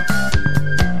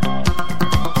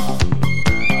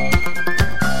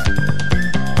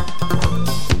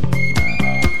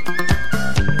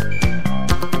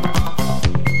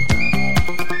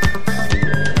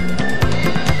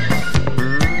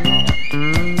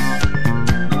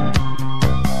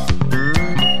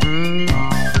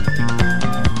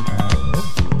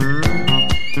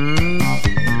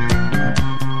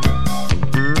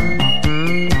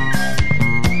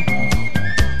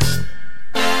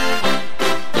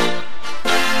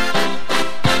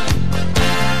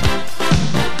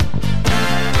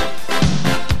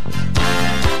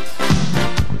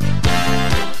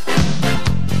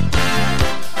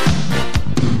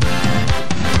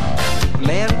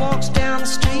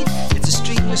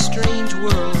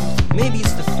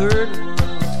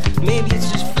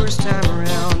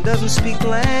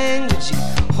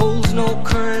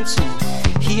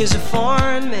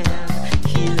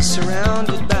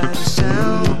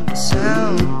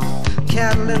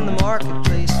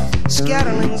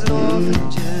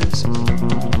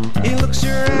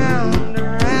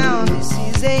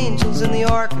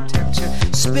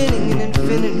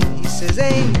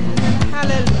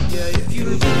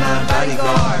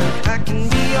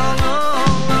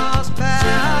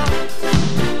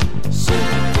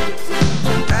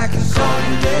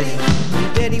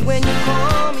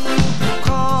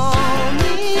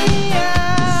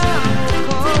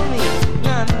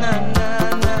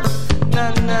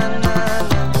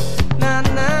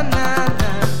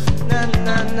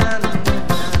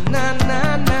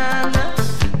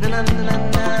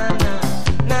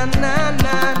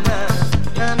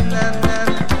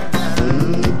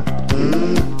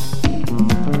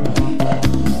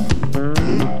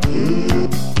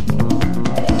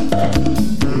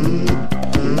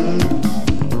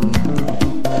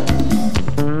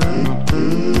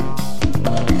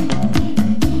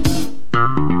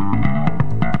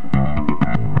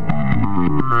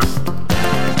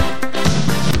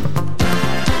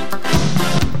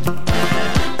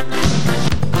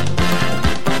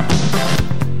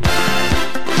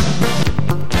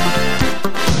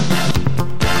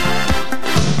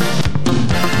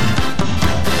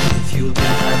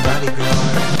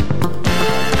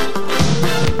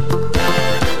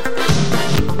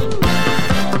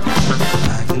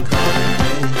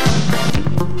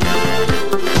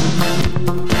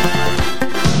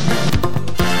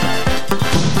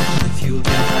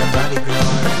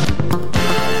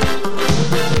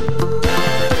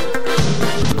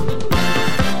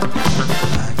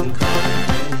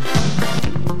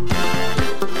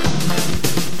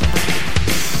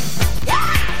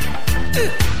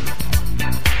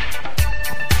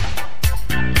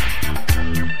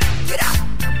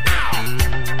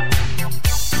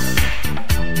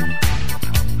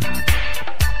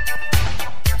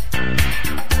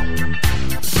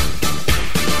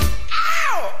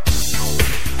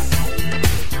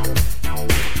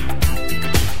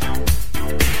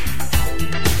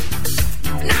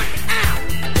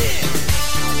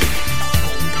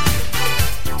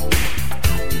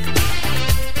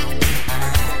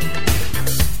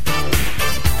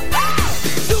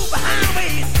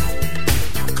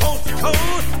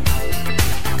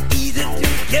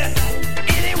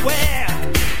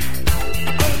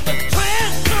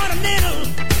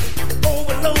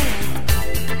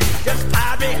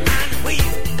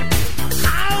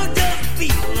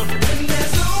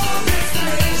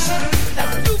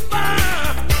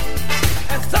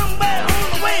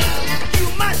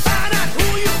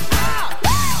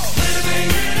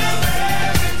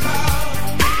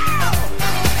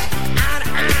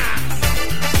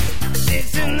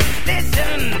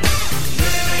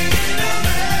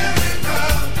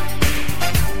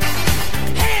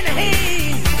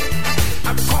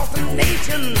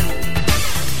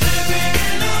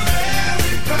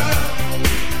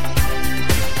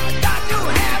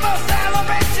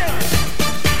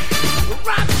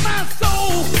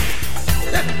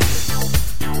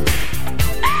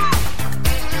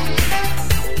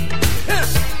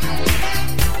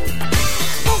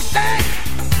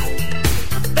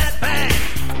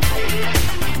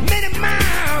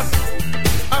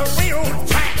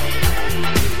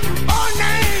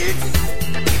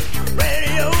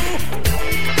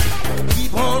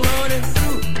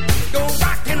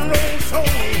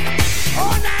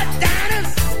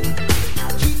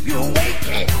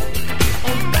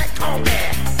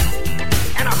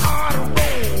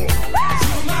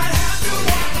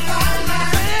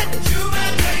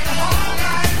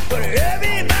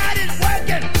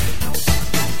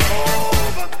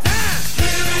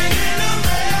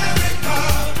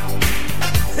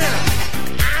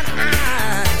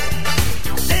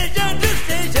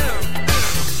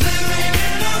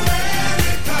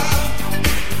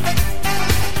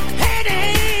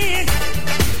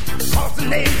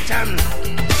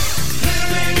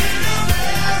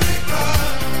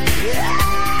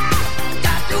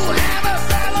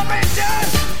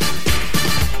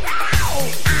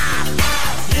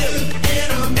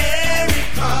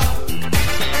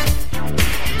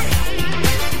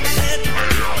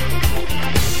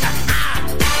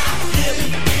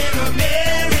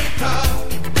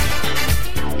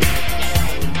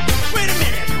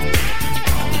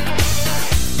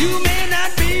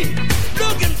 be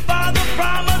looking for the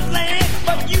promised land,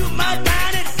 but you might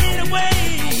find it anyway.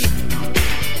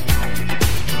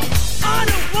 On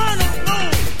a one of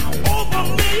those over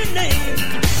a million names,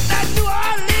 like New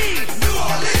Orleans,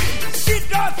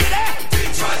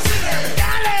 Detroit City,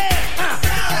 Dallas,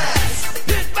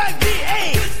 Pittsburgh, PA,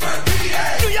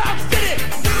 New York City,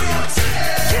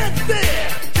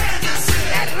 Kansas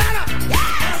City, Atlanta,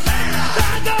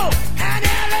 Chicago, and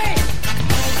LA.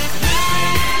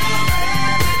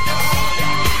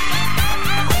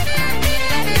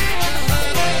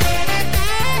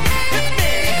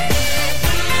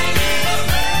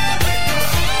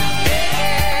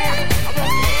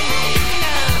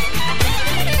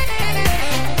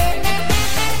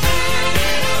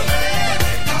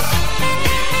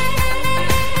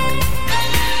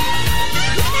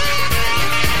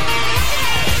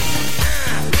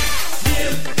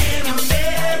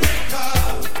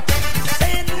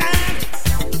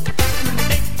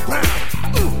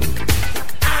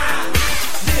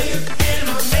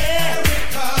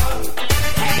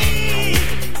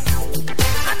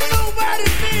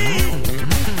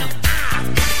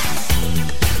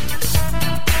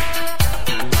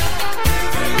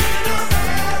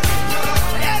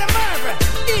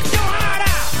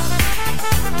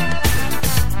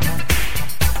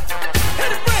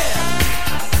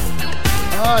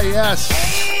 Oh, yes.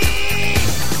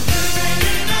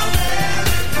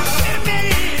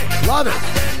 Love it.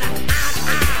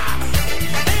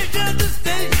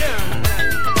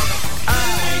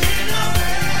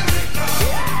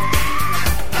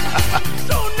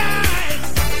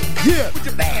 Yeah.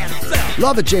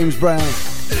 Love it, James Brown.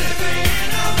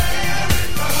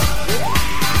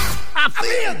 I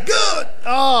feel good.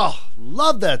 Oh,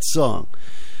 love that song.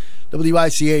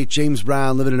 WICH, James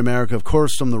Brown, Living in America, of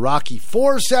course, from the Rocky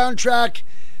IV soundtrack. I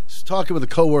was talking with a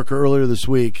coworker earlier this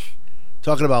week,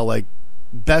 talking about, like,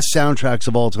 best soundtracks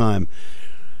of all time.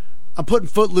 I'm putting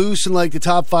Footloose in, like, the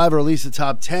top 5 or at least the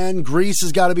top 10. Grease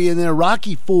has got to be in there.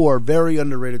 Rocky IV, very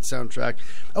underrated soundtrack.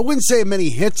 I wouldn't say many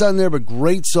hits on there, but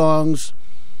great songs,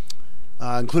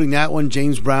 including that one,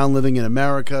 James Brown, Living in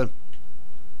America.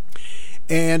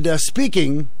 And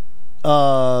speaking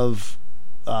of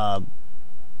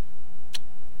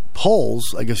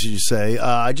polls, I guess you should say.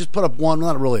 I just put up one,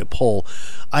 not really a poll.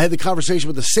 I had the conversation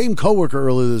with the same coworker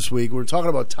earlier this week. We were talking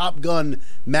about Top Gun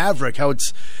Maverick, how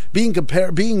it's being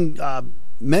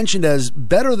mentioned as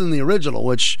better than the original,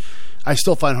 which I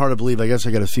still find hard to believe. I guess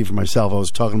I got to see for myself. I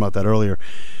was talking about that earlier.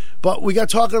 But we got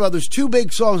talking about there's 2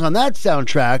 big songs on that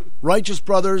soundtrack, Righteous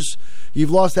Brothers,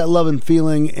 You've Lost That Lovin'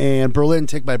 Feeling, and Berlin,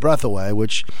 Take My Breath Away,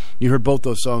 which you heard both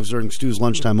those songs during Stu's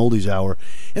Lunchtime Oldies Hour.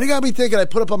 And it got me thinking, I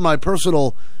put up on my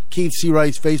personal Keith C.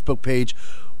 Rice Facebook page,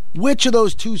 which of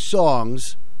those 2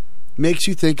 songs makes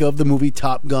you think of the movie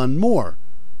Top Gun more?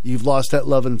 You've Lost That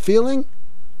Lovin' Feeling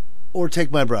or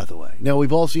Take My Breath Away? Now,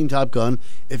 we've all seen Top Gun.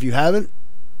 If you haven't,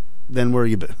 then where have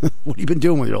you been? What have you been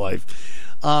doing with your life?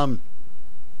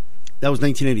 That was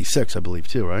 1986, I believe,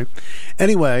 too, right?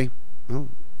 Anyway, well,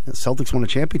 the Celtics won a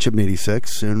championship in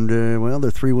 86, and, well,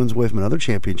 they're 3 wins away from another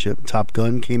championship. Top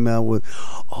Gun came out with...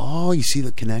 Oh, you see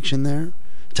the connection there?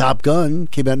 Top Gun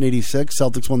came out in 86.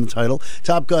 Celtics won the title.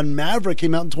 Top Gun Maverick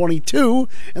came out in 22,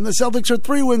 and the Celtics are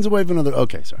 3 wins away from another...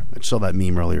 Okay, sorry. I saw that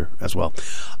meme earlier as well.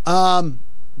 But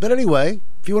anyway,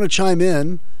 if you want to chime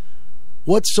in,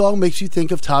 what song makes you think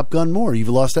of Top Gun more? You've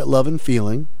Lost That Lovin'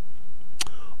 Feeling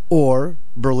or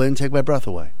Berlin, Take My Breath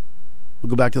Away? We'll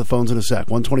go back to the phones in a sec.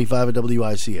 125 at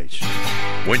WICH.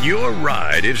 When your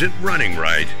ride isn't running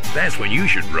right, that's when you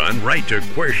should run right to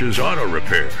Quercia's Auto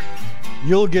Repair.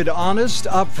 You'll get honest,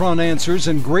 upfront answers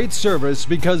and great service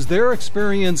because their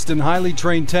experienced and highly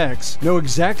trained techs know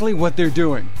exactly what they're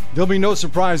doing. There'll be no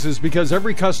surprises because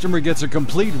every customer gets a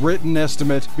complete written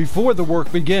estimate before the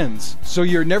work begins, so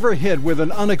you're never hit with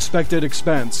an unexpected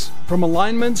expense. From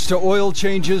alignments to oil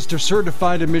changes to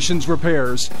certified emissions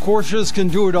repairs, Quercia's can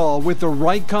do it all with the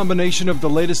right combination of the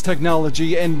latest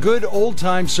technology and good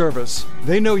old-time service.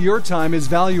 They know your time is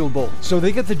valuable, so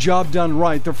they get the job done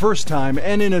right the first time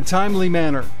and in a timely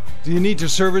manner. Do you need to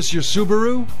service your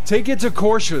Subaru? Take it to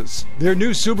Quercia's. Their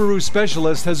new Subaru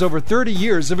specialist has over 30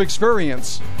 years of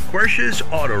experience. Quercia's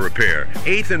Auto Repair,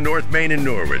 8th and North Main in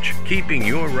Norwich, keeping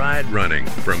your ride running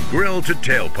from grill to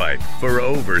tailpipe for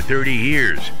over 30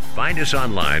 years. Find us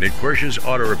online at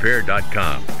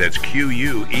QuerciasAutoRepair.com. That's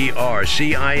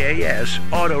QUERCIAS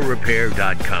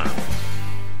Autorepair.com.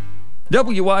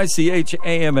 WICH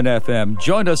AM and FM.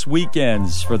 Join us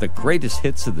weekends for the greatest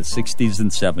hits of the 60s and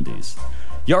 70s.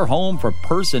 Your home for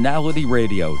personality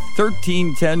radio,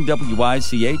 1310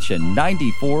 WICH and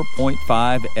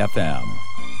 94.5 FM.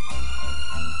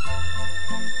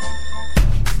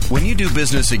 When you do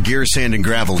business at Gear Sand and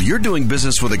Gravel, you're doing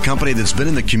business with a company that's been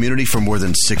in the community for more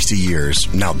than 60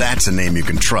 years. Now that's a name you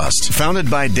can trust.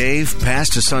 Founded by Dave,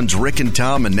 passed to sons Rick and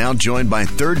Tom, and now joined by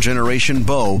third-generation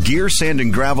Bo, Gear Sand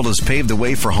and Gravel has paved the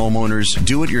way for homeowners,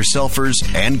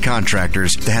 do-it-yourselfers, and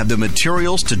contractors to have the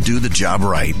materials to do the job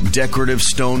right. Decorative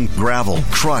stone, gravel,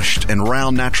 crushed and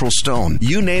round natural stone.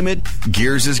 You name it,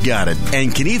 Gears has got it,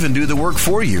 and can even do the work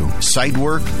for you. Site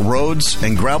work, roads,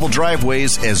 and gravel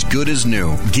driveways as good as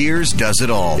new. Gears does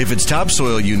it all. If it's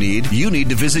topsoil you need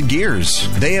to visit Gears.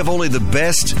 They have only the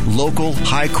best local,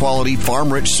 high-quality,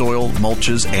 farm-rich soil,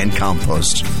 mulches, and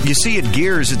compost. You see, at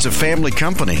Gears, it's a family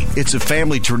company. It's a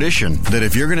family tradition that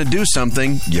if you're going to do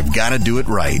something, you've got to do it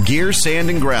right. Gears Sand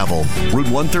and Gravel,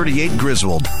 Route 138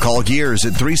 Griswold. Call Gears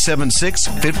at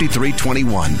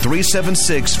 376-5321.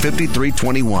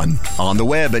 376-5321. On the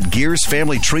web at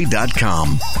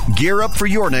gearsfamilytree.com. Gear up for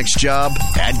your next job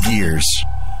at Gears.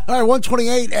 All right,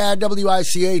 128 at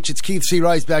WICH. It's Keith C.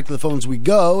 Rice. Back to the phones we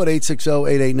go at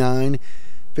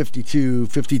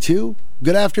 860-889-5252.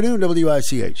 Good afternoon,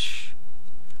 WICH.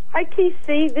 Hi, Keith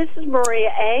C. This is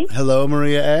Maria A. Hello,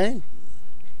 Maria A.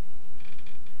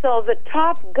 So the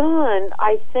Top Gun,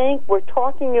 I think we're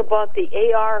talking about the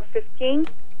AR-15.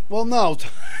 Well, no.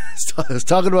 I was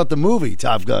talking about the movie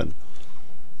Top Gun.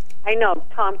 I know,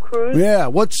 Tom Cruise. Yeah.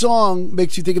 What song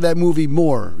makes you think of that movie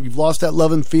more? You've Lost That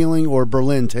Love and Feeling or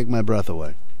Berlin, Take My Breath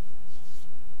Away?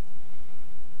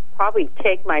 Probably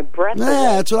Take My Breath Away.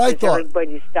 Yeah, that's what I thought.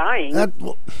 Everybody's dying.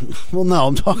 Well, no,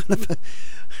 I'm talking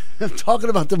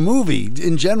about the movie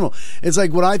in general. It's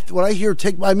like when I hear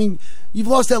You've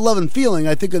Lost That Love and Feeling.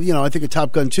 I think of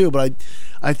Top Gun too, but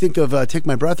I think of Take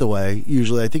My Breath Away.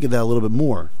 Usually, I think of that a little bit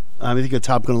more. I think of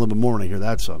Top Gun a little bit more when I hear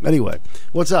that song. Anyway,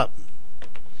 what's up?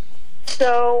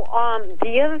 So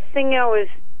the other thing I was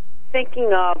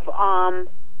thinking of,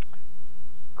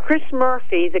 Chris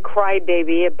Murphy, the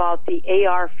crybaby about the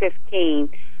AR-15.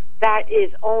 That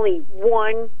is only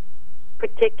one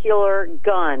particular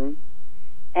gun.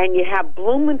 And you have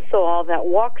Blumenthal that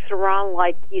walks around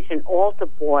like he's an altar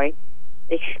boy.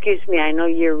 Excuse me, I know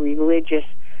you're religious.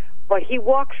 But he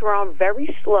walks around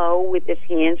very slow with his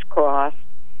hands crossed.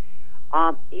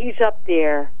 He's up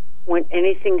there when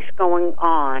anything's going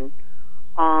on.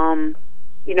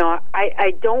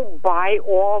 I don't buy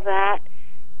all that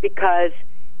because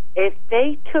if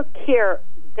they took care,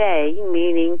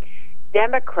 meaning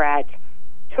Democrats,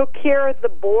 took care of the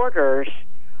borders,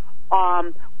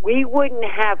 we wouldn't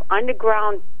have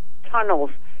underground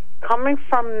tunnels coming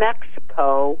from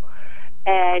Mexico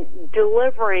and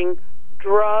delivering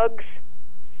drugs,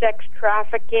 sex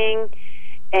trafficking,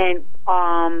 and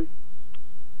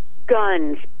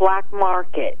guns, black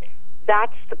market.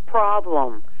 That's the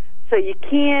problem. So you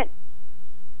can't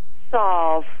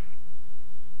solve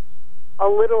a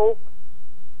little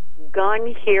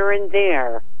gun here and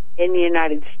there in the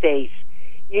United States.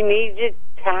 You need to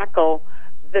tackle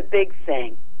the big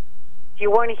thing. Do you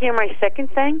want to hear my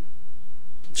second thing?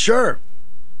 Sure.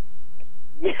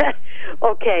 Yeah.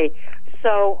 Okay.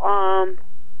 So,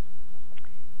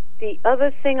 the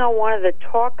other thing I wanted to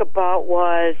talk about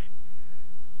was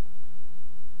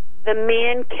the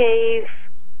man cave.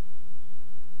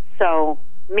 So,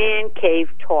 man cave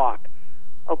talk.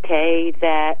 Okay,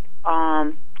 that,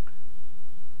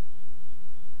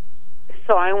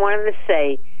 so I wanted to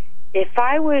say, if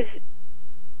I was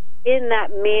in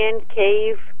that man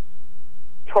cave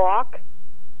talk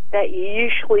that you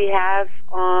usually have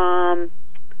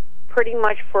pretty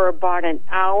much for about an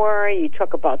hour, you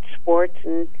talk about sports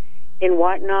and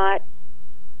whatnot.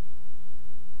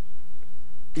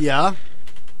 Yeah.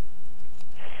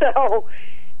 So,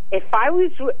 if I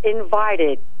was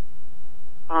invited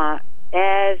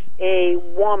as a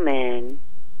woman,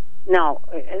 no,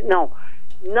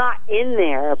 not in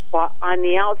there, but on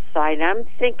the outside, I'm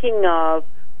thinking of,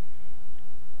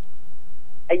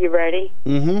 are you ready?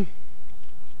 Mm-hmm.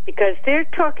 Because they're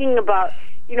talking about,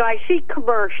 I see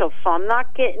commercials, so I'm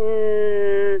not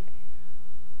getting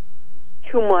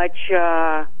too much,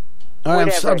 all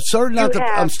right, I'm starting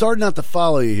not to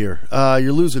follow you here.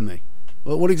 You're losing me.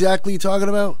 What exactly are you talking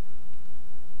about?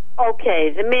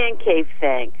 Okay, the man cave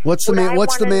thing. What's the man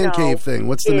cave thing?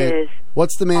 What's the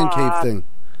man cave thing?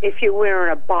 If you're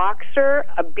wearing a boxer,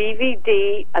 a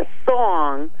BVD, a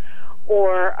thong,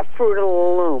 or a Fruit of the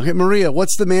Loom. Okay, Maria,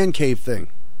 what's the man cave thing?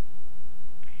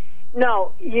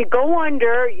 No, you go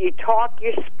under, you talk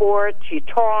your sports, you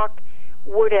talk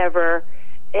whatever,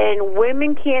 and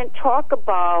women can't talk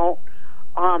about,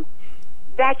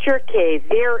 that's your cave.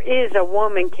 There is a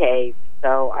woman cave,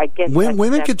 so I guess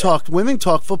women can talk. Women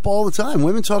talk football all the time.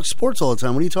 Women talk sports all the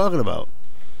time. What are you talking about?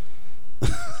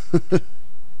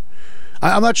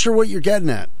 I'm not sure what you're getting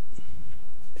at.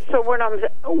 So what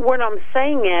I'm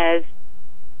saying is,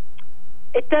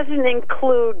 it doesn't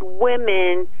include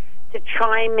women to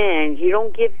chime in. You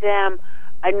don't give them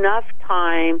enough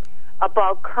time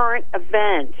about current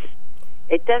events.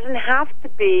 It doesn't have to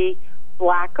be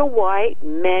black or white,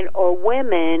 men or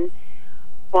women,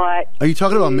 but Are you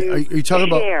talking about me? Are you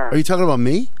talking about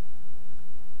me?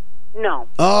 No.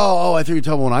 Oh, I thought you were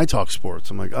talking about when I talk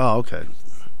sports. I'm like, oh, okay.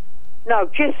 No,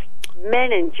 just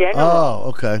men in general. Oh,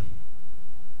 okay.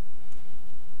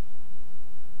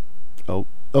 Oh,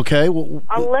 okay. Well,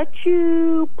 I'll let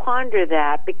you ponder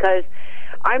that because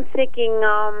I'm thinking.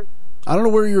 I don't know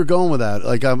where you're going with that.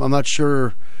 Like, I'm not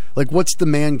sure. Like, what's the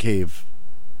man cave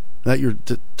that you're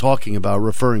talking about,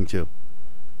 referring to?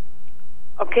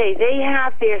 Okay, they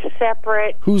have their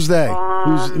separate. Who's they?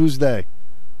 Who's they?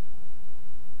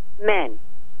 Men.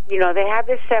 You know, they have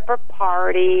their separate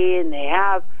party, and they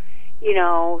have, you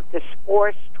know, the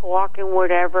sports talk and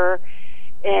whatever.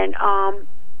 And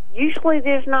usually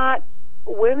there's not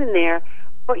women there,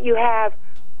 but you have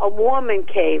a woman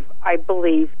cave, I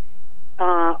believe,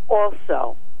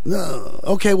 also.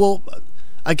 Okay, well,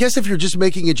 I guess if you're just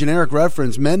making a generic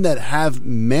reference, men that have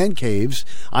man caves,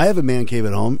 I have a man cave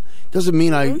at home, doesn't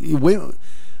mean well,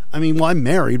 I'm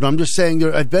married, but I'm just saying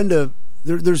I've been to,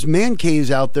 there's man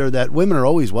caves out there that women are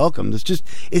always welcome. It's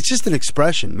just an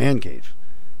expression, man cave.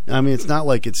 I mean, it's not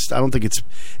like I don't think it's,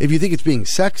 if you think it's being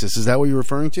sexist, is that what you're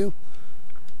referring to?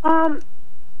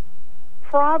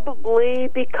 Probably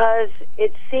because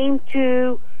it seemed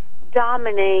to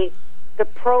dominate the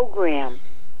program.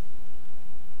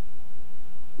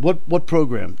 What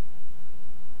program?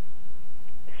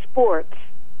 Sports.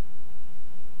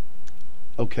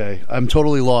 Okay, I'm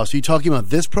totally lost. Are you talking about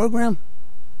this program?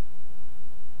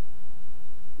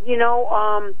 You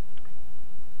know,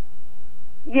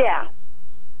 yeah.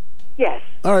 Yes.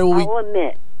 All right, well, I'll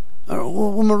admit.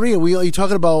 Well, Maria, are you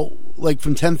talking about like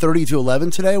from 10:30 to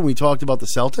 11 today when we talked about the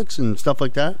Celtics and stuff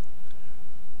like that?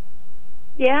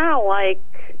 Yeah, like,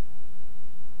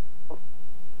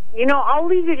 you know, I'll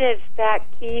leave it as that,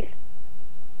 Keith.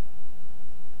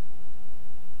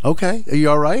 Okay. Are you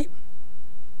all right?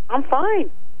 I'm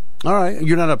fine. All right.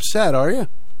 You're not upset, are you?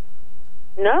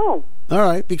 No. All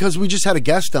right, because we just had a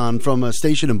guest on from a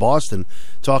station in Boston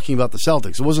talking about the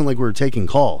Celtics. It wasn't like we were taking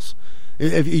calls.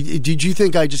 Did you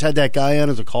think I just had that guy on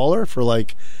as a caller for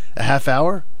like a half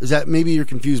hour? Is that, maybe you're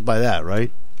confused by that, right?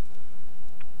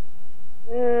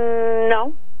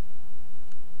 No.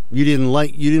 You didn't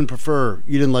like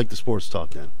the sports talk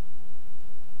then?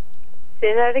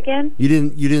 Say that again? You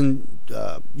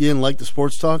didn't like the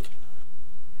sports talk?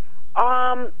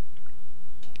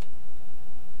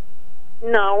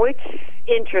 No, it's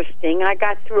interesting. I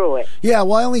got through it. Yeah,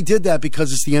 well, I only did that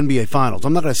because it's the NBA Finals.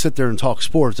 I'm not going to sit there and talk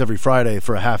sports every Friday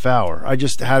for a half hour. I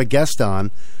just had a guest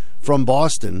on from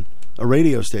Boston, a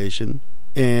radio station,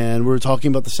 and we were talking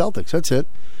about the Celtics. That's it.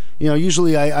 You know,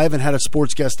 usually I haven't had a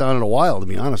sports guest on in a while, to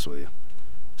be honest with you.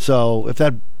 So if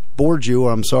that bored you,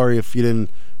 or I'm sorry if you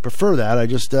didn't prefer that,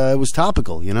 it was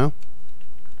topical, you know?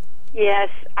 Yes,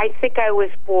 I think I was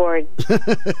bored.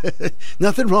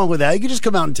 Nothing wrong with that. You can just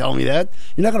come out and tell me that.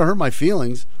 You're not going to hurt my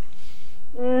feelings.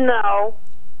 No,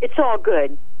 it's all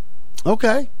good.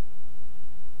 Okay.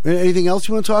 Anything else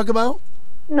you want to talk about?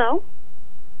 No.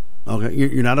 Okay.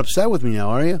 You're not upset with me now,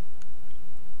 are you?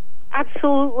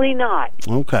 Absolutely not.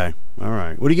 Okay. All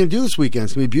right. What are you going to do this weekend?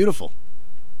 It's going to be beautiful.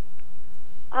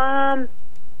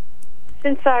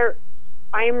 Since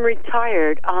I'm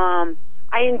retired,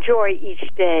 I enjoy each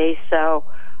day, so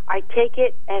I take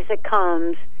it as it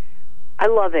comes. I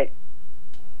love it.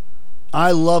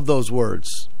 I love those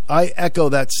words. I echo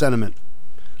that sentiment.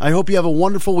 I hope you have a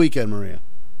wonderful weekend, Maria.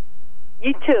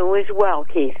 You too, as well,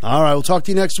 Keith. All right, we'll talk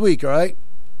to you next week, all right?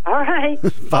 All right.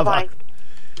 Bye-bye.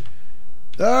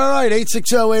 All right,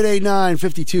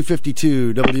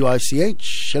 860-889-5252,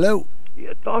 WICH. Hello.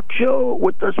 Your talk show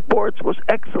with the sports was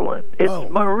excellent.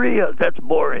 It's Maria that's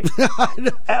boring.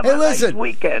 Have a nice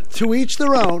weekend. To each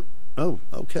their own. Oh,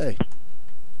 okay.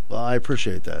 Well, I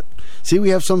appreciate that. See, we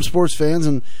have some sports fans,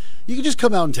 and you can just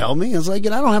come out and tell me. It's like,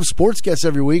 I don't have sports guests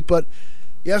every week, but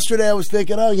yesterday I was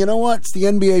thinking, oh, you know what? It's the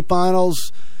NBA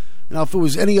Finals. You know, if it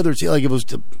was any other team, like if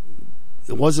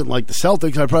it wasn't like the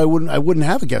Celtics, I wouldn't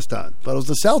have a guest on. But it was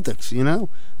the Celtics, you know?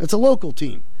 It's a local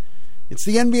team. It's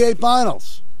the NBA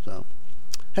Finals. So,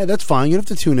 hey, that's fine. You don't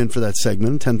have to tune in for that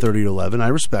segment, 10:30 to 11. I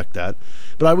respect that.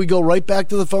 But I would go right back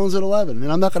to the phones at 11.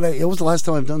 And I'm not going to, it was the last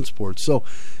time I've done sports. So,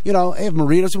 you know, hey, if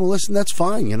Maria doesn't want to listen, that's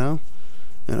fine, you know?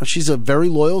 You know, she's a very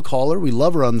loyal caller. We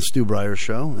love her on the Stu Bryer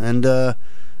show. And, you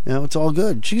know, it's all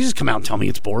good. She can just come out and tell me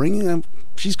it's boring. You know,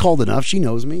 she's called enough. She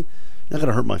knows me. Not going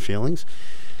to hurt my feelings.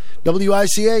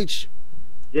 WICH.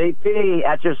 JP,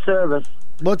 at your service.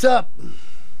 What's up?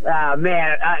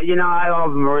 Man, I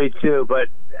love Marie too, but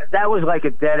that was like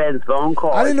a dead-end phone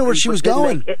call. I didn't know where she was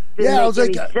going. I was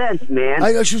like, sense,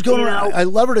 man. She was going around. I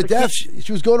love her to death.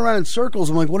 She was going around in circles.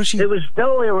 I'm like, what is she? It was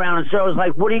totally around in circles.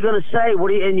 Like, what are you going to say?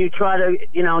 And you try to,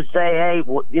 say, hey,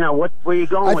 where are you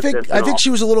going with this? I think she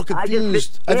was a little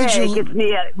confused. It gets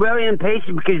me very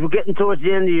impatient because we're getting towards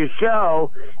the end of your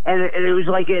show, and it was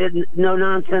like a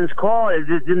no-nonsense call. It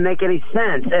just didn't make any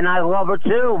sense. And I love her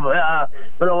too,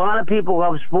 but a lot of people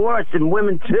love sports and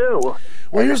women too.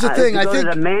 Well, here's the thing. I think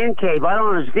the man cave. I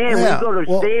don't understand. When you go to a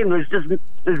stadium,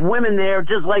 there's women there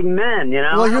just like men.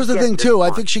 Well, here's the thing too. I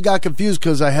think she got confused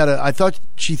because I thought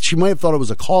she might have thought it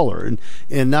was a caller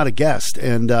and not a guest,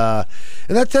 and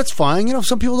that's fine.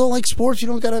 Some people don't like sports. You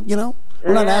don't gotta.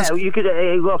 We're not asking. You could.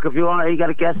 Hey, look, if you got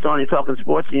a guest on, you're talking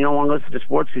sports, and you don't want to listen to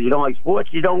sports because you don't like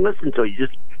sports. You don't listen to it. You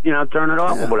just turn it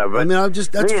off or whatever. I mean, that's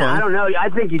fine. I don't know. I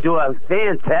think you do a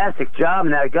fantastic job,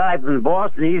 and that guy from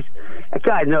Boston, that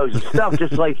guy knows his stuff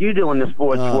just like you do in the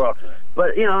sports world.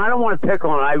 But, I don't want to pick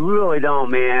on her. I really don't,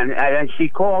 man. And she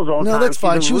calls all the time. No, that's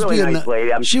fine. She was being nice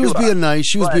lady, she was being nice.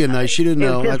 She was being nice. She didn't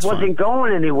know. It just wasn't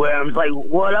going anywhere. I was like,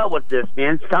 what up with this,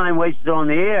 man? It's time wasted on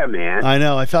the air, man. I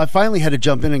know. I finally had to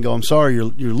jump in and go, I'm sorry, you're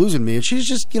losing me. And she's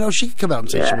just, she could come out and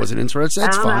say she wasn't interested.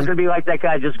 That's I'm fine. not going to be like that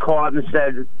guy just called and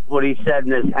said what he said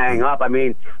and just hang up. I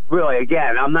mean, really,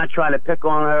 again, I'm not trying to pick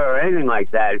on her or anything like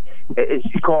that.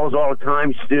 She calls all the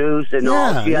time, Stu, and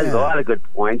all. She has a lot of good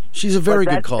points. She's a very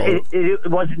good caller.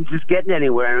 It wasn't just getting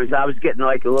anywhere. I was getting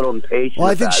like a little impatient. Well,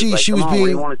 I think she was being. What do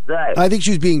you want to say? I think she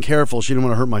was being careful. She didn't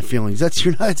want to hurt my feelings. That's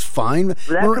fine. That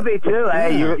could be too.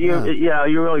 Hey,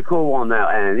 you're really cool on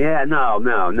that. And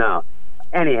no.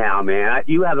 Anyhow, man,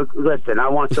 you have listen. I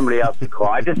want somebody else to call.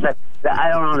 I don't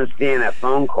understand that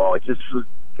phone call. It just was,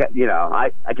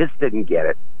 I just didn't get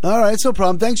it. All right, it's no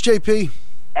problem. Thanks, JP.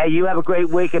 Hey, you have a great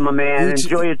weekend, my man.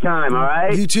 Enjoy your time, all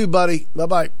right? You too, buddy.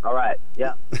 Bye-bye. All right,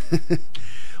 yeah.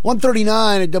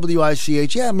 139 at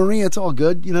WICH. Yeah, Maria, it's all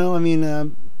good.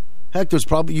 Heck,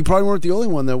 you probably weren't the only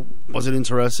one that wasn't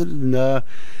interested, and it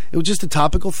was just a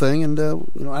topical thing. And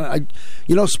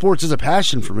sports is a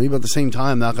passion for me, but at the same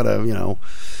time, not gonna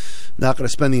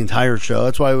spend the entire show.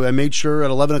 That's why I made sure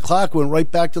at 11 o'clock we went right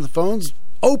back to the phones,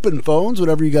 open phones,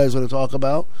 whatever you guys want to talk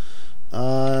about.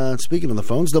 Speaking of the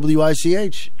phones,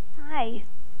 WICH. Hi.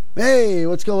 Hey,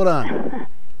 what's going on?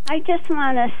 I just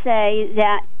want to say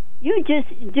that you just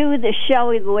do the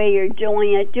show the way you're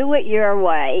doing it. Do it your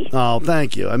way. Oh,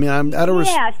 thank you. I mean, I'm at a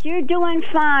yes, you're doing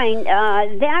fine.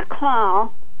 That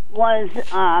call was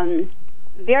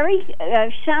very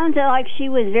sounded like she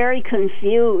was very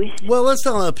confused. Well, let's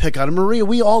not pick on her. Maria,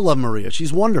 we all love Maria.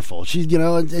 She's wonderful. And she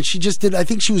just did. I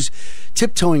think she was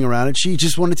tiptoeing around it. She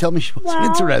just wanted to tell me she wasn't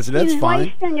interested. That's fine.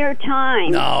 Wasting your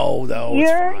time. No,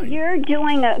 you're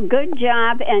doing a good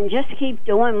job, and just keep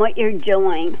doing what you're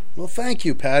doing. Well, thank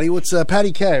you, Patty. What's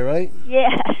Patty K, right?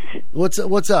 Yes.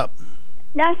 What's up?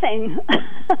 Nothing.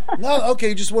 No, okay.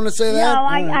 You just want to say that? No,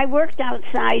 I worked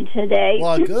outside today.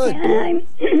 Well, good.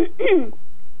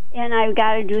 And I've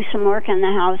got to do some work in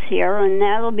the house here, and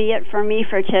that'll be it for me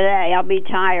for today. I'll be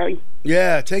tired.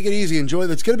 Yeah, take it easy. Enjoy it.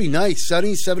 It's going to be nice.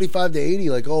 Sunny, 75 to 80,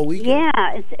 like all weekend.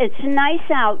 Yeah, it's nice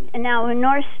out. Now, in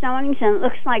North Stonington, it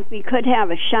looks like we could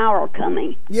have a shower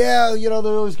coming. Yeah, they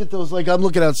always get those, like, I'm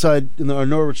looking outside in our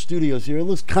Norwich studios here. It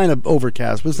looks kind of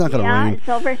overcast, but it's not going to rain. Yeah, it's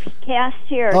overcast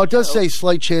here. Oh, it does say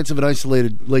slight chance of an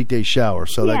isolated late-day shower,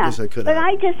 so I guess I could have. But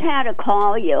I just had to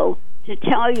call you to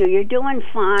tell you you're doing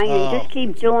fine. You just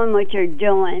keep doing what you're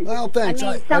doing. Well, thanks.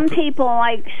 I mean, some people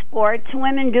like sports.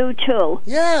 Women do too.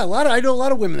 Yeah, I know a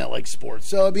lot of women that like sports.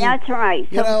 So I mean, that's right.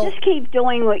 So just keep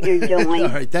doing what you're doing. All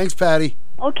right. Thanks, Patty.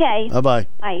 Okay. Bye-bye.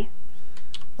 Bye.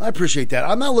 I appreciate that.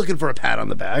 I'm not looking for a pat on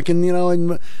the back, and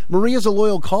and Maria's a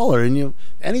loyal caller, and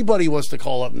anybody wants to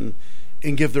call up and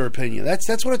give their opinion.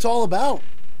 That's what it's all about.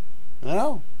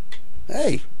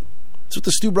 Hey, that's what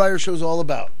the Stu Bryer show's all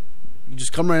about. You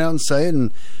just come right out and say it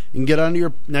and get on to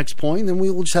your next point, and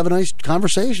we'll just have a nice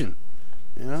conversation.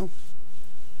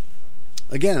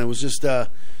 Again, it was just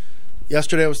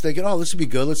yesterday I was thinking, this would be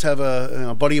good. Let's have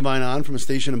a buddy of mine on from a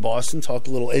station in Boston, talk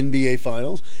a little NBA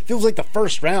Finals. If it was like the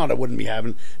first round, I wouldn't be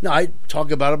having. No, I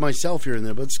talk about it myself here and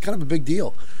there, but it's kind of a big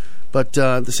deal. But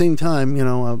at the same time,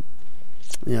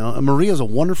 Maria's a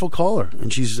wonderful caller,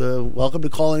 and she's welcome to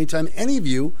call anytime. Any of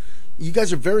you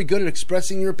guys are very good at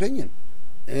expressing your opinion.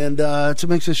 And it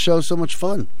makes this show so much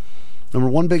fun. And we're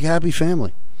one big happy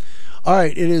family. All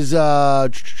right, it is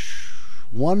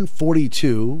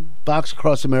 1:42. Box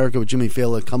Across America with Jimmy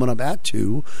Fallon coming up at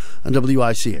 2 on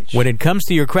WICH. When it comes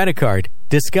to your credit card,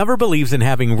 Discover believes in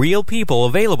having real people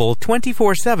available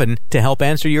 24/7 to help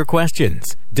answer your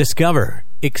questions. Discover.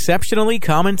 Exceptionally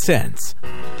common sense.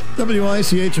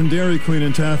 WICH and Dairy Queen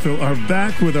in Taftville are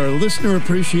back with our Listener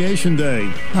Appreciation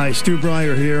Day. Hi, Stu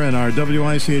Bryer here, and our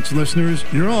WICH listeners,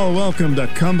 you're all welcome to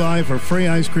come by for free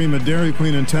ice cream at Dairy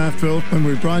Queen in Taftville when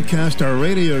we broadcast our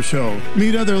radio show.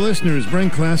 Meet other listeners, bring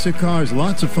classic cars,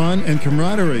 lots of fun and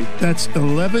camaraderie. That's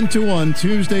 11 to 1,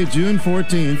 Tuesday, June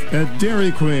 14th at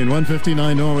Dairy Queen,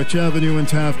 159 Norwich Avenue in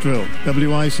Taftville.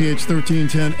 WICH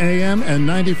 1310 AM and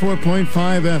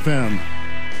 94.5 FM.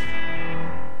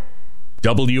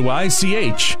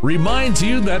 WICH reminds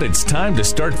you that it's time to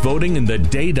start voting in the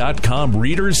Day.com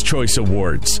Reader's Choice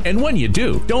Awards. And when you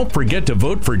do, don't forget to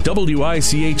vote for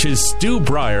WICH's Stu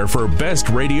Bryer for Best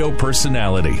Radio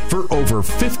Personality. For over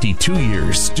 52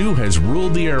 years, Stu has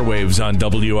ruled the airwaves on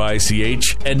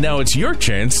WICH, and now it's your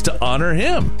chance to honor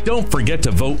him. Don't forget to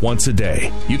vote once a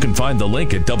day. You can find the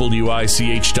link at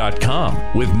WICH.com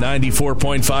with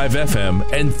 94.5 FM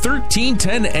and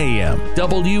 1310 AM.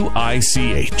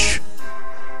 WICH.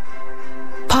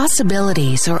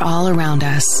 Possibilities are all around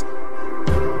us.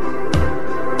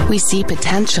 We see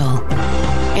potential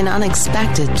in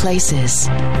unexpected places.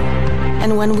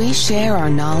 And when we share our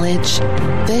knowledge,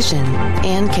 vision,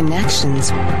 and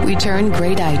connections, we turn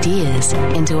great ideas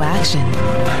into action.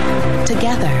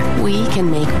 Together, we can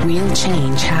make real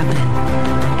change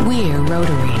happen. We're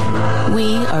Rotary.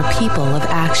 We are people of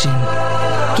action.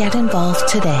 Get involved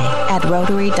today at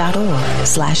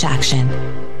Rotary.org/action.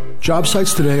 Job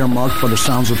sites today are marked by the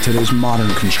sounds of today's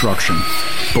modern construction.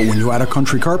 But when you add a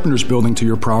Country Carpenters building to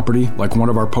your property, like one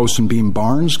of our post and beam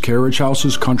barns, carriage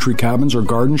houses, country cabins, or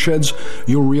garden sheds,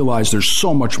 you'll realize there's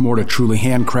so much more to truly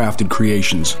handcrafted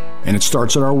creations. And it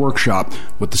starts at our workshop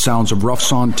with the sounds of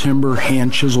rough-sawn timber,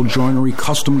 hand-chiseled joinery,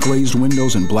 custom glazed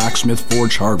windows, and blacksmith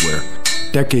forged hardware.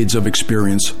 Decades of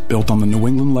experience built on the New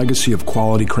England legacy of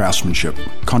quality craftsmanship.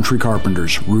 Country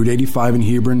Carpenters, Route 85 in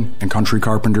Hebron, and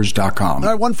countrycarpenters.com. All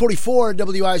right, 144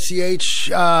 WICH.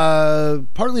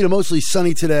 Partly to mostly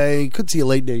sunny today. Could see a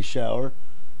late day shower.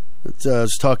 I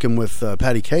was talking with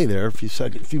Patty Kay there a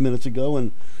few minutes ago,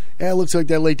 and it looks like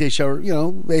that late day shower,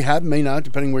 may have, may not,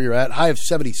 depending where you're at. High of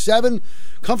 77.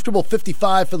 Comfortable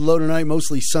 55 for the low tonight.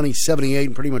 Mostly sunny 78,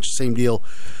 and pretty much the same deal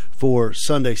for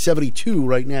Sunday. 72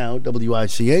 right now,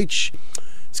 WICH.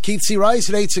 It's Keith C. Rice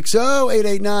at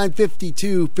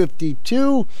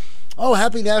 860-889-5252. Oh,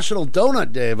 happy National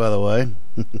Donut Day, by the way.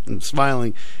 I'm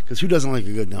smiling, because who doesn't like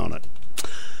a good donut?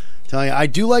 Tell you, I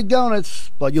do like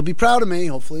donuts, but you'll be proud of me,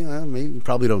 hopefully. Maybe you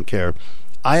probably don't care.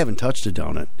 I haven't touched a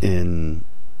donut in,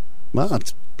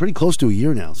 it's pretty close to a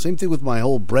year now. Same thing with my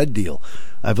whole bread deal.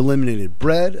 I've eliminated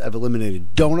bread. I've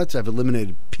eliminated donuts. I've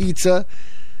eliminated pizza.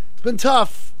 It's been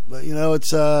tough. But, you got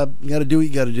to do what you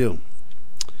got to do.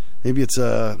 Maybe it's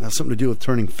has something to do with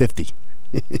turning 50.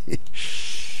 And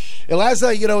last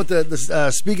night, with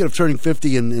the speaking of turning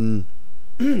 50 and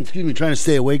excuse me, trying to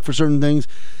stay awake for certain things.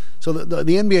 So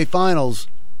the NBA Finals,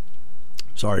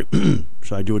 sorry,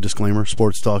 should I do a disclaimer?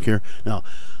 Sports talk here? No,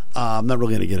 I'm not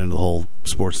really going to get into the whole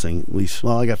sports thing. At least,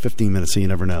 I got 15 minutes, so you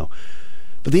never know.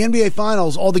 But the NBA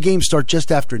Finals, all the games start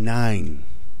just after 9.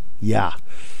 Yeah.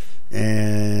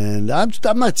 And I'm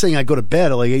not saying I go to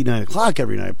bed at like 8, 9 o'clock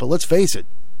every night, but let's face it.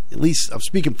 At least I'm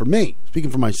speaking for me,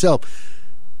 speaking for myself.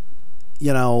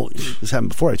 This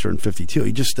happened before I turned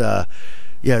 52.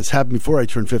 It's happened before I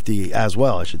turned 50 as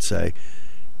well, I should say.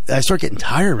 I start getting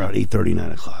tired around 8:30,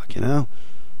 9 o'clock,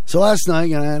 So last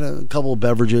night, I had a couple of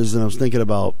beverages, and I was thinking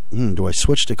about, do I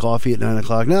switch to coffee at 9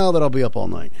 o'clock? No, then I'll be up all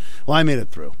night. Well, I made it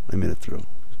through.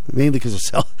 Mainly because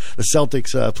the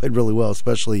Celtics played really well,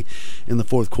 especially in the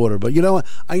fourth quarter. But you know what?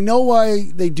 I know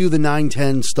why they do the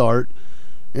 9-10 start.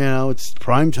 It's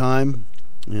prime time,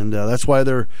 and that's why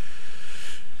we've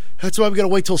got to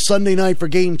wait till Sunday night for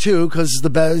Game 2, because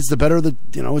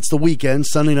it's the weekend,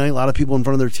 Sunday night, a lot of people in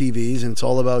front of their TVs, and it's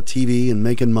all about TV and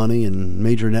making money and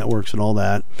major networks and all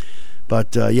that.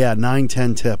 But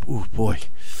 9-10 tip. Ooh, boy.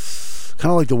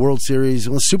 Kind of like the World Series.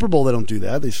 Well, Super Bowl, they don't do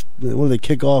that. When they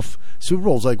kick off, Super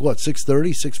Bowl's like,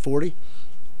 6:30, 6:40?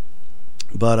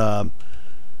 But,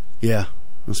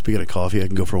 speaking of coffee, I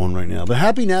can go for one right now. But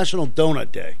happy National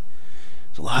Donut Day.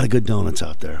 There's a lot of good donuts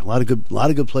out there. A lot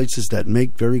of good places that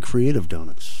make very creative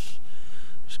donuts.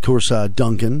 Of course,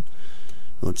 Dunkin'.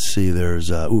 Let's see,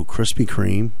 there's, Krispy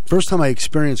Kreme. First time I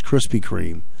experienced Krispy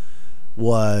Kreme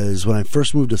was when I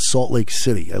first moved to Salt Lake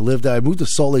City. I moved to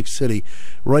Salt Lake City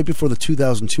right before the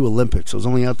 2002 Olympics. I was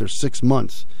only out there 6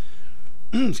 months.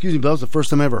 Excuse me, but that was the first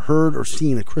time I ever heard or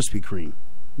seen a Krispy Kreme.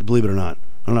 Believe it or not.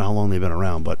 I don't know how long they've been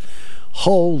around, but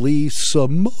holy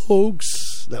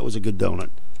smokes, that was a good donut.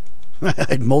 I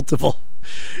had multiple.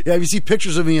 Yeah, if you see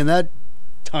pictures of me in that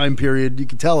time period, you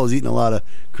can tell I was eating a lot of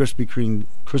Krispy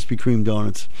Kreme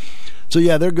donuts. So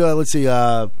yeah, they're good. Let's see,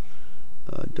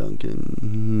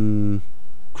 Dunkin',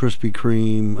 Krispy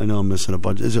Kreme. I know I'm missing a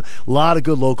bunch. There's a lot of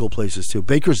good local places too.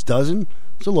 Baker's Dozen.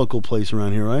 It's a local place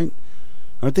around here, right?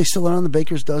 Aren't they still around, the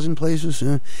Baker's Dozen places?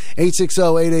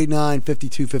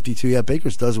 860-889-5252. Yeah,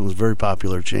 Baker's Dozen was a very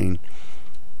popular chain.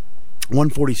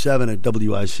 147 at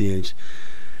WICH.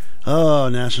 Oh,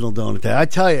 National Donut Day. I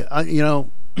tell you,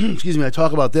 excuse me, I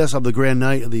talk about this on the grand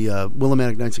night of the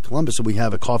Willimantic Knights of Columbus, so we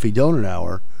have a coffee donut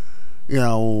hour,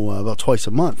 about twice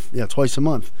a month. Yeah, twice a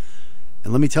month.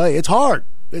 And let me tell you, it's hard.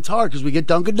 It's hard because we get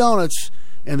Dunkin' Donuts,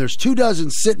 and there's 2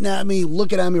 dozen sitting at me,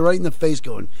 looking at me right in the face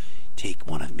going, take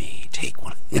one of me, take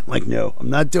one of me. I'm like, no, I'm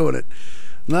not doing it.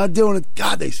 I'm not doing it.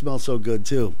 God, they smell so good,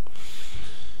 too.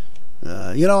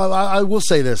 I will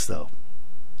say this, though.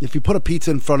 If you put a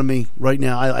pizza in front of me right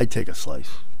now, I'd take a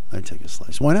slice. I'd take a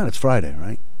slice. Why not? It's Friday,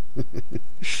 right?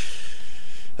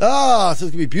 So it's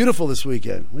going to be beautiful this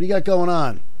weekend. What do you got going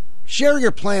on? Share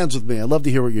your plans with me. I'd love to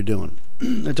hear what you're doing.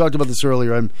 I talked about this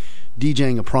earlier. I'm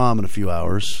DJing a prom in a few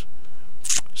hours.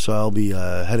 So I'll be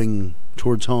heading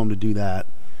towards home to do that.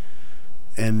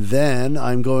 And then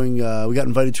I'm going, we got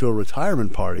invited to a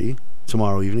retirement party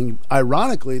tomorrow evening.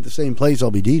 Ironically, at the same place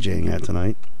I'll be DJing at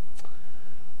tonight.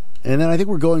 And then I think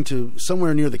we're going to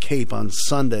somewhere near the Cape on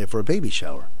Sunday for a baby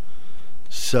shower.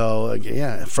 So,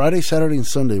 yeah, Friday, Saturday, and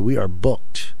Sunday, we are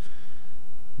booked.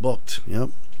 Booked,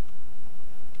 yep.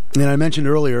 And I mentioned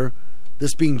earlier,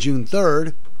 this being June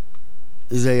 3rd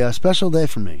is a special day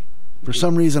for me. For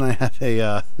some reason, I have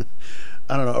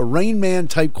a Rain Man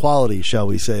type quality, shall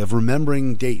we say, of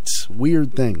remembering dates,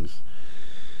 weird things.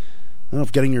 I don't know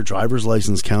if getting your driver's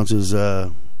license counts as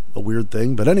a weird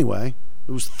thing, but anyway,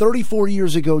 it was 34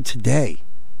 years ago today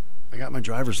I got my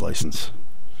driver's license.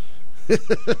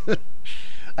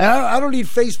 I don't need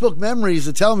Facebook memories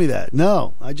to tell me that.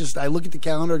 No, I look at the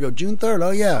calendar and go, June 3rd,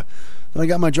 oh yeah. And I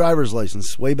got my driver's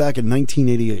license way back in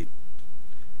 1988.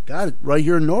 Got it right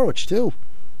here in Norwich, too.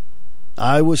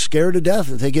 I was scared to death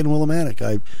to take it in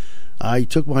Willimantic. I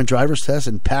took my driver's test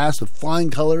and passed with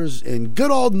flying colors in good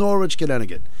old Norwich,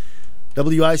 Connecticut.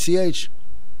 WICH.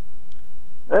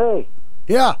 Hey.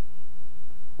 Yeah.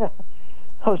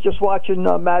 I was just watching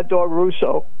Mad Dog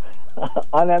Russo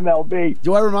on MLB.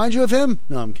 Do I remind you of him?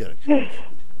 No, I'm kidding.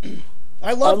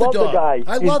 I love the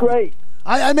dog. He's great.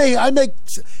 I may,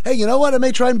 hey, you know what? I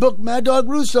may try and book Mad Dog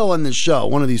Russo on this show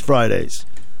one of these Fridays.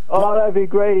 Oh, that'd be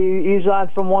great. He's on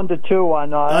from 1 to 2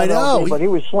 on I know. but he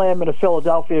was slamming the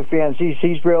Philadelphia fans.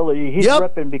 He's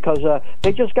ripping because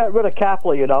they just got rid of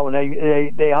Kapler, and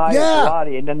they hired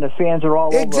Girardi, and then the fans are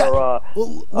all over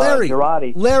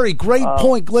Girardi. Larry, great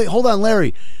point. Hold on,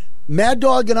 Larry. Mad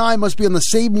Dog and I must be on the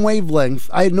same wavelength.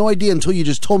 I had no idea until you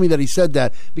just told me that he said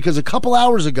that, because a couple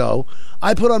hours ago,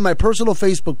 I put on my personal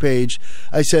Facebook page,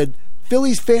 I said,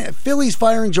 Phillies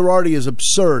firing Girardi is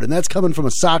absurd, and that's coming from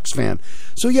a Sox fan.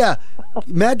 So, yeah,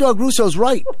 Mad Dog Russo's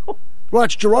right.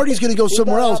 Watch, Girardi's going to go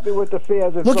somewhere else. Happy with the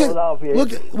fans in Philadelphia.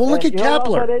 Look at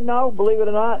Kapler. I didn't know, believe it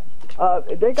or not.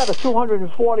 They got a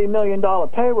 $240 million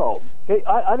payroll.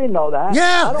 I didn't know that.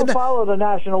 Yeah, I don't follow the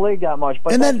National League that much,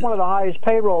 but that's one of the highest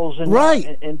payrolls in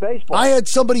baseball. I had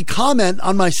somebody comment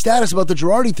on my status about the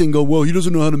Girardi thing, go, well, he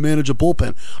doesn't know how to manage a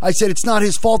bullpen. I said it's not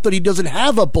his fault that he doesn't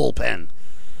have a bullpen.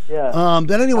 Yeah.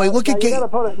 But anyway, look at... you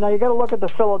got to look at the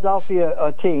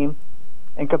Philadelphia team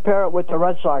and compare it with the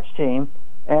Red Sox team.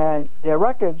 And their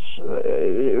records,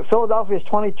 Philadelphia's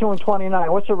 22-29.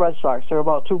 What's the Red Sox? They're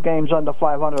about 2 games under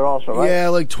 500 also, right? Yeah,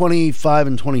 like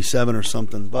 25-27 or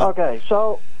something. But. Okay,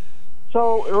 so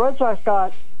the Red Sox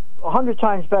got 100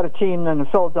 times better team than the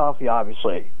Philadelphia,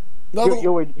 obviously. No,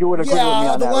 you would agree with me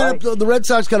on that, lineup, right? The Red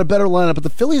Sox got a better lineup, but the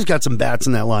Phillies got some bats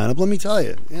in that lineup, let me tell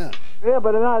you. Yeah. Yeah,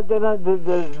 but they're not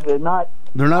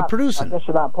producing. I guess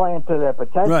they're not playing to their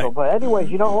potential. Right. But anyways,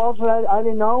 you know who else I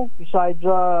didn't know besides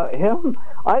him?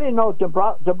 I didn't know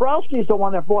Dombrowski's the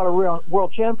one that brought a real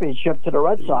world championship to the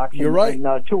Red Sox. You're right. In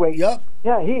 2-8. Yep.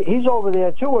 Yeah, he's over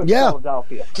there too in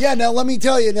Philadelphia. Yeah, now let me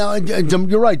tell you. Now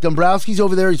you're right. Dombrowski's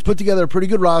over there. He's put together a pretty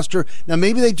good roster. Now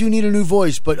maybe they do need a new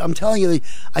voice, but I'm telling you,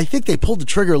 I think they pulled the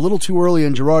trigger a little too early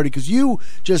on Girardi, because you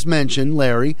just mentioned,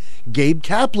 Larry, Gabe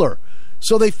Kapler.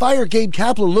 So they fire Gabe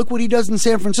Kapler. Look what he does in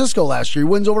San Francisco last year. He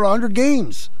wins over 100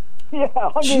 games. Yeah,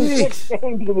 106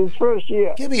 games in his first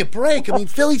year. Give me a break. I mean,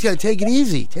 Philly's got to take it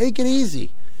easy. Take it easy.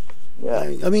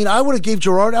 Yeah. I mean, I would have gave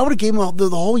Girardi. I would have gave him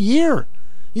the whole year.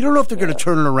 You don't know if they're going to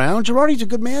turn it around. Girardi's a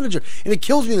good manager, and it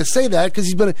kills me to say that because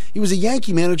he was a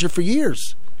Yankee manager for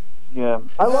years. Yeah,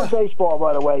 I love baseball,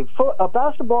 by the way.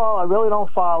 Basketball, I really don't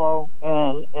follow,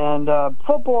 and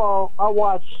football, I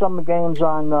watch some games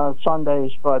on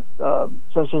Sundays, but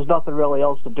since there's nothing really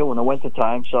else to do in the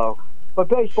wintertime, so. But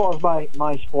baseball is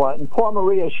my sport, and poor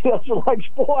Maria, she doesn't like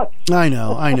sports. I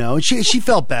know. And she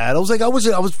felt bad. I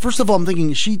was first of all, I'm thinking,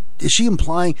 is she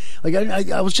implying, like,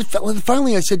 I was just,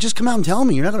 finally I said, just come out and tell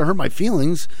me. You're not going to hurt my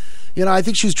feelings. You know, I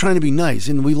think she was trying to be nice,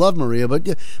 and we love Maria, but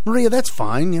Maria, that's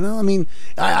fine, you know? I mean,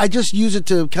 I just use it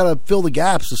to kind of fill the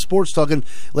gaps, the sports talking.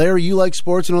 Larry, you like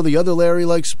sports, the other Larry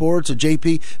likes sports, or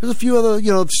JP. There's a few other,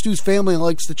 Stu's family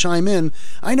likes to chime in.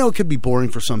 I know it could be boring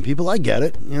for some people. I get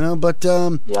it, but...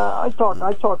 yeah, I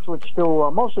talk with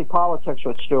Stu, mostly politics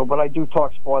with Stu, but I do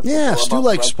talk sports. Yeah, Stu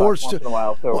likes sports, too. Once in a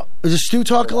while, too. Well, does Stu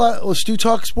talk a lot? Will Stu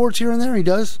talk sports here and there? He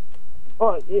does?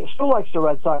 Well, Stu likes the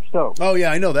Red Sox too. Oh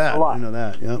yeah, I know that.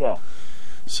 Yeah.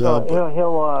 So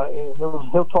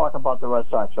he'll talk about the Red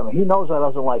Sox. I mean, he knows I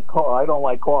don't like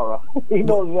Cora. He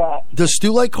knows that. Does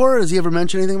Stu like Cora? Does he ever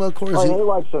mention anything about Cora? He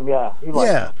likes him.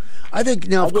 Yeah. I think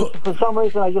now. For some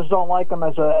reason, I just don't like him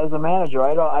as a manager.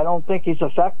 I don't think he's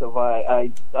effective.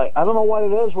 I don't know what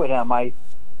it is with him.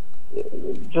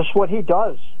 Just what he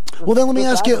does. Well, then let me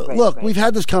ask you. Look, we've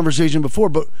had this conversation before,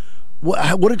 but.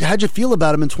 How'd you feel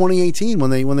about him in 2018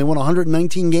 when they won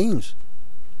 119 games?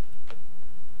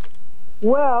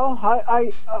 Well,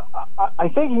 I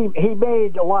think he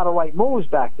made a lot of right moves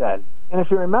back then. And if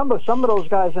you remember, some of those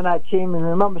guys in that team, and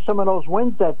remember some of those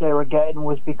wins that they were getting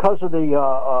was because of the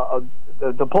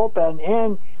bullpen.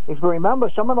 And if you remember,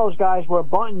 some of those guys were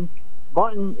bunting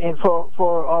in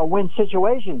for win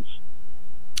situations.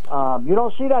 You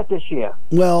don't see that this year.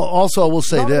 Well, also, I will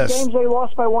say this. Games they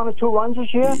lost by 1 or 2 runs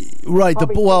this year? Right.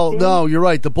 No, you're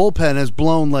right. The bullpen has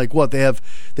blown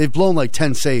they've blown like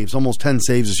 10 saves, almost 10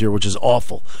 saves this year, which is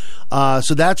awful.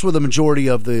 So that's where the majority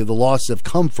of the losses have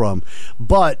come from.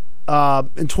 But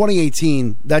in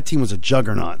 2018, that team was a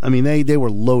juggernaut. I mean, they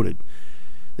were loaded.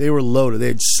 They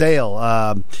had Sale.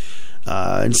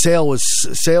 And Sale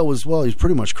was, well, he's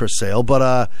pretty much Chris Sale,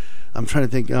 but I'm trying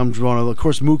to think. Of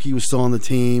course, Mookie was still on the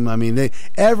team. I mean,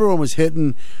 everyone was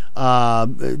hitting.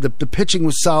 The pitching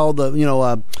was solid.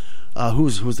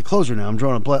 Who's the closer now? I'm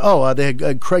drawing a play. They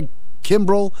had Craig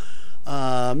Kimbrell.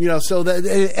 So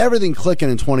everything clicking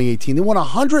in 2018. They won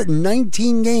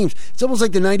 119 games. It's almost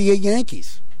like the '98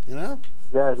 Yankees. Yeah,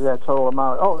 total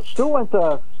amount. Oh, Stu went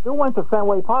to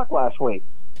Fenway Park last week.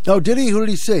 Oh, did he? Who did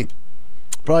he see?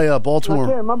 Probably Baltimore. I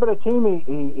can't remember the team.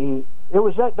 He it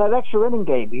was that extra inning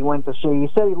game he went to see. He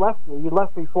said he left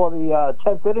before the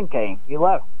 10th inning game. He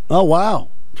left. Oh wow!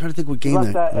 I'm trying to think what game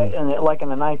that. In the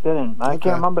 9th inning. I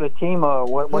can't remember the team or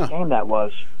what game that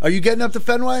was. Are you getting up to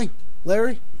Fenway,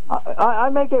 Larry? I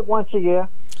make it once a year.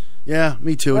 Yeah,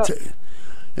 me too.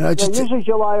 Yeah. Usually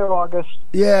July or August.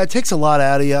 Yeah, it takes a lot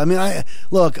out of you. I mean, I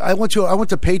went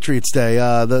to Patriots Day,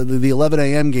 the 11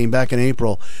 a.m. game back in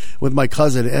April with my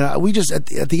cousin, and we just at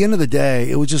the end of the day,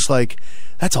 it was just like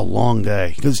that's a long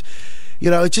day because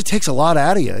it just takes a lot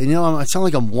out of you. I sound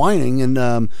like I'm whining, and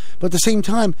but at the same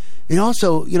time, it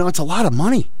also it's a lot of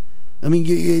money. I mean,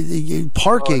 you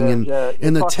parking and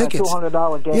the tickets.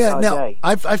 $200 game. Yeah, now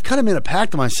I've kind of made a pact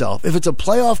to myself. If it's a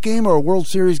playoff game or a World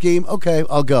Series game, okay,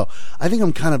 I'll go. I think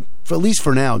I'm kind of, at least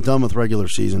for now, done with regular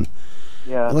season.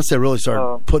 Yeah. Unless they really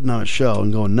start putting on a show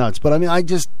and going nuts. But I mean,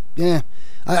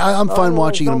 I'm fine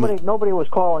watching it. Nobody was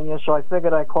calling you, so I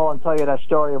figured I'd call and tell you that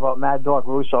story about Mad Dog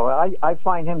Russo. I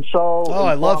find him so. Oh,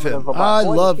 I love him.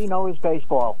 He knows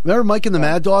baseball. Remember Mike and the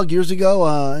Mad Dog years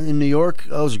ago in New York?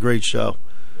 That was a great show.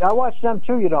 I watched them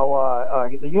too.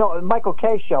 Michael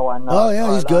Kay show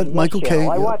on. He's good. Michael Kay.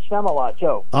 I watch them a lot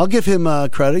too. I'll give him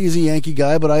credit. He's a Yankee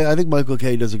guy, but I think Michael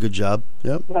Kay does a good job.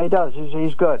 Yep. Yeah, he does.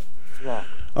 He's good. Yeah.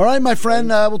 All right, my friend.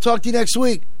 We'll talk to you next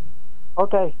week.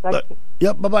 Okay. Thanks.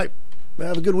 Yep. Bye.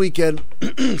 Have a good weekend.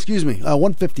 Excuse me.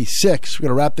 1:56. We're going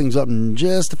to wrap things up in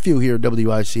just a few here at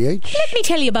WICH. Let me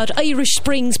tell you about Irish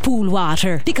Springs Pool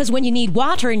Water. Because when you need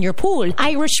water in your pool,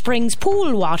 Irish Springs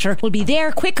Pool Water will be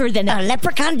there quicker than a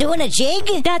leprechaun doing a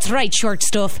jig. That's right, short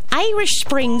stuff. Irish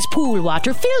Springs Pool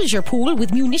Water fills your pool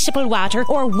with municipal water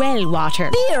or well water.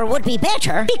 Beer would be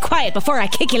better. Be quiet before I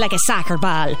kick you like a soccer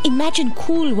ball. Imagine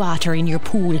cool water in your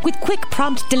pool with quick,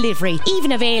 prompt delivery.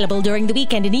 Even available during the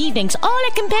weekend and evenings, all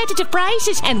at competitive prices.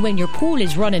 prices. And when your pool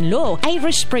is running low,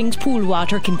 Irish Springs Pool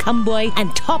Water can come by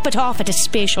and top it off at a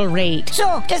special rate.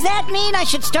 So, does that mean I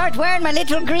should start wearing my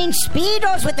little green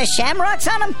Speedos with the shamrocks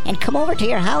on them and come over to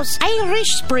your house?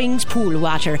 Irish Springs Pool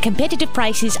Water. Competitive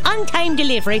prices, on-time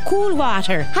delivery, cool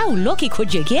water. How lucky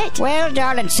could you get? Well,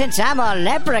 darling, since I'm a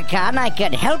leprechaun, I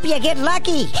could help you get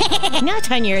lucky. Not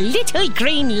on your little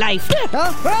green life.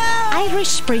 Irish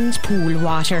Springs Pool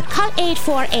Water. Call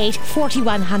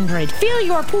 848-4100. Fill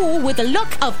your pool with the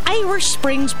look of Irish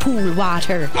Springs Pool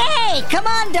Water. Hey, come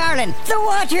on, darling. The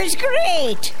water's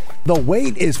great. The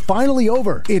wait is finally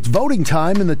over. It's voting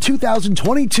time in the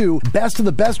 2022 Best of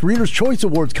the Best Reader's Choice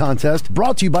Awards contest,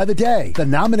 brought to you by The Day. The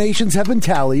nominations have been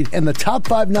tallied, and the top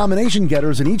 5 nomination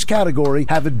getters in each category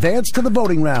have advanced to the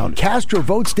voting round. Cast your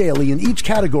votes daily in each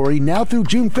category now through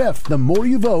June 5th. The more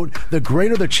you vote, the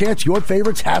greater the chance your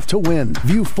favorites have to win.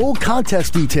 View full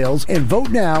contest details and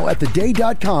vote now at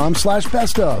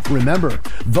theday.com/bestof. Remember,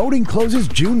 voting closes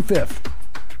June 5th.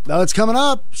 Now it's coming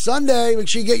up Sunday. Make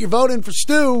sure you get your vote in for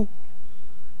Stu.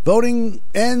 Voting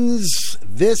ends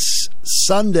this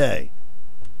Sunday.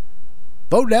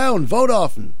 Vote down, vote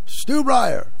often. Stu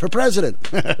Bryer for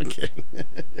president. Okay.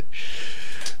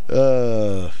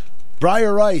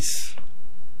 Bryer Rice,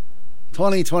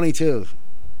 2022.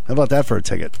 How about that for a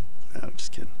ticket? No, I'm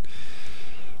just kidding.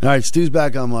 All right, Stu's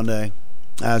back on Monday,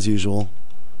 as usual.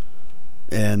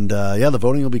 And, the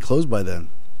voting will be closed by then.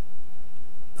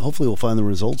 Hopefully we'll find the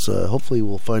results. Hopefully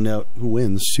we'll find out who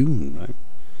wins soon, right?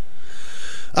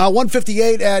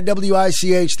 158 at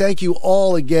WICH. Thank you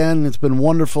all again. It's been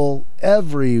wonderful.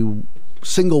 Every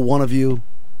single one of you.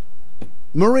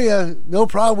 Maria, no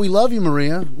problem. We love you,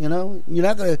 Maria. You know, you're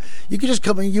not going to... You can just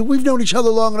come in. We've known each other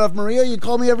long enough, Maria. You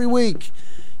call me every week.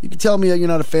 You can tell me you're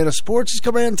not a fan of sports. Just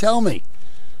come around and tell me.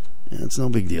 Yeah, it's no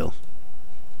big deal.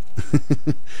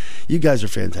 You guys are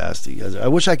fantastic. I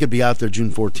wish I could be out there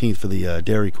June 14th for the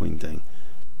Dairy Queen thing.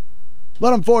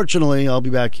 But unfortunately, I'll be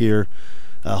back here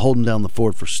holding down the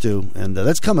fort for Stu. And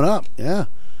that's coming up. Yeah.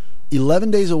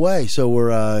 11 days away. So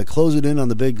we're closing in on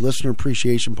the big listener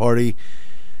appreciation party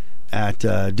at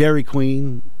Dairy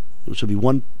Queen, which will be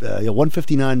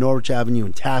 159 Norwich Avenue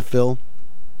in Taffville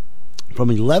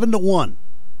from 11 to 1.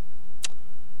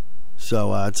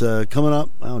 So it's coming up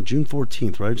June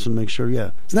 14th, right? Just to make sure,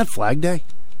 yeah. Isn't that Flag Day?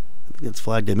 I think it's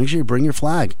Flag Day. Make sure you bring your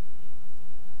flag.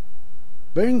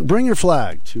 Bring your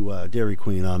flag to Dairy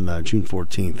Queen on June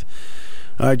 14th.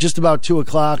 All right, just about 2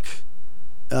 o'clock.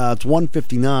 It's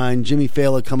 1:59. Jimmy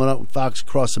Fallon coming up with Fox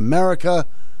Across America.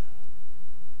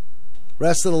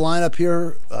 Rest of the lineup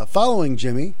here following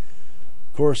Jimmy.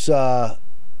 Of course,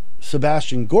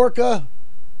 Sebastian Gorka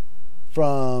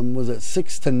from,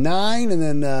 6 to 9, and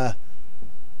then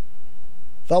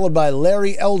followed by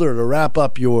Larry Elder to wrap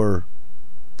up your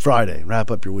Friday, wrap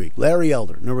up your week. Larry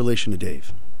Elder, no relation to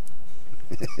Dave.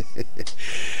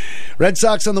 Red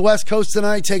Sox on the West Coast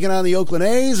tonight, taking on the Oakland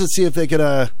A's. Let's see if they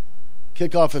can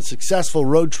kick off a successful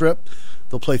road trip.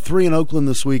 They'll play 3 in Oakland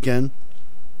this weekend.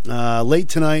 Late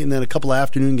tonight, and then a couple of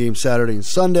afternoon games Saturday and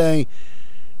Sunday.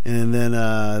 And then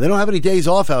they don't have any days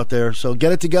off out there, so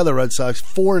get it together, Red Sox.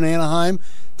 4 in Anaheim,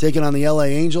 taking on the LA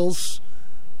Angels.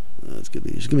 It's gonna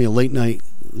be a late night.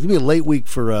 It's going to be a late week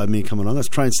for me coming on. Let's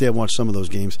try and stay up and watch some of those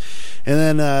games. And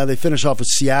then they finish off with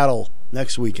Seattle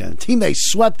next weekend. Team they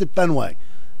swept at Fenway.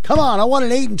 Come on, I want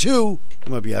an 8-2. You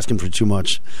might be asking for too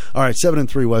much. All right,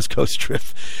 7-3 West Coast trip.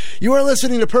 You are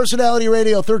listening to Personality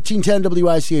Radio, 1310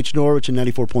 WICH Norwich and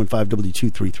 94.5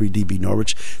 W233 DB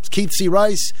Norwich. It's Keith C.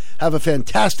 Rice. Have a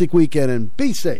fantastic weekend and be safe.